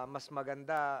mas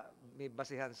maganda may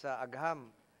basihan sa agham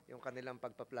yung kanilang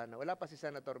pagpaplano. Wala pa si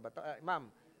Senator Bato.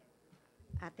 Ma'am,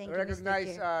 Thank you,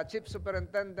 recognize Mr. Chair. Chief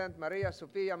Superintendent Maria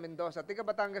Sofia Mendoza. Tiga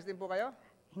Batangas din po kayo?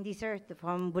 Hindi, sir.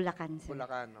 From Bulacan, sir.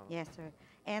 Bulacan, no? Yes, sir.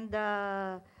 And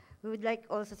we would like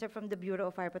also, sir, from the Bureau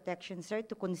of Fire Protection, sir,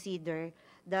 to consider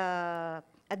the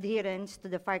adherence to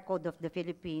the Fire Code of the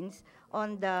Philippines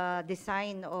on the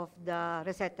design of the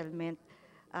resettlement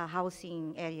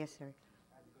housing area, sir.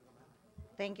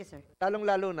 Thank you, sir.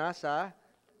 Lalong-lalo na sa,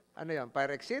 ano yan,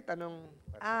 fire exit? Anong?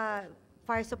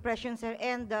 Fire suppression, sir,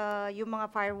 and yung mga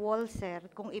firewalls, sir,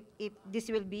 kung if this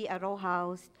will be a row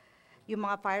house, yung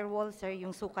mga firewalls, sir,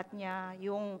 yung sukat niya,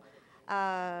 yung,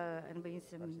 ano ba yung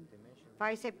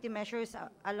fire safety measures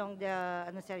along the,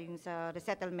 ano sir, yung sa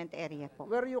resettlement area po.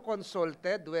 Were you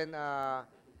consulted when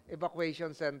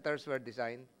evacuation centers were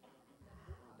designed?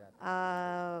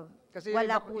 Kasi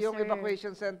Wala po, yung sir.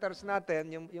 evacuation centers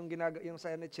natin, yung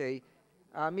sa NHA,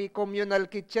 may communal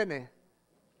kitchen eh.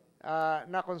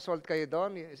 Na-consult kayo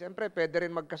doon. Siyempre, pwede rin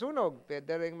magkasunog,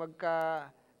 pwede rin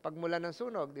pagmula ng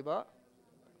sunog, di ba?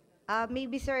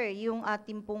 Maybe, sir, yung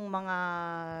ating pong mga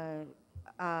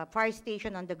fire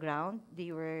station on the ground, they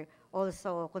were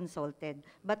also consulted.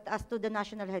 But as to the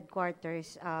national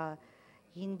headquarters,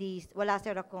 wala,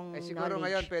 sir, akong Siguro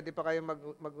knowledge. ngayon, pwede pa kayong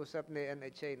mag-usap ni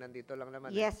NHA. Nandito lang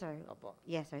naman. Yes, sir. Opo.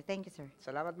 Yes, sir. Thank you, sir.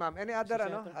 Salamat, ma'am. Any other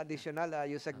Senator. additional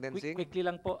USEC dancing? Quickly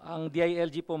lang po, ang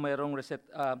DILG po mayroong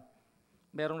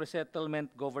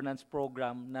resettlement governance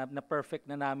program na perfect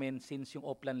na namin since yung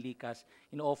Oplan Likas.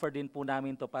 In-offer din po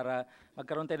namin to para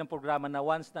magkaroon tayo ng programa na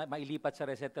once na mailipat sa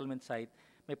resettlement site,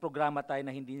 may programa tayo na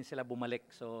hindi sila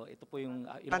bumalik. So ito po yung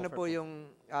in-offer. Ano po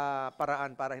yung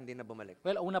paraan para hindi na bumalik?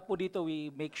 Well, una po dito, we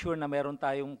make sure na meron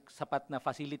tayong sapat na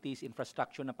facilities,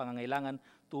 infrastructure na pangangailangan,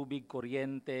 tubig,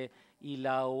 kuryente,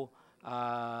 ilaw,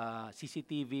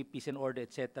 CCTV, peace and order,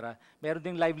 etc. Meron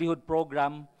ding livelihood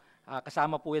program,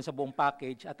 kasama po yan sa buong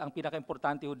package. At ang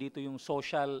pinaka-importante po dito yung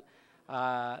social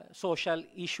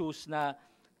issues na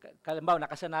kalimbawa,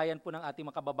 nakasanayan po ng ating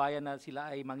mga kababayan na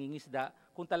sila ay mangingisda.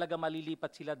 Kung talaga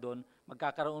malilipat sila doon,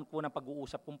 magkakaroon po ng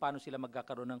pag-uusap kung paano sila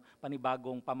magkakaroon ng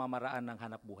panibagong pamamaraan ng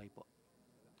hanap buhay po.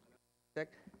 Check.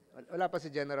 Wala pa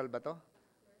si General ba to?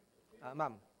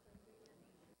 Ma'am.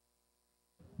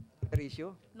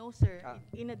 Issue? No, sir.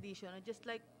 In addition,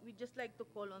 we just like to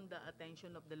call on the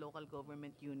attention of the local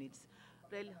government units.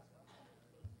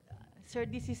 Sir,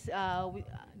 this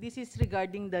is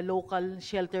regarding the local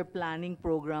shelter planning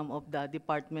program of the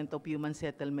Department of Human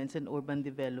Settlements and Urban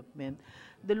Development.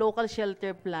 The local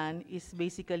shelter plan is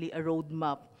basically a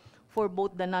roadmap for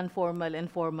both the non-formal and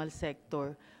formal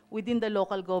sector within the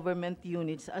local government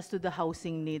units as to the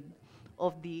housing need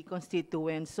of the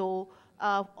constituents. So,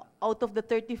 out of the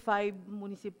 35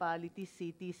 municipalities,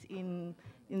 cities in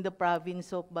the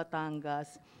province of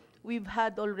Batangas, we've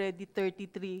had already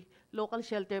 33 local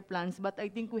shelter plans, but I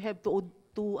think we have to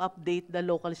update the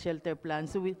local shelter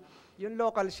plans. So yung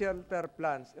local shelter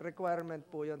plans, requirement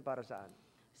po yun para saan?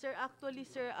 Sir, actually,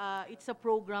 sir, it's a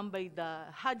program by the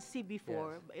HUD-C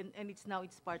before, and it's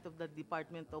part of the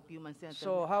Department of Human Settlements.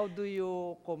 So how do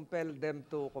you compel them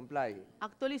to comply?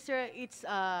 Actually, sir, it's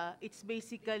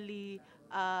basically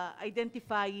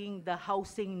identifying the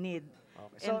housing need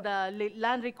and the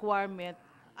land requirement.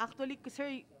 Actually,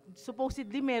 sir,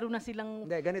 supposedly meron na silang...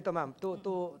 Hindi, ganito ma'am.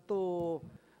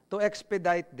 To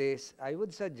expedite this, I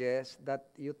would suggest that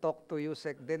you talk to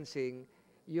USEC Densing.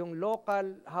 Yung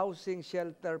local housing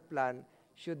shelter plan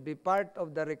should be part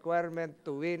of the requirement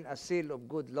to win a Seal of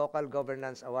Good Local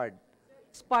Governance Award.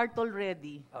 It's part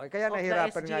already. Okay, kaya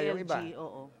nahirapan nga yung iba.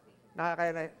 Oo.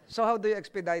 So how do you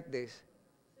expedite this?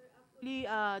 Actually,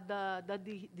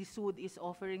 the SUD is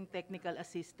offering technical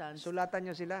assistance.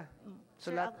 Sulatan nyo sila.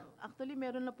 Actually,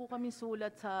 meron na po kami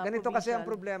sulat sa Ganito kasi ang provincial.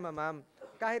 problema, ma'am.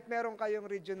 Kahit meron kayong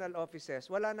regional offices,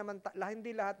 wala naman,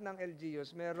 hindi lahat ng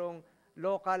LGUs merong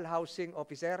local housing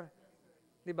officer.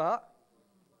 Di ba?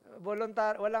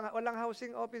 Walang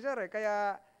housing officer eh.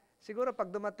 Kaya Siguro pag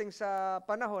dumating sa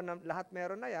panahon na lahat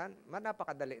meron na yan,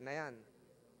 napakadali na yan.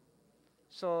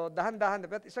 So, dahan-dahan,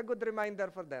 but it's a good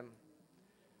reminder for them.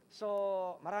 So,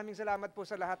 maraming salamat po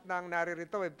sa lahat ng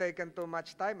naririto. We've taken too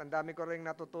much time. Ang dami ko rin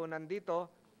natutunan dito.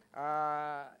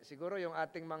 Siguro yung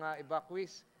ating mga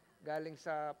evacuees galing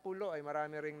sa pulo ay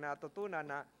marami ring natutunan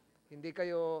na hindi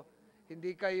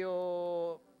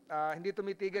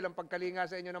tumitigil ang pagkalinga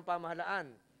sa inyo ng pamahalaan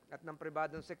at ng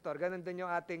pribadong sektor. Ganon din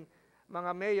yung ating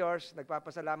mga mayors.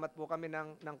 Nagpapasalamat po kami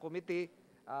ng committee.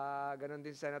 Ganon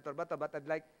din Senator Bato. But I'd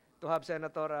like to have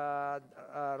Senator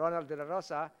Ronald De La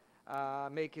Rosa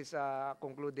make his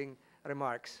concluding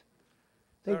remarks.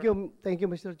 Thank you,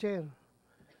 Mr. Chair.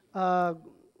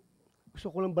 Gusto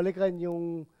ko lang balikan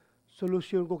yung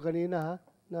solution ko kanina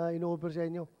na ino-offer sa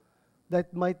inyo.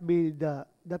 That may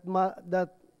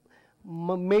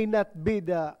not be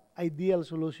the ideal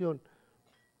solution.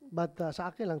 But sa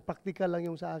akin lang, practical lang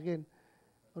yung sa akin.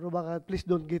 Pero baka please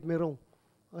don't get me wrong.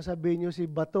 Sabihin nyo si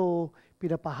Bato,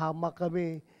 pinapahamak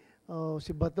kami.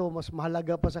 Si Bato, mas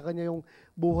mahalaga pa sa kanya yung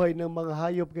buhay ng mga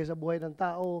hayop kaysa buhay ng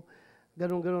tao.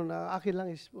 Ganon-ganon. Akin lang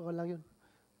is, lang yun.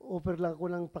 Offer lang ako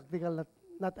ng practical,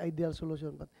 not ideal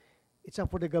solution. But it's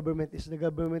up for the government. The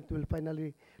government will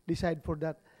finally decide for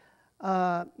that.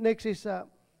 Next is,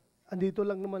 andito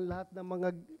lang naman lahat ng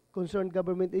mga concerned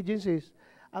government agencies.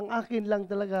 Ang akin lang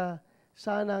talaga,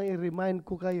 sana i-remind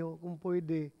ko kayo kung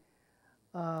pwede,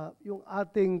 yung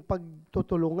ating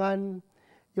pagtutulungan,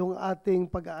 yung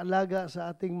ating pag-aalaga sa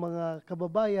ating mga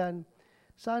kababayan,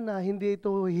 sana hindi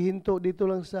ito hihinto dito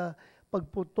lang sa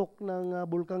pagputok ng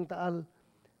Bulkang Taal.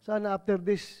 Sana after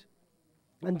this,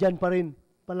 nandyan pa rin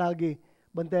palagi.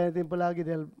 Bantayan natin palagi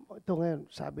dahil ito ngayon,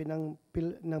 sabi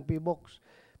ng PBOX,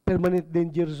 permanent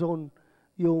danger zone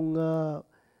yung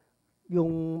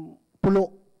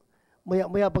pulo.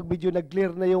 Maya pag medyo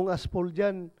nag-clear na yung asphalt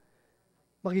dyan,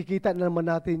 makikita na naman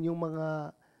natin yung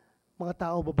mga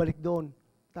tao babalik doon.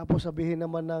 Tapos sabihin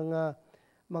naman ng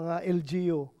mga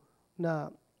LGU na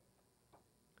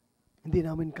hindi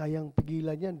namin kayang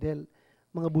pigilan yan dahil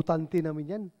mga butante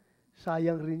namin yan.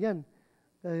 Sayang rin yan.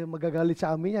 Magagalit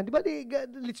sa amin yan. Di ba?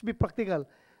 Let's be practical.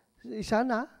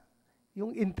 Sana,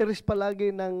 yung interest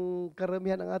palagi ng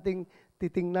karamihan ng ating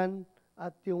titingnan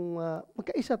at yung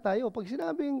magkaisa tayo. Pag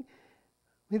sinabing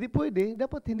hindi pwede,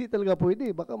 dapat hindi talaga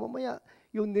pwede. Baka mamaya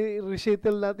yung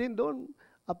resettle natin doon,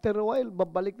 after a while,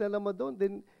 babalik na naman doon.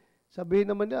 Then sabihin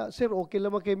naman niya, sir, okay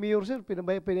naman kay Mayor, sir.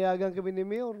 Pinayagan kami ni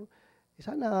Mayor.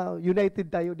 Sana united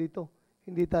tayo dito.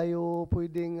 Hindi tayo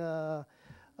pwedeng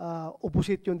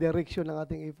opposite yung direction ng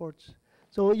ating efforts.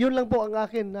 So yun lang po ang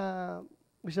akin,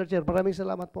 Mr. Chair. Maraming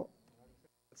salamat po.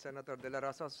 Senator De La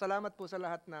Rosa, salamat po sa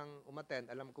lahat ng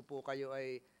umattend. Alam ko po kayo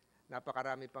ay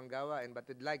napakarami pang gawain, but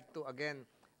we'd like to again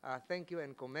thank you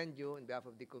and commend you on behalf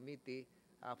of the committee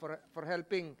for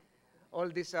helping all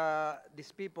these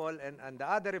people and the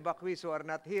other evacuees who are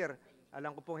not here.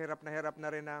 Alam ko pong hirap na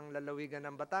rin ang lalawigan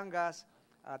ng Batangas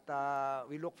at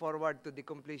we look forward to the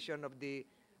completion of the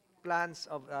plans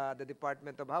of the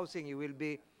Department of Housing. You will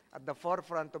be at the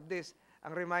forefront of this.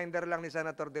 Ang reminder lang ni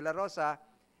Senator De La Rosa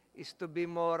is to be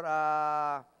more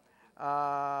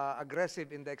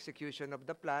aggressive in the execution of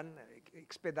the plan,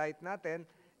 expedite natin,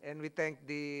 and we thank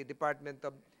the Department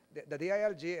of the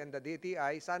DILG and the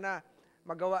DTI. Sana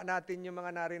magawa natin yung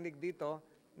mga narinig dito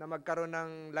na magkaroon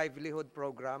ng livelihood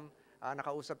program.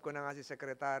 Nakausap ko na nga si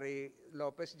Secretary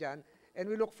Lopez dyan. And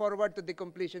we look forward to the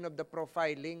completion of the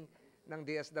profiling ng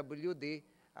DSWD.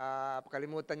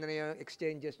 Kalimutan nyo na yung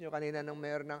exchanges nyo kanina ng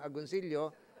Mayor ng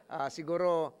Agoncillo.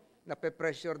 Siguro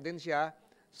nape-pressure din siya.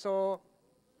 So,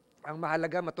 ang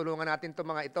mahalaga, matulungan natin itong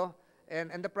mga ito.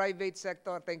 And the private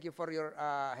sector, thank you for your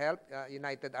help,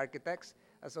 United Architects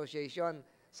Association.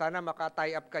 Sana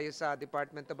maka-tie up kayo sa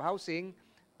Department of Housing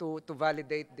to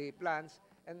validate the plans.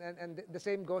 And the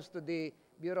same goes to the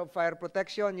Bureau of Fire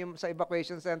Protection, yung sa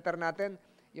evacuation center natin,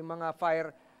 yung mga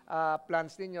fire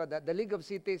plans ninyo. The League of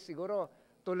Cities, siguro,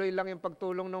 tuloy lang yung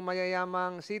pagtulong ng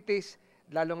mayayamang cities,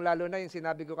 lalong-lalo na yung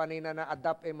sinabi ko kanina na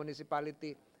adopt a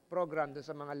municipality program dun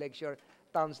sa mga lakeshore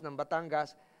towns ng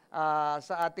Batangas.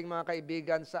 Sa ating mga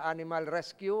kaibigan sa animal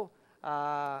rescue,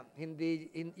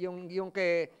 yung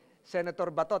kay Senator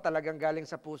Bato talagang galing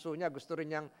sa puso niya. Gusto rin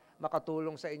niyang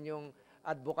makatulong sa inyong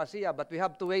advokasya. But we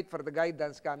have to wait for the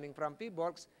guidance coming from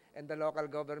PBOX and the local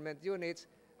government units.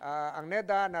 Ang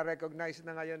NEDA, na-recognize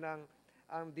na ngayon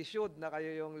ang DSUD na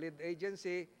kayo yung lead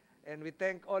agency. And we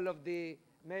thank all of the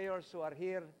mayors who are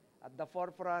here at the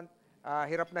forefront.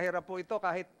 Hirap na hirap po ito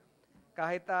kahit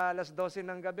alas 12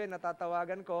 ng gabi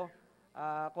natatawagan ko.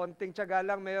 Konting tiyaga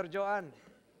lang, Mayor Joanne.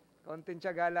 Konting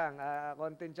tiyaga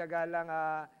lang.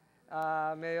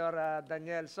 Mayor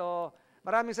Daniel. So,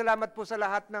 maraming salamat po sa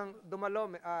lahat ng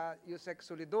dumalo. Yusek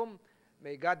Solidum,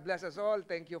 may God bless us all.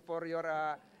 Thank you for your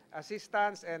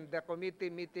assistance, and the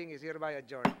committee meeting is hereby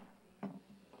adjourned.